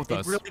 Hang out with It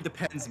us. really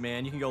depends,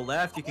 man. You can go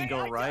left, you can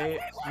go right. You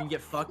can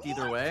get fucked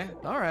either way.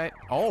 All right.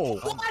 Oh.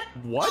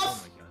 What?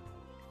 Oh my god.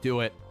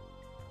 Do it.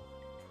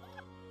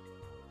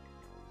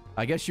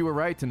 I guess you were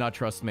right to not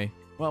trust me.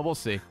 Well, we'll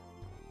see.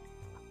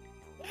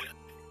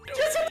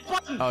 Just hit the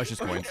button! Oh, it's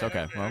just coins.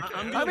 Okay. Well,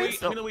 I'm I gonna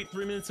mean, wait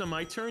 3 minutes on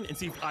my turn and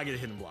see if I get a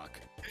hidden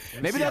block.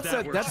 And maybe see if that's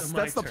that works on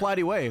my the turn.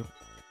 Platy way.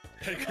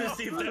 Gonna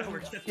see if that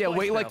works. That's Yeah, my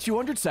wait like style.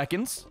 200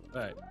 seconds.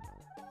 All right,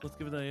 let's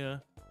give it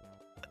a.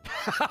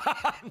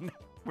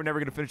 We're never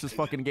gonna finish this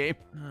fucking game.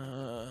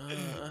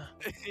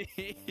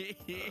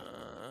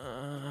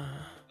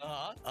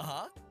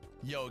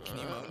 Yo, can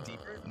you moan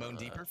deeper? Moan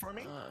deeper for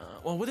me?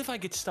 Well, what if I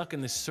get stuck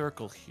in this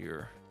circle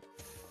here?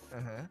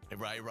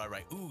 Right.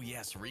 Ooh,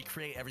 yes.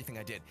 Recreate everything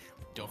I did.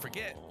 Don't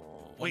forget.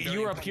 Wait, when you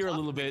were Dorian up here a comes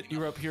little bit. You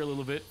were up here a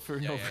little bit for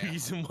no yeah.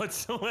 reason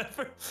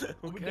whatsoever.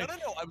 Okay. No.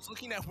 I was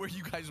looking at where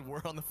you guys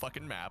were on the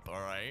fucking map. All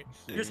right.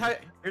 Here's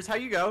how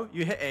you go.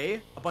 You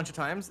hit A bunch of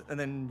times, and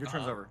then your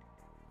turn's over.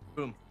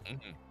 Boom.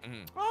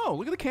 Oh,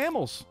 look at the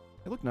camels.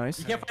 They look nice.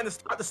 You can't find the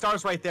star. The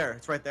star's right there.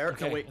 It's right there.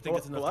 Okay, No, wait. I think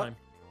that's enough time.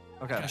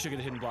 Okay. I should get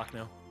a hidden block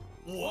now.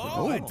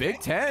 Whoa. Oh, Big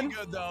 10.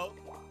 Good though.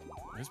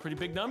 There's pretty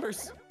big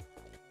numbers.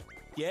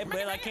 Yeah,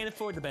 but I can't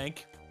afford the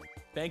bank.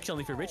 Bank's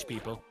only for rich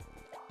people.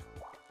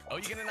 Oh,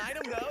 you get an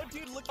item though,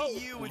 dude. Look at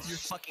you with your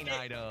fucking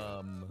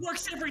item.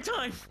 Works every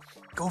time.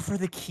 Go for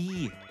the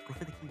key.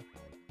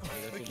 Go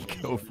for the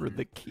key. Go for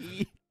the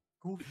key.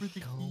 Go for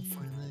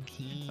the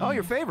key. Oh,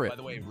 your favorite. By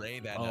the way, Ray,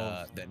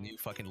 that new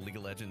fucking League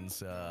of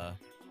Legends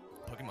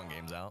Pokemon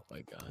game's out.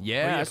 My God.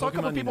 Yeah, I saw a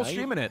couple Pokemon people Unite?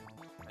 streaming it.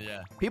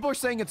 Yeah, People are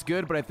saying it's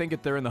good, but I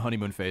think they're in the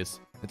honeymoon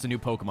phase. It's a new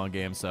Pokemon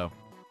game, so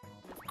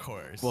of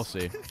course. we'll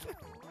see.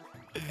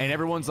 And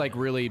everyone's like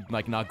really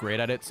like not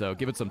great at it, so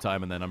give it some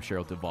time, and then I'm sure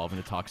it'll evolve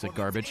into toxic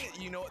garbage.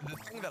 The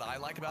thing that I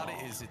like about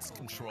it is it's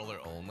controller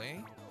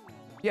only.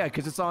 Yeah,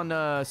 because it's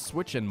on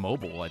Switch and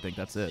mobile. I think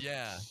that's it.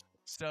 Yeah.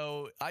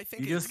 So I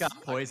think You just it's-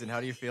 got poisoned.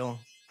 How do you feel?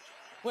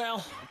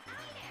 Well,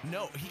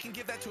 No, he can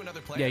give that to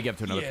another player. Yeah, you give it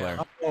to another Yeah. player.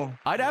 Oh,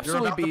 I'd you're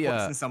absolutely about be. to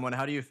poison someone.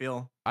 How do you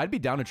feel? I'd be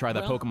down to try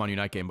that Well- Pokemon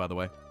Unite game. By the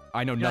way,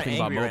 I know You're not nothing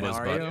about angry right MOBAs, now,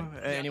 are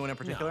but you? Anyone in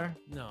particular?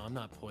 no, I'm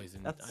not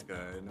poisoned. That's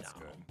good. That's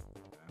no. good.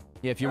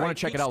 yeah, if you All want right,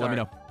 to check good it out, let me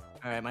know. start.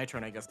 All right, my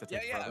turn, I guess, to Yeah,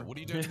 take yeah. further. What are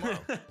you doing tomorrow?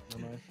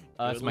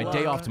 It's my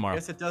day off tomorrow.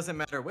 Guess it doesn't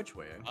matter which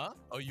way. Huh?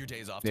 Oh, your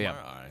day's off Yeah.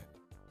 tomorrow? All right.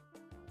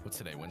 What's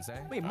today,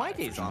 Wednesday? Wait, All my right,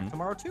 day's for off sure.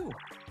 tomorrow too.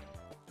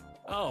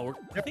 Oh, There I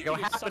we think go,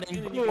 you get sucked happening.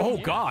 in and you Oh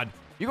get- God,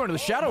 you're going to the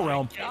Shadow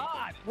Realm.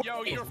 God!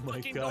 Yo, you're Oh my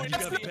fucking God, going you to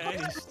got the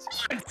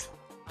banished.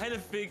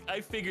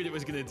 I figured it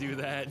was gonna do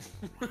that.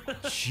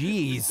 It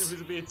Jeez. was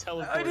gonna be a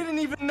teleport. I didn't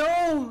even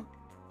know.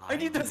 I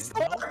need the didn't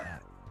know star.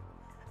 that.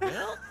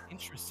 Well,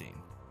 interesting.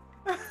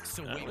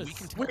 So wait, we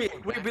can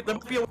Wait, there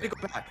might be a way to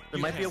go back. There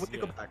might be a way to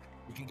go yeah. back.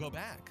 We can go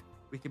back.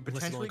 We can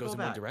Unless it only potentially goes go in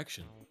one back.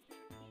 direction.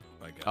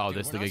 My God. Oh, Dude,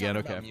 this we're thing not again.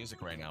 talking about Okay.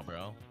 music right now,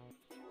 bro.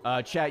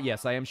 Chat.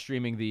 Yes, I am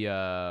streaming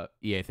the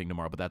EA thing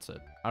tomorrow, but that's it.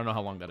 I don't know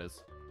how long that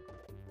is.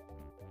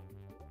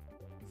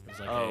 It's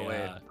like Oh a,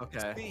 wait,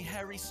 It's okay. me,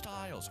 Harry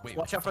Styles. Wait,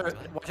 Watch out for the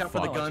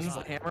Fuck. guns,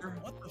 the hammer.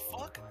 What the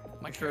fuck?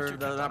 My Make sure character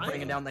they're kept not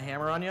bringing down the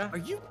hammer on you. Are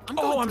you? I'm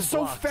Oh, going I'm through so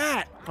blocks.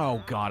 fat.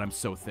 Oh God, I'm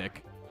so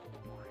thick.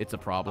 It's a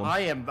problem.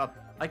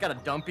 I got a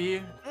dumpy.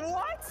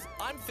 What?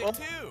 I'm thick Oh,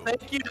 too.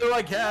 Thank you,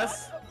 I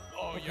guess.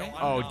 Oh, yo, I'm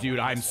Oh, not dude, with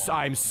I'm this so,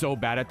 one. I'm so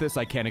bad at this.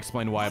 I can't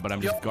explain why, but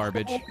I'm just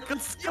garbage.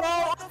 Let's go!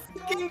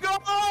 Fucking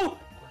go!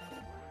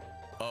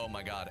 Oh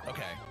my god.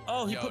 Okay.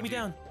 Oh, he Yo, put me dude.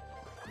 down.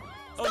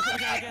 Oh, he put me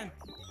down again.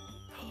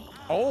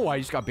 Oh, I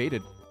just got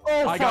baited.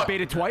 Oh, I got fuck.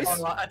 baited twice.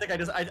 Oh, I think I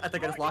just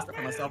lost it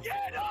for myself.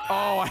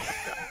 Oh,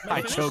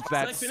 I finish? choked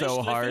that Can I finish? so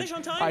Can I hard. finish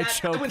on time? I That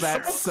choked was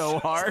that so so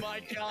hard. Oh my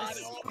god.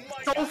 Oh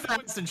my So god.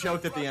 fast and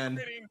choked at the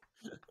end.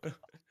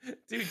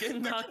 Dude,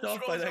 getting knocked off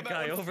by that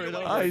guy over and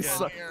over I again.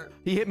 suck.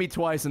 He hit me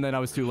twice, and then I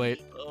was too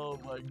late. Oh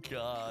my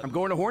god. I'm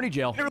going to horny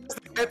jail. The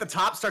guy at the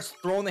top starts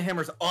throwing the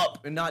hammers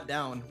up and not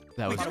down.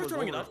 That Wait, was you were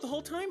throwing it up the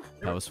whole time?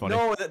 that was funny.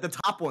 No, the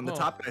top one. The Oh.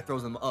 top guy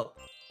throws them up.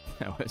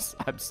 That was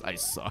I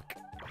suck.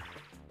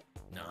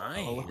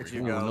 Nice. Oh, look at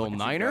you Ooh, go. a little look at you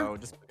niner? go.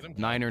 Just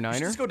Niner.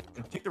 Just go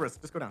down. Take the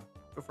risk. Just go down.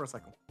 Go for a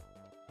cycle.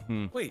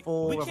 Wait,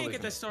 Full we can't revelation.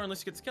 get that star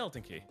unless you get the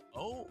skeleton key.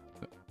 Oh.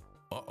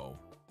 Uh-oh.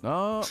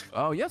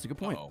 Oh, yeah, that's a good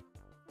point. Uh-oh.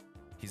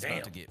 He's Damn.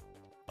 about to get...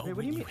 Oh, Wait,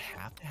 what do you mean?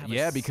 have to have a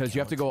Yeah, because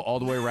you have to go all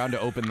the way around to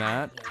open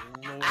that,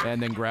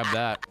 and then grab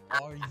that.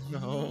 Are you...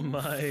 Oh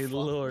my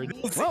lord.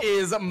 This Well,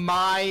 is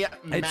my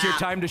map. It's your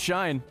time to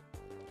shine.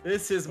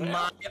 This is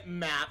my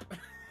map.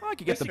 Oh, I could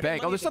get Yes, the you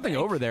bank. got Oh, there's money something at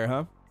the bank. over there,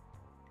 huh?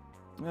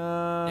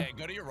 Yeah,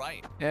 go to your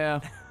right. Yeah.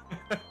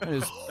 I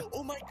just-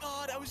 Oh my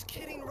god, I was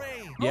kidding,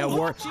 Ray. yeah, Oh,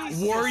 were Jesus.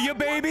 you,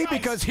 baby?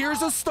 Because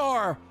here's a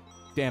star.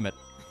 Damn it.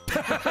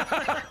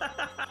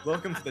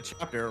 Welcome to the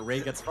chapter.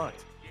 Ray gets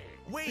fucked.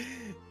 Wait,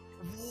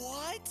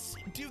 what?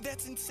 Dude,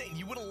 that's insane.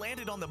 You would have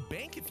landed on the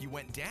bank if you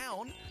went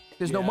down.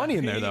 There's no Yeah. money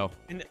in there, though.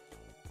 And-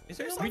 Is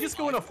there Can we just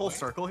go in a full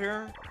circle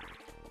here?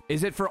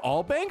 Is it for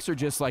all banks or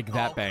just like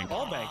that bank?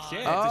 all banks? Yeah,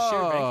 it's a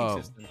shared Oh.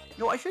 banking system.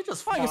 No, I should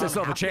just. Well, I guess I farm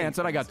still have a happy chance,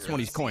 and I got here.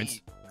 20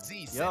 coins.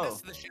 Z, send Yo.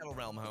 us to the Shadow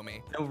Realm,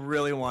 homie. I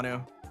really want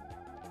to.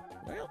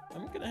 Well,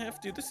 I'm gonna have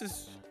to. This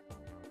is.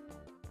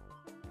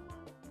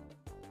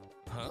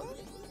 Huh?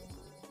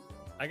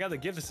 I gotta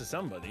give this to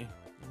somebody.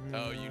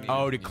 Oh, you need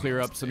Oh, to you clear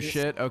need up some space.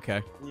 shit?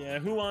 Okay. Yeah,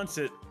 who wants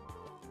it?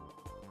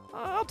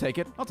 I'll take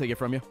it. I'll take it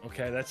from you.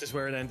 Okay, that's just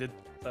where it ended.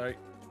 Sorry.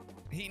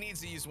 He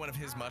needs to use one of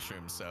his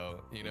mushrooms,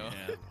 so, you know.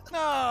 Yeah.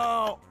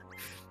 No.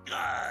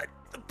 God,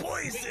 the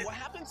poison. Wait, what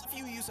happens if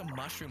you use a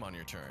mushroom on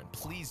your turn?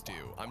 Please do.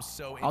 I'm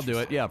so interested. I'll do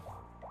it. Yeah.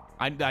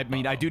 I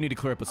mean, I do need to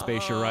clear up a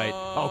space. You're right.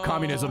 Oh,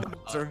 communism.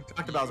 Bowser,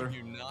 talk to Bowser.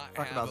 You do not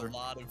Talk to have Bowser. a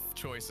lot of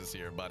choices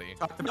here, buddy.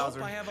 Talk to Nope,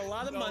 Bowser. I have a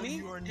lot of No, money.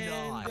 you are and,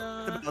 not.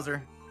 Talk to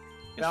Bowser.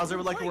 guess Bowser we're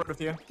would like to gonna work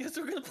with you. Guess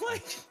we're gonna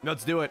play.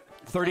 Let's do it.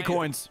 30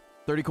 coins.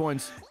 30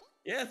 coins.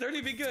 Yeah, 30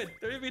 would be good.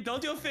 30 would be.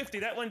 Don't do a 50.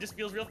 That one just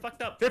feels real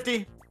fucked up.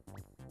 50.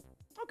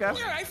 Okay. All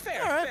right,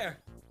 fair, All right. fair.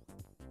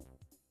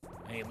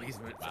 Hey, at least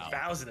for Wow.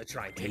 1,000 to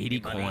try and take 80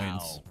 me money.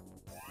 coins.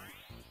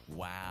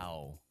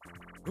 Wow.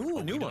 Ooh,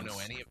 Oh, new we ones. don't know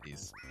any of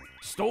these.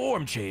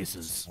 Storm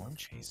chases. Storm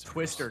Chaser.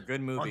 Twister,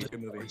 good On movie. the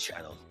Good movie.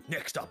 channel.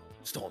 Next up,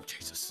 Storm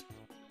Chasers.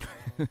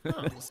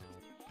 What's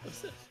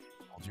this?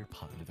 Hold your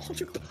pot. The Hold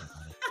your more you water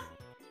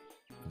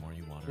it, the more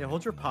you water Yeah, it,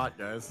 hold your the more- pot,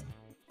 guys.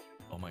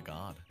 Oh my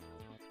god.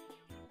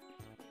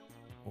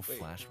 We'll Wait.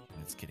 flash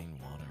when it's getting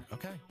water.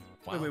 Okay.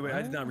 Wow. Wait.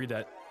 I did not read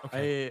that.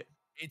 Okay.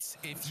 It's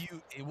if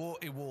you it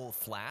will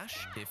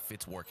flash if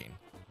it's working.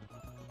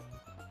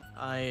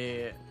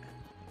 I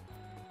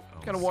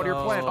Gotta water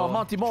your plant. Oh, So-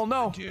 Monty Mole,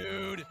 no.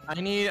 Dude,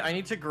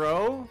 need to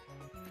grow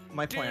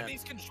my dude, plant.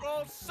 these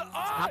controls suck.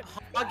 Stop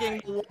hogging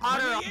the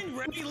water. Let me in,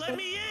 Remy. Let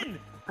me in.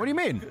 What do you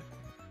mean?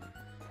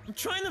 I'm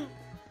trying to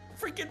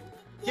freaking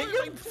Get water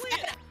your my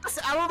plant. ass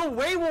out of the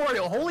way,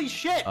 Wario. Holy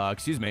shit.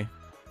 Excuse me.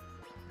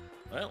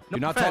 Well, Do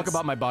not talk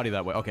about my body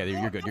that way. Okay,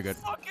 you're good. You're good.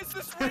 What the fuck is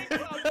this rain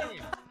cloud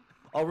doing?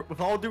 With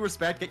all due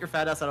respect, get your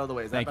fat ass out of the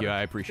way. Is that Thank you. better? I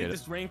I appreciate think it.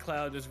 this rain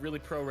cloud is really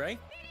pro Ray.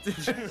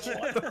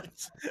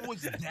 What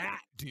was that,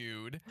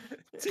 dude?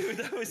 Dude,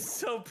 that was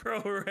so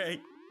pro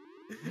Ray.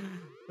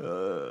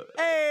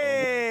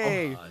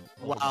 Hey!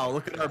 Wow,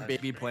 look at our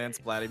baby plants,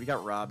 Splatty. We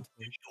got robbed.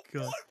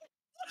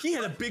 He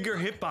had a bigger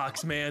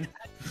hitbox, man.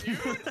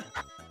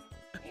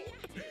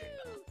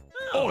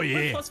 Oh,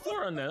 yeah.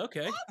 +4 on that.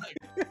 Okay.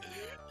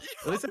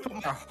 At least I put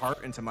my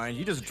heart into mine.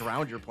 You just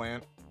drowned your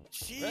plant.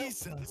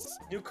 Jesus.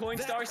 New coin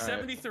star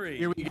 73.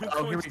 Here we New go,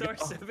 coin here we star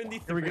go. 73.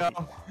 Here we go.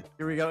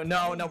 Here we go.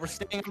 No, we're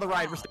staying on the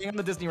ride. We're staying on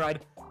the Disney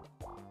ride.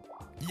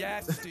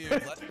 Yes, dude.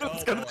 Let's go.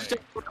 Let's go to boy. the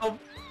ship. Oh, it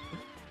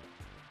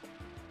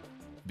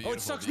Beautiful,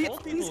 sucks dude.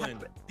 both people in.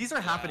 These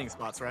are happening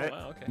spots, Oh, right?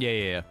 wow, okay.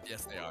 Yeah.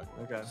 Yes, they are.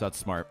 Okay. So that's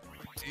smart.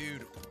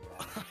 Dude,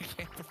 I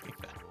can't believe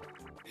that.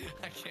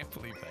 I can't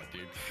believe that,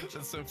 dude.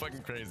 That's so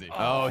fucking crazy.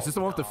 Oh, is this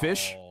the one with the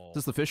fish? no. Is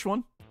this the fish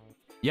one?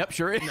 Yep,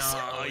 sure is.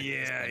 No,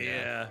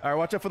 yeah. All right,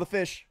 watch out for the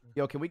fish.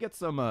 Yo, can we get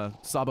some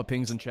Saba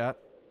pings in chat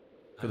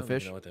for the I don't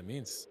fish? even know what that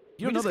means.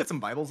 You Can don't we know just that? get some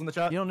Bibles in the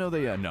chat? You don't know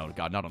the no,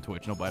 God, not on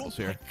Twitch. No Bibles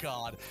Oh here. my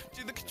god.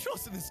 Dude, the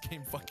controls in this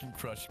game fucking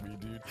crush me,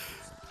 dude.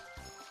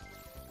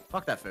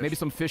 Fuck that fish. Maybe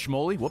some fish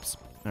moly. Whoops.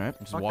 All right,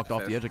 just Fuck walked that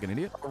off the fish. edge like an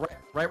idiot.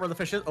 Right where the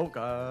fish is. Oh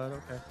god.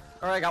 Okay.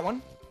 All right, I got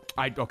one.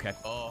 Okay.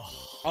 Oh.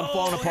 I'm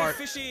falling apart.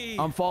 Fishy.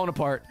 I'm falling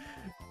apart.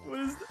 What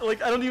is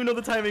like? I don't even know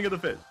the timing of the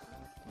fish.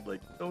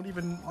 Like, don't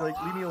even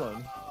like leave me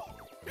alone.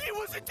 He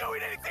wasn't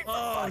doing anything.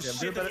 Oh Fuck him, shit!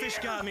 dude, The but- fish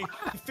got me.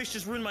 The fish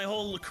just ruined my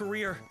whole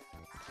career.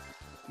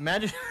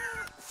 Imagine,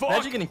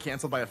 imagine getting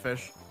canceled by a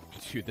fish.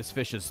 Dude, this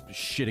fish is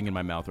shitting in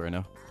my mouth right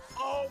now.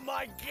 Oh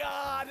my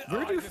god.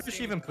 Where Oh, do this fish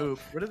game even is- poop?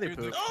 Where do they Dude,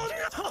 poop? Oh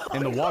no!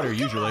 In the water,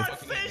 usually. Come on,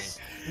 fish!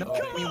 No, Come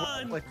I mean,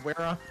 on! Like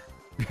where?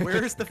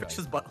 Where's the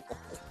fish's butthole?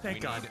 Thank We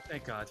God! need-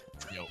 Thank God!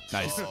 Yo.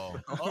 Nice. Oh,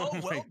 Oh my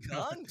well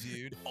God. done,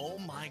 dude. Oh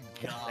my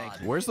god.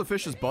 Where's the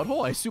fish's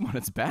butthole? I assume on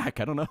its back.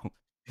 I don't know.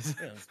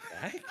 Yeah, it's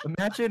back?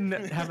 Imagine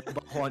having a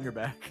butthole on your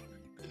back.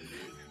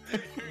 Oh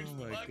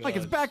my God! Like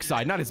its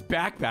backside, not its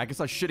backpack. It's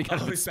not shitting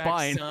out of its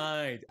spine.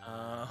 Backside.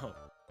 Oh.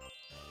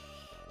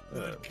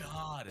 Good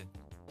god.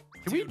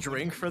 Can we Dude,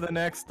 drink for the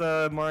next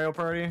Mario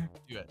Party?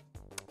 Do it.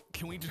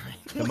 Can we drink?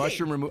 The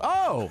mushroom remove.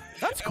 Oh,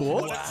 that's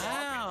cool.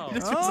 Wow! It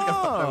just feels like a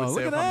fuck I would Oh,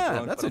 say look at if I'm that.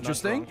 drunk, That's but I'm not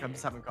interesting. drunk. I'm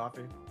just having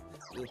coffee.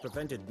 You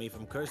prevented me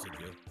from cursing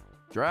you.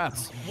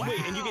 Drats. Wait,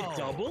 and you get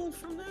double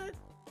from that?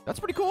 That's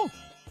pretty cool.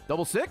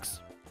 Double six.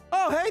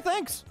 Oh, hey,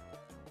 thanks.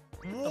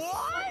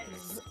 What?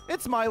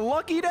 It's my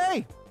lucky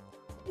day.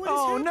 What is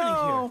Oh happening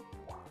no.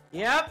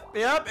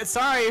 Yep. It's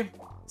sorry.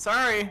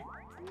 Sorry. here?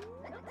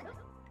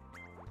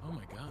 Oh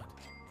my God!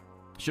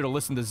 Should have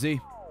listened to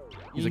Z.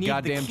 He's You a need the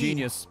goddamn key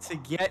genius. to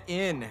get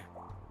in.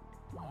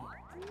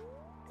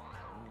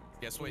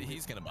 Guess what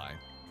he's gonna buy?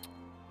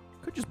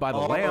 Could just buy the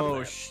Oh,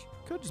 lamp.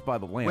 Could just buy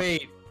the lamp.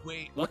 wait.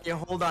 Wait. Wait,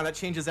 hold on. That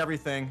changes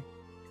everything.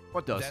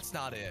 What does? That's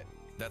not it.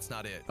 That's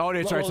not it. Oh,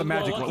 it's sorry, it's a Well,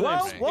 magic well, lamp. well,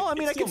 Well, it- well, I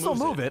mean, it I can still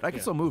still move moves it. it. I can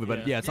still move it,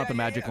 but yeah, it's not the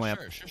magic lamp.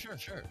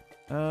 Sure.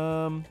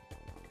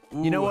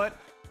 You know Ooh. what?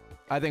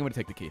 I think I'm gonna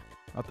take the key.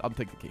 I'll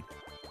take the key.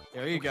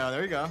 There you go.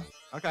 There you go.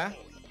 Okay.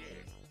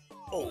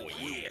 Oh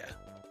yeah!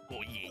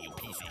 Oh yeah, you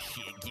piece of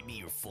shit. Give me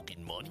your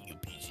fucking money, you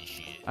piece of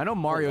shit. I know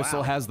Mario wow.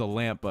 still has the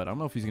lamp, but I don't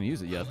know if he's gonna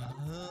use it yet.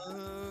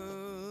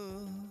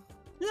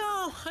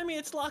 No, I mean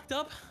it's locked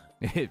up.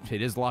 It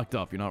is locked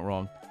up. You're not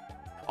wrong.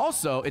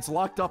 Also, it's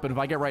locked up, and if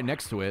I get right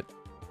next to it,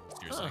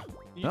 Seriously. Huh.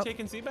 You Oh.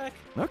 taking Z back?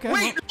 okay.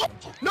 Wait!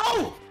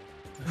 No!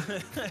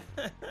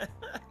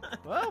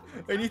 Well,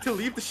 I need to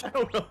leave the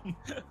shadow realm.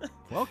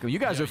 Welcome. You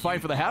guys Yo, are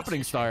fighting for the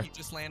happening star. You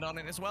just land on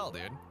it as well,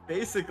 dude.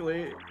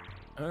 Basically.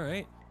 All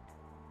right.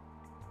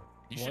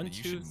 You One, should, two,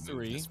 you should move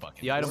three. this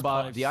fucking The item Four,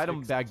 bot, five, the item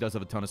six. bag does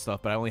have a ton of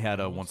stuff, but I only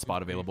had one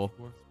spot available.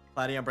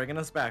 Platy, I'm bringing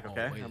us back,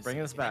 okay? wait a I'm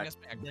bringing us Bring back. us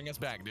back. Bring us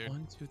back, dude.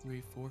 1, 2,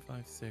 3, 4,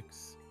 5,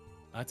 6.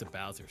 That's a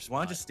Bowser spot.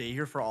 Want to just stay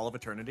here for all of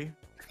eternity?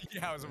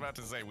 Yeah, I was about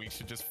to say we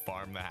should just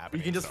farm the We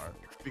happening can just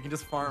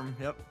star. farm.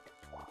 Yep.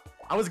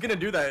 I was gonna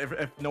do that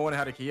if no one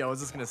had a key. I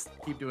was just gonna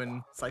keep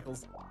doing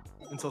cycles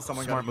until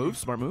someone Smart got a move.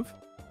 Smart move.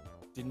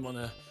 Didn't want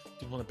to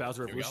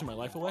Bowser Here we Revolution go. my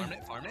life away.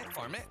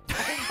 Farm it.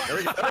 Key. There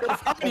we go. There we go.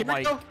 Here we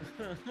my- go.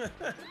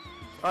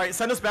 All right,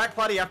 send us back,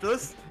 Platy. After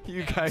this,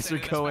 You guys are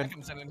Sending us going. back,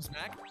 I'm sending us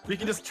back. we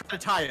can just try to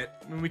tie it,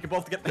 and we can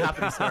both get the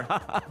happening star.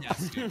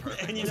 Yes, dude,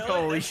 perfect. And you know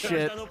Holy what? That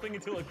shit. Not opening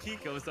until a key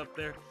goes up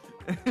there.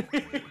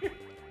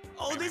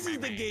 Oh, this is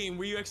the game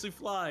where you actually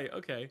fly.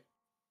 Okay.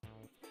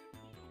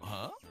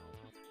 Huh?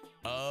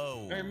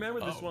 Oh. I remember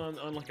this oh. one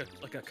on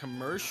like a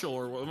commercial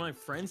or one of my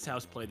friend's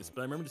house played this, but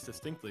I remember this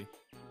distinctly.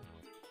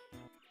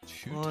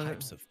 Two Well,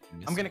 types of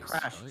I'm gonna missiles.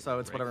 crash, so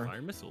it's Great whatever.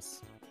 Fire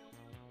missiles.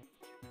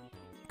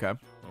 Okay.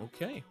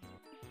 Okay.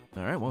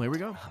 All right. Well, here we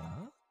go. Huh?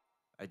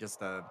 I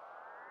just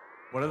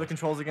what are the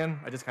controls again?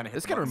 I just kind of hit.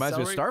 This the kind of buttons.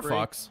 reminds me of Star Accelerate,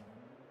 Fox.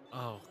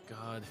 Oh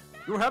God.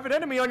 You have an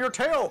enemy on your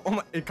tail. Oh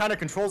my, it kind of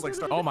controls like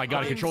Star. Oh my god,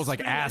 it I'm controls like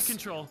spinning out of ass.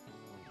 Control.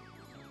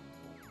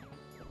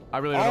 I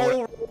really don't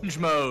know. All range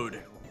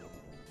mode.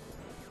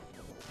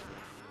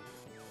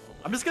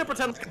 I'm just gonna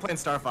pretend like I'm playing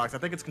Star Fox. I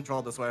think it's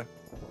controlled this way.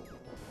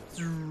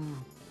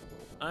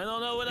 I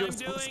don't know what Yo, I'm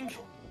so- doing.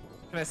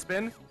 Can I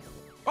spin?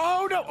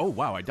 Oh no! Oh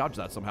wow, I dodged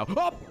that somehow.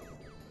 Oh!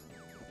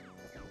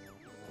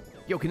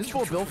 Yo, can this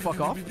poor Bill fuck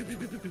off?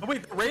 Oh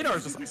wait, the radar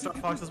is just like Star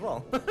Fox as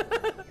well.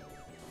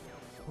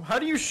 How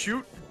do you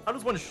shoot? How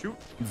does one shoot?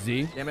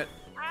 Z. Damn it.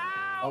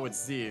 Oh,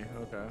 it's Z.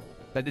 Okay.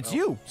 That it's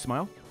you.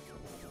 Smile.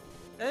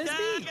 It's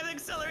Ah, me. got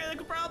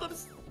accelerating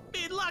problems.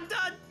 Being locked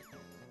on.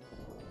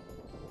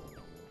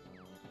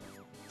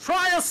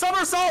 Try a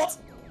somersault.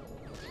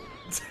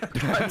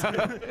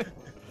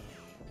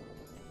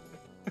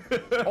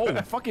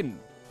 Oh, fucking.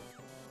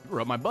 You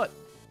were up my butt.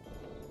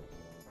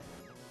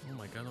 Oh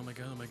my god, oh my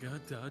god, oh my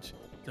god. Dodge.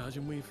 Dodge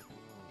and weave.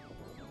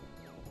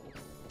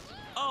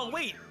 Oh,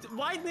 wait.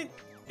 Why did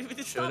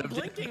it stop Should've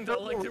blinking did though?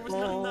 Like there was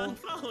none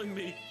following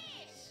me.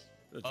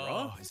 The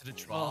draw? Oh, is it a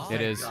draw?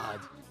 It is. God.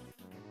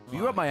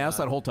 You were up my ass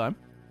that whole time.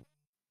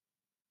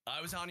 I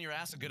was on your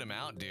ass a good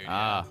amount, dude.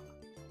 Ah.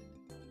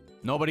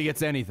 Nobody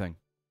gets anything.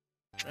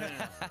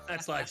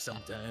 That's life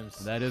sometimes.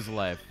 That is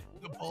life.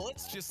 The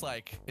bullets just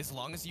like, as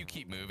long as you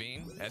keep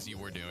moving, as you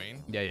were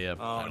doing. Yeah, yeah.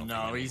 Oh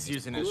no, he's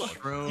using his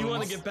shrooms. You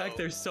want to get back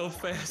there so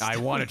fast. I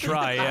want to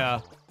try, yeah.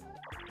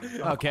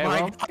 Okay,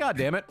 well, god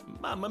damn it.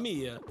 Mamma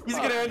mia. He's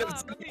gonna end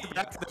up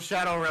back to the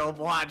Shadow Realm.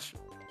 Watch.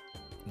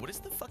 What is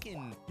the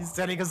fucking... He's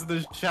sending us to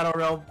the Shadow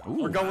Realm.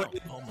 Ooh. We're going.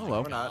 Oh my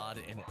Hello. god.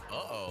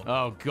 Uh-oh.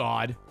 Oh,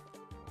 God.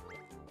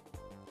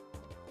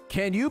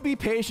 Can you be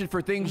patient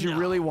for things you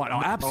really want?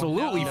 Oh,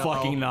 absolutely No.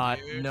 fucking not.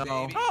 Dude, No.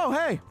 baby. Oh,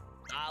 hey.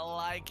 I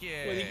like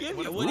it. What'd he give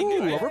you? What What'd he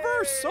give Ooh, you? a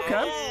reverse. Okay.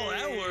 Oh,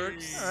 that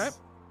works. All right.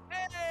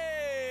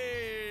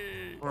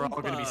 Hey! We're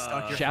all gonna be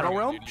stuck here. Shadow forever.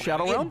 Realm?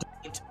 Shadow Realm?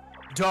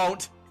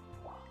 Don't.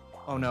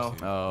 Oh no.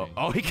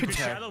 Oh, he could. Your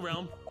Shadow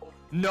Realm.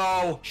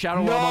 No.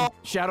 Shadow No. Realm.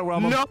 Shadow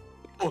Realm. No.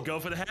 Go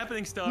for the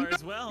happening star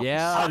as well.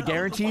 Yeah, a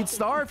guaranteed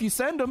star if you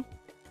send him.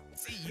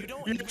 See, you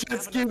don't You're even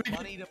just have enough giving-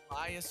 money to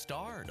buy a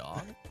star,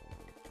 dog.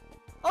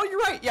 Oh, you're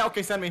right. Yeah.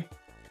 Okay. Send me.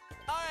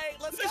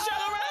 Alright, let's The go!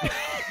 Shadow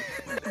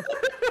Realm.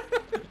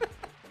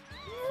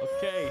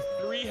 Okay,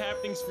 3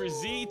 happenings for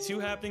Z, 2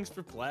 happenings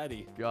for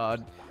Platty.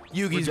 God. We're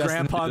Yugi's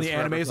destined grandpa to in do the this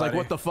anime is forever, like, buddy.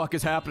 what the fuck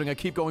is happening? I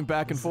keep going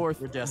back and forth.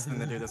 We're destined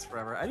to do this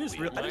forever. I didn't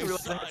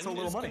realize I had so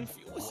little money.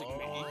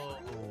 Oh,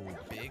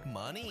 big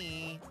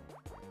money.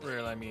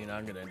 Well, I mean,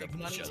 I'm gonna end up Big in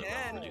the money Shadow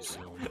 10. Realm pretty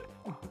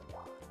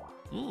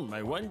soon.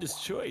 My wondrous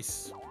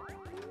choice.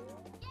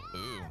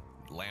 Ooh,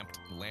 lamp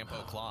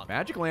o'clock.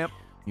 Magic lamp.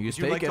 You just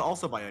Would you take like it. to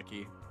also buy a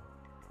key?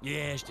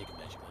 Yeah, just take a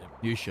magic lamp.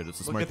 You should. It's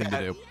a Look smart at thing to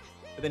that. do.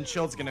 But then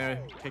Chilled's gonna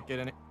kick it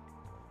in it.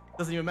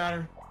 Doesn't even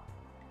matter.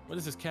 What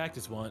does this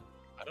cactus want?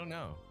 I don't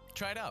know.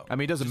 Try it out. I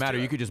mean, it doesn't Just matter.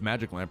 do You it. could just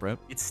magic lamp, right?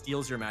 It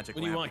steals your magic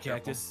What do you lamp. want, Be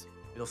careful. cactus?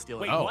 It'll steal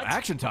Wait, it. Oh, what?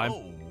 action time.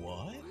 Oh,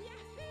 what?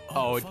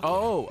 Oh, fuck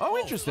oh,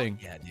 yeah. interesting.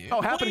 Fuck yeah, dude. Oh,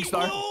 happening Wait,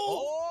 star. no!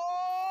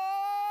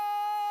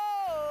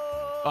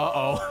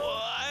 Uh-oh.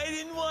 I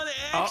didn't want to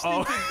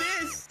actually do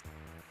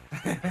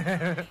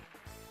this.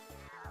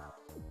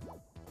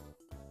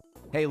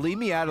 Hey, leave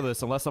me out of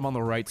this unless I'm on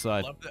the right I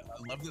side.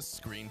 love the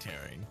screen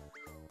tearing.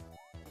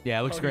 Yeah,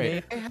 it looks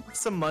great. May I have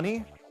some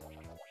money?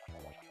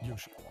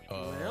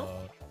 Well,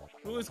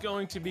 who is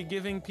going to be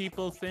giving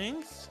people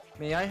things?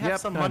 May I have Yep,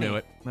 some I money? knew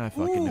it. I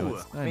fucking knew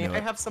it. May knew I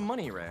it. have some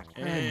money, Rick?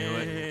 I knew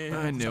it.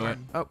 I knew it.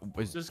 Oh,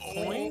 Just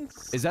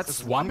coins? is that Just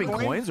swapping one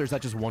coin? coins or is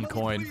that just one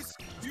coin? Please,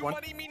 you One-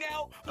 money me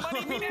now.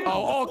 Money me now.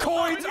 Oh,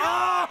 coins!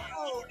 Ah!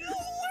 Oh, no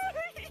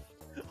way.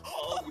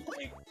 Oh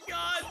my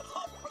god!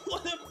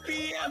 What a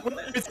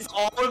BM! It's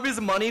all of his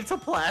money to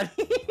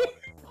Platy.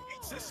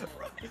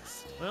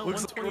 Well,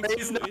 Looks like 122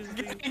 Ray's not is the...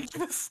 getting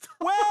this.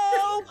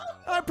 Well,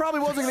 I probably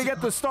wasn't gonna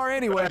get the star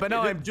anyway, but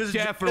now I'm Just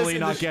definitely in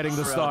the not getting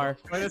the star.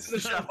 Right, it's the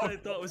That's not what I show.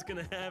 thought was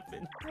gonna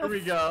happen. Here we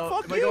go.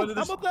 Fuck Am I you! going to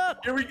How the about that?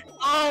 Here we go.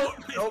 Oh!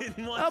 I Nope.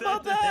 didn't want How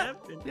about that to that?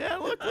 happen. Yeah,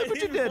 look I what you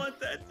didn't did. want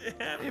that to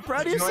happen. You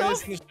proud of Join us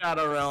yourself? in the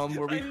Shadow Realm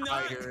where we I'm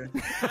fight not. her.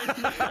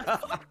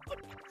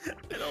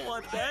 I don't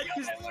want that.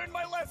 Guys, I learned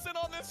my lesson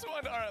on this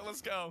one. All right,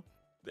 let's go.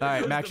 There All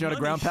right, goes Max, the you on a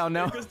money- ground pound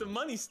now? There goes the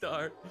money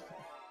star.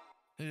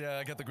 Yeah,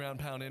 I got the ground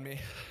pound in me.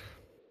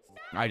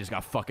 I just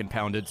got fucking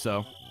pounded,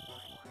 so.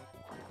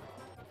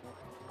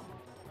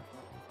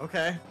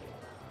 Okay.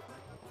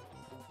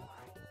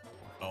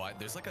 Oh,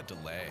 there's like a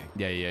delay.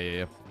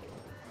 Yeah.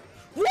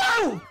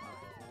 Whoa!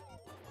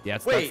 Yeah,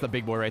 that's Wait. the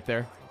big boy right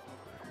there.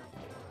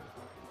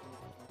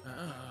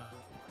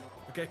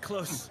 Okay,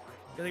 close.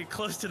 Gotta get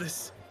close to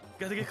this.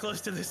 Gotta get close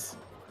to this.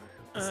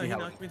 see He how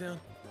knocked me down.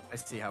 I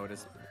see how it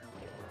is.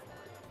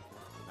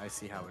 I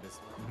see how it is.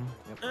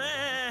 Yep.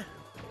 Ah!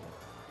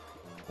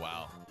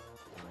 Wow.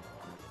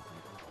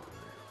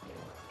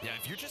 Yeah,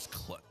 if you're just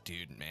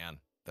dude, man,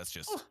 that's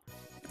just. It's a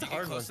you get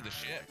hard close one. to the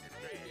shit.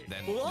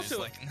 Then Well, there's also-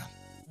 like,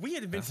 We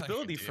had That's not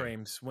invincibility good, dude.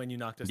 frames when you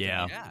knocked us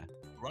Yeah. down. yeah,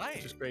 right.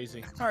 Which is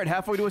crazy. All right,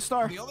 halfway to a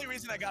star. The only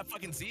reason I got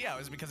fucking Z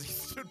out is because he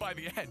stood by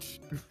the edge.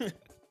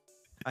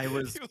 I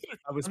was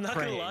I'm not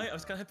praying. gonna lie, I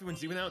was kind of happy when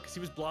Z went out because he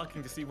was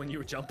blocking to see when you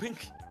were jumping.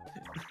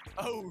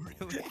 Oh,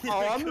 really? Oh,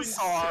 I I'm couldn't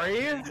sorry.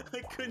 see-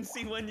 I couldn't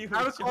see when you were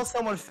How to call jumping.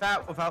 someone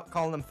fat without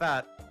calling them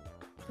fat?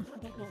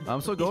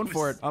 I'm still going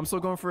for it. I'm still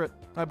going for it.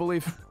 I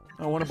believe.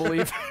 I want to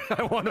believe.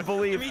 I want to I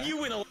believe. mean,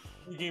 you win a lot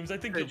of games. I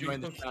think Could you'll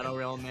join be the Shadow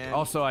Realm, man.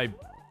 Also, I don't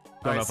All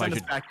know right, if I send us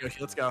should. back, Yoshi.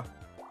 Let's go.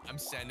 I'm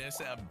sending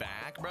us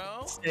back,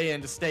 bro. Stay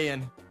in. Just stay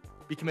in.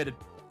 Be committed.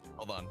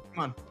 Hold on.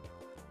 Come on.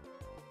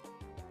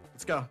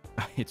 Let's go.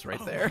 It's right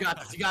You there. got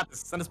this. You got this.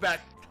 Send us back.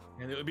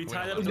 And it would be Wait,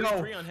 tied up no.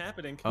 3-3 on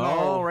happening. Oh,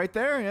 No. right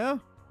there. Yeah.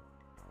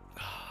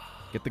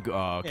 Get the.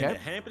 And Okay. the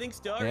happening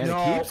star. And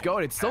No. it keeps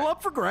going. It's still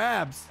up for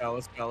grabs. Go.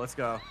 Let's go. Let's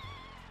go.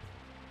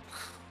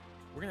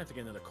 We're gonna have to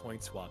get another coin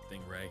swap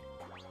thing, right?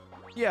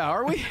 Yeah,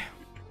 are we?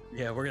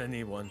 Yeah, we're gonna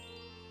need one.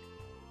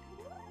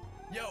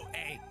 Yo,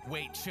 hey,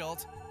 wait,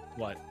 Chilled.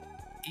 What?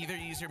 Either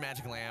use your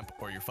magic lamp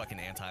or your fucking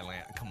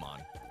anti-lamp. Come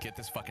on, get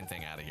this fucking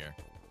thing out of here.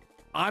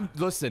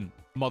 Listen,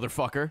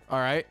 motherfucker. All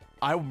right,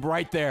 I'm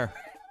right there.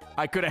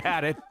 I could have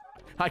had it.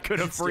 I could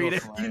have freed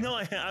it. You know,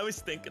 I was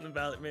thinking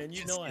about it, man.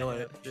 You know I Steal had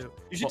it. it.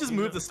 You should just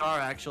move the star.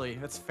 Actually,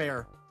 that's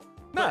fair.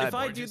 But Nah, if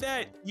I do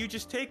that, you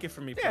just take it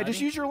from me. yeah, just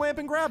Patty. use your lamp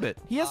and grab it.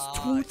 He has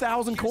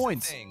 2,000 here's the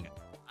coins. thing.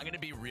 I'm gonna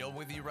be real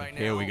with you right now.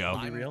 Here we go.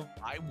 Be real?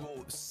 I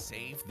will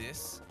save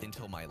this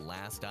until my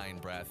last dying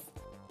breath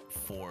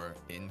for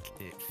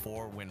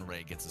when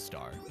Ray gets a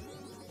star.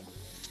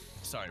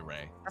 Sorry,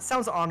 Ray. That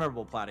sounds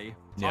honorable, Platy.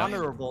 Yeah.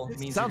 Honorable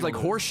means Sounds like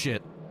horse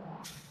shit.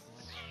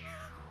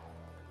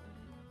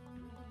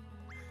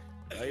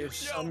 I have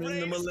summoned Ray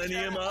the is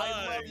Millennium cat. I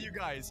Eye. love you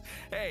guys.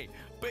 Hey,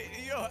 but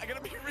I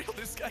gotta be real.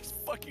 This guy's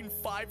fucking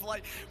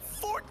 14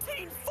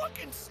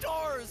 fucking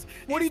stars.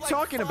 What are you He's like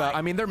talking about? 5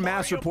 I mean, they're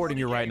mass Mario reporting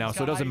you Party right now, games,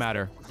 so it doesn't guys.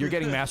 matter. You're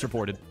getting mass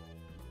reported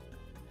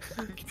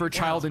for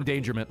child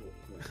endangerment.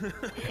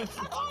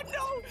 Oh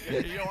no!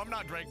 Yo, I'm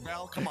not Drake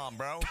Bell. Come on,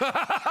 bro.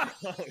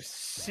 Oh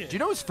shit. Do you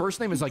know his first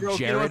name is like Broke it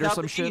Jared or without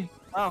some the shit? key.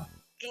 Oh,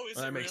 Oh, is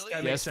That it makes- really? that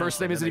Yeah, makes his sense. first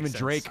name That isn't even makes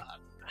Drake. sense.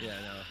 Yeah,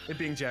 no. It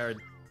being Jared.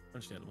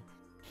 Understandable.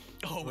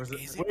 Oh, Was it-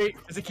 is it? wait,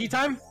 is it key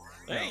time?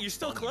 Hey, you're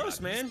still Oh my close,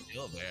 God, he's man.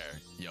 Still there.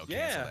 Yo, Yeah.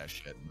 cancel that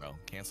shit, bro.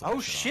 Cancel that Oh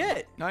shit. on.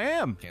 shit! I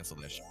am. Cancel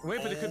that shit. Wait,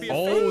 but it could be a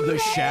Oh, fake. the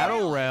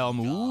Shadow Realm.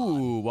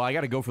 Ooh. Well, I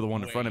got to go for the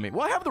one in front of me. Wait.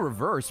 Well, I have the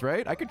reverse,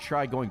 right? I could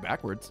try going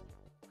backwards.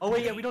 Oh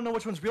wait, yeah, we don't know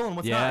which one's real and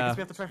what's not. I Yeah. guess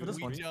we have to try for this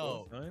one.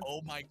 Yo,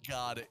 oh my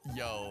God,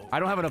 yo. I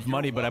don't have enough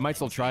money, but I might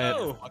still try it.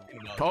 Oh.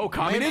 Oh,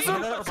 communism?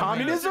 Maybe-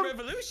 Communism?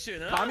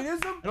 Revolution, huh?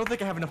 Communism? I don't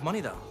think I have enough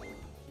money though.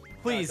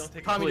 Please, don't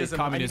take- communism. Please, I need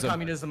communism.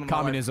 communism. In my life,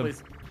 Communism.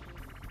 please.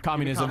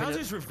 Communism. How's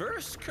this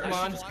reverse? Curse? Come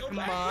on, Just go come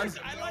backwards.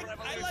 on.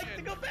 I like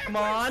to go backwards. Come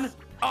on.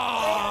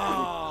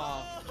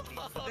 Oh!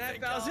 That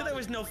Bowser, there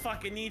was no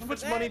fucking need How for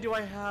much that. money do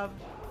I have?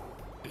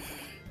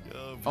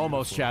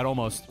 Almost, Chad,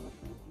 almost.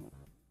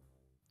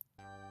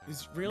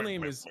 His real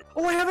name is.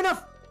 Oh, I have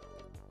enough.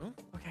 Oh.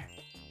 Okay.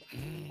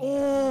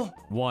 Oh,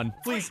 One.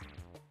 please.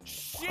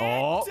 Shit!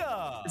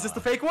 Oh. Is this the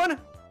fake one?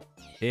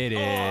 It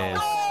is.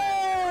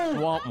 Oh!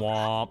 Womp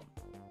womp.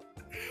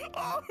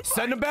 Oh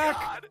Send my him back.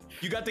 God.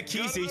 You got the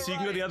key, see, so you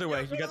can go the other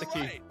way. You got the key.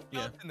 Right.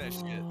 Yeah. Up in that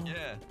shit.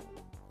 Yeah.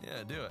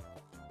 Yeah, do it.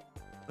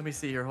 Let me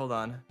see here. Hold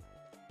on.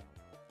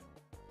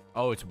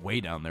 Oh, it's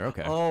way down there.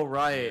 Okay. Oh,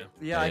 right.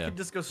 Yeah, I Yeah. could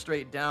just go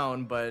straight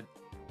down, but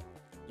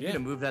you Yeah. gonna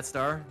move that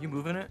star? You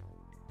moving it?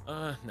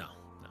 No.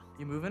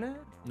 You moving it?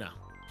 No.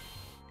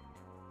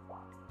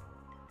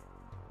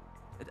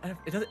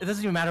 It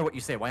doesn't even matter what you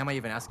say. Why am I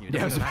even asking you? It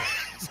Yeah, I was doesn't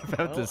even matter.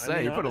 about to Well, I say,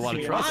 mean, you put a lot of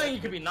honestly, trust. Lying,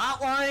 you could be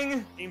not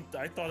lying.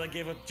 I thought I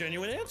gave a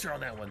genuine answer on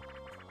that one.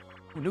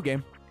 Ooh, new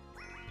game.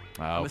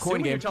 I'm Oh, assuming coin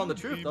you're game. telling the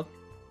truth, though.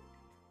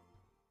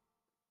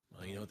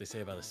 Well, you know what they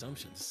say about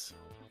assumptions.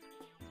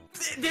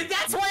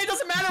 That's why it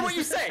doesn't matter what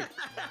you say.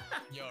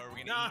 Yo, are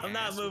we gonna No, eat I'm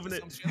not ass with moving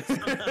it. assumptions?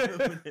 I'm not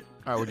moving it.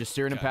 All right, we're just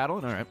steering and Okay.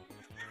 paddling. All right.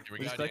 Here we We're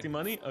go, just collecting dude.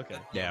 money? Okay.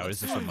 Yeah,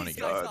 this is Fuck some money.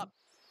 these guys up.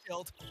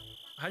 Killed.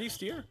 How do you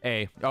steer?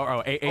 A. Oh, A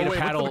Oh to wait, what's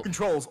paddle. the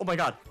controls? Oh my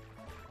god.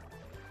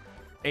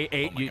 A.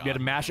 Oh my You God. gotta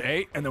mash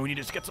A, and then we need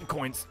to just get some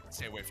coins.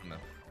 Stay away from them.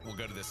 We'll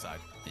go to this side.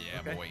 Yeah,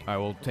 Okay. boy. All right,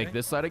 we'll take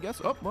this side, I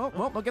guess. Oh,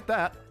 well, look at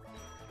that.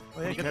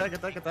 Oh, yeah, get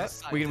that. This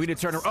side, We need to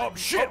turn around. Oh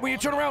shit! We need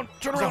to turn around.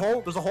 Turn There's a around.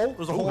 hole. There's a hole in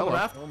the hello.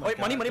 raft. Oh my Wait,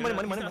 money, God. money, They're money, not-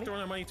 money, he's money. not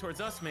throwing our money towards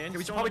us, man. we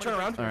He's should throwing probably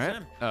our turn money around.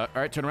 towards All right. them.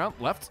 All right. Turn around.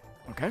 Left.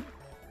 Okay.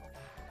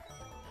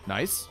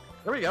 Nice.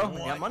 There we go. We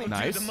got money. Dude,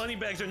 Nice. the money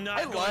bags are not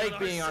I going like our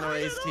being on side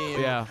Ray's at team.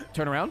 all. Yeah.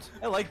 Turn around.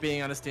 I like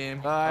being on his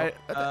team. I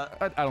Oh,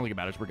 don't think it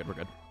matters. We're good. We're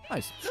good.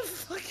 Nice. The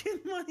fucking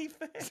money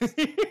bags.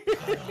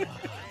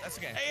 That's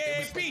okay.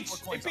 Hey, Peach! Hey, 4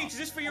 coins Peach, off. is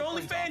this for your 4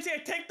 coins OnlyFans? Here,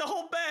 take the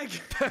whole bag.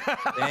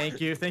 Thank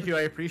you.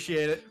 I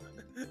appreciate it.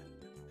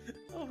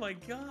 Oh my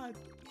God.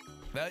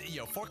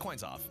 Yo, 4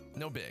 coins off.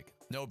 No big.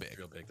 No big.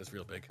 Real big. That's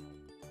real big.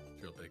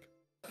 Real big.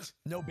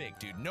 No big,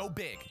 dude. No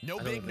big. No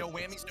I big. know No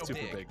whammies. No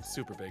Super big. big.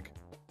 Super big.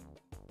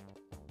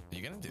 Are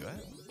you gonna do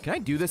it? Can I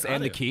do this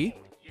and the Got it. key?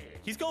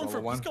 He's going Roll for.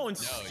 a one. He's going No,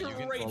 you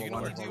can- straight. you can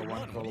Roll a only one. do Roll a one.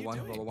 one. What Roll are a you one.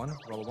 doing? Roll a one.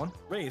 Roll a one.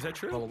 Ray, is that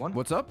true? Roll a one.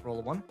 What's up? Roll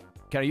a one.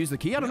 Can I use the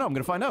key? I don't know. I'm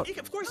gonna find out.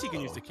 Of course he can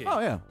use the key. Oh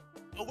yeah.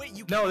 Oh wait,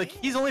 you. No, the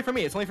can? key's only for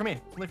me. It's only for me.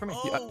 It's only for me.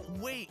 Oh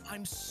wait,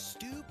 I'm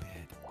stupid.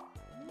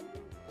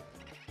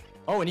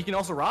 Oh, and you can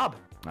also rob.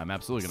 I'm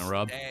absolutely gonna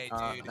rub. Hey,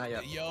 dude. Not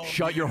yet. Yo.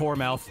 Shut your whore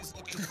mouth. Is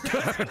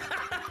looking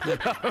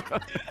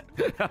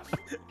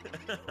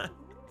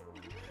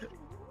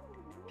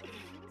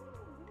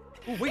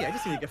Oh wait, I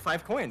just need to get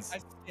 5 coins. I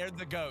scared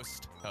the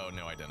ghost. Oh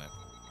no, I didn't.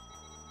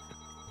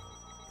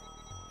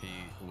 He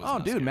was Oh, not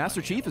dude, scared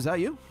Master by me Chief, at is that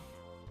you?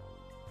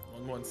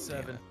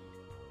 117.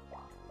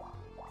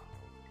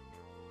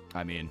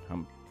 I mean,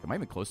 am I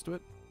even close to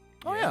it?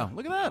 Oh yeah,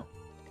 look at that. all.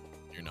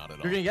 You're not at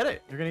all. You're gonna get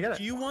it. You're gonna get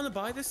Do it. you want to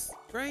buy this,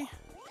 Ray?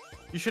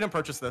 You shouldn't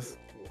purchase this.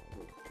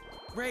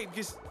 Ray,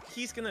 because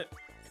he's gonna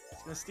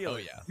steal Oh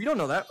it. yeah. We don't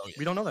know that. Oh, yeah.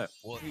 We don't know that.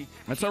 Well,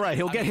 That's all right.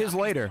 He'll I get mean, his I'm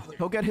gonna later. steal it.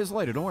 He'll get his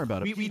later. Don't worry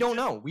about it. We don't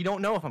know. We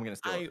don't know if I'm gonna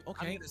steal it. I'm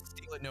Okay. gonna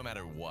steal it no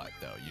matter what,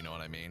 though. You know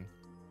what I mean?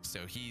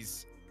 So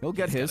he's. He'll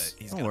get he's his.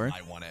 Gotta, he's Don't gonna worry.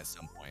 buy one at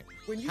some point.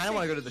 When you Kinda say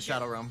wanna go to he'll the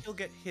Shadow get- Realm. He'll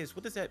get his.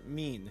 What does that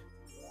mean?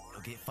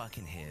 He'll get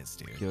fucking his,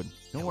 dude. Dude,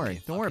 don't He'll worry.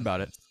 get Don't worry fucking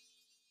about it. his.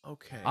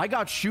 Okay. I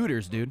got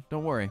shooters, dude.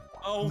 Don't worry.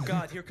 Oh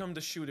God, here come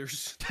the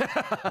shooters.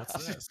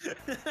 What's this?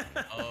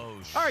 Oh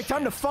shit. All right,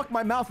 time to fuck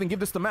my mouth and give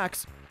this to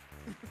Max.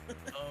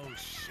 Oh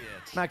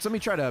shit. Max, let me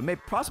try to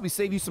possibly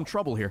save you some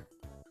trouble here.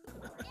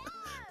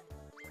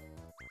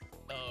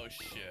 Oh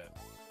shit.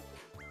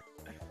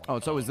 Oh,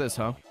 it's always this,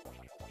 huh?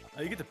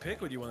 Oh, you get to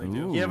pick what you want to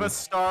Ooh. do. Give a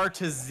star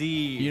to Z.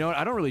 You know what?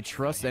 I don't really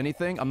trust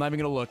anything. I'm not even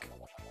gonna look.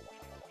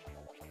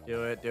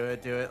 Do it, do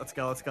it, do it. Let's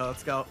go, let's go,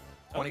 let's go.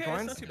 20 Okay, that's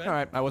coins? not too bad. All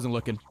right, I wasn't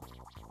looking.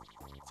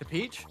 To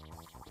Peach?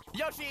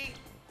 Yoshi!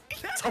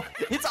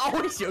 It's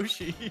always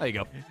Yoshi. There you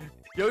go.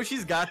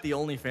 Yoshi's got the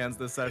OnlyFans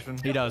this session.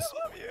 He does.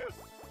 I love you.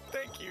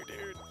 Thank you,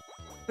 dude.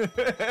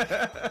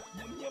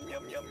 Yum,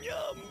 yum, yum,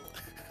 yum.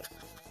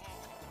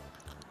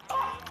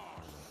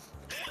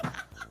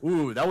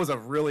 Ooh, that was a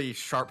really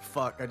sharp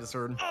fuck I just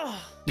heard.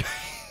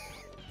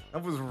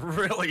 That was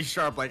really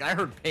sharp. Like, I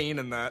heard pain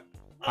in that.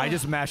 I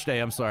just mashed A.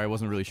 I'm sorry. I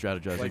wasn't really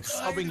strategizing. Like,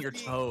 stubbing your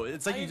toe.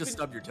 It's like you just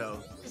stubbed your toe.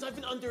 Because I've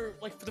been under,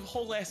 like, for the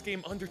whole last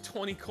game, under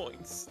 20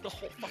 coins. The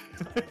whole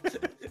fucking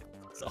time.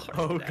 It's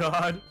hard Oh, now.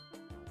 God.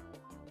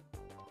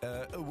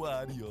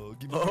 Wario,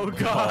 give me Oh, one.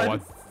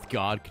 God. Oh,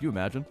 God. Can you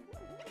imagine?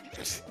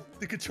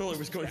 The controller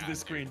was going through the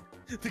screen.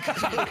 The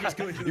controller was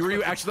going through the Were you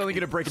fucking accidentally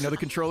gonna break another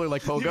controller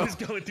like He Pogo? was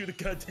going through the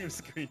goddamn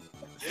screen.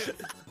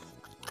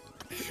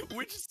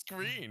 Which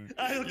screen?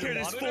 I don't care,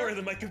 Your there's monitor? 4 of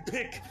them I can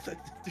pick.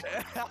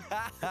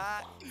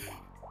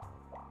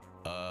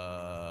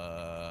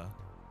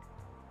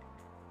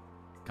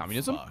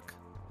 Communism? Fuck.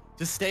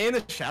 Just stay in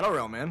the Shadow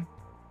Realm, man.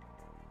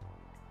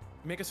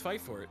 Make us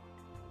fight for it.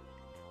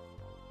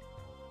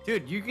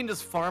 Dude, you can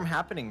just farm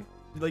happening.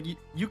 Like,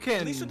 you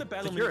can At least with the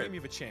battle secure minigame, it. you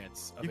have a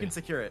chance. You can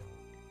secure it.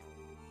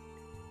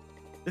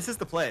 This is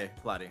the play,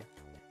 Vladdy.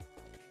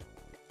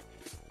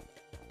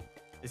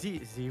 Is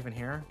he even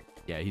here?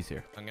 Yeah, he's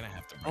here. I'm gonna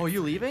have to. Oh,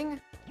 you leaving?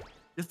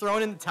 You're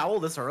throwing in the towel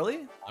this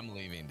early? I'm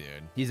leaving, dude.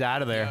 He's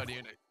out of there. Yo,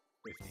 dude.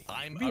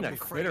 I'm Being a afraid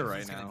quitter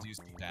he's right gonna now. do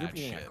some You're bad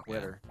being shit, a yeah.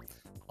 quitter.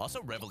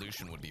 Also,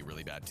 Revolution would be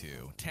really bad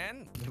too.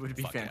 10? It would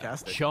be Fuck yeah.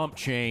 fantastic. Chump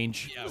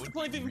change. Yeah, it What's the would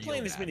point of be even real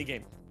playing this bad.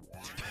 minigame?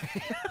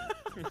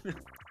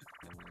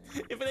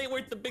 If it ain't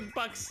worth the big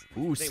bucks. Ooh,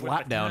 it ain't worth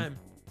slap the down. time.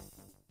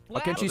 Why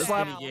can't you This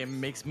slap? game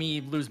makes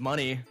me lose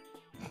money.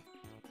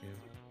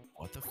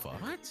 What the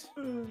fuck? What?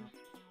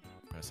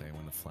 Press A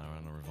when the flower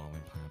on a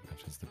revolving planet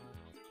touches the.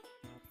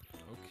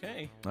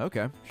 Okay.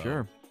 Okay,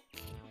 sure.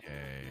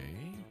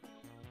 Okay.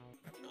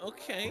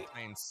 Okay.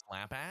 Playing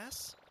slap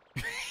ass?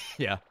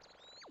 Yeah.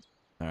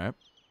 All right.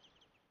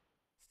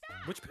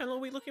 Which panel are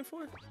we looking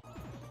for?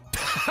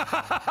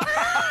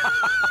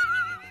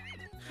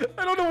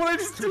 I don't know what I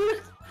just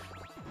did.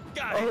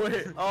 Got Oh, it.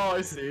 wait. Oh,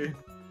 I see.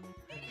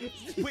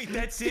 Wait,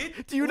 that's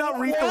it? Do you not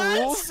read the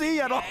rules, see,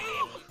 at all?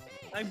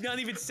 I'm not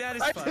even I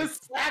satisfied.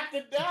 just slapped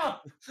it down.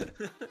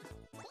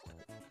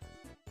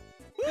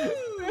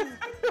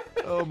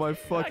 Oh my I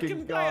fucking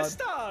can buy a god.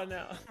 star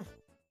now.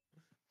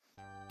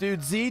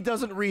 Dude, Z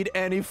doesn't read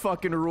any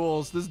fucking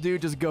rules. This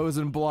dude just goes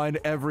in blind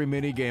every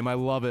minigame. I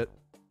love it.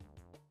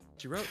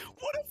 She wrote.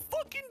 What a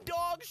fucking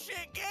dog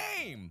shit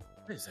game!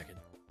 Wait a second.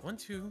 1,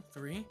 2,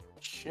 3, 4,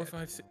 Shit.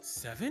 5, 6,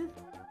 7?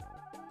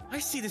 I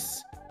see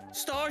this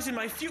stars in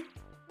my future.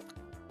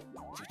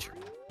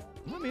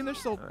 I mean, there's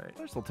still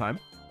time.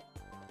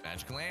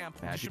 Magic lamp.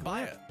 You Magic should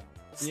buy lamp. it.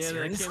 Yeah, I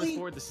can't Seriously?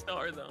 afford the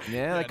star though.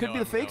 Yeah, that could no, be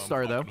the fake I'm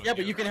star, though. fucking with Yeah,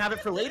 but you can have it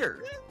for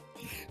later.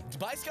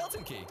 Buy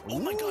skeleton key. Oh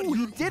my god, Ooh,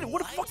 he you did it.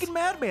 What a fucking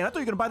madman. I thought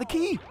you were gonna buy the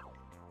key.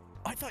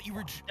 I thought you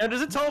were. Now,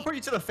 does it teleport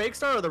you to the fake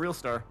star or the real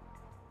star?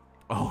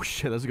 Oh,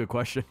 shit. That's a good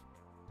question.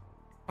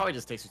 Probably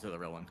just takes you to the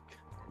real one.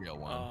 Real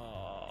one.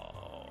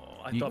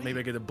 Oh, I You- thought maybe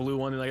I get a blue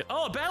one and like,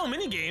 oh, a battle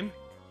minigame.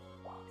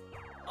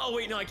 Oh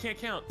wait, no, I can't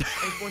count.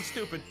 I'm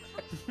stupid.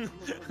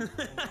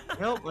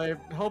 Well, I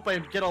hope I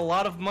get a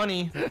lot of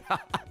money.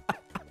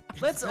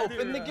 Let's better,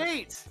 open the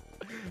gate.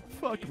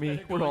 Fuck me.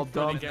 better We're go all in front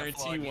dumb. and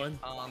guarantee Plug one.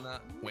 On the.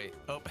 Wait.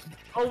 Open.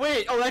 Oh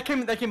wait, oh that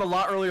came a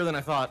lot earlier than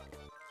I thought.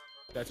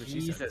 That's what she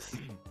said. Jesus.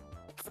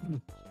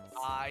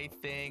 I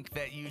think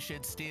that you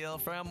should steal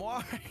from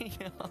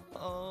Wario.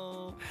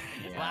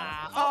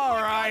 Wow. All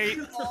right.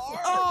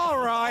 All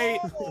right.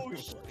 Oh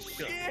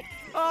shit.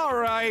 All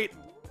right.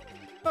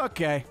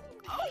 Okay.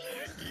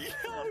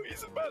 Yo,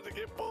 he's about to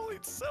get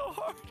bullied so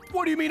hard.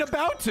 What do you mean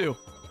about to?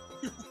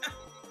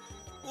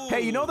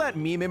 Hey, you know that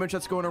meme image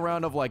that's going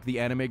around of like the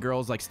anime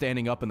girls like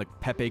standing up and the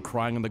Pepe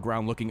crying on the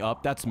ground looking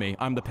up? That's me.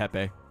 I'm the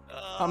Pepe.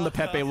 I'm the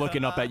Pepe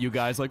looking up at you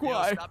guys like, Yo,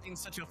 why? stop being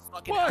such a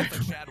fucking Why?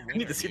 alpha Chad I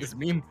need to see this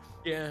meme.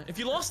 Yeah, if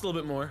you lost a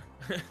little bit more.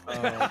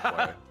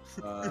 Oh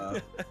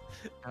boy.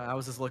 I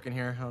was just looking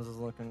here. I was just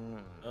looking.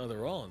 Oh,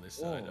 they're all on this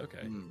side. Whoa.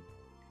 Okay. Hmm.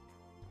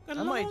 Got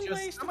I a might long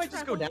ways to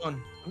just go travel.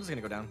 down. I'm just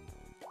gonna go down.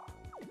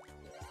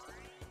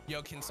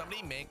 Yo, can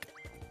somebody make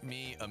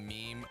me a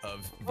meme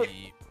of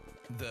Wait.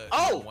 the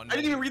Oh, one I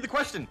didn't even read the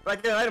question. But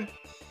I get an item.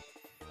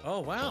 Oh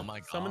wow! Oh my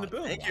god. Summon the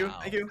boom. Thank you,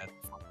 thank you. That's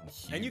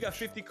fucking And you got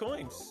huge. 50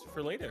 coins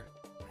for later.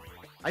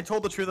 I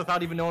told the truth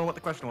without even knowing what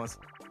the question was.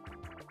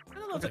 I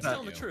don't know Look if at that's that.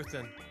 telling the truth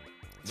then.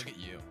 Look at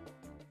you.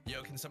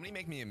 Yo, can somebody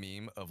make me a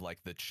meme of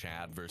like the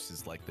Chad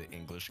versus like the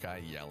English guy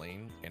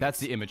yelling? And That's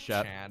it's the image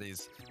chat.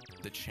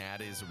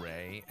 Chad is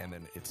Ray, and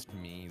then it's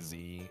me,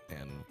 Z,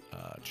 and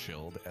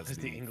Chilled as As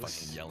the the English-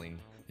 fucking yelling.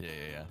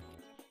 Yeah.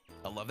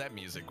 I love that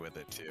music with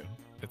it too.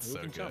 It's Move so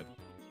and good. jump.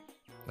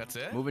 That's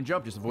it? Move and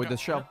jump. Just avoid this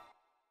shell.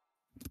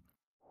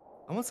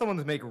 I want someone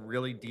to make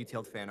really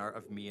detailed fan art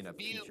of me in a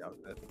peach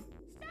outfit.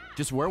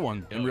 Just wear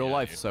one in Oh, real yeah,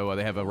 life, dude. so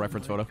they have a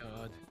reference Oh my photo.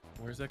 God.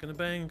 Where's that gonna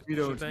bang? You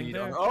Should don't bang need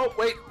there? on. Oh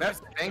wait,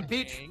 that's bang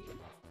peach.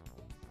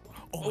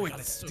 Oh, my it's God,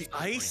 it's so the slippery.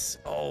 ice?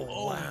 Oh,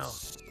 Oh, wow.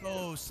 it's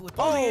so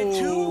slippery.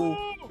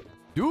 Oh,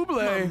 double.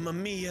 Mamma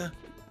mia.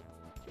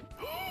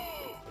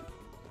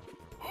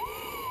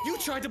 You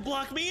tried to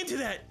block me into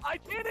that. I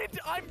didn't.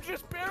 I'm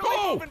just barely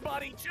Go! moving,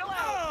 buddy. Chill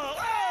out.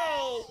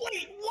 Oh,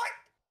 wait,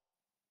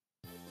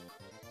 what?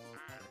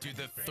 Dude,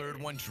 the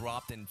third one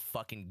dropped and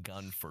fucking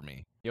gunned for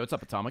me. Yo, what's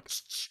up, Atomic?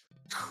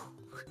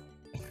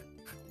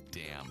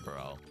 Damn,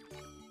 bro.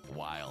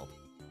 Wild.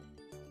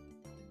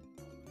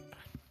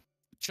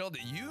 Chilled,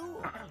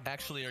 you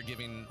actually are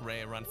giving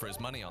Ray a run for his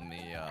money on the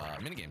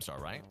minigame star,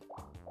 right?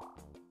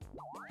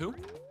 Who?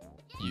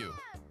 You.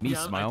 Me,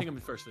 Yeah, I Smile. think I'm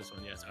first for this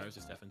one. Yes, I was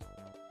just Stefan.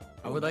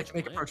 I would like to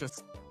make a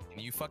purchase.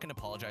 Can you fucking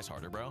apologize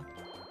harder, bro?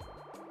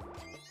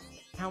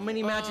 How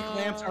many magic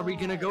lamps are we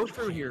gonna go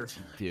through here?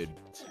 Dude,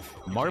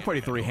 Mario Party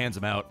 3 hands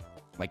him out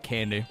like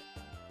candy.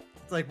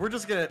 It's like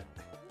there's gonna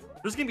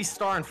be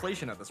star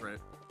inflation at this rate.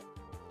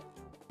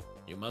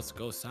 You must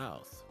go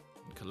south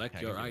and collect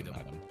Can I your give you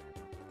item. an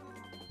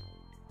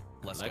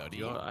Let's go, Collect dude.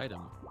 your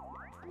item.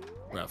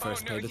 Well,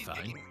 first pay the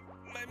fine.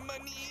 My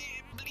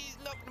money, please,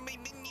 not my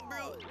money,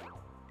 bro.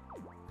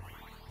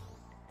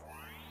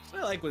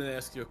 I like when they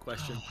ask you a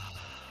question.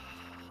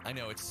 I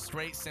know, it's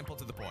straight, simple,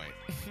 to the point.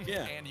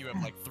 Yeah. And you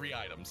have like 3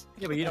 items.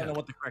 Yeah, but you don't know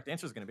what the correct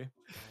answer is gonna be.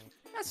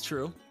 That's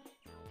true.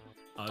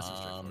 Oh, this is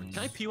straightforward.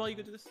 Can I pee while you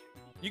go do this?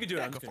 You can do it.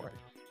 Yeah, I'm go just for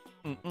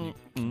gonna-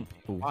 it. Ooh,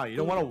 Wow, you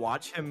don't want to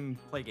watch him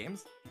play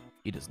games?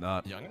 he does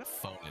not. Yeah, I'm gonna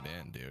phone it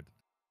in, dude.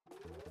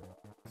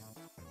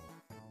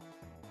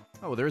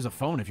 Oh, well, there is a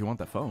phone if you want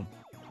that phone.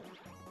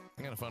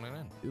 I'm gonna phone it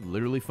in. Dude,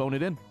 literally phone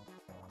it in.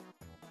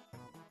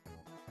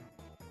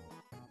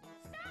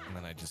 And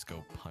then I just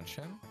go punch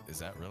him? Is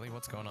that really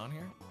what's going on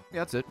here? Yeah,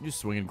 that's it. You just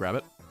swing and grab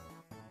it.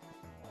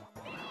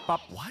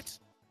 Pop. What?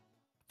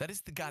 That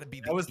is gotta be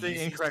the That was the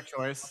easiest incorrect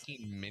choice.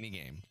 fucking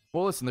minigame.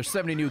 Well, listen, there's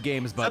 70 new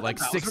games, but that like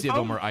the 60 Bowser of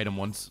them phone? are item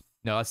ones.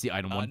 No, that's the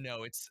item one.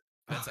 No,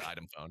 that's an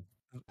item phone.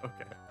 Okay.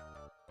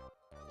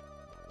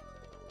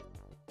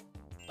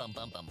 Bum,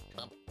 bum, bum,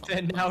 bum, bum,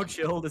 And now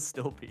Chilled is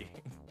still peeing.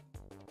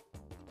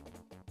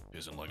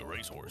 Isn't like a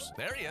racehorse.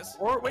 There he is.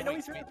 Or wait, Oh, no,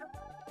 he's right.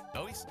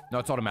 No, he's. No,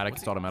 it's automatic.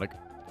 What's It's he- automatic.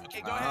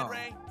 Okay, go Wow. ahead,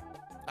 Ray.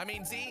 I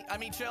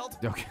mean, Chilled.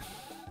 Okay.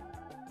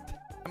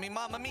 I mean,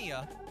 Mamma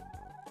Mia. Can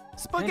I take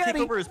Spaghetti.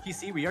 over his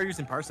PC? We are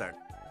using Parsec.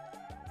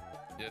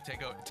 Yeah,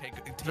 take.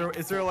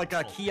 Is there like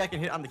a key I can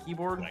hit on the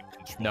keyboard? Right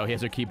control. No, he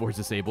has their keyboards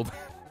disabled.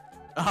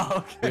 Oh,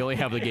 okay. We only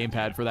have the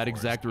gamepad for that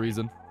exact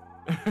reason.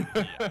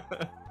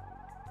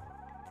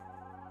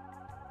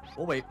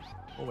 We'll wait.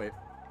 We'll wait.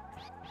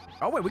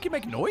 Oh, wait, we can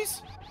make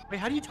noise? Wait,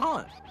 how do you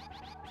taunt?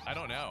 I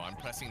don't know. I'm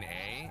pressing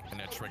A and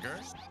a trigger.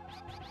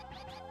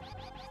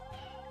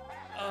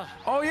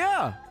 Oh,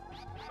 yeah.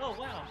 Oh,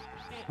 wow.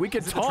 We can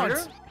Is it the taunt.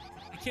 trigger?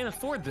 I can't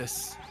afford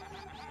this.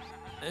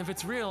 If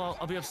it's real,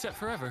 I'll be upset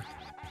forever.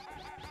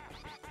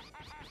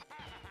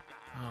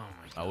 Oh,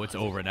 my God. Oh, it's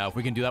over now. If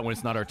we can do that when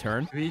it's not our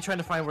turn. Are you trying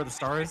to find where the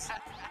star is?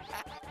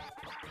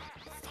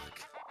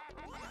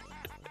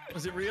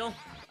 Was it real?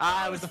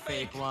 Ah, it was the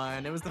fake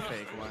one. It was the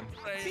fake one.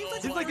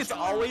 Seems like it's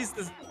always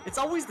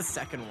the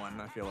second one,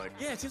 I feel like.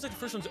 Yeah, it seems like the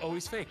first one's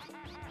always fake.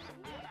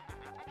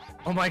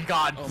 Oh my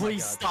god, Oh my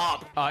please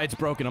God. stop. It's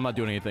broken. I'm not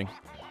doing anything.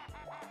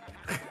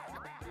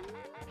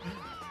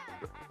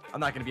 I'm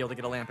not gonna be able to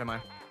get a lamp, am I?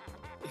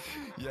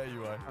 Yeah,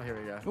 you are. Oh, here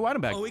we go. Ooh,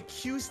 item bag. Oh, it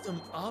queues them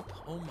up.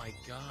 Oh my I'm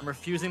God.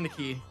 refusing the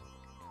key.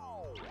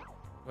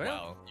 Well,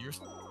 Wow, you're.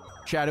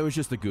 Chad, it was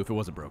just a goof. It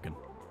wasn't broken.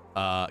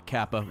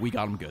 Kappa, we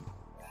got him good.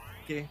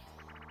 Okay.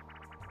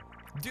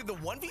 Dude, the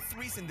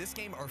 1v3s in this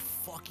game are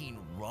fucking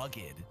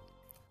rugged.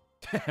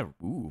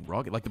 Ooh,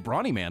 rugged. Like the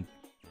Brawny Man.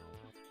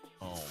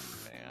 Oh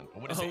man.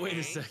 What is oh it? wait A?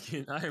 a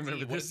second. I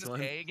remember What is this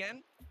one. A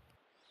again?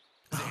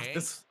 Is it A?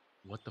 This,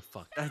 What the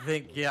fuck? I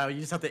think, yeah,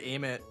 you just have to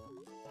aim it.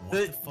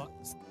 What the fuck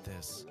is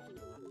this?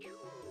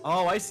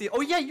 Oh, I see.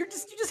 Oh yeah, you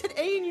just hit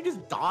A and you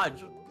just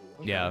dodge.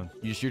 Okay. Yeah,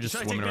 you're just Try to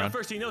take swimming me out around.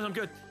 first. He knows I'm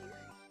good.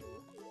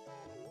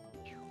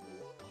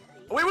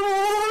 Oh, wait.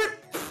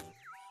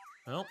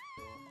 Well,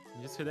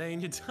 you just hit A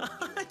and you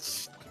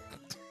dodge.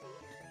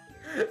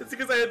 It's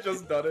because I had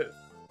just done it.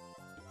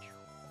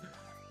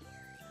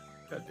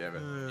 God damn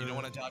it. You don't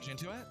want to dodge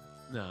into it?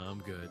 No, I'm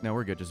good. No,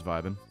 we're good. Just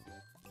vibing.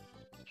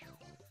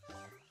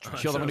 Alright,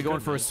 Chill, I'm gonna sounds go in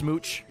good, for a man.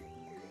 smooch.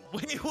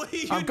 Wait, what are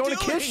you I'm going to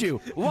kiss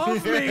doing? you.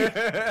 Love me.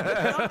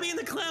 Stop being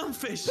the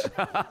clownfish.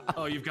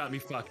 Oh, you've got me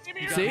fucked. You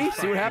got me See? See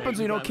fucked. what happens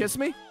when you don't got kiss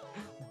me?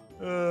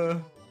 Uh,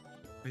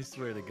 I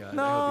swear to God.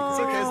 No. I it's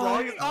hope okay as you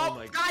long as. Oh Oh,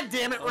 my god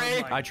damn it, Oh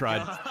Ray. my I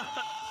tried.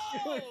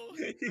 God.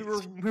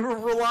 We were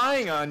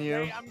relying on you.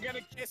 Hey, I'm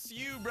gonna kiss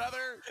you, brother.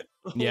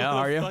 Yeah, The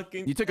are you?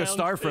 fucking You took a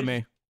star from clownfish.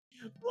 me.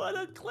 What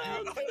a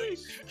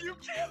clownfish! You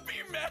can't be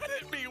mad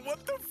at me.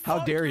 What the fuck? How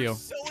dare You're you?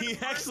 so He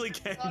actually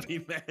can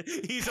be mad.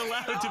 He's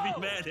allowed to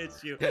be mad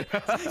at you.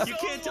 You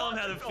can't tell him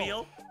how to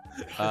feel.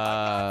 I'm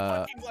not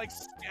fucking like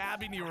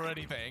stabbing you or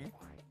anything.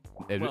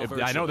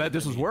 I know that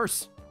this was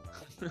worse.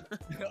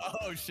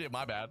 Oh shit,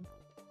 my bad.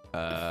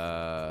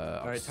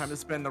 All right, time to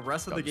spend the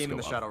rest of the game in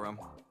the Shadow Realm.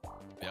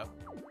 Yep.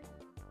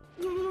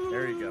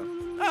 There you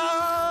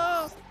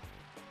go.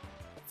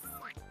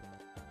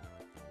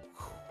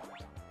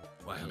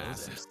 Wow,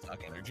 Massive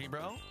stuck energy,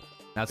 bro.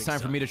 Now it's time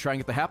for me to try and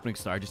get the happening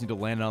star. I just need to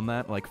land on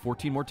that like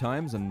 14 more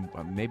times, and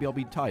maybe I'll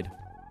be tied.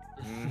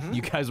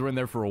 You guys were in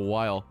there for a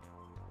while.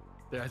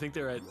 I think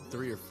they're at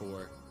 3 or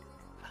 4.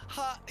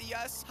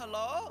 Yes,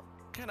 hello?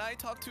 Can I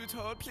talk to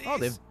Toad, please? Oh,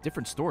 they have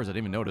different stores. I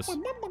didn't even notice.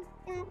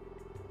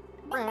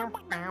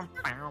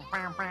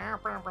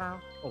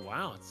 Oh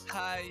wow, it's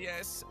Hi,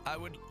 yes, I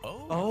would.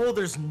 Oh. Oh,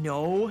 there's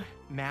no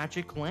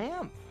magic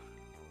lamp.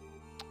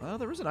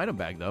 There is an item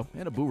bag though,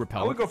 and a boo I would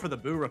repellent. go for the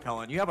boo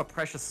repellent. You have a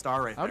precious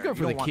star right there. I would go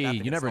for You the don't want that key. to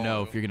You get never know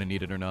stolen. if you're gonna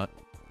need it or not.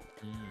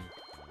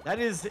 That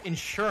is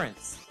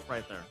insurance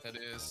right there. It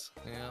is.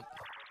 Yeah.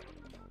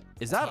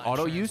 Is that Time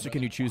auto transfer. use, or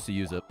can you choose to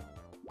use it?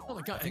 Oh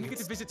my god, and you get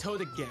to visit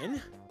Toad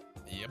again?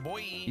 Yeah,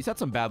 boy. He's had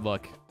some bad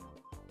luck.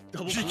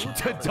 Double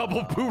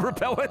Double boo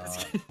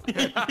repellent.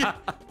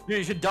 Yeah,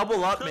 you should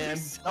double up, man.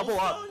 So Double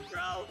up. fun,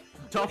 bro.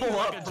 Double What are you,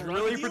 up like a to drug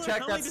really dealer? protect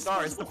How that many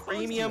star. It's the disposable phones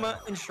do premium you have?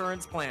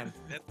 insurance plan.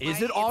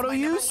 Is it auto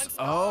use?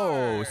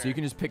 Oh, so you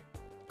can just pick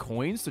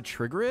coins to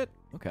trigger it?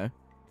 Okay,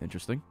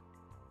 interesting.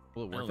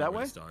 Will it I work don't that know where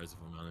way? the stars, if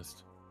I'm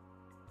honest.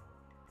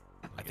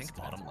 I think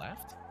bottom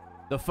left.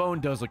 The phone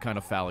does look kind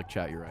of phallic,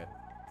 chat. You're right.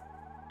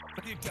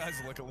 It does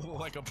look a little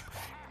like a.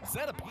 Is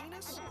that a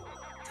penis?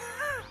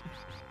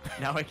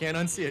 Now I can't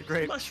unsee it.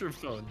 Great. Mushroom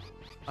phone.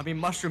 I mean,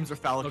 mushrooms are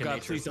phallic Oh in god,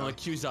 nature. please so- don't. It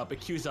queues up. It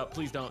queues up.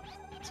 Please don't.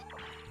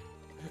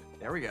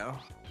 There we go.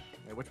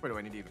 Wait, which way do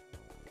I need to even?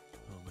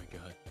 Oh my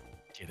god.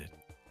 Get it.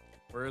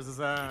 Where is this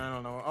at? I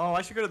don't know. Oh,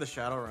 I should go to the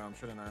Shadow Realm,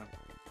 shouldn't I?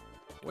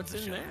 What's The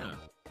in shadow.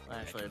 there?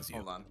 Actually, That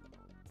hold on.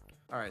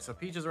 All right, so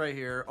Peach is right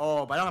here.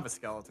 Oh, but I don't have a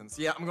skeleton.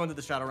 So yeah, I'm going to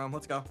the Shadow Realm.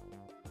 Let's go.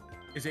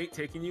 Is 8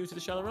 taking you to the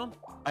Shadow Realm?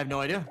 I have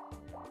no idea.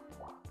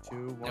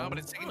 2, 1. No, but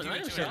it's taking Oh, you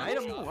nice. to an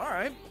Item. item. All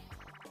right.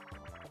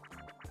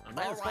 I'm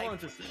not Alright.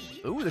 interested.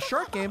 Ooh, the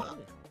shark game.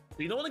 But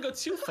you don't want to go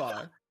too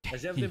far.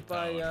 As evident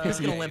by He's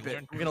gonna Yeah, limp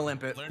it. I'm gonna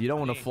limp it. learn You don't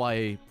from want to me.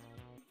 fly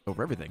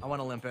over everything. I want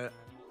to limp it.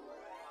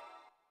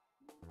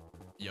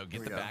 Yo, Here get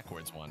we the go.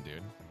 backwards one,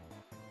 dude.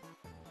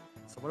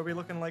 So what are we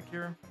looking like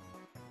here?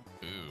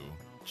 Ooh,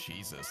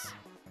 Jesus.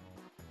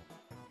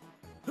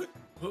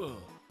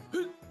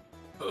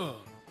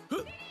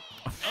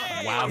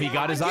 Wow, he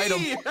got his item.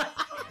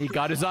 He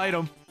got his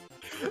item.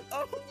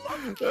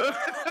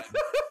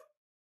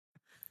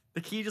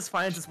 The key just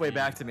finds its way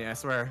back to me, I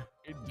swear.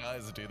 It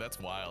does, dude. That's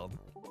wild.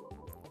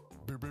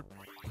 Boop, boop.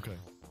 Okay.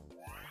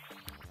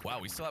 Wow,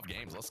 we still have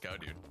games. Let's go,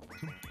 dude.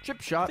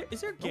 Chip shot.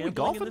 Is there we gambling in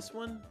golfing? this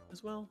one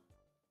as well?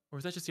 Or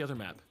is that just the other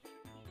map?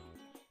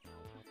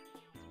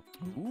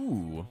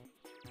 Ooh.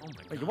 Oh my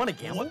Wait, god. you want to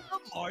gamble?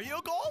 What the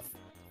Mario Golf?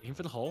 Aim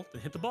for the hole,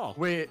 then hit the ball.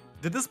 Wait,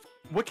 did this?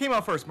 What came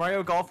out first,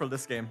 Mario Golf or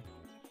this game?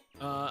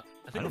 I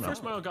think don't the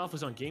first know. Mario Golf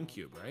was on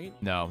GameCube, right?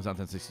 No, it was on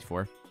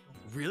 1064.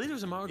 Really?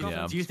 There's a Mario Golf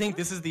Yeah. on Do you think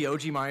this is the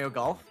OG Mario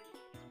Golf?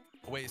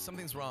 Wait,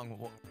 something's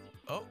wrong.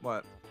 Oh,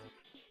 What?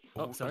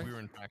 Oh, sorry. We were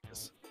in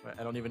practice. Wait,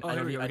 I don't even. Oh, I here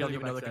don't we even, go. I We don't gotta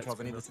even go know the back to that controls.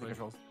 I need to screen see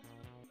the real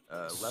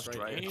controls. Left, Straight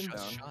right, aim.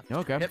 down. Shot.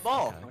 Okay. Hit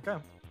ball. Okay.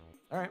 Okay.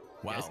 All right.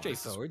 Wow, That's this is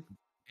straightforward.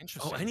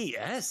 interesting. Oh,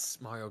 NES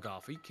Mario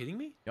Golf. Are you kidding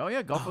me? Oh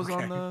yeah, golf was on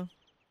Okay. the.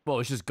 Well,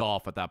 it's just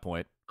golf at that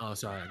point. Oh,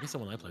 sorry. I guess the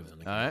one I played was on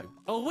the All right. GameCube.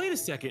 Oh, wait a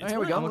second. Oh, here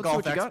we go. I'm a Let's see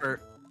golf what you got.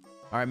 expert.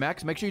 All right,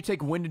 Max. Make sure you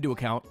take wind into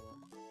account.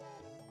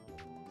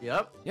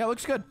 Yep. Yeah,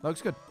 looks good.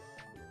 Looks good.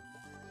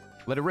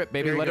 Let it rip,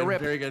 baby. Very Let good, it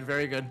rip. Very good.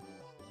 Very good.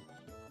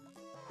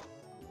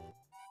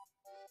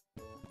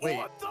 Wait.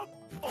 What the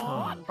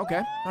fuck?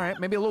 Okay. All right.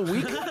 Maybe a little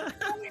weak.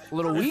 A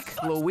little weak.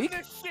 A little weak.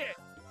 This shit.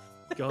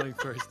 Going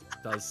first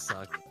does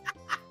suck.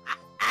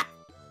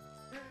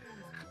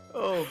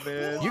 Oh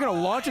man. You're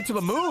gonna launch it to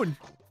the moon.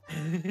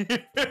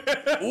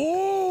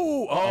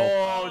 Ooh. Oh,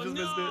 Oh, just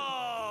missed it.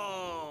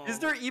 no! Is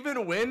there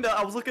even wind?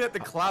 I was looking at the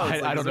clouds. I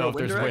like, don't is there know a if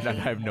there's wind. I direction?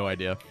 have no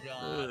idea.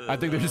 God. I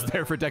think they're just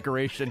there for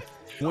decoration.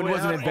 Wind Wait,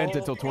 wasn't oh,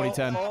 invented till oh,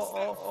 2010.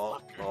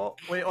 oh.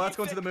 Wait, oh, that's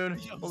going to the moon.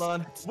 Hold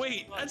on.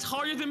 Wait, that's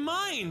harder than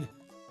mine.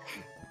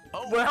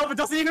 Oh, Well, it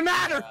doesn't even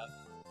matter.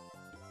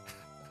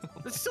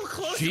 That's still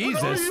close.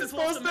 Jesus. How are This you It's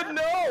supposed to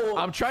know?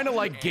 I'm trying to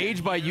like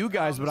gauge by you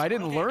guys, but I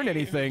didn't learn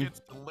anything.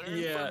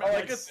 Yeah, Oh,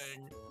 I guess-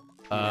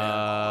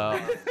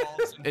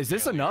 Is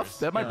this enough?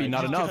 That might be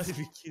not You enough. gotta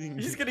be kidding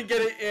me. He's gonna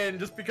get it in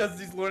just because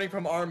he's learning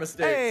from our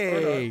mistakes.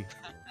 Hey.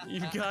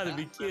 You gotta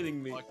be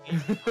kidding me.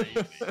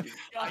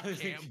 I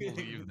can't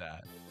believe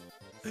that.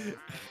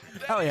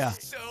 Hell yeah. That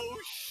is so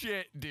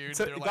shit, dude.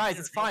 So, They're like, guys,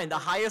 "Here, it's go." fine. The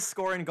highest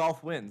score in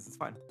golf wins. It's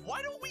fine.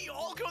 Why don't we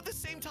all go at the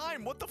same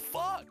time? What the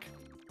fuck?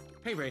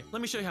 Hey Ray,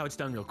 let me show you how it's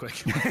done real quick.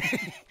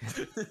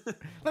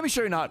 Let me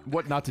show you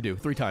what not to do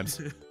 3 times.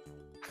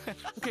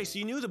 Okay, so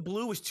you knew the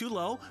blue was too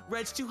low,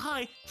 red's too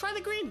high. Try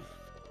the green.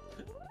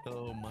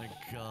 Oh my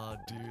god,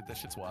 dude, that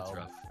shit's wild. That's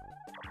rough.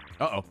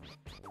 Uh-oh.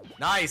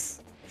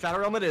 Nice. Shadow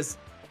Realm it is.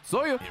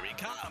 So you. Here he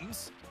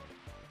comes.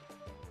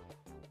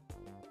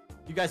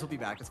 You guys will be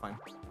back. It's fine.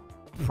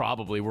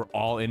 Probably. We're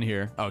all in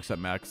here. Oh,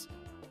 except Max.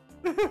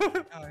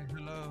 Hi,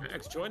 hello.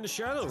 Max, join the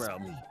Shadow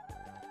Realm. What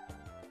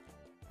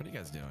are you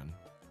guys doing?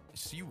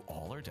 So you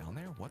all are down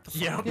there? What the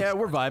fuck? Yeah. Yeah,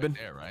 we're vibing.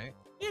 There, right?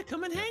 Yeah,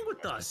 come and hang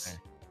with us.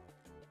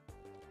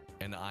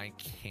 And I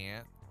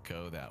can't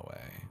go that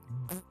way.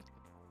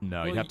 No,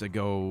 Well, you'd have to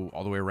go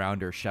all the way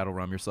around or shadow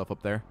realm yourself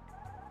up there.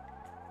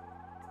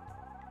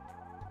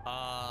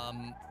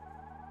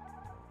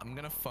 I'm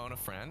gonna phone a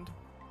friend.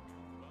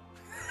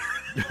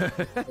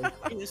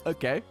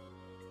 Okay.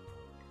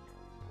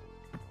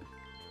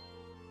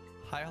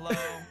 Hi, hello.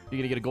 You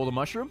gonna get a golden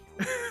mushroom?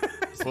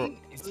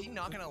 Is he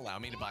not gonna allow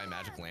me to buy a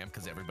magic lamp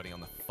because everybody on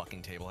the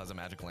fucking table has a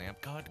magic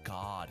lamp? Good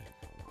God.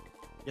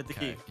 Get the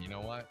Okay, key. you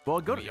know what? Well,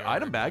 go to We your are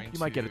item bag. going You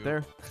might get it to-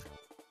 there.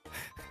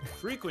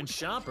 Frequent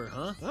shopper,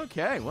 huh?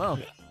 Okay, well.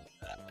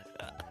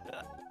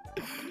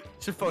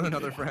 Should phone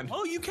another friend.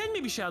 Oh, you can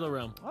maybe Shadow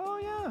Realm. Oh,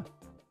 yeah.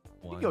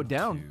 One, go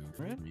down,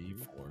 2, right? 3,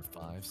 4,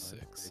 5,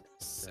 6,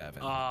 7.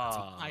 Ah. It's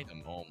an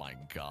item. Oh my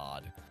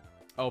God.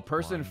 Oh,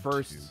 person 1,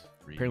 first 2,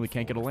 3, apparently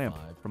can't get a 4, lamp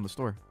 5. from the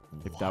store.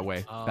 If that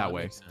way. Oh, that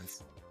way. makes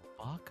sense.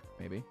 Fuck.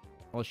 Maybe.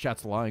 Unless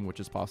chat's lying, which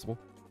is possible.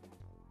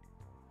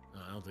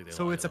 No, I don't think they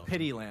So lie, it's a though.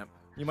 pity lamp.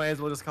 You might as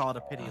well just call it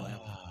a pity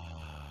lamp.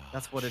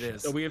 That's what it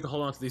is. So we have to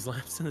hold on to these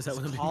lamps. Is that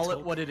what I'm being Call it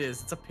told? what it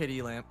is. It's a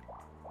pity lamp.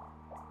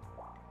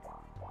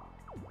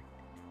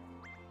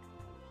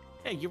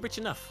 Hey, you're rich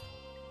enough.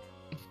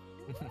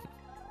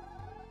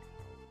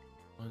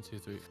 1, 2,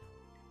 3.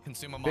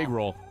 Consume a Big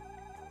roll.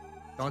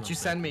 Don't you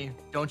send me.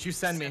 Don't you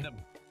send me. Send him.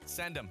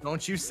 Send him.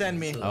 Don't you send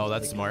me. Oh,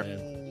 that's smart.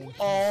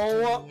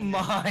 Oh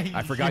my.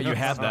 I forgot you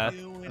had that.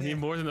 I need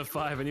more than a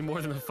 5. I need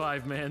more than a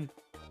 5, man.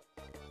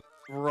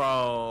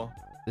 Bro.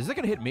 Is it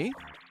gonna hit me?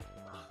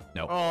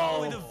 No.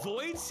 Oh, it Oh.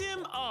 avoids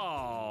him?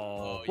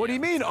 Oh. What do you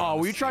mean? Oh,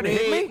 were you trying to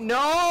hit Wait, me?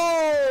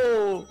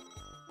 no.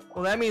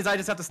 Well, that means I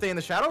just have to stay in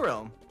the Shadow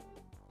Realm.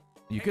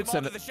 You Take could him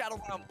send over it. to the Shadow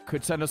Realm.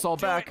 Could send us all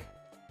Do it. back.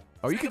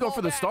 Oh, you Send could them go for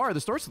all the back. star.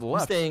 The star's to the I'm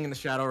left. staying in the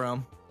Shadow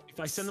Realm. If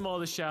I send them all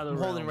to the Shadow I'm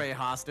holding Realm, Ray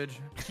hostage.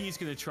 he's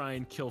gonna try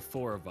and kill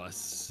 4 of us.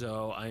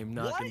 So I'm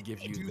not What? gonna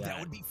give you Dude, that. that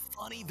would be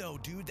funny though,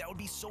 dude. That would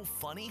be so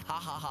funny. Ha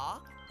ha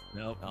ha.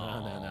 Nope.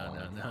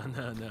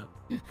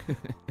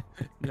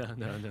 No,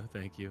 no,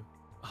 thank you.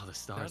 Oh, the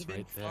star's That'd be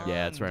right there. fun,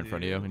 Yeah, it's right in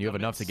front of you, dude. and you have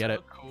That'd enough be to get so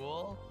it.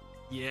 Cool.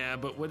 Yeah,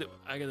 but what?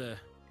 I gotta.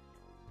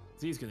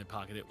 Z's gonna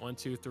pocket it. 1,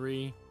 2,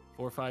 3,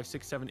 4, 5,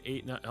 6, 7,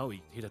 8, 9. Oh,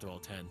 he'd have to roll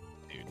 10.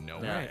 Dude,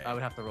 no Yeah, way. I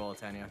would have to roll a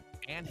 10, yeah.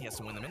 And he has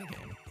to win the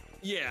minigame.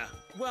 Yeah.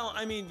 Well,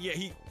 I mean,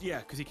 yeah,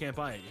 because he can't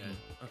buy it yet.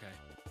 Okay.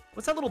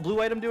 What's that little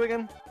blue item do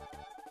again?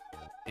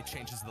 It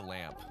changes the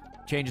lamp.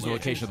 Changes the Yeah,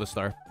 location of the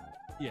star.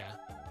 Yeah.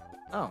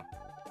 Oh.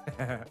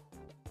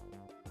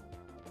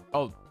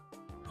 Oh,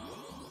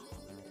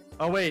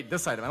 Oh wait,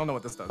 this item. I don't know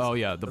what this does. oh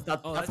yeah. The That's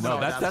not- Oh, that's no, not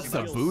that's- what that's I'm the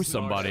asking. boo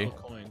somebody.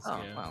 Coins,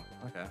 Oh, yeah. wow.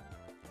 Okay.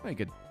 I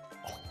could.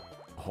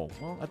 Oh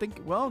well, I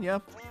think. Well, yeah.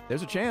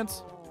 There's a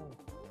chance.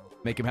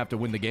 Make him have to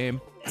win the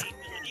game.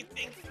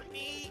 Anything for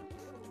me?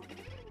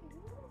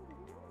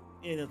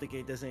 Yeah, I don't think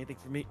it does anything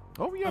for me.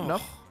 Oh, you have Oh.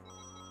 enough.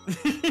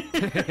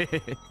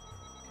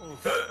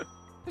 Oof.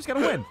 Just gotta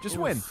win. Just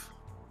win. Oof.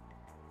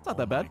 It's not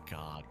that bad. Oh my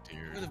God, I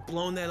would dude. have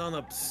blown that on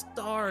a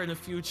star in the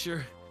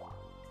future.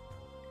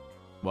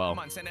 Well, Come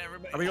on, send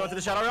everybody. Are we going to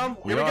the Shadow Realm?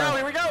 We Here we go, are.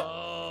 here we go!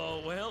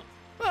 Oh, well.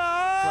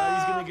 ah!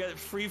 Flatty's gonna get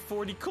free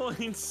 40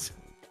 coins.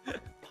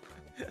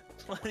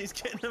 Flatty's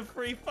getting a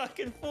free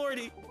fucking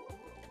 40.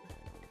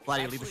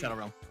 Flatty, leave the Actually- Shadow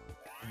Realm.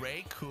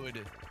 Ray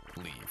could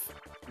leave.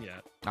 Yeah.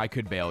 I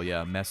could bail.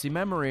 Yeah, messy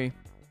memory.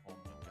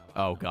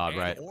 Oh God,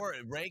 And- right. Or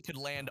Ray could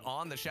land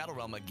on the Shadow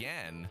Realm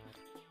again,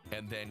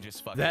 and then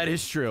just fucking That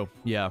is true.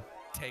 Yeah.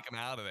 take him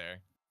out of there.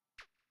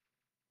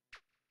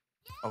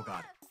 Oh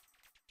god.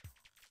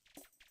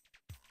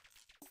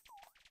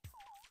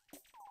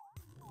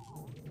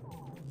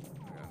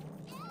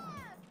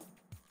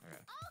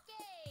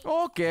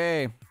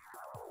 Okay.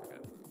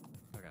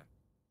 Okay.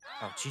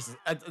 Oh Jesus.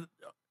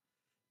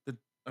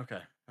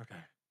 Okay. Okay.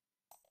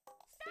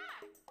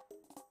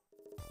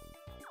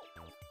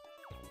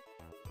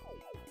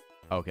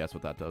 Okay, that's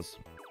what that does.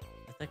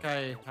 I think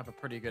I have a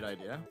pretty good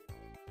idea.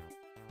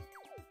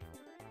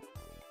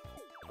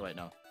 Oh wait,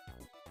 no.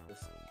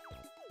 This.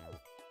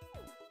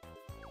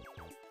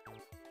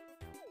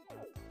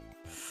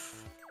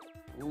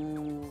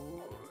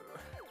 Ooh.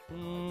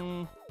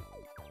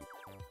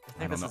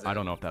 I don't know. I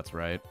don't know if that's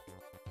right.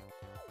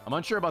 I'm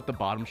unsure about the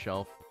bottom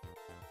shelf.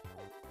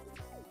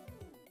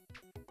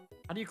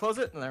 How do you close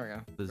it? Oh, there we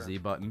go. The Sure. Z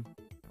button.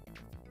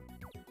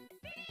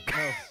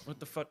 Oh, what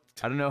the fuck?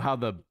 I don't know how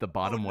the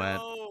bottom went.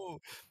 No.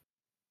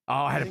 Oh,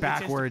 I had I it think we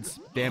changed it- backwards.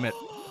 Damn it.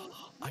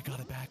 I got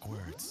it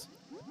backwards.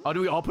 Oh, do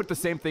we all put the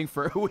same thing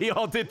for? We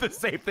all did the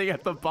same thing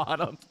at the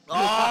bottom.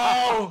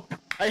 Oh!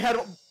 I had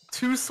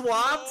 2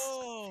 swaps?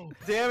 Oh.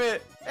 Damn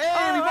it. Hey,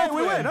 Oh, we right, both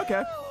we win. win.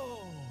 Okay.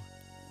 Oh.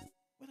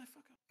 What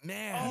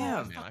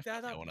Man, fuck I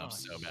that up. going up Oh,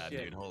 so bad,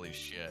 shit. dude. Holy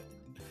shit.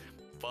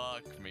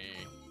 Fuck me.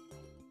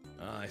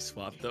 I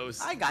swapped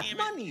those. I got Damn it.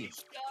 money.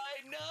 Sky,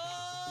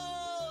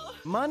 no!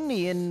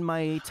 Money in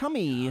my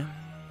tummy.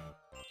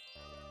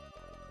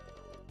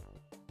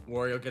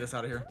 Wario, get us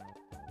out of here.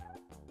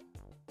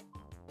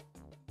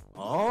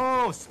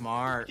 Oh,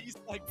 smart. He's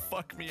like,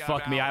 fuck me.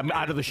 Fuck me, I'm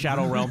out of the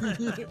Shadow Realm.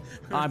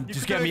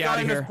 Just get me out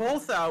of here.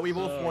 Both out. We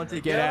both want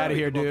to Get out of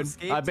here, dude.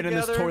 I've been in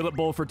this toilet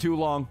bowl for too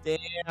long.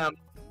 Damn.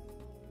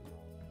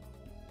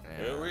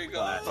 Here we go.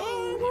 Oh,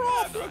 Oh, we're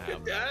off,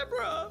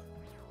 Abracadabra.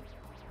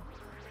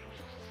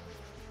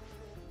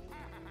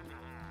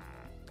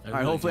 All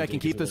right, hopefully I can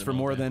keep this for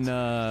more than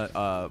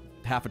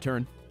half a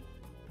turn.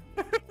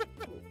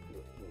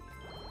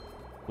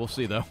 We'll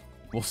see, though.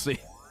 We'll see.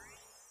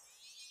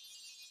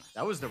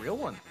 That was the real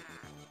one.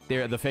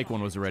 There, the fake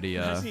one was already.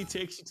 Doesn't he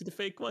take you to the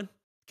fake one?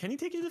 Can he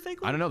take you to the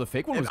fake one? I don't know. The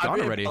fake one was I gone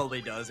mean, already. It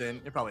probably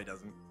doesn't. It probably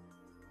doesn't.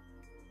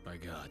 My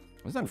God.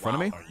 Was that in front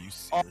of me? Are you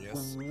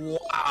serious? Oh,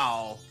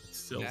 wow.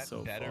 Still That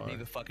so better far. be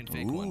the fucking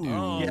fake one, dude.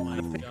 Oh Yeah, my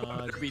I think God.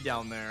 better be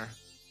down there.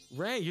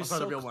 Ray, you're That's not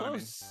so the real one, I mean.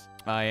 close.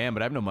 I am,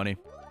 but I have no money.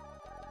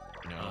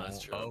 No. Oh, that's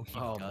true. Oh, he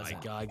Oh my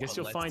doesn't. God. I guess Oh,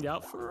 you'll let's- find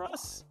out for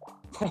us.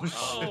 Oh, Oh,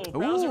 shit.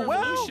 Bowser Ooh, well,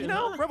 Revolution, you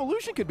know, huh?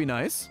 Revolution could be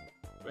nice.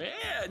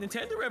 Yeah,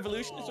 Nintendo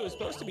Revolution is what it's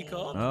supposed to be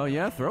called. Oh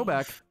yeah,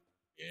 throwback.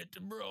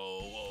 Bro.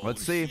 Oh,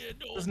 Let's see. shit.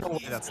 Oh, There's no way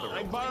that's the Can I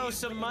real one. borrow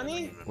some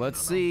money?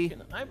 Let's see.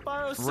 Can I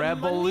borrow some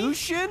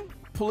Revolution,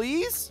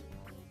 please.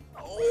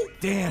 Oh,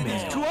 damn money?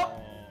 it. Two up.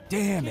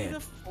 Damn Can't it.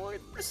 afford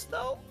this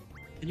though.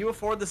 Can you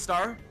afford the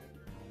star?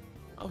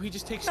 Oh, he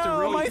just takes No,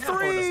 the my raid.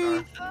 three.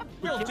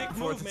 Real can't dick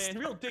afford move, this. man.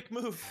 Real dick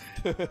move.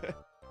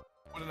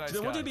 What a nice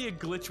There guy. won't be a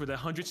glitch where the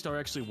 100-star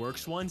actually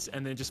works once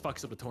and then just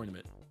fucks up the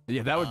tournament.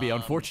 Yeah, that would be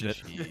unfortunate.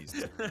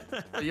 Jeez.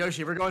 Hey,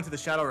 Yoshi, we're going to the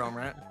Shadow Realm,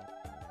 right?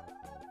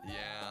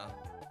 Yeah.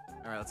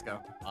 All right, let's go.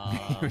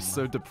 You're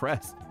so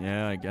depressed.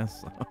 Yeah, I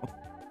guess so.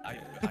 I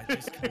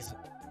just cause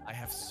I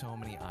have so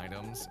many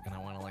items and I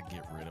want to like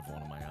get rid of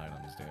one of my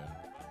items, dude.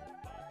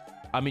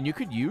 I mean, you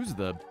could use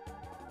the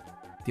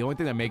only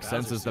thing that makes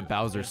sense Bowser is the suit,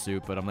 Bowser yeah.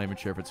 suit, but I'm not even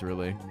sure if it's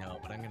really. No,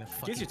 but I'm gonna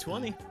fucking. Gives you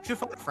 20. You should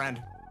find a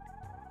friend.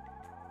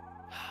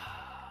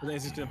 But then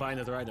he's just gonna buy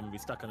another item and be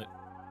stuck on it.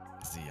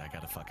 Z, I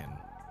gotta fucking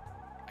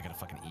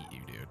eat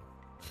you, dude.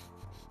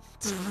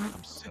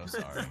 I'm so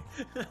sorry.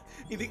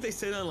 You think they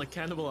say that on like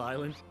Cannibal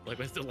Island? Like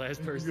that's the last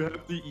You person.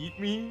 have to eat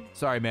me.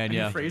 Sorry, man. Can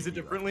you Yeah. phrase it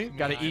differently?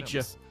 Gotta Many eat you.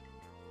 items.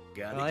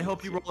 Well, I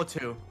hope you roll a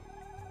 2.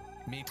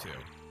 Me too.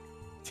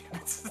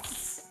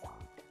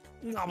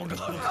 Gobble,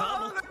 gobble, Oh,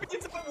 gobble. that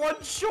means I'm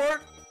one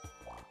short.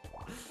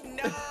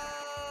 No,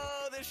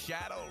 the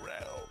Shadow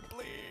Realm,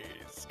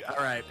 please. God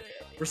All right,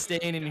 damn. we're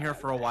staying in here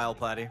for a while,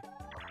 Platy.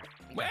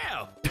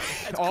 Wow.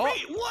 That's Oh.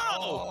 great. Whoa.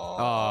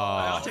 Oh,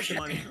 I'll take the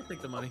money. I'll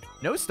take the money.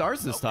 no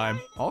stars this time.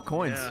 All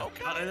coins. Yeah.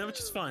 Okay. Which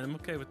is fine. I'm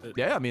okay with it.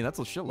 Yeah, I mean that's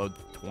a shitload.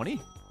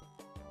 20.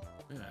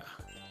 Yeah.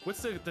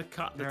 What's the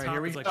top? The All right, top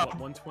here we is like go. what,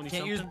 120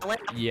 Can't something. use the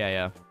lamp. Yeah,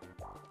 yeah.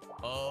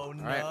 Oh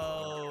no. right.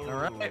 All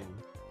right.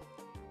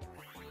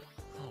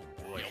 Oh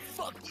boy. Yo,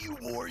 fuck you,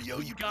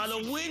 Wario. You Gotta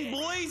win,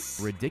 boys.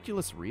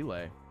 Ridiculous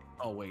relay.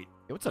 Oh wait.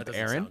 Hey, what's That up,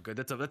 doesn't Aaron? sound good.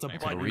 That's a Hey,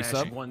 button resub?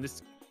 mashing one.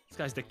 This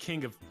guy's the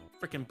king of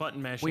freaking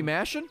button mashing. We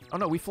mashing? Oh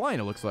no, we flying.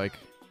 It looks like.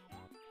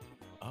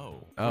 Oh.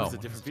 Oh. It's a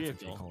different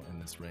vehicle. in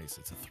this race.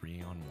 It's a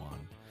 3-on-1. Oh,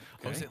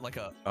 Okay. is it like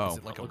a? Oh. Is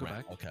it like I'll a go ra-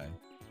 back. Okay.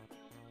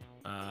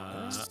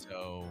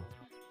 So.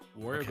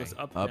 Warrior Okay. goes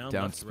up, Up, down,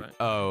 down, left, sp- right.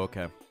 Oh,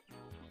 okay.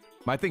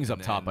 My thing's up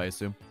And top, then- I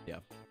assume. Yeah.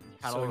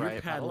 Paddle So right,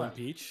 you're paddle paddling, left.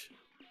 Peach.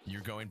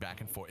 You're going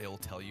back and forth. It'll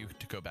tell you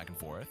to go back and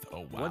forth.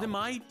 Oh wow. What am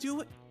I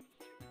doing?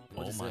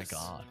 What Oh is my this?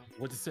 god.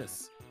 What is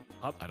this?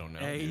 Up, I don't know.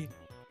 A, dude.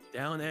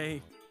 down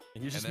A,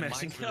 and you're just then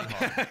mashing. mine's really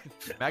hard.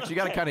 Max, you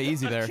got it kind of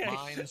easy there. Okay.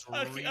 Mine's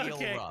Okay, real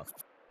okay. rough.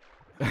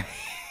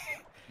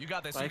 You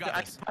got this. You I got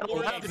this. paddle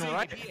left and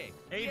right.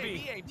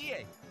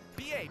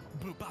 BA.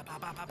 Boop, ba, ba,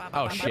 ba, ba, ba,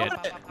 Oh ba, shit. ba,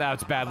 ba, ba,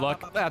 That's bad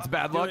luck. That's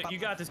bad Do luck. it. You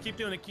got this. Keep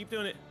doing it. Keep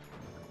doing it.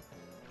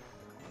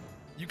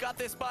 You got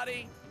this,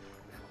 buddy.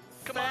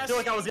 Come I on. feel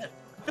like I was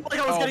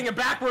getting it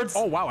backwards.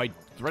 Oh wow, I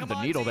threaded the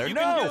Come on, needle Z, there. you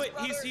can do No. it.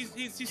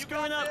 He's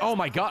screwing up. Oh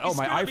my god. Oh He's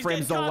my screwing up. He's iframes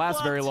getting don't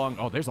last very cock-blocked.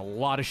 long. Oh, there's a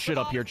lot of shit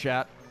up here,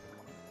 chat.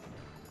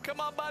 Come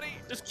on, buddy.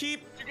 Just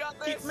keep You got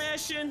keep this.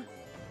 mashing.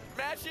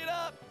 Mash it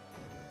up.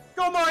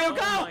 Go Mario, Oh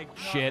go! my God.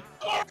 Shit.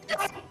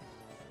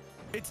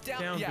 It's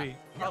down. Down yeah. B,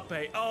 up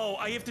A. Oh,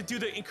 I have to do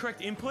the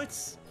incorrect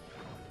inputs.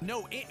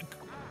 No.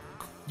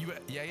 You.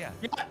 Yeah. Yeah,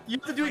 you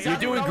have to do You're You're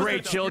exactly doing what I was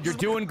great, doing. Chilled. You're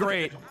doing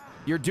great.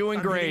 You're doing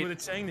I'm hitting great. With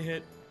it saying to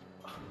hit.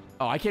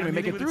 Oh, I can't even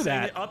make it through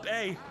that. Up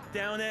A,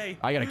 down A.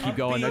 I gotta keep up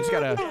going. B, I just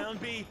gotta. Down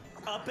B,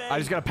 up A. I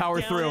just gotta power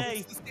down through. A.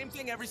 It's the same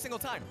thing every single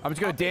time. I'm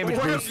just gonna damage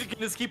Or boost. you can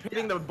just keep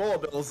hitting the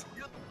bullet bills.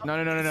 No.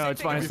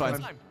 It's fine. It's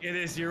fine. It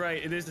is. You're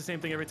right. It is the same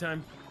thing every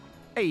time.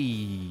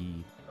 Hey.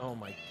 Oh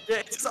my. Yeah,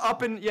 it's just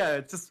up and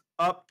it's just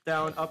up,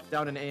 down,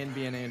 and A and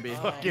B and A and B.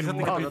 Fucking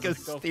Something like that.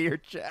 Wonka steer,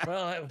 chat.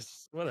 Well, that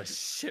was what a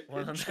shit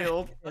one. on that.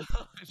 Chilled.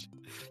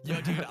 Yo,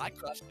 dude, I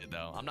crushed it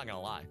though. I'm not gonna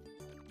lie.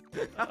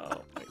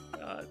 Oh my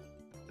god.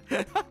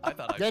 I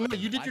thought I. Yeah, no,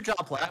 you did I your job,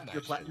 planned Plat.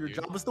 that shit, Your dude.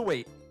 job was to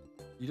wait.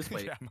 You just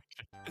wait. Yeah,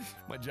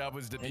 my job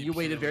was to be And you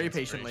waited purely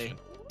very patiently.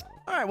 inspiration.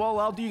 All right, well,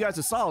 I'll do you guys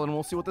a solid, and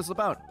we'll see what this is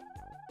about.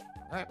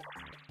 All right.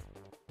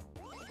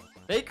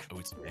 Fake. Oh,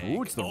 it's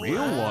Ooh, it's the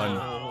real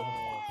one.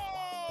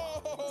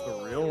 It's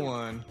the real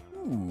one.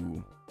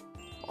 Ooh.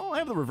 Well, I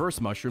have the reverse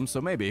mushroom,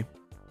 so maybe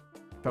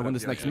if I win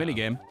this next mini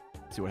game,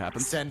 see what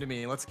happens. Send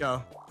me. Let's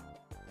go.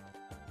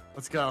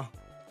 Let's go.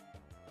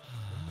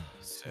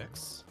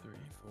 6. 3,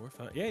 4,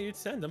 5. Yeah, you'd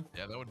send them.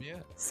 Yeah, that would be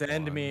it.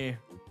 Send 1, me.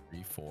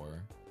 3,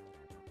 4.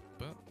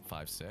 Boom.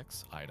 5,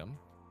 6. Item.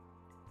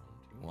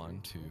 1,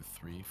 2,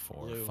 3,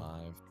 4, Blue. 5.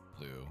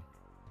 Blue.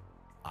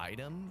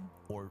 Item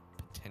or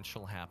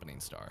potential happening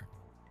star.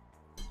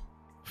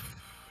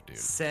 Dude.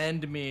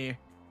 Send me.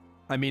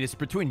 I mean, it's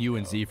between you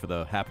and Z for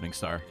the happening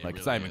star. It Like,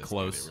 it's really not even is,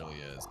 close. Dude, it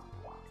really is.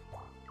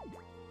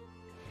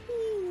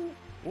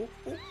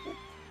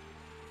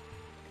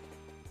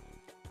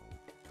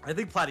 I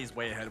think Platy's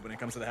way ahead when it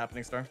comes to the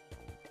happening star.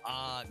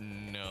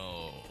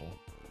 No.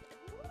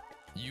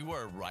 You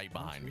are right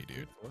behind me,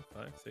 dude. 4,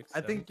 5, 6.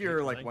 I think 7, you're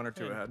 8, like 9, 1 or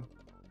 2 10. ahead.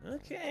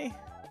 Okay.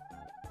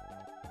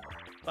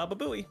 Baba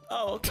Booey.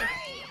 Oh, okay.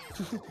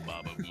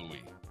 Baba Booey.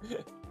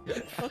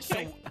 Okay. So,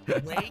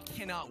 Ray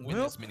cannot win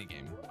this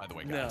minigame, by the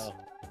way, guys. No.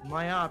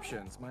 My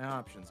options. My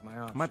options. My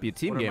options. Might be a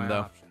team What are game, my though.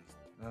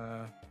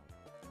 options?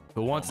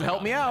 Who wants Oh to my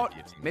help me God, it might out? be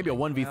a team Maybe a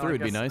game. 1v3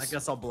 would be I nice.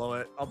 guess I'll blow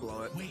it. I'll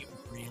blow it. Wait,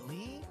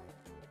 really?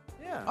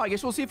 Yeah. Oh, I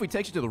guess we'll see if we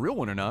takes you to the real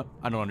one or not.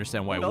 I don't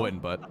understand why it No.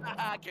 wouldn't, but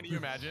Can you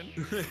imagine?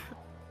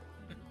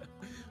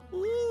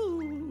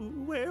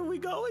 Ooh, where are we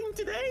going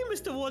today,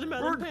 Mr.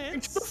 Watermelon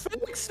Pants?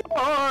 Fake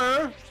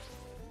star.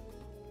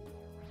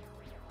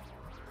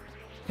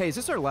 hey, is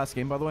this our last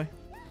game, by the way?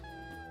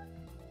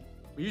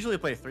 We usually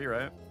play 3,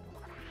 right?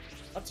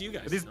 Up to you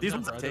guys. These I'm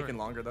ones down have for either. taken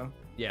longer though.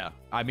 Yeah.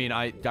 I mean,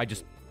 I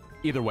just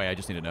either way, I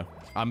just need to know.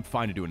 I'm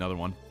fine to do another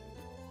one.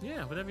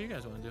 Yeah, whatever you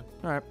guys want to do.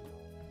 All right.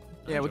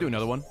 Yeah, we'll do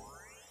another one.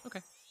 Okay.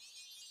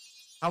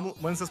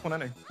 When's this one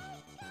ending?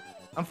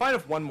 I'm fine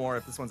with one more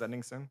if this one's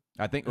ending soon.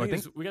 I think. I I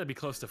think think. we gotta be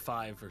close to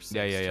 5 or 6.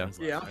 Yeah, yeah, yeah. turns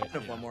Yeah, left, I'm right?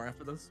 fine with one more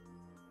after this.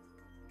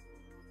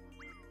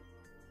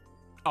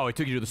 Oh, it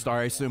took you to the star,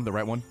 I assume, the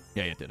right one.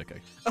 Yeah, it did. Okay.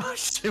 Oh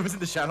shit, it was in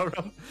the shadow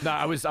realm. No,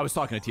 I was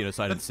talking to Tito,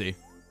 so I didn't see.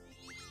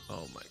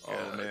 Oh my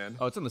Oh man.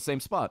 Oh, it's in the same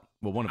spot.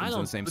 Well, one of I them's don't.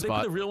 in the same Would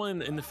spot. they put the real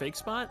one in the fake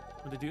spot?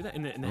 Would they do that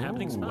in the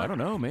happening Ooh, spot? I don't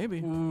know. Maybe.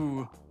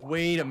 Ooh,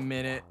 wait a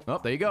minute. Oh,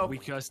 there you go.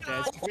 Because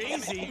that's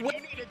crazy. You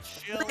need to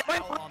chill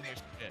out on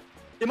this shit.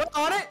 Am I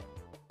on it?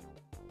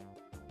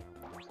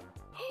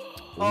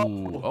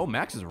 Ooh. Oh,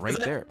 Max is right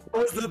there.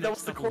 That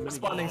was the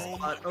corresponding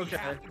spot. Okay.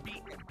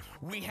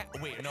 Wait,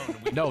 no.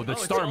 No, the Oh,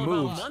 it's star all about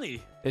moves.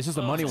 money. It's just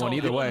a Oh, money it's one all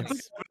either way. money.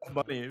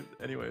 Money,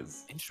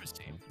 anyways.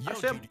 Interesting. Yo,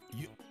 Actually,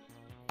 dude,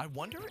 I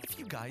wonder if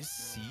you guys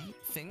see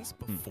things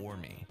before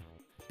me,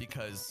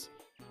 because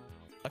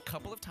a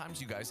couple of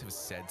times you guys have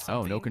said Oh,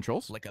 something. no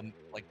controls? Like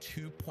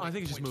 2. Oh, I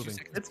think it's just moving.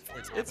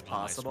 It's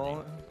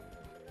possible.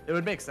 It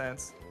would make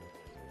sense.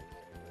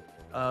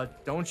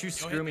 Don't you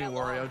screw me, that Wario.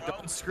 wall, bro.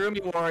 Don't screw me,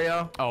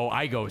 Wario. Oh,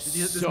 I go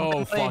This so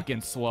one play.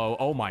 fucking slow.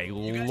 Oh my You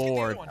guys get the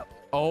lord. other one.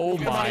 Oh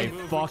You my can't move, we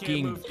can't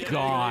fucking move. Yeah,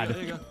 god.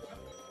 there you go.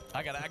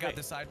 I got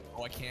this side.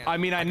 Oh, I can't. I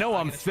mean, I know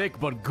I'm gotta try. thick,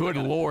 but good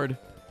lord.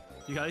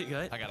 You got it. You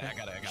got it. I got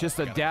it. Just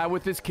a dad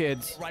with his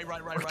kids. Right.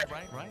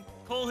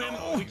 Pull him.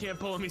 Oh, we can't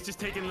pull him. He's just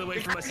taking it away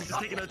from us. He's just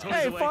taking our toys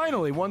Hey, away.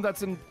 finally, one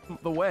that's in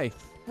the way.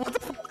 What the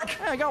fuck?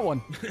 Hey, I got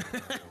one.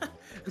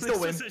 We still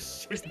win. This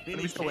is a shit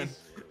We still win.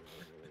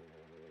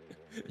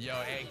 Yo,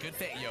 hey,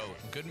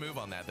 good move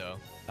on that though.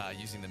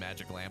 Using the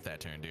magic lamp that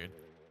turn, dude.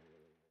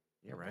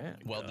 Yeah, right.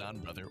 Well done,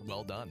 brother.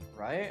 Well done.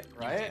 Right, You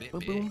right, did it Ba-boom,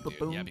 big, dude.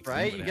 ba-boom. Yeah, because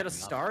right. you You get a would've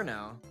had star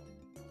now.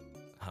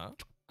 Huh?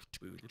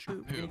 You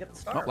Who? get the Oh,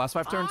 star. last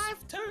 5 turns.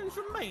 5 turns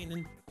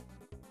remaining.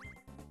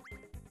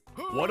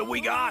 What do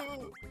we got?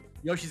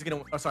 Yoshi's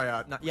gonna. Oh, sorry.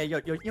 Not. Yeah.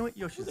 You know what?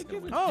 Yoshi's gonna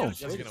win. Oh,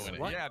 She's gonna win it.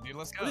 What? Yeah, dude.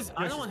 Let's go. What is,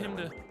 I don't want him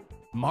to.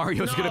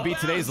 Mario's gonna be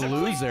today's No,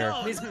 loser.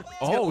 no.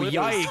 Oh, lose.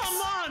 yikes. Come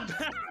on!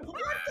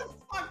 What the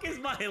fuck is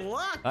my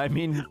luck? I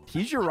mean,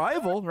 he's your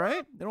rival,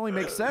 right? It only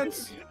makes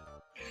sense.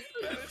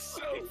 That is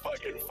so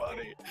fucking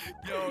funny.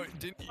 Yo,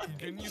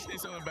 didn't you say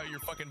something about your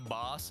fucking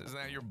boss? Isn't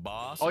that your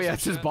boss? Oh or yeah, some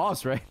it's his shit?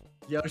 boss, right?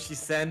 Yoshi,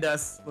 send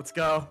us. Let's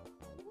go.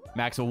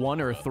 Max, a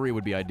 1 or a 3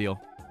 would be ideal.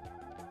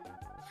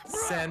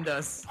 Send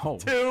us. Oh.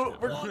 2.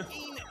 We're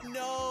Fucking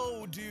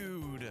no,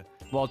 dude.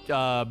 Well,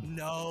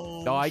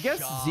 No. oh, I guess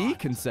shot. Z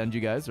can send you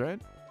guys, right?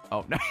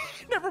 Oh, no,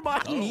 never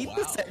mind. I need wow.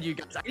 to send you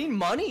guys. I need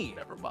money.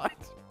 Never mind.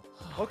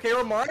 Okay,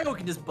 or Mario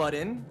can just butt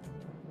in.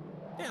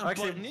 Yeah,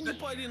 Actually- button in. You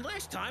butted in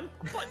last time.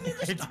 Button in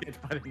I this time. did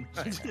butt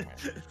in.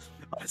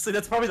 Honestly,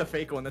 that's probably the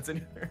fake one that's in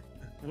here.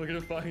 We're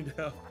gonna find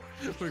out.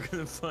 We're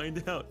gonna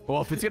find out.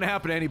 Well, if it's gonna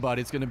happen to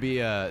anybody, it's gonna be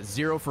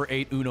 0 for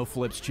 8 Uno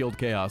flips, chilled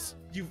chaos.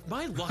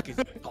 My luck is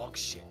dog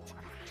shit.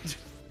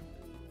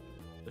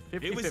 The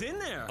 50, It was in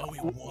there. Oh,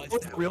 it was.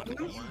 Was that it real? one. Are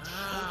you joking?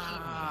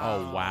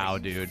 Oh wow, Are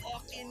you dude.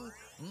 Fucking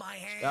my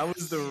ass. That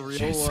was the real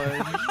Jeez. one.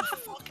 Are you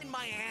fucking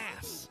my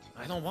ass?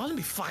 I don't want to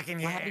be fucking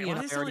Flappy Why and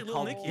I does it sound already like Little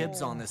called Nicky?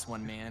 dibs on this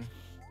one, man.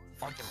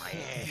 Fucking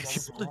my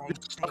ass. You're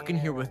stuck in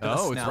here with us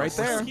Oh, it's now. right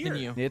there.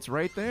 Continue. It's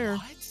right there.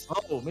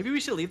 What? Oh, maybe we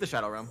should leave the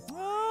Shadow Realm.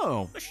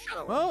 Oh.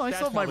 Shadow Well, I That's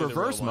still have my probably the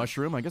real reverse one.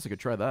 mushroom. I guess I could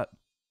try that.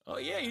 Oh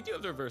yeah, you do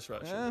have the reverse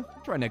rush.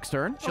 Try next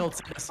turn. Chilled,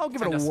 send us. I'll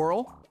give it Send a us.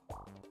 whirl.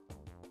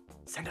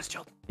 Send us,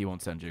 Chilled. He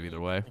won't send you either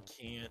way. I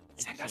can't.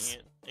 I Send us.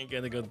 can't. I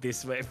gotta go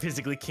this way. I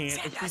physically can't.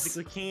 Send I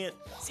physically can't.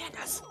 Send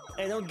us.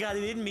 I don't got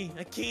it in me.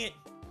 I can't.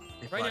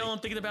 Hey, Right now, all I'm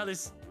thinking about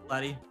is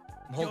Buddy,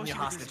 I'm holding you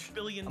Yoshi with his hostage. $1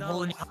 billion. I'm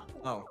holding you.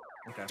 Oh,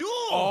 okay. Duel!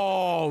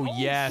 Oh,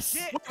 yes.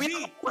 Shit.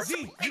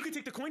 Z, you can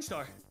take the coin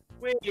star.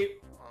 Wait.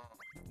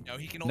 No,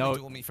 he can only No.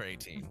 duel me for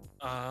 18.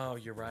 Oh,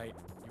 you're right.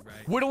 You're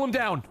right. Whittle him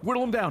down.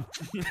 Whittle him down.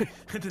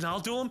 And then I'll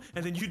duel him,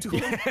 and then you duel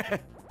him.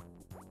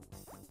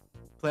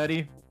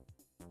 Pleddy,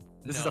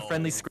 this is a No.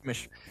 friendly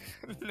skirmish.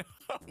 No,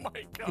 oh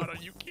my god, are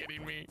you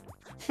kidding me?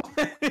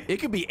 It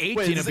could be 18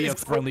 Wait, to be a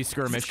is friendly Is this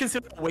skirmish.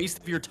 considered a waste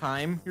of your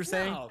time, you're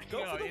saying? No,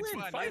 go No, for the it's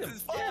win. fine. Fight This him.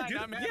 is fine. Yeah, do,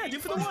 I'm yeah, having do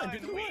for the one. fun. Do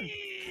for the one.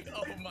 Weed.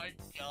 Oh my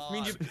god. I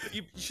mean,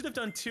 you should have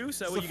done 2,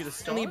 so that way you get a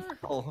star.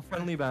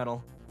 Friendly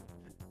battle.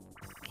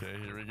 Okay,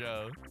 here we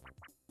go.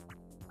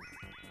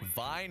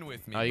 Vine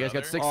with me. Oh, you guys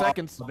got brother. 6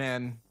 seconds.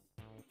 Man,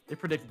 they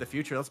predicted the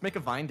future. Let's make a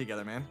Vine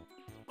together, man.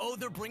 Oh,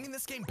 they're bringing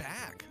this game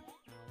back.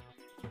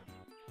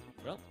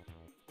 Well,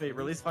 Wait,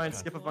 release Vine,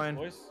 skip a Vine.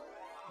 boys.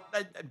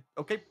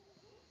 Okay.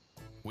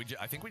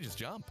 I think we just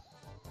jump.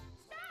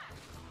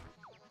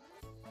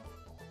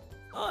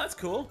 Oh, that's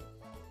cool.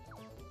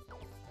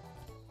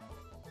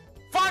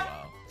 Fuck!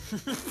 Wow.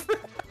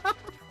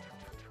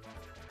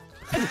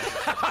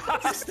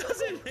 This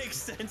doesn't make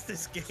sense,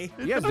 this game.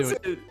 You guys do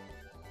it.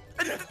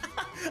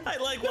 I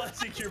like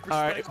watching your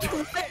All right.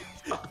 perspective.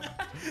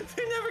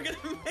 They're never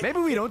gonna make Maybe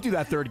we don't do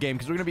that third game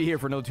because we're going to be here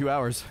for another 2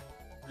 hours.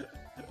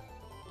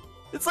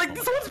 It's like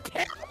this one's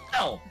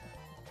parallel.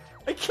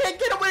 I can't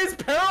get away as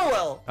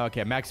parallel.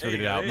 Okay, Max figured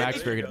it you go, out. there Max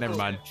you figured it. go. Never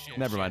mind. Shit,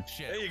 Never shit, mind.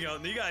 shit. There you go.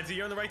 You got it.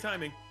 You're on the right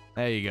timing.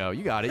 There you go.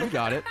 You got it. You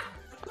got it.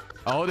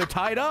 Oh, they're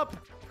tied up.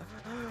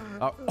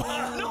 Oh.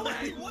 No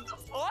way! What the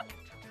fuck?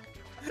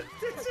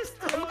 It's just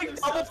throwing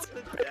himself to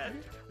the death.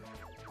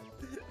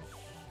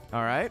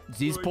 All right.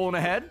 Z's pulling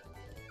ahead.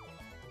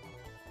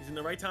 He's in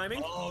the right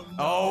timing. Oh, no.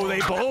 Oh, they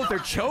both are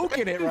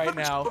choking it right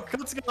now.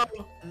 Let's go.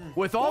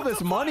 With all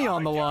this money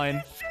on the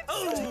line.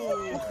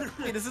 Oh!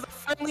 Hey, this is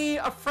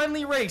a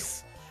friendly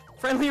race.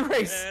 Friendly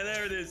race. Yeah,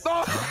 there it is.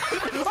 Oh,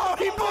 oh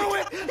he blew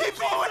it. He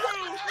blew it.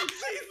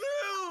 See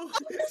through!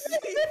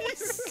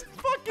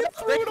 Fucking threw it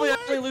Thankfully, away.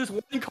 I only lose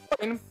 1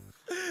 coin.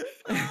 Give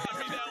me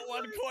that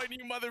 1 coin,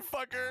 you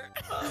motherfucker.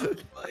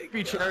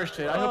 Be cherished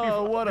it. I hope you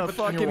Oh, what a put it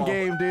on your fucking wall.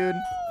 game, dude.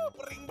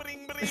 Bring,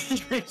 bring, bring.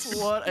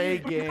 What a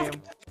game.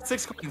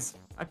 6 coins.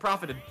 I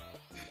profited.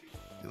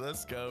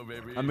 Let's go,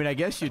 baby. I mean, I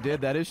guess you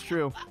did. That is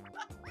true.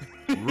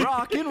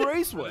 Rockin'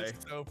 Raceway.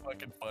 That's so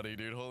fucking funny,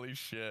 dude. Holy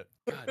shit.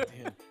 God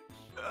damn.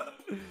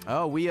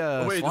 Oh, we,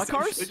 slot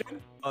cars?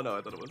 Oh, no,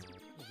 I thought it was.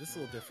 Is this a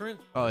little different?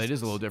 Oh, it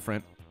is a little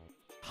different.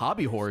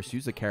 Hobby horse,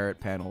 use the carrot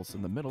panels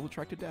in the middle to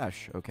track to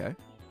dash. Okay.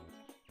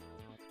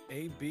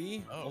 A,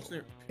 B, Oh.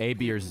 alternate. A,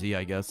 B, or Z,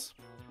 I guess.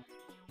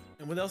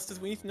 And what else does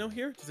we need to know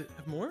here? Does it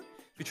have more?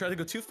 If you try to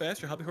go too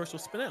fast, your hobby horse will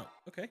spin out.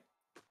 Okay.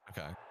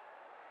 Okay.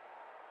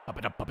 Up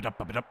it up, up it up,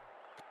 up it up.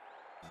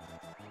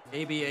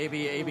 A, B, A,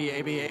 B, A, B,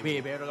 A, B, A, B,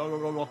 A, B. Go, go,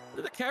 go, go. What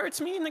do the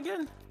carrots mean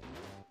again?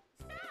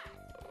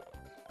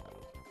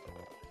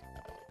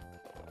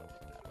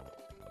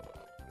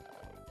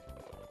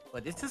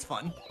 But this is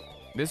fun.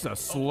 This is a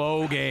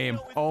slow game.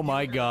 Oh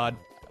my god.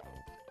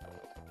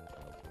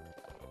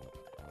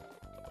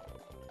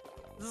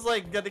 This is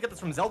like, they get this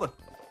from Zelda.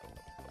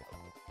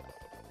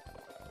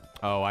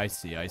 Oh, I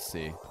see, I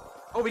see.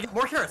 Oh, we get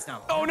more carrots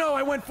now. Oh no,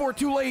 I went for it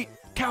too late.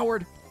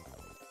 Coward.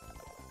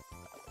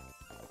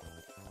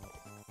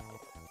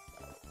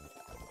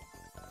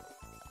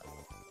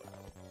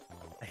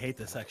 I hate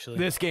this actually.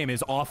 This game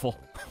is awful.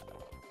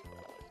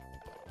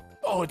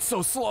 Oh, it's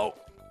so slow.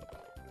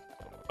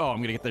 Oh, I'm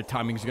gonna get the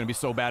timing is gonna be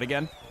so bad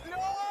again.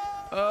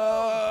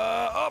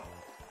 Up.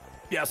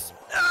 Yes.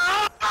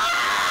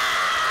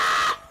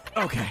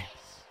 Okay.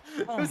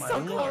 Oh was my so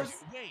lord. close.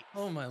 Wait.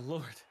 Oh my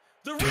lord.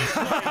 The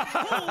replay.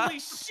 Holy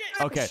shit.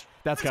 Okay,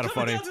 that's kind of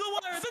funny. Down to the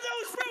wire. The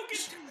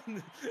nose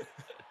broken.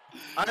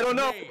 I don't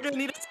know. Wait. We're gonna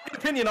need a second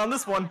opinion on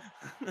this one.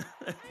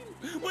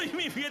 What do you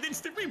mean? We had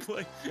instant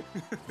replay.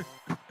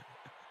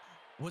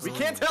 Was We it-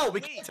 can't tell. We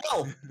Wait, can't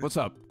tell. What's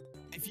up?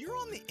 If you're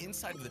on the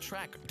inside of the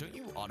track, don't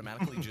you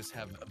automatically just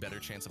have a better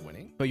chance of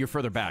winning? But you're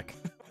further back.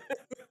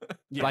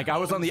 Like I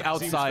was on the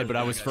outside, but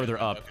I was further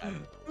up.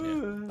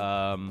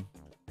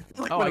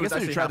 Like Oh, when I it was guess I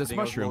need to actually try this happening, it was a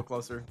mushroom. little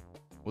closer.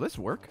 Will this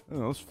work? Oh,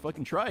 let's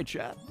fucking try it,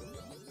 chat.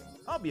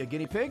 I'll be a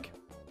guinea pig.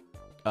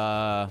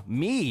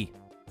 Me.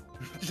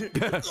 You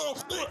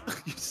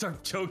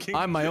start choking.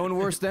 I'm my own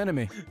worst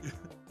enemy.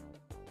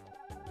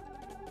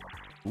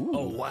 Ooh.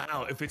 Oh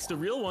wow! If it's the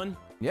real one.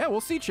 Yeah,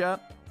 we'll see,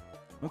 chat.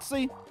 Let's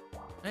see.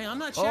 Hey, I'm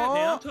not chatting.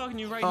 Man. Oh. I'm talking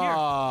to you right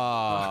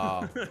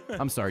Ah.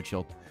 I'm sorry,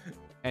 Chilled.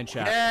 And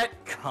chat.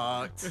 Get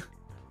cocked.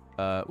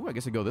 Ooh, I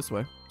guess I go this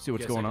way. See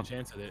what's Guess going I on. can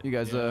chance at it. You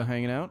guys Yeah.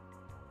 hanging out?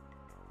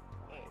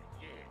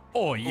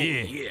 Oh,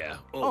 yeah. Yeah.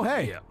 Oh,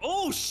 hey. Yeah.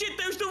 Oh, shit,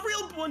 there's the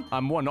real one.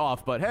 I'm one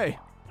off, but hey.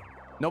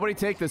 Nobody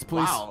take this,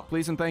 please. Wow.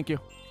 Please and thank you.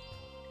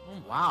 Oh, my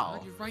Wow.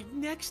 God, you're right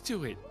next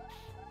to it.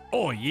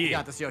 Oh, You yeah.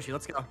 got this, Yoshi.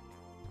 Let's go.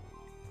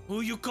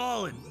 Who you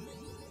calling?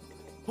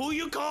 Who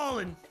you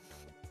calling?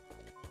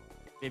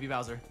 Baby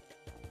Bowser.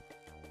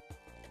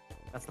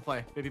 That's the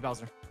play. Baby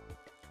Bowser.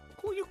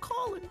 Who you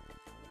calling?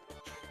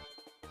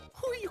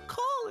 Who you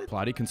calling?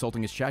 Plotty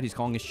consulting his chat. He's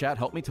calling his chat.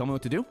 Help me. Tell me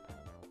what to do.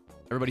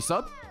 Everybody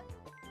sub.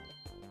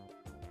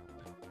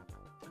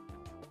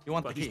 You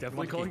want But the he's key.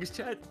 definitely calling his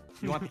chat.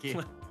 You want the key.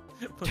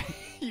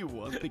 You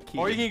want the key.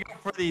 Or you can go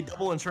for the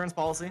double insurance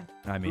policy.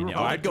 I mean,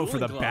 Oh, I'd go for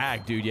the dueling glove.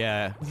 bag, dude.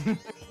 Yeah.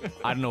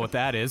 I don't know what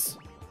that is.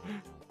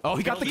 Oh,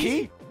 he got the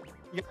key?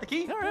 You got the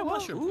key? All right, well.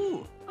 Mushroom.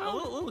 Ooh. A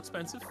little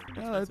expensive.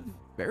 Yeah, that's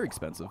very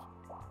expensive.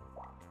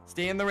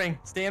 Stay in the ring.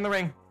 Stay in the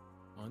ring.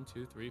 1,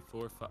 2, 3,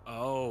 4, 5.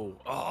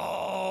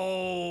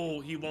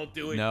 Oh, he won't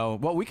do it. No.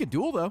 Well, we could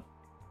duel, though.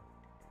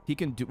 He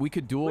can do. We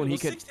could duel, Wait, and he will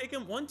could. 6 take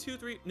him? 1, 2,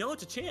 3. No,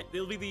 it's a chant.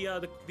 It'll be the Oh,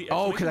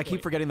 exclamation because I keep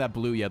point. forgetting that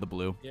blue. Yeah, the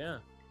blue. Yeah.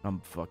 I'm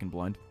fucking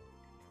blind.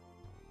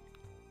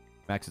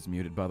 Max is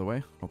muted, by the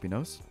way. Hope he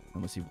knows.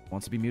 Unless he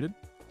wants to be muted.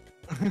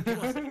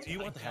 Do you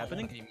want the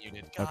happening? Be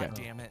muted. God Okay.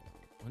 damn it.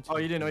 1, 2, Oh,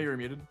 you didn't know you were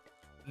muted?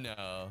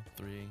 No.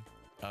 3.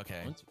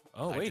 Okay. 1, 2.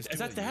 Oh, I wait. just Is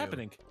that do the you.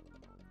 happening?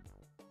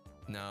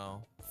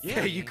 No.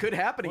 Yeah, you could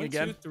happening 1, 2,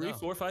 again. 3, No.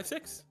 4, 5,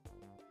 6.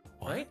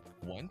 What? Right?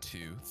 1,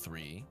 2,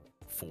 3,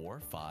 4,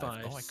 5.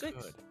 5, Oh, I 6.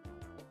 could.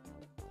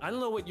 I don't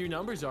know what your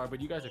numbers are, but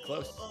you guys are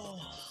close.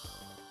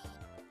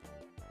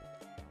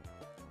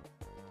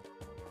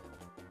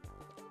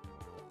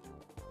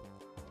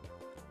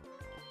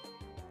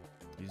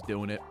 He's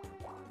doing it.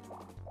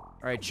 All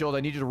right, Chilled.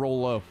 I need you to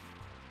roll low.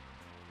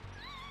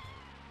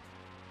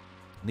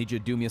 I need you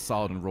to do me a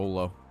solid and roll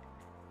low.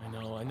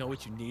 I know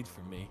what you need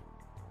from me.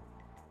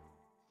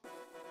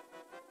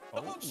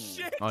 Oh,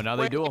 shit. Oh, now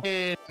they duel.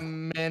 Wait a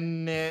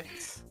minute.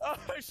 Oh,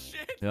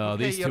 shit. Oh,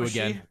 Okay, these two Yoshi.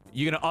 again.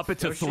 You gonna up it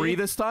to Yoshi. 3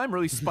 this time?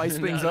 Really spice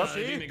things up?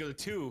 You need to go to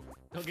 2.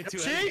 Don't get too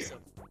Yoshi. ahead of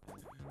yourself.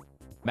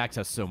 Max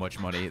has so much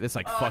money. It's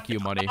like fuck you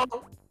money.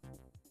 Oh,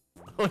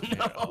 no.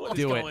 What is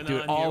Do it. going Do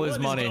it. on All here? his What is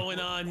money. going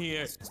on here?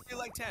 Let's just be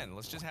like 10.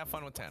 Let's just have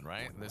fun with 10,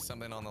 right? There's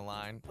something on the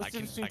line. What's the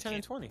difference between 10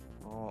 and 20?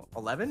 Oh,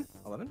 11?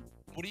 11?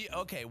 What do you?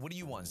 Okay. What do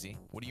you want, Z?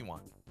 What do you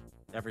want?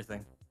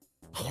 Everything.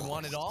 You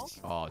want it all?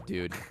 Oh,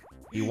 dude.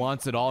 He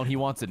wants it all, and he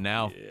wants it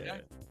now. Yeah.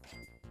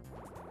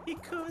 He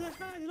could have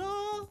had it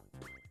all.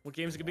 What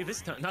game's it gonna be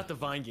this time? Not the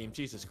Vine game.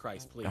 Jesus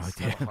Christ, please. Oh, Have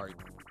damn. a heart.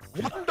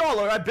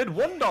 $1. I bid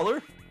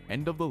 $1.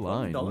 End of the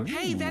line. $1.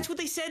 Hey, Ooh. that's what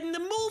they said in the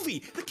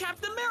movie, the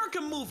Captain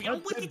America movie.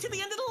 I'm with you to the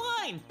end of the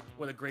line.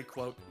 What a great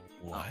quote.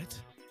 What?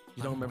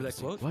 You don't remember that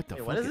quote? What the Hey,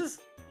 fuck? what is this?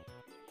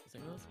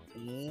 Sing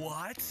those?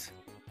 What?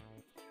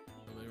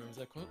 Nobody remembers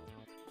that quote?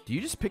 Do you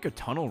just pick a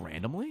tunnel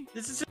randomly?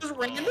 This is just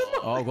random?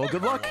 Oh, well,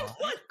 good luck.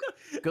 What?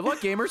 Good luck,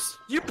 gamers.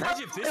 You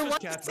Imagine if this probably was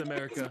want Captain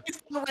America.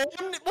 It's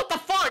random? What the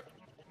fuck?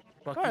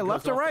 Fucking right,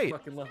 left goes or off the right?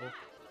 Fucking level.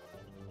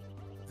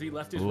 Z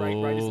left is right,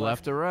 right is Ooh, left.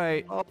 left or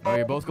right. Oh, Oh,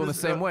 you're both going the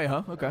this- same way,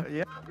 huh? Okay.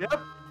 Yep, yep.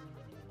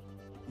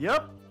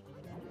 Yep.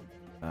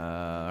 All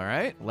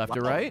right. Left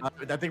or right?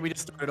 I think we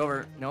just started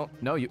over. Nope.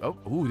 No, you. Oh,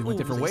 ooh, they went Ooh,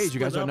 different they ways. You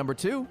guys split are up. number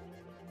 2. You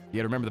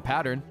gotta remember the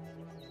pattern.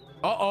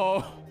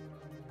 Uh-oh.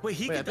 Wait,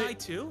 he Wait, could I die think-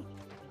 too?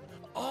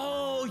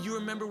 Oh, you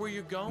remember where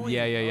you're going?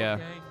 Yeah, yeah, yeah.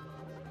 Okay.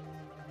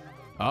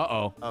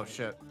 Uh-oh. Oh,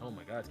 shit. Oh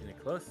my god, it's getting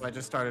close. I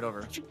just started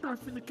over. You start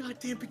from the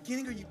goddamn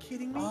beginning, are you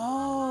kidding me?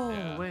 Oh,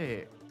 Yeah.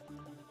 wait.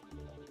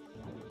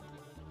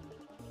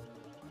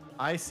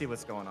 I see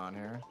what's going on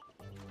here.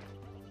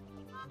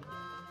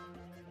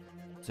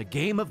 It's a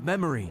game of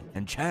memory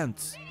and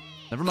chance.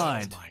 Never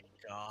mind. Oh my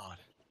god.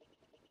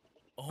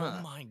 Oh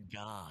Huh. my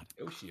god.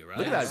 Yoshi, right?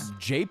 Look at that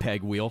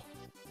JPEG wheel.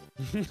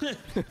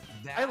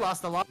 I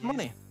lost a lot of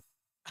money.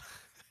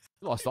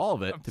 You lost all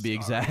of it, I'm to be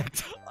sorry.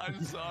 exact.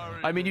 I'm sorry.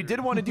 I mean, you did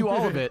want to do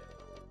all of it.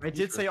 I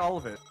did say all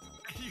of it.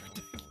 You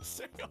didn't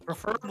say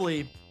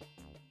Preferably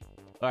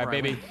All right,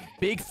 Right. baby.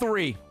 Big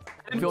 3.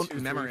 Feeling, to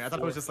memory. I thought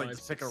it was just like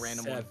pick a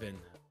random one. 7.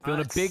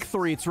 feeling a big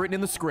 3. It's written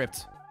in the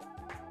script.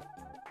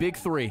 Big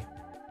 3.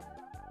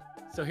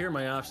 So here are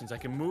my options. I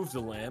can move the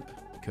lamp,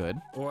 Could.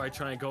 or I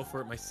try and go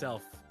for it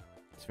myself.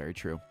 It's very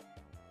true.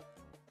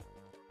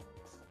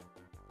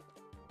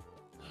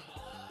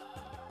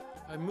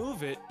 If I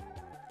move it,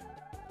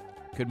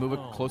 Could move it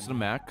Oh, closer to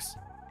Max.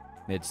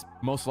 It's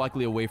most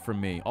likely away from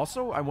me.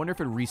 Also, I wonder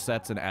if it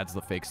resets and adds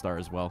the fake star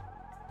as well.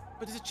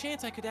 but there's a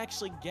chance I could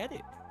actually get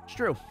it. It's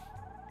true.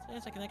 There's a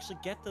chance I can actually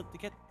get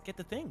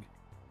the thing.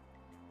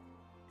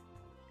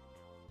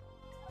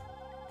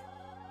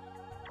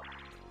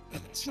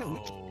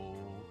 Oh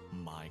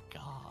my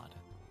god.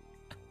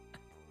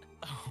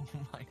 Oh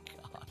my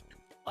god.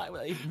 Why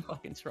would I even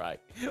fucking try?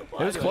 It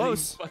was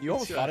close. You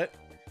almost got it.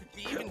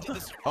 He even did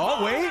this.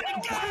 Oh, wait.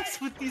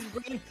 With these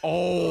random-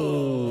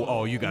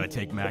 Oh, you gotta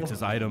take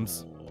Max's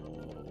items.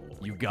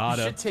 You You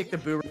gotta. should take the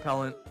boo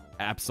repellent.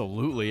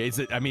 Absolutely. Is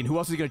it? I mean, who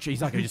else is gonna?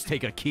 He's not gonna just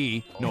take a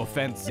key. No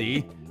offense,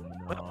 Z.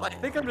 Well, I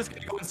think I'm just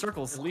gonna go in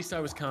circles. At least I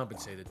was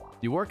compensated.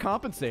 You were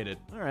compensated.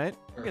 All right.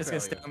 I'm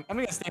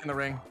gonna stay in the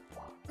ring.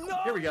 No,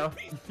 Here we go.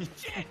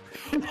 Shit.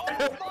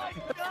 Oh my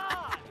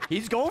god!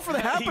 He's going for the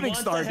happening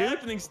star, dude.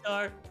 Happening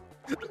star.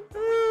 Hey,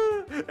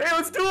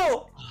 let's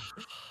duel!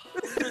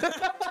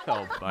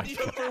 Oh my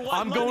God.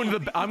 I'm going to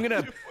the. I'm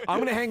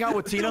gonna hang out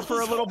with Tina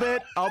for a little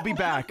bit. I'll be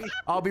back.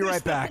 I'll be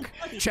right back.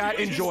 Chat,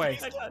 enjoy.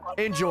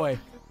 Enjoy.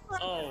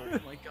 Oh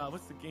my God,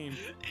 what's the game?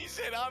 He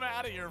said, "I'm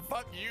out of here.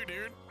 Fuck you,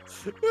 dude."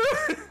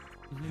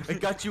 I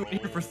got you in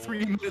here for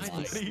 3 minutes, Oh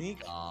my buddy.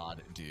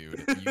 god,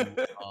 dude. You.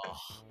 Oh,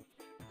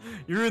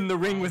 You're in the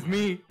ring with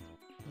me.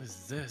 What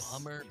is this?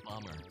 bummer.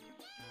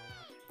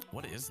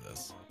 What is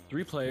this?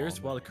 3 players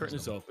while the curtain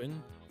is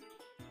open.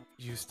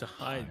 Used to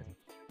hide.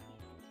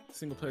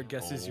 Single player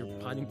guesses your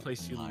hiding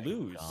place, you my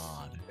lose.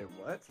 God. Wait,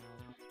 what?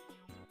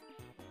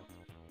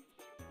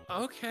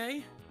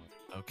 Okay.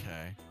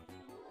 Okay.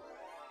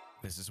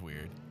 This is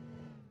weird.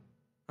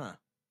 Huh.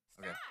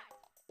 Okay.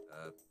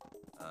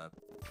 Okay.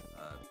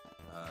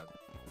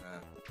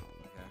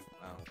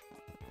 Wow.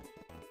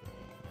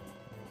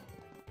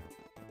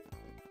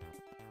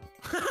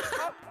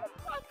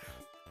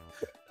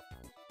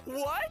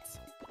 What?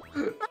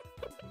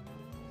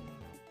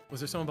 Was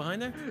there someone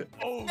behind there?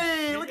 Oh,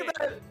 Hey, look at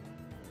that!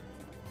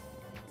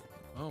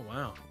 Oh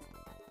wow.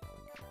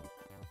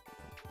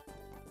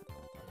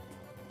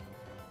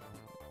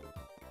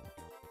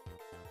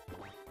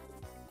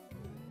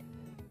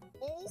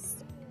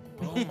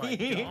 Oh my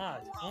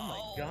God. Oh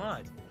my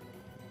God.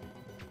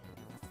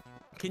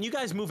 Can you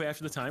guys move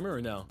after the timer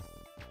or no?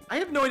 I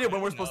have no idea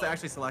when we're supposed to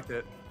actually select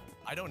it.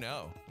 I don't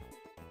know.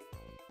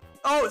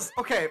 Oh,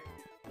 okay.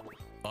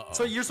 Uh-oh.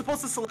 So you're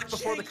supposed to select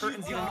before the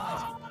curtains even.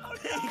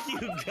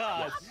 Thank you,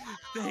 God.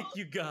 Thank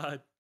you,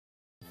 God.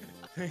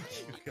 Thank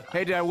you, God.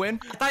 Hey, did I win?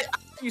 I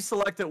thought you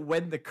select it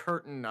when the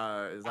curtain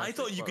is. I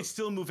thought you could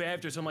still move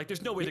after, so I'm like,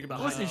 there's no way they're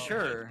gonna I wasn't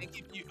sure.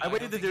 I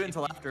waited to do it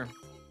until after.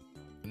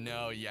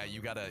 No, yeah,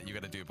 you gotta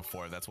do it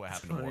before. That's what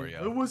happened to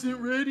Wario. I wasn't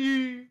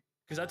ready.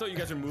 Because I thought you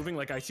guys were moving.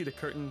 Like I see the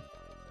curtain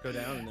go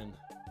down and then.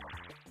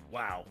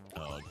 Wow.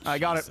 Oh, I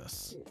got it.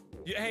 Jesus.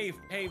 Hey,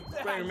 Ray,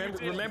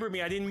 remember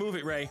me. I didn't move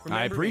it, Ray.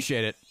 Remember I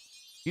appreciate it.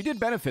 You did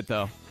benefit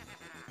though.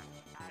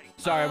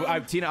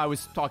 Sorry, Tina. I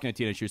was talking to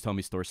Tina. She was telling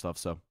me store stuff.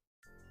 So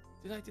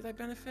Me. Did I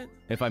benefit?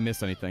 if I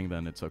missed anything,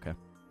 then it's okay.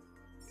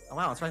 Oh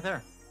wow, it's right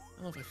there. I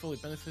don't know if I fully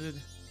benefited.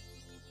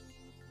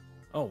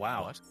 Oh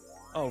wow. What?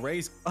 Oh,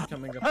 Ray's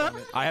coming up on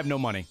it. I have no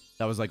money.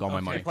 That was like all my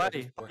Okay. money. Hey,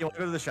 Platy, you want to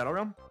go to the Shadow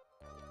Realm?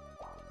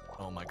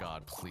 Oh my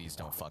God! Please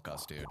don't fuck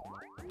us, dude.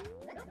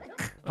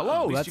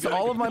 Hello, At least that's you got a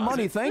all good of my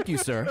money. deposit. Thank you,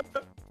 sir.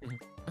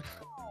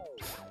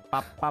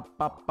 Pop, pop,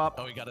 pop, pop.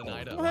 Oh, we got an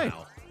item. Hey.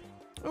 Wow.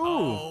 Ooh.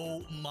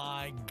 Oh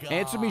my God.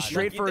 Answer me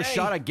straight Lucky for a day.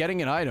 shot at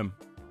getting an item.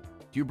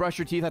 Do you brush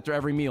your teeth after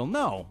every meal?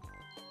 No.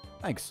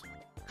 Thanks.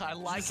 I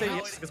like Say how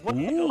yes, it- 'cause what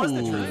was the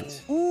Ooh.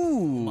 truth?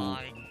 Ooh.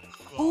 My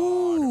God.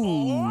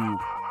 Ooh.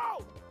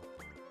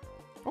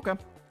 Okay.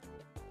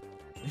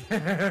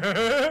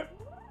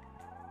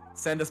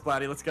 Send us,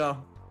 Platy. Let's go.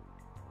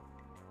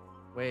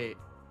 Wait.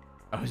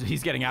 Oh,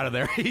 he's getting out of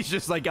there. He's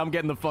just like, I'm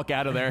getting the fuck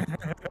out of there.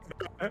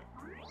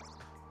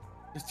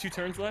 There's 2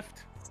 turns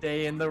left.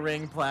 Stay in the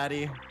ring,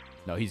 Platy.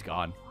 No, he's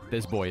gone.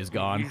 This boy is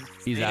gone.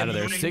 He's Stay out in of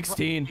the there. ring,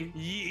 16. Platy.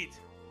 Yeet.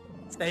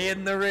 Stay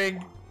in the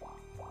ring.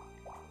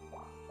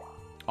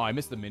 Oh, I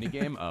missed the mini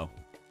game. Oh,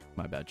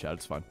 my bad, Chad.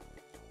 It's fine.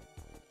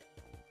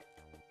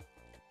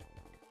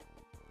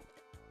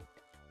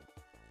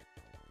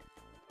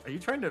 Are you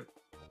trying to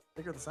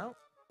figure this out?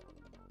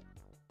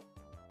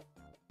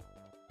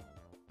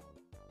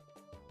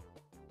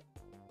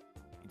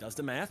 He does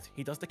the math.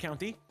 He does the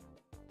county.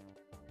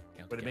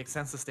 Would it make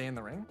sense to stay in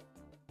the ring?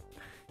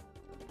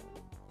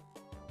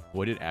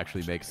 Would it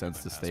actually make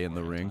sense to stay in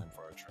the ring?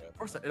 Of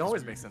course, it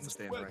always makes sense to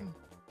stay in the ring.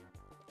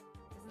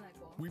 Isn't that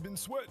cool? We've been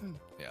sweating.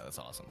 Yeah, that's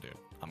awesome, dude.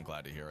 I'm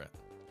glad to hear it.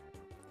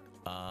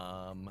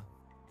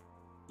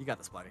 You got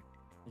this, Platy.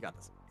 You got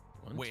this.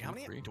 One, Wait, two, how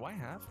many 3. do I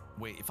have?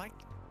 Wait, if I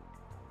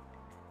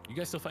You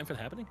guys still fighting for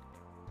the happening?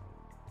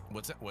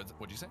 what's that? What'd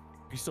you say?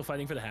 Are you still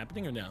fighting for the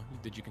happening or no?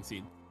 Did you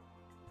concede?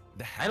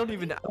 The I don't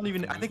even.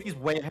 I think he's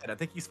way ahead. I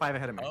think he's 5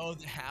 ahead of me. Oh,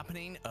 the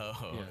happening.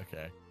 Oh, Yeah.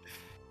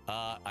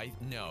 okay.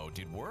 No,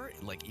 dude, we're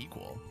like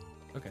equal.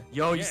 Okay.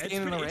 Yo, you Yeah,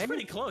 staying in the it's ring?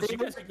 pretty close. Stay You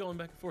in guys the- keep going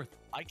back and forth.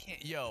 I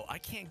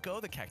can't go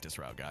the cactus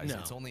route, guys. No.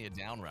 It's only a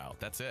down route.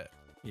 That's it.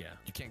 Yeah.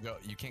 You can't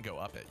go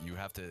up it. You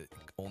have to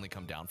only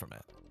come down from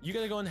it. You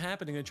gotta go in the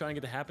happening and try and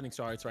get the happening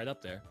star. It's right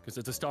up there because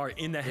it's a star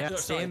in the. Yeah, sorry,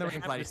 stay in the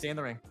ring, happening- Platy. Stay in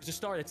the ring. It's a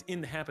star that's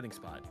in the happening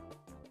spot.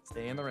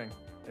 Stay in the ring.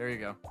 There you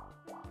go.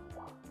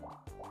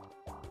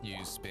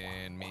 You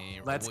spin me.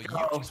 Let's well,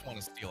 go. You just want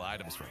to steal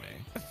items from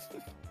me.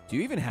 Do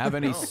you even have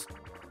any? No.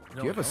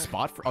 Do you have a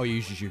spot for? Oh, you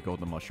usually should go with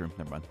the mushroom.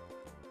 Never mind.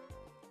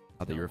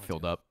 I thought you were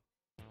filled up.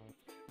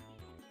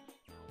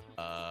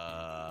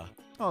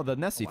 Oh, the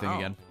Nessie thing wow.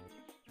 again.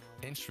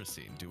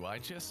 Interesting. Do I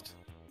just?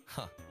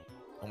 Huh.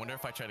 I wonder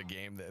if I try to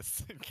game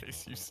this in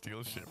case you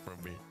steal shit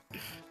from me.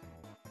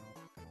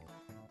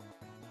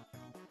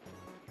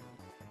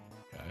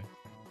 Okay.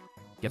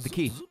 Get the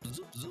key. Zoop,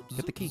 zoop, zoop,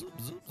 Hit the key.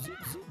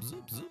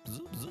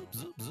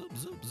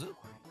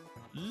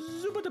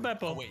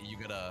 Oh wait, you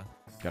gotta.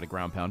 Got a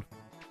ground pound.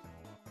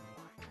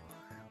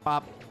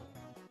 Pop.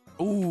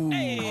 Ooh.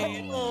 Hey,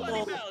 Spiny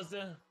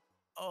Bowser.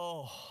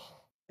 Oh.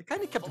 It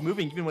kind of kept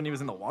moving even when he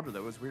was in the water.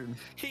 That was weird.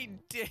 He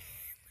did.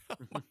 Oh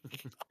my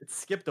God. It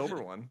skipped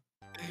over one.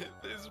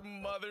 This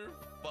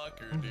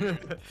motherfucker,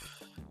 dude.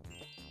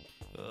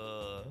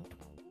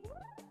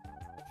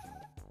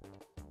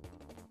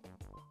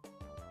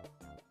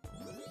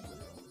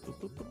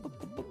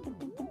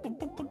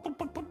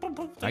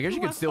 I guess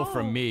you could steal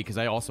from me because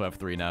I also have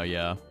 3 now.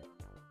 Yeah.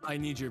 I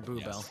need your boo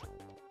bell.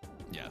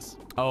 Yes.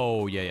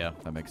 Oh yeah, yeah.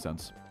 That makes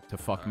sense. To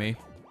fuck me.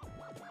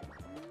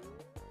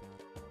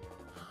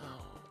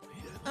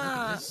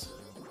 Chance.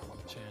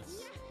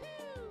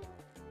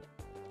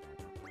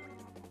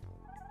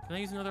 Can I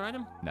use another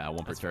item? Nah,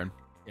 one per That's turn.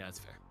 Yeah, that's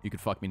fair. You could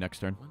fuck me next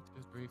turn. 1,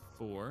 2, 3,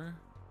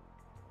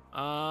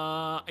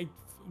 4.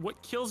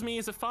 What kills me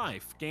is a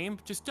 5. Game,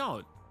 just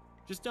don't.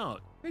 Just don't.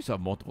 You still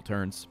have multiple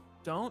turns.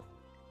 Don't.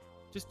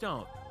 Just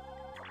don't.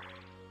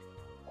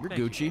 You're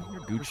Thank Gucci. you.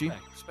 You're Gucci.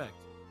 Respect.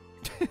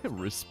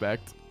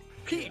 Respect.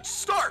 Peach,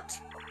 start!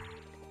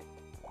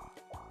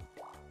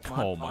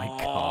 Oh my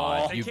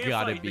god. I You can't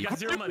gotta fight. be. He got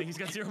 0 money. He's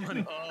got 0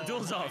 money. The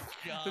duel's off.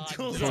 The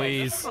duel's off.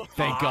 Please.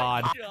 Thank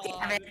God.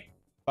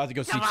 About to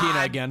go see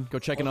Tina again. Go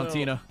check in on no.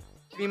 Tina.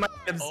 Give me my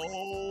items.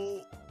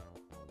 Oh.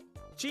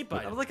 Cheap That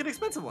item. was like an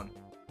expensive one.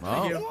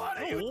 Oh.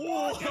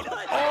 Oh.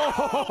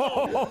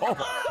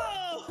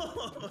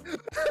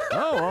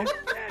 Oh, well.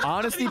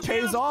 Honesty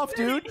pays off,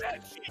 dude.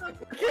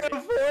 Can't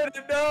afford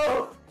it,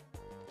 no!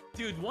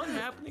 Dude, one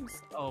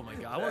happenings. Oh my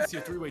god, I want to see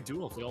a 3-way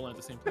duel if we all land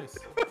at the same place.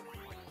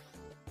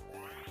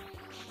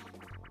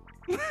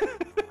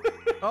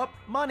 Up,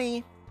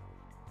 money.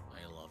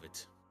 I love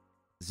it.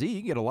 Z, you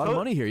can get a lot of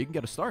money here. You can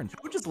get a start.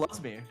 Who just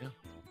loves me? Yeah.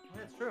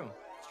 Yeah, it's true.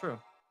 It's true.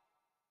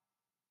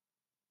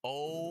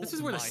 Oh. This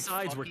is where the my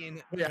sides were-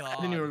 fucking Yeah, I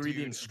didn't even God, read the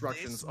dude.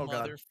 instructions. This Oh,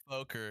 God.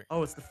 motherfucker.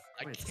 Oh, it's the.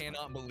 I wait,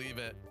 cannot believe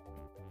it.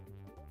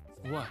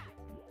 What?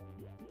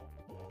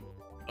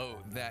 Oh,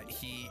 that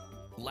he.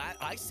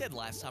 I said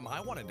last time I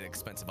wanted an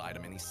expensive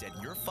item, and he said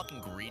you're fucking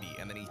greedy,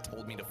 and then he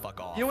told me to fuck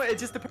off. You know what? It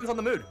just depends on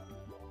the mood.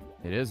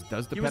 It does He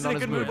was depend in on a his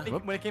good mood. mood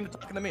Whoop. when it came to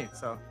talking to me,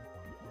 so.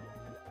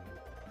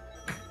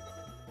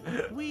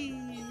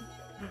 Wee.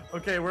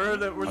 Okay, where are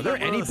the? Are there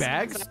any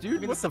bags? Dude,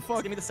 Give me what the sacks,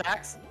 fuck? Give me the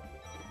sacks.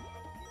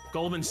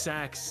 Goldman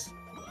Sachs.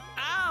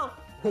 Ow!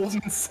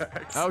 Goldman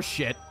Sachs. Oh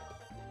shit.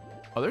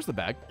 Oh, there's the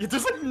bag. Yeah,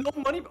 there's like no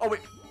money. Oh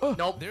wait. Oh.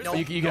 Nope. There's nope.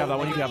 You can have that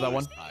one. You can have that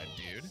one. Side,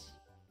 dude.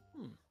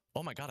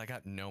 Oh my God, I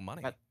got no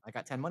money. I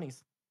got 10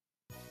 monies.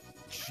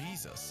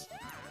 Jesus.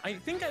 I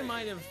think I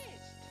might have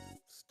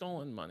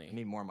stolen I money.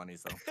 need more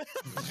monies though.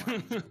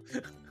 I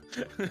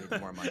need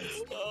more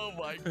monies. Oh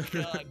my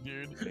God,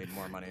 dude. I need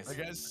more monies. I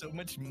got so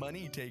much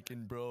money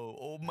taken, bro.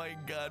 Oh my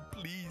God,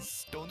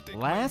 please don't take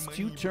Last my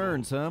 2 money,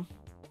 turns, huh?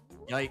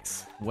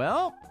 Yikes.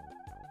 Well,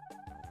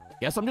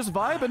 guess I'm just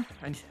vibing.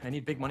 I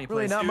need big money.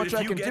 Really please. not Dude, much if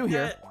I you can get do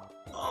here. that-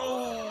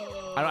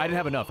 Oh. I didn't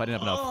have enough. I didn't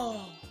have enough.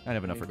 Oh. I didn't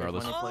have enough Big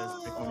regardless. money,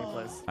 please. Big money,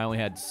 please. I only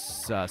had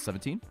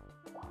 17.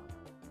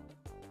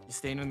 You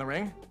staying in the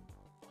ring?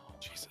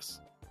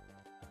 Jesus.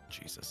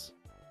 Jesus.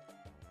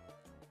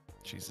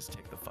 Jesus,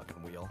 take the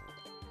fucking wheel.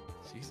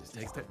 Jesus,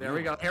 Takes there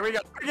we go. Here we go.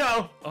 Here we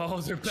go.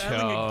 Oh, they're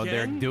battling Oh,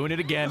 they're again. doing it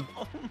again.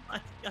 Oh my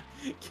god!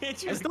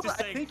 Can't you I, still,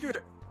 just I think you're.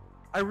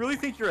 I really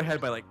think you're ahead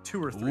by like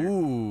 2 or 3.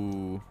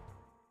 Ooh.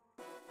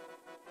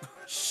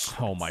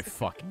 Oh my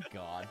fucking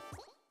god.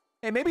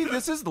 Hey, maybe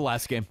this is the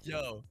last game.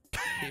 Yo,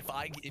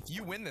 if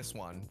you win this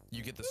one,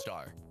 you get the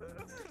star.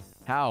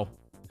 How?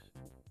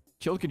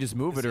 Chilled could just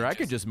move it, or I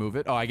could just move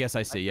it. Oh, I guess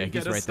I see. Yeah,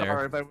 he's right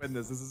there. If I win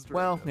this, this is true.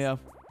 Well, yeah.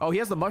 Oh, he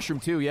has the mushroom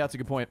too. Yeah, that's a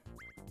good point.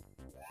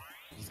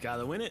 He's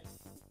gotta win it.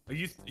 Are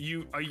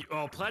you?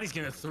 Oh, Platty's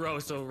gonna throw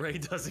so Ray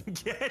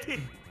doesn't get it.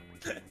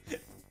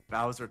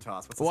 Bowser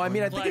toss. What's Well, I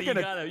mean, I Platty, think you're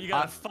gonna. you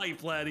gotta fight,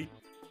 Platty.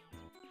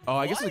 Oh,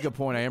 I guess it's a good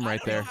point. I am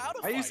right there.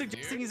 Are you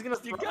suggesting he's gonna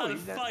throw? You gotta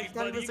He's not- fight, he's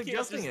not buddy. even You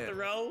can't suggesting just it.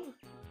 throw.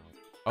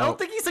 I Oh, don't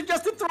think he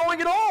suggested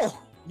throwing at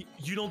all.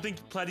 You don't think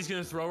Platty's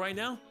gonna throw right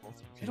now?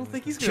 I don't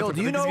think he's gonna. Chill. throw.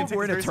 Do you I think know he's gonna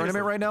we're in take a it very tournament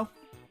seriously. right now?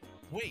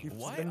 Wait,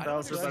 what? Spin I don't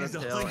Bowser understand. He's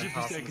better tail and 100%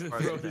 toss gonna as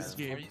far throw as this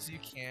he game. As you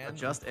can.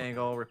 Adjust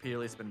angle,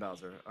 repeatedly spin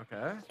Bowser.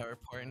 Okay. Start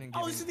reporting and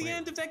Oh, this is giving the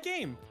end of that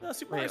game. No,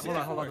 Super Wait, Mario hold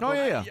on, 64. hold on. Oh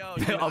yeah, Yo,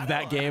 yeah. dude, Of I that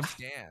don't game.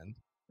 understand.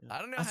 I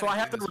don't know. So how I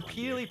have do to this one,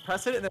 repeatedly dude.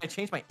 press it and then I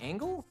change my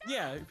angle?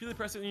 Yeah, repeatedly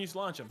press it and you just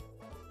launch him.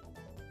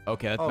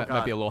 Okay, that Oh, might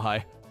God. be a little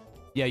high.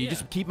 Yeah, you Yeah.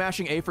 just keep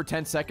mashing A for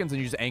 10 seconds and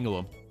you just angle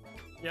them.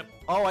 Yep.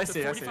 Oh, I It's a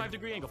see. I see.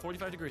 45-degree angle.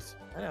 45 degrees.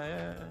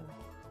 Yeah.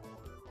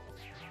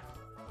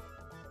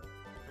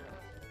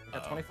 Yeah,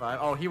 25.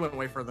 Oh, he went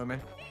way further than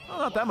me. Oh,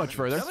 not that much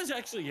further. That was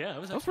actually, yeah,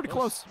 That was pretty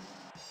close.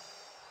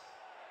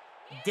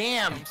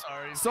 Damn. I'm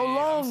sorry. So Z, I'm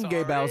long, Gay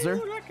sorry.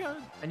 Bowser.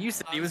 And you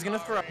said he was gonna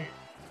throw.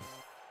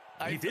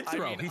 He did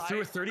throw. He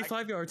threw it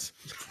 35 yards.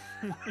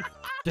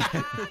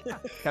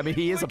 I mean,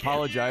 he is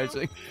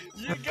apologizing.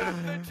 You got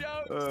the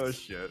joke. Oh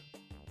shit.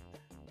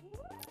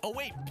 Oh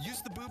wait,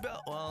 use the boo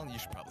bell. Well, you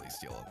should probably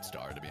steal a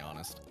star, to be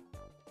honest.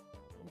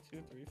 2,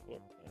 3, 4,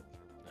 5.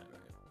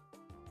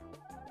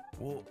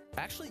 Well,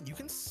 actually, you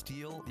can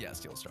steal. Yeah,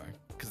 steal a star,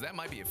 because that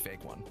might be a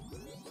fake one.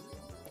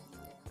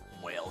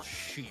 Well,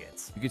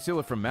 shit. You could steal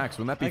it from Max.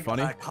 Wouldn't that be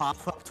funny?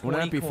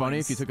 Wouldn't that be funny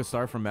if you took a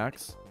star from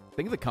Max?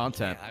 Think of the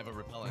content. Yeah, I have a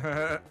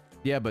repellent.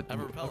 Yeah, but I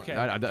have a repellent.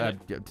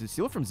 Okay. to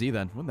steal it from Z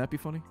then. Wouldn't that be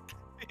funny?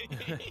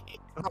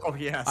 Oh,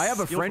 yes. I have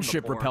a Steal from the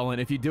friendship poor.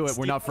 repellent. If you do it, we're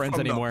Steal not friends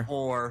from the anymore.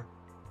 poor.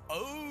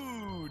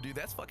 Oh, dude,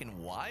 that's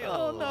fucking wild.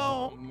 Oh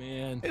no, Oh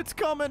man, it's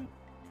coming.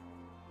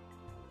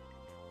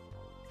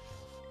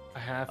 I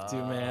have to,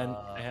 man.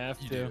 I have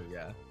You to. do,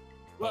 yeah.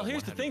 Well,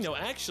 here's the thing, though.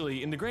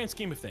 Actually, in the grand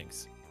scheme of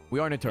things, We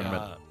are in a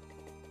tournament.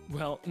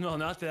 well, no,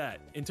 not that.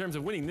 In terms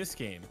of winning this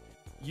game,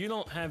 you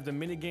don't have the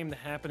minigame, the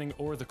happening,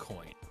 or the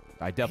coin.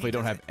 I definitely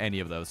don't have any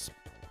of those.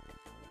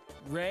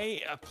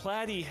 Ray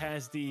Platy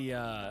has the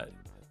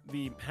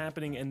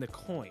happening and the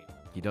coin.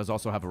 He does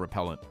also have a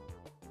repellent.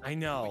 I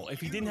know. If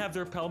he didn't have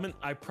the repellent,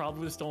 I probably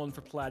would have stolen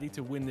for Platy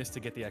to win this to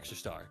get the extra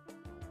star.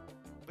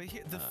 But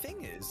here, the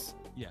thing is,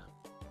 Yeah.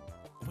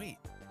 wait.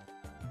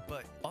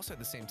 But also at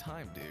the same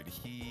time, dude,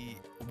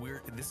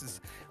 this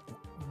is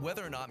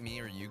whether or not me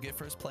or you get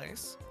first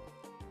place.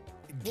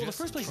 Well, the just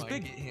first place is try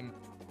and big. get him.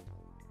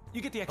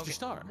 You get the extra Okay,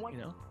 star. One, You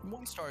know.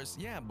 1 stars,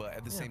 yeah, but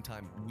at the same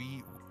time,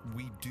 we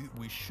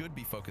should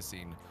be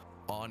focusing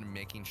on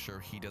making sure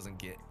he doesn't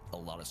get a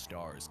lot of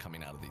stars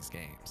coming out of these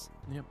games.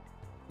 Yep.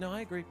 No,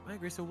 I agree.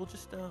 So we'll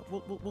just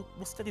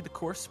we'll study the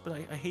course, but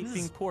I hate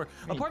being poor.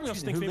 A part of me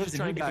also thinks maybe just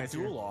try and get the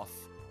duel off,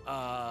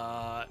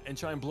 and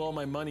try and blow all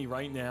my money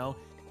right now,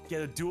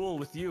 get a duel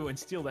with you, and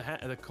steal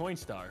the coin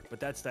star. But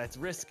that's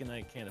risk, and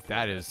I can't afford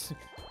That is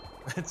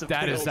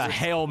that is a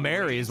Hail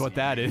Mary, is what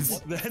that is.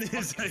 That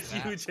is a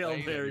huge Hail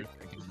Play that Mary. you're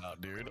thinking about,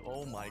 dude.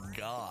 Oh my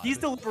god. These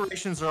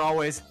deliberations are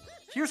always.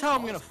 Here's how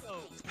I'm gonna.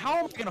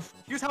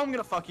 Here's how I'm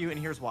gonna fuck you, and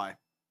here's why.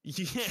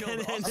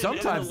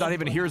 Sometimes not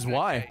even here's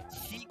why.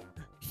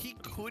 He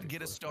could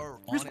get a star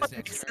Here's on what his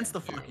makes next sense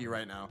turn, to fuck dude. you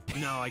right now.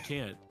 No, I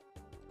can't.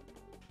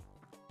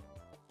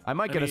 I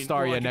might get a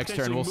star I yeah could next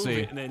turn. We'll potentially move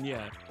see. it, and then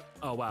yeah.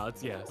 Oh wow,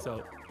 it's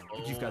So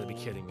you've got to be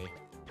kidding me.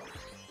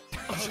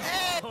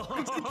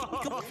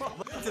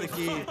 To the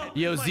key.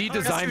 Yo, Z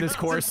designed this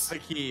course. The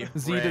key.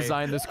 Z Ray.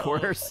 designed this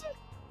course.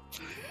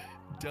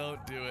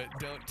 Don't do it.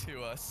 Don't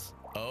to us.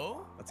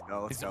 Oh? Let's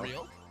go. Let's Is go. it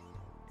real?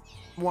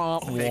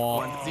 Womp Fake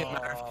one. womp. Doesn't even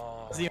matter.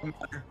 Doesn't even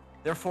matter.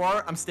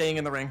 Therefore, I'm staying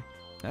in the ring.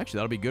 Actually,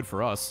 that'll be good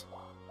for us.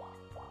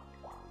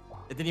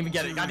 It didn't even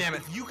get it. God damn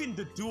it. If you can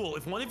the duel,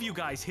 if one of you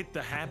guys hit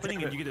the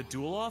happening and you get a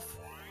duel off,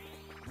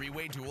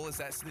 Three-way duel? Is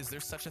there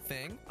such a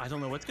thing? I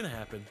don't know what's gonna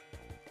happen.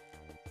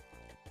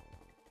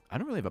 I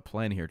don't really have a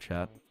plan here,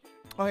 chat.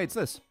 Oh, hey, it's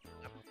this.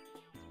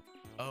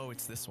 Oh,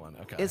 it's this one.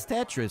 Okay. It's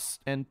Tetris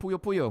and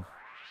Puyo Puyo.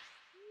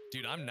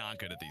 Dude, I'm not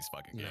good at these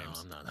fucking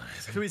games. I'm not.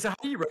 So how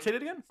do you rotate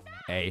it again?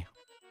 A.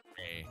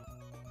 Hey.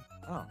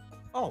 Oh.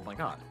 Oh my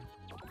god.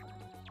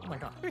 Oh my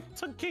god.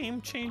 It's a game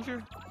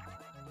changer.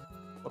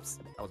 Whoops.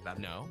 That was bad.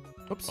 No.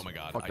 Oops. Oh my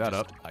god. Fucked I that just,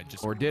 up. I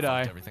just Or did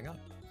fucked I? Everything up.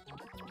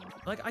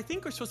 Like I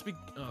think we're supposed to be.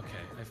 Okay,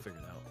 I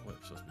figured out what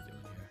we're supposed to be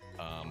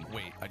doing here.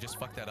 Wait, I just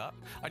fucked that up.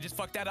 I just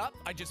fucked that up.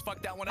 I just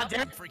fucked that one up.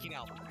 damn I'm it. freaking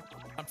out.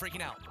 I'm freaking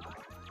out.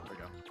 There we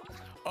go.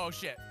 Oh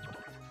shit.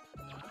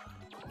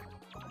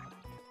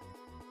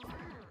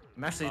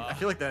 I'm actually. I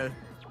feel like the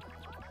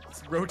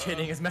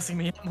rotating is messing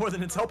me up more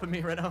than it's helping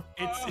me right now.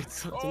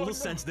 It's a little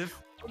sensitive.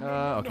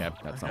 Okay,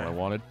 that's not what I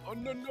wanted. Oh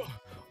no no.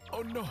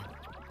 Oh no.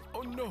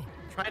 Oh no.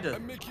 I'm trying to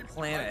I'm making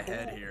plan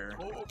ahead here.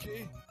 Oh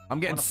okay. I'm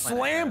getting wanna plan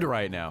slammed ahead.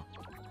 right now.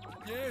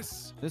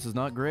 Yes. This is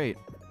not great.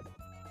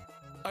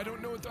 I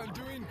don't know what I'm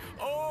doing.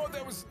 Oh,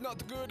 that was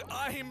not good.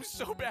 I'm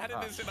so bad at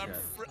Oh, this, and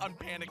shit. I'm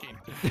panicking.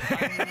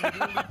 I'm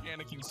literally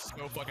panicking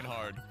so fucking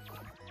hard.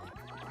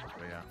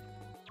 There we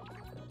go.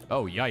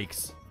 Oh,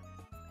 yikes.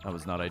 That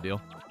was not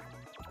ideal.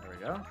 There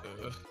we go.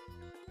 Ugh.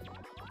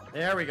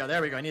 There we go.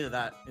 There we go. I needed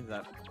that.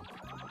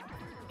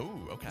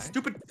 Ooh, okay.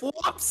 Stupid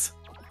flops.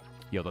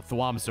 Yo, the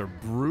thwomps are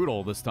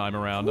brutal this time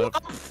around. I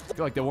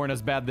feel like they weren't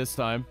as bad this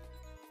time.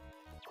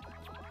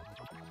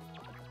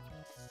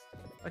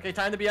 Okay,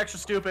 time to be extra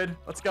stupid.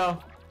 Let's go.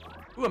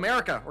 Ooh,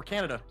 America or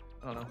Canada.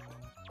 I don't know.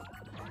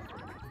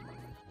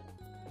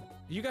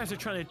 You guys are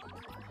trying to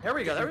There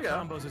we go. There we go.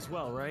 combos as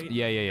well, right?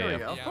 Yeah, yeah, There yeah. we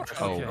go. Yeah, I'm Of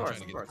trying, course, Oh. of course,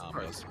 to of get course, the of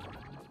course.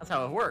 combos. That's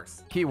how it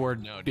works.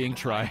 Keyword No, dude, being I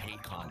try.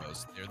 hate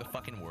combos. They're the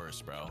fucking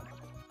worst, bro.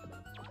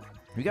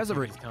 You guys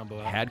ever These combo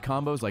out. had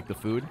combos like the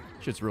food?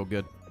 Shit's real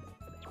good.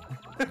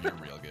 You're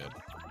real good.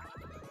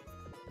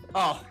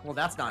 Oh, well,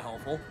 that's not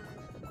helpful.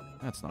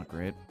 That's not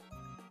great.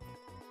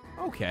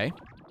 Okay.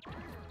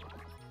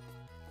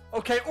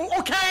 Okay. Oh,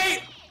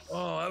 okay.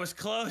 Oh, that was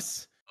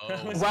close.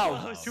 That Oh, was Wow.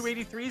 close.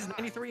 283s,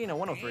 93, and a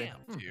 103.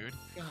 Damn, dude.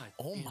 God.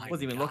 Oh damn my it.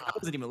 Wasn't even god. I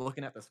wasn't even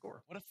looking at the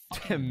score. What a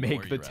fucking Make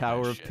warrior the at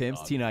Tower that of shit, Pimps.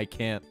 dog. Tina, I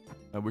can't.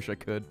 I wish I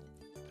could.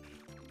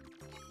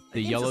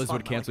 The game's just yellows fun.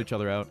 would cancel each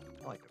other out.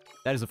 I like it.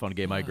 That is a fun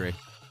game, I agree.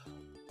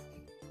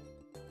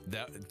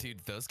 Dude,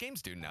 those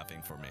games do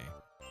nothing for me.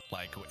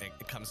 Like, when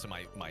it comes to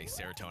my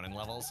serotonin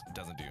levels, it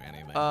doesn't do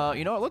anything.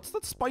 You know what?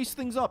 Let's spice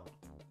things up.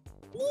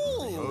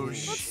 Oh,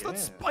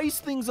 Let's spice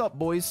things up,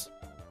 boys.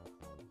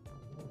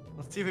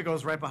 Let's see if it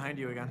goes right behind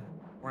you again.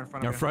 Or in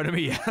front of you. In front of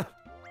me, yeah.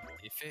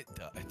 If it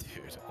does,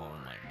 dude, oh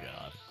my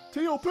god.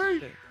 TOP.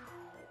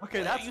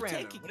 Okay, that's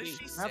random. What did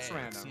she say? That's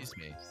random. Excuse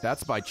me.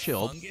 That's by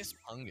Chilled.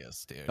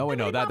 Pungus, dude. Oh wait,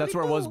 no, that's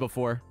where it was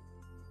before.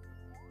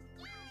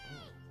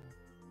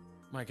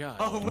 My god.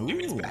 Oh, Ooh,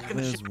 he's back in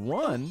the there's ship.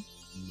 one.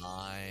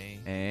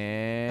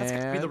 That's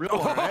gonna be the And real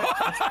one,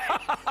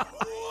 right?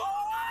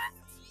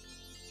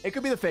 it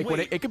could be the fake one.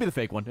 Wait. It could be the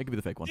fake one. It could be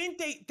the fake one. Didn't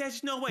they?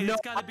 There's no way. No,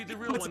 That's gotta be the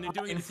real one. They're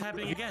doing it. It's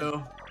happening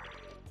again.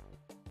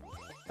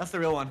 That's the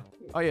real one.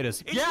 Oh yeah, it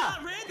is. It's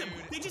not random.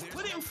 They just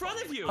put it in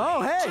front of you.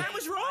 Oh hey. Chat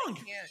was wrong.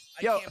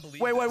 Yo,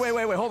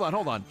 wait, hold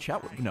on.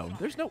 Chat, no,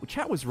 there's no,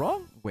 chat was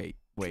wrong? Wait,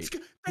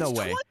 no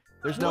way.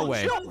 There's no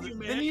way.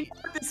 Then you know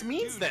what this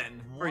means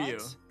then for you.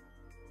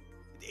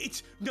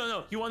 It's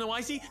no. You wanna know why,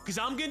 I see? Because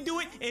I'm gonna do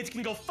it, and it's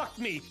gonna go fuck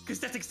me. Because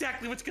that's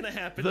exactly what's gonna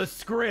happen. The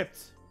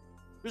script.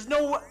 There's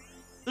no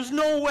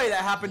way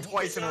that happened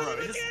twice in a row.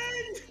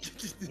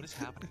 What is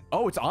happening?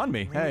 Oh, it's on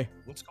me. Hey.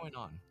 What's going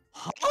on?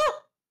 Huh?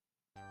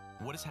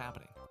 What is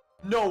happening?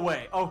 No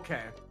way.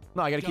 Okay.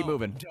 No, I gotta keep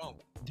moving.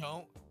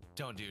 Don't,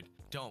 dude.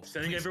 Don't.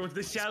 Sending everyone to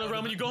the shadow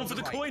realm, and you're going for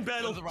the coin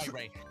battle. Go to the right,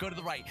 Ray. Go to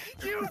the right.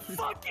 You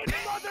fucking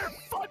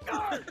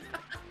motherfucker!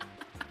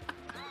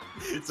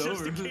 It's Just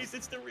over. in case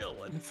it's the real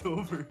one. It's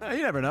over.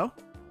 You never know.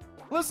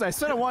 Listen, I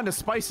said I wanted to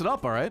spice it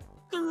up, all right?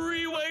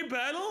 Three-way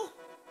battle?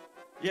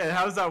 Yeah,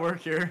 how does that work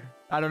here?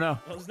 I don't know.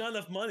 Well, there's not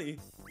enough money.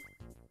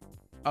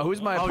 Oh,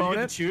 who's my Oh, you get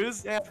opponent? to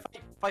choose? Yeah,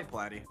 fight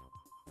Platty.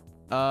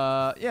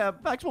 Yeah,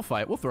 Max, we'll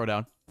fight. We'll throw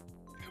down.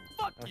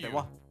 Fuck Okay,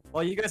 you.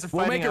 well, you guys are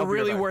We'll fighting. make it I'll be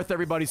really right back. worth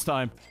everybody's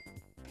time.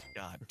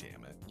 God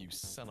damn it, you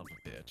son of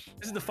a bitch.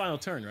 This is the final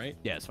turn, right?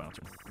 Yeah, it's final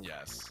turn.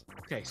 Yes.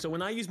 Okay, so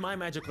when I use my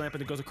magic lamp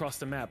and it goes across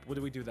the map, what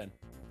do we do then?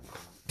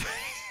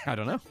 I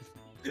don't know.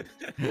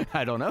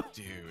 I don't know.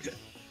 Dude.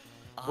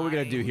 What are we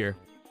gonna do here?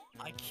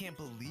 I can't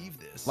believe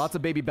this. Lots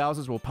of baby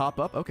Bowsers will pop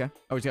up. Okay.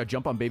 Oh, he's gotta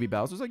jump on baby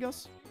Bowsers, I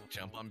guess?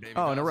 Jump on baby.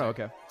 Oh, in a row,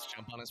 Bowser. okay. Let's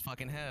jump on his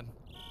fucking head.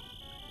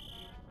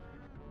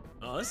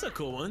 Oh, that's a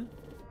cool one.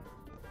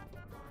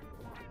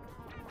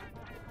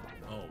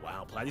 Oh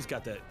wow, Platty's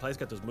got that. Platty's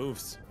got those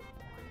moves.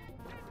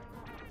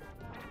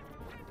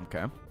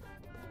 Okay.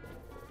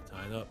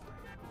 Tied up.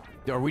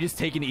 Are we just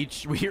taking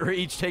each? We are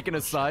each taking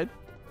a side.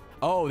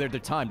 Oh, they're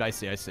timed. I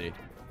see.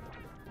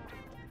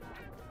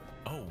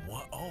 Oh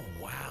what? Oh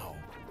wow.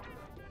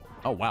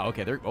 Oh wow.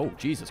 Okay. They're. Oh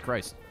Jesus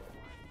Christ.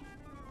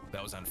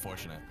 That was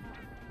unfortunate.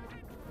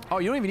 Oh,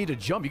 you don't even need to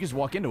jump. You can just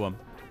walk into them.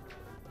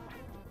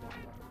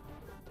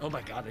 Oh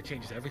my god, that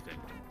changes everything.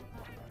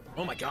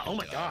 Oh my god. Oh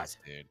my god.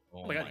 Dude.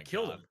 Oh my god, he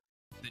killed him.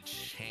 The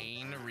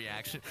chain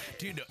reaction,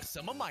 dude.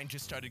 Some of mine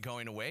just started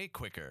going away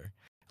quicker.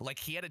 Like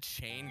he had a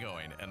chain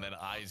going, and then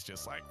I's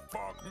just like,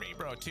 fuck me,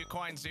 bro. 2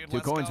 coins, dude. 2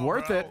 Let's coins go,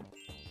 worth bro. it.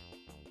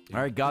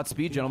 All right,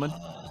 Godspeed, gentlemen.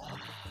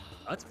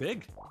 That's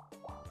big.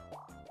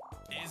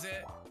 Is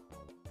it?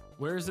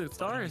 Where is it?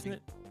 Star, isn't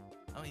it?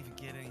 I don't even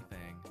get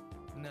anything.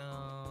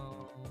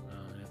 No.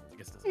 I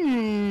guess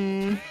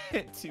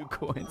that's 2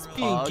 coins.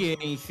 Didn't get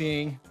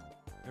anything.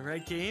 all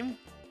right, game.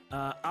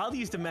 I'll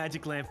use the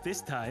magic lamp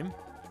this time.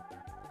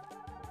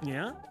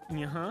 Yeah.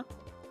 Yeah,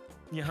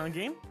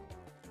 game.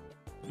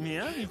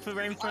 Yeah, you put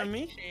right in front of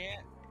me.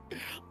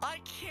 I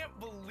can't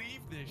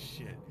believe this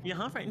shit.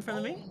 Yeah, right in front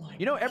of me. Oh my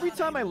You know, every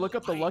time I look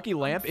up the lucky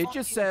lamp, it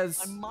just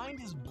says. My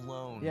mind is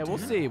blown. Yeah, we'll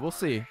dude. see. We'll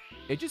see.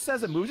 It just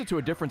says it moves it to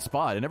a different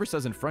spot. It never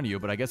says in front of you,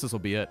 but I guess this will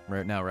be it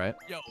right now, right?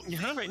 Yo,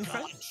 Yeah, right in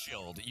front. God,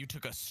 Chilled. You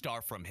took a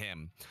star from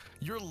him.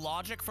 Your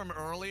logic from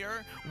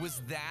earlier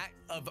was that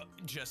of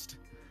just,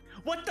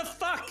 What the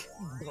fuck?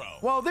 bro.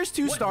 Well, there's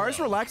 2 stars.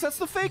 Bro. Relax. That's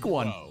the fake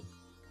one. Bro.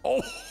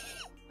 Oh,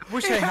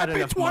 Wish it I had happened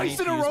enough money twice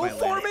in to a use row my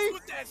for lamp. me.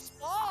 Put that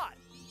spot.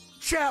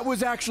 Chat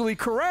was actually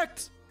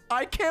correct.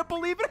 I can't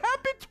believe it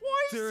happened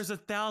twice. There's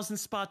 1,000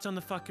 spots on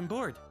the fucking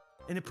board,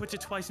 and it puts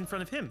it twice in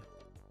front of him.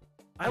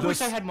 I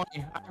wish I had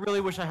money. I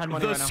really wish I had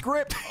money The right now.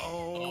 script.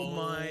 Oh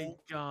my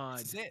god.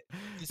 This is it.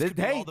 This This, could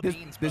be all hey, the this,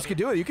 beans, this could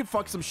brother. do it. You can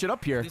fuck some shit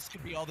up here. This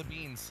could be all the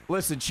beans.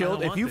 Listen, Chilled,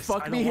 don't if want you this.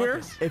 fuck I me don't want here,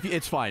 this. if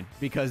it's fine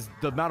because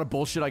the amount of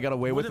bullshit I got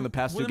away with in the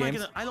past 2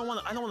 games. I don't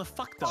want to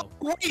fuck though.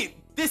 Wait,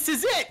 this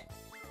is it.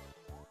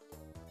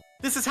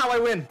 This is how I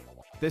win.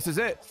 This is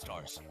it.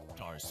 Stars.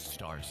 3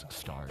 stars.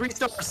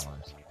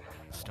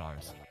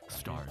 Stars.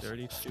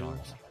 32.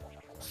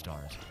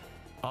 Stars.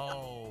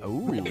 Oh.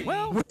 Ooh.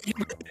 Well.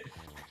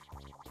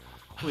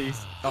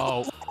 Please.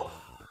 Oh.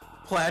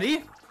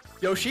 Platty?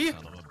 Yoshi?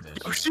 Son of a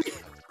bitch. Yoshi?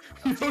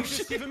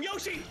 Yoshi? Give him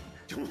Yoshi.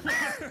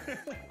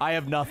 I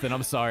have nothing.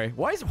 I'm sorry.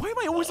 Why am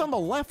I always on the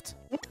left?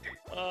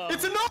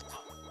 It's enough!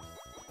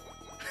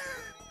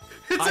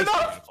 It's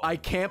enough! I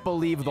can't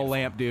believe the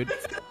lamp, dude.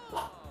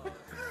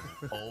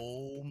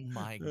 Oh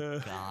my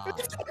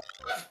god.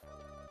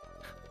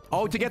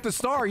 Oh, to get the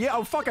star. Yeah.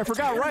 Oh, fuck. I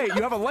forgot. Right.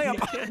 You have a lamp.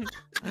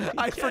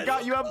 I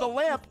forgot you have the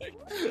lamp.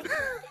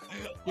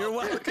 You're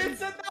welcome.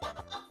 It's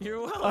enough! You're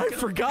welcome. I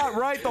forgot.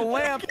 Right. The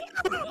lamp.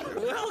 You're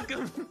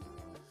welcome.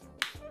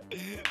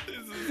 This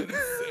is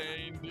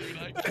insane, dude.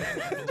 I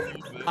cannot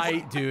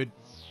believe this. Dude.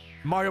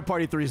 Mario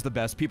Party 3 is the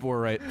best. People were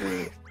right.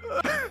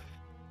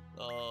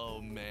 Oh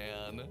man.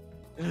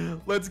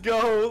 Let's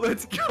go.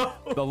 Let's go.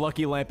 The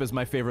lucky lamp is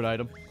my favorite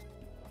item.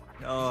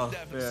 Oh,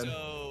 man.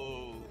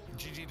 So,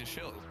 GG to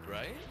Chilled,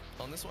 right?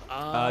 On this one?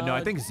 No,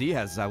 I think Z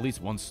has at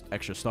least one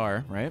extra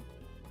star, right?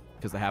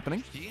 Because the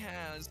happening. He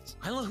has.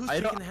 I don't know who's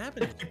taking the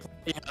happening.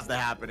 He has the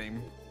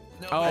happening.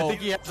 No, Oh. I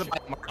think he has a by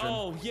margin.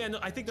 Oh yeah, no.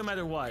 I think no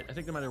matter what.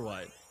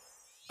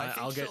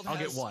 I'll get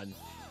has- 1.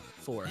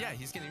 4. Yeah,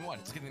 he's getting 1.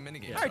 He's getting the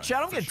minigame. All right,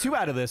 Chad, I'm getting 2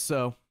 out of this,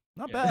 so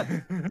not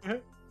bad.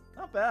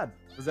 Not bad.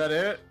 Was that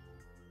it?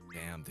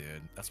 Damn,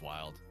 dude, that's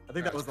wild. I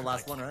think that was the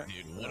last one, right?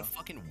 Dude, what a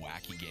fucking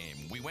wacky game.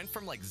 We went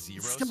from like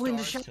 0 Still in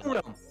the stars to shadow.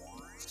 like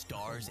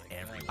stars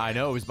everywhere. I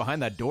know, it was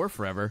behind that door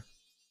forever.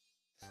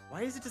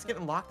 Why is it just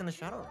getting locked in the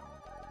shadow?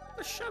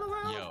 The shadow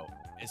round. Yo,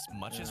 as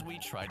much as we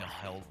tried to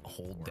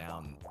hold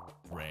down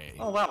Ray,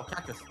 Oh wow,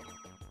 cactus.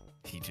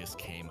 he just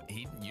came.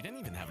 You didn't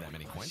even have that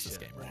many coins this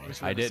game,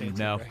 right? I didn't,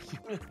 no.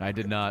 I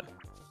did not.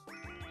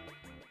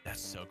 That's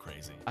so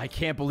crazy. I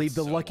can't believe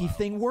the So lucky wild.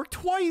 thing worked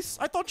twice.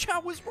 I thought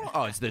Chad was wrong.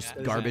 Oh, it's this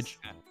garbage.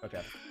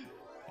 Okay.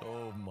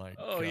 Oh my god.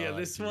 Oh yeah,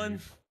 this dude. one.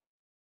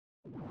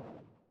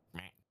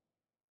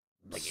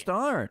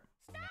 Start.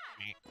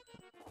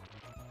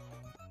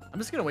 I'm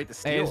just gonna wait to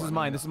steal. Hey, this is I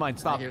mine. mean, This is mine.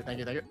 Stop. Thank you. Thank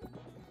you. Thank you.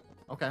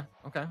 Okay.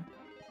 Okay.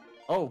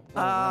 Oh.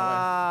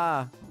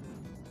 Ah.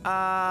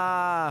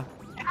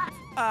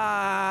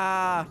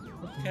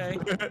 Okay.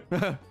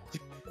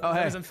 Oh, That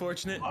hey. was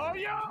unfortunate. Oh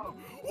yo!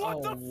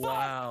 What the fuck?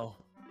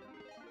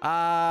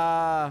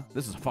 Wow.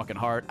 This is fucking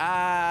hard.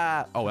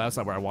 Oh, that's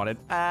not where I wanted.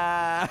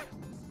 Oh,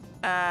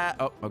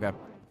 okay.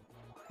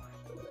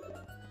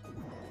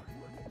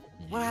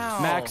 Wow.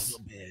 Max,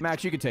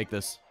 Max, you can take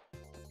this.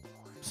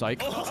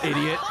 Psych.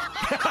 Idiot.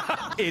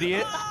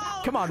 Idiot.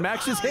 Come on,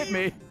 Max, just hit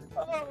me.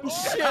 Oh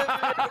shit.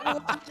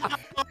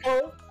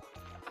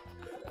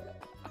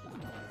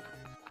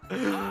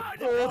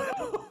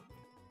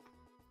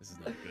 This is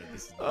not good.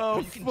 This is not Oh,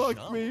 you can fuck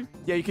jump. me.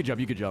 Yeah, you can jump.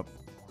 You can jump.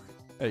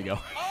 There you go.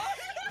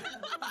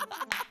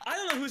 I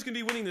don't know who's gonna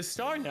be winning the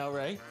star now,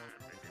 Ray.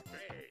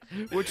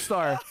 Which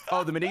star?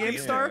 Oh, the minigame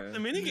star? The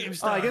minigame Oh,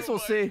 star. I guess we'll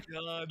see.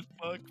 God,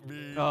 fuck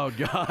me. Oh,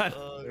 God.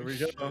 There we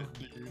go.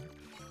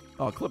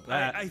 Oh, clip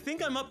that. I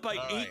think I'm up by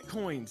All 8 right.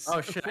 coins. Oh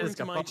shit. I According just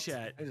to got my bumped.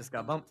 chat. I just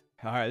got bumped.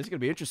 All right, this is going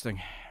to be interesting.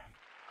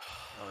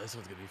 Oh, this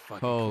one's gonna be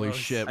fucking Holy close.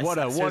 shit. I What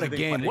a seriously think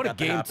game. Bunny What a got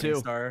the game, happening too.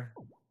 star.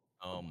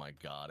 Oh my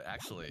god.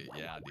 Actually,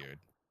 yeah, dude.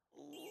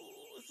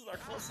 This is our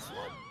closest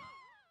one.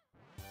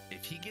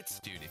 If he gets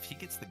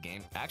the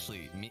game,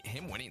 actually,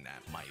 him winning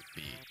that might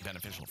be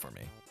beneficial for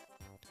me.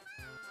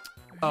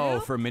 Oh,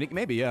 for a minute?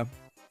 Maybe, yeah.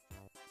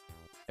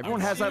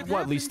 Everyone has that,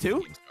 what, at least 2?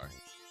 Game star.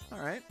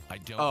 All right. I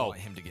don't Oh. want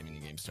him to give me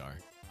the game star.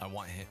 I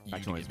want you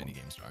Actually, to give me it's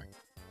the game star.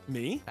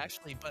 Me?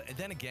 Actually, but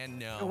then again,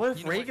 no. So what if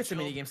You know Ray gets a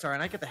Chill? minigame star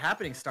and I get the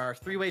happening star?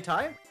 3-way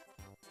tie?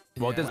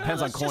 Well, it Yeah.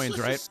 depends on let's just- coins,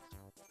 let's right? just-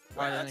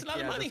 Alright, That's a lot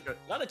of money. let's go.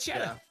 A lot of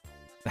cheddar.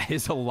 That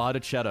is a lot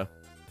of cheddar.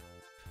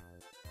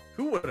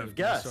 Who would have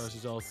guessed? Stars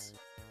results.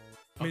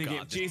 Oh, Minigame.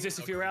 God, this Jesus, is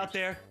if so you're out close.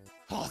 there.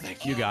 Oh,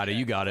 thank you. You got it.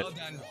 You got it. Well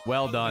done.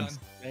 Well done.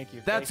 Thank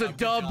you. That's a Thank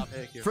you. dub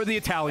Thank you. for the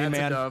Italian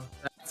That's man. a dub.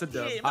 That's a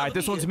dub. Yeah, All right,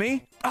 this one's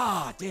me.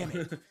 Ah, damn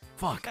it.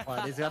 Fuck.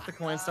 Alright, he's got the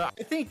coin star.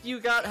 I think you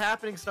got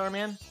happening star,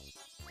 man.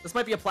 This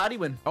might be a platy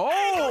win.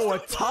 Oh, a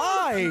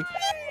tie.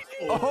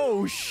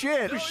 Oh,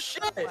 shit. Oh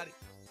shit!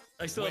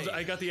 I still have, Wait.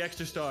 I got the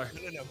extra star.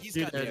 No, he's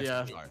You got the did, extra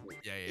yeah. star.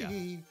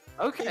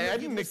 Yeah. Okay, I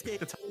didn't make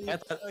the tie. I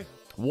thought-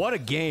 What a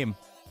game.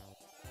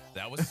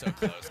 That was so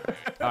close. Dude.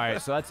 All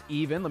right, so that's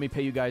even. Let me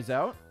pay you guys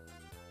out.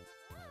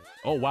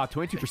 Oh, wow.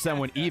 22%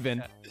 went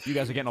even. You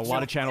guys are getting a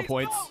lot of channel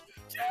points.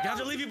 You have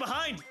to leave you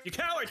behind. You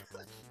coward.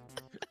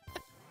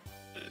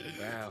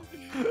 Wow.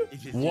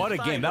 What a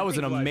game. That was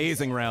an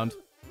amazing round.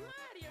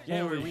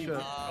 Yeah, Holy we shit.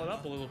 caught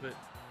up a little bit.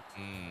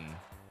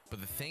 But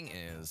the thing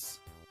is,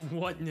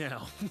 What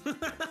now?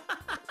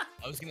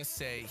 I was gonna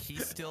say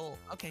he's still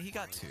okay. He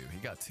got 2. He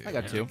got 2. I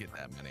got He 2. didn't get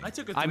that many. I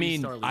took a I 3-star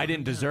mean, lead. I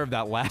didn't deserve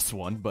that last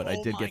one, but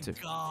I did get to. Oh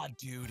my god,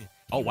 dude.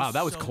 Oh, He wow,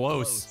 that was so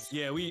close.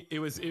 Yeah,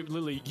 it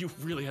literally, you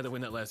really had to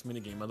win that last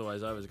minigame,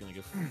 otherwise I was gonna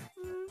go.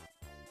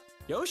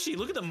 Yoshi,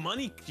 look at the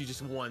money you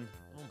just won.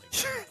 Oh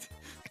my god.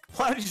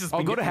 Why did you just Oh,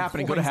 be go to getting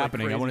happening. Go to coins like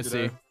happening. I crazy want to see.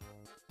 today?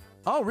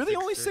 Oh, really?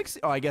 Only 6?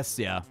 Oh, I guess,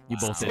 yeah. You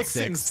both did 6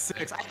 and 6.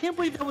 6. I can't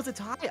believe that was a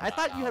tie. I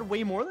thought you had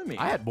way more than me.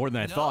 I had more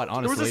than I No, thought,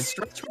 There was a honestly.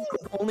 stretch where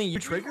it was only you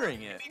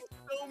triggering it.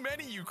 So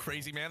many, you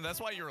crazy man. That's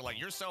why you were like,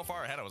 you're so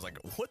far ahead. I was like,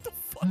 what the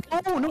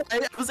fuck? No,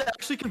 I was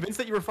actually convinced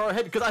that you were far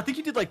ahead because I think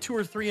you did like 2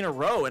 or 3 in a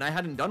row, and I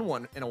hadn't done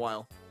one in a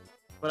while.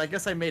 But I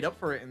guess I made up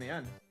for it in the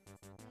end.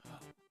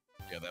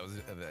 Yeah, that was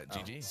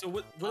GG. So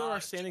what are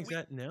our should standings we-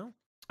 at now?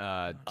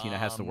 Tina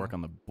has to work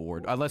on the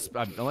board. Unless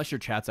your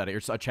chat's at it.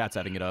 Your chat's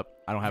setting it up.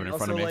 I don't have it in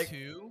front of Also, me. like-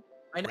 2.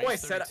 I know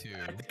Race I said 32.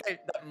 I think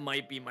that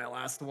might be my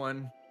last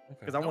one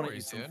because I No want to eat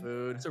worries, some dude.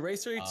 food. So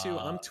race 32,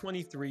 Uh, I'm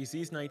 23,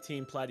 Z's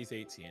 19, Platy's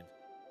 18.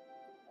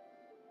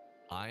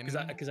 I'm.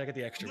 Because I got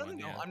the extra No, one.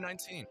 no, Yeah. I'm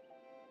 19.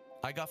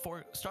 I got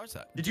 4 star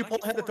set. Did you pull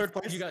ahead to 3rd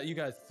place? You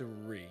got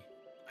 3.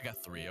 I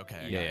got 3. Okay.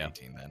 I Yeah, got yeah.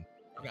 18 then.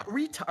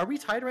 Are we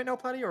tied right now,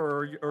 Platy,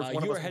 or is one You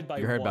of were us? ahead by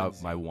You're ahead one.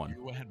 by 1.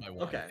 You ahead by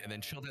 1. Okay. And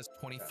then Chilled has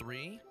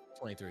 23.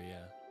 23,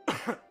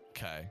 yeah.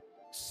 Okay.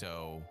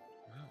 So.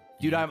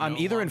 Dude, I'm no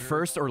either in longer-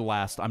 first or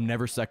last. I'm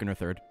never second or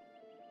third.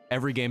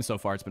 Every game so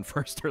far, it's been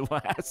first or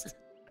last.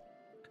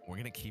 We're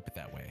gonna keep it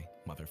that way,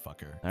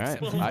 motherfucker. All right.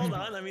 Well, hold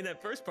on. I mean,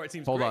 that first part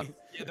seems Hold great. on.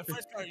 Yeah, the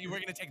first part, we're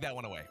gonna take that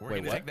one away. We're Wait,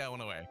 gonna what? take that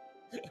one away.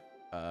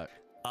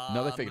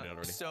 No, they figured it out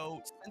already.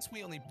 So since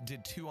we only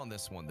did 2 on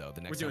this one, though,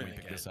 the next We're time doing we it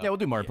pick again. this up. Yeah, we'll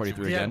do Mario Party should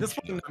 3 we- Yeah, again. this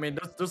one. I mean,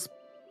 there's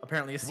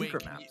apparently a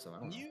secret Wait, map. So I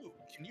don't know.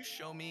 can you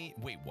show me?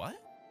 Wait, what?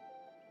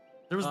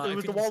 There was If the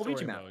you did Waluigi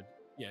story map. mode.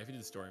 Yeah, if you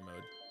did the story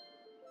mode.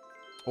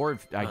 Or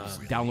if I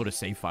just download a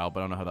save file,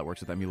 but I don't know how that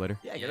works with the emulator.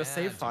 Yeah, get a Yeah,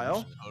 save dude, we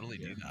file should totally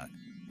do that.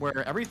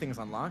 where everything's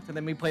unlocked, and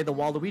then we play the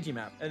Waluigi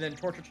map, and then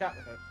torture chat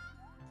with it.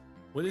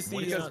 What is the?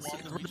 What is Because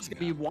Waluigi we're just gonna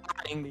be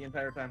whining the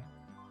entire time.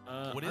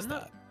 What is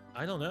that?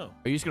 I don't know.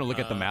 Are you just gonna look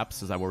at the Uh,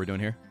 maps? Is that what we're doing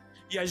here?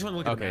 Yeah, I just want to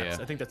look at the Okay, maps.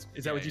 yeah. I think that's.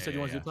 Is that what you said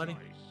you wanted to do, Platy?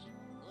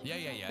 Yeah.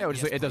 Yeah,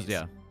 it does. please.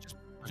 Yeah,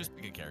 Just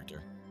pick a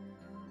character.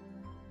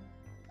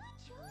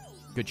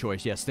 good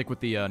choice. Yeah, stick with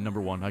the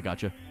number 1. I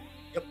gotcha.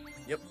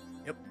 Yep.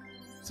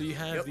 So you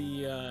have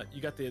Yep.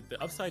 you got the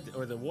upside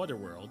or the water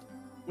world.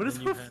 What is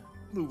and then you with have-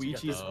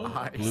 Luigi's Oh,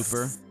 eyes?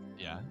 blooper.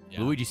 Yeah.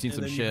 Luigi's seen and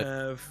some then shit. You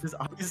have, His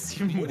eyes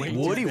seem way too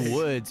Woody big.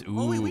 Woods. Ooh.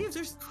 oh wait,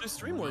 there's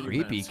 3 more.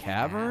 Creepy maps.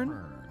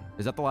 Cavern.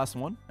 Is that the last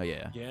one? Oh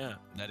yeah. Yeah.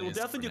 That We'll is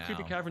definitely do for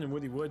Creepy now. Cavern and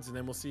Woody Woods, and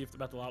then we'll see if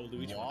about the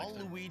Waluigi one next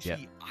time. Waluigi Yeah.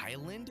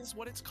 Island is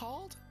what it's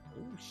called?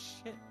 Oh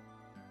shit.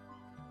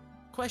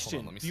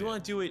 Question: let me do you see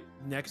want to do it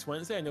next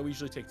Wednesday? I know we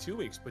usually take 2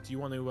 weeks, but do you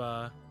want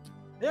to?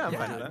 Yeah, I'm Yeah.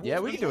 fine with that. Yeah,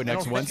 we can do it I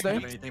next don't think I Wednesday.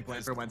 have anything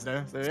planned for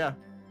Wednesday, so yeah.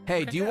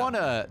 Hey, do you Yeah,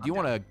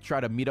 wanna try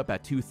to meet up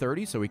at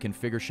 2:30 so we can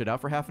figure shit out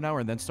for half an hour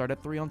and then start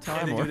at 3 on Can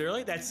time? they Or... do it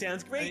early? That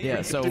sounds great.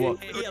 Yeah, so,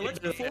 yeah, let's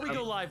before we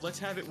go live, let's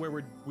have it where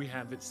we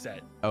have it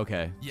set.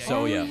 Okay. Yeah,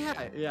 So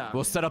yeah. yeah.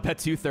 we'll set up at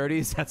 2:30.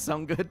 Does that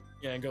sound good?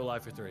 Yeah, and go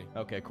live for 3.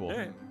 Okay, cool. All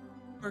right.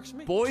 Works for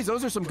me. Boys,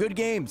 those are some good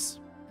games.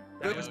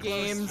 That Good was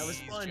games. That was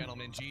GGs, fun.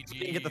 gentlemen. We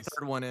didn't get the GGs.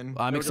 third one in.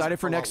 I'm They were just excited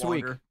for a lot next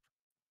week. longer.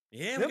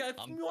 Yeah, we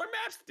got more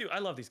maps to do. I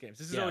love these games.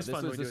 This is Yeah, always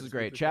fun. when we do this it. is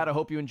great. Chat, I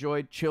hope you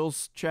enjoyed.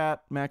 Chill's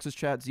chat, Max's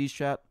chat, Z's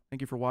chat.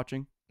 Thank you for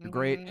watching. You're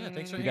great. Yeah,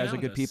 thanks for You hanging guys out are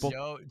with good us. people.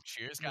 Yo,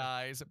 cheers,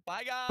 guys.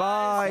 Bye, guys.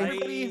 Bye.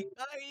 Everybody.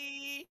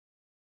 Bye.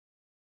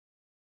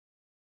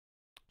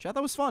 Chat,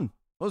 that was fun.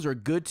 Those are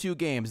good 2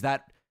 games.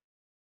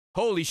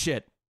 Holy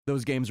shit,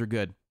 those games are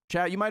good.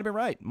 Chat, you might have been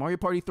right. Mario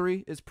Party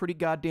 3 is pretty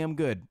goddamn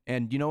good.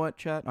 And you know what,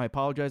 chat? I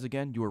apologize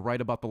again. You were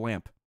right about the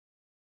lamp.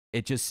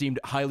 It just seemed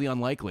highly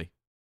unlikely.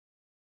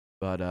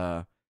 But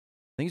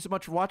thank you so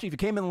much for watching. If you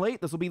came in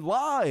late, this will be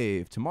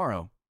live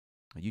tomorrow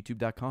at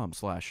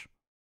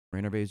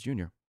youtube.com/Narvaez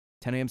Jr.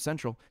 10 a.m.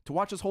 Central to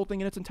watch this whole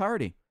thing in its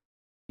entirety.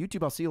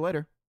 YouTube, I'll see you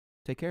later.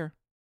 Take care.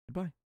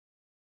 Goodbye.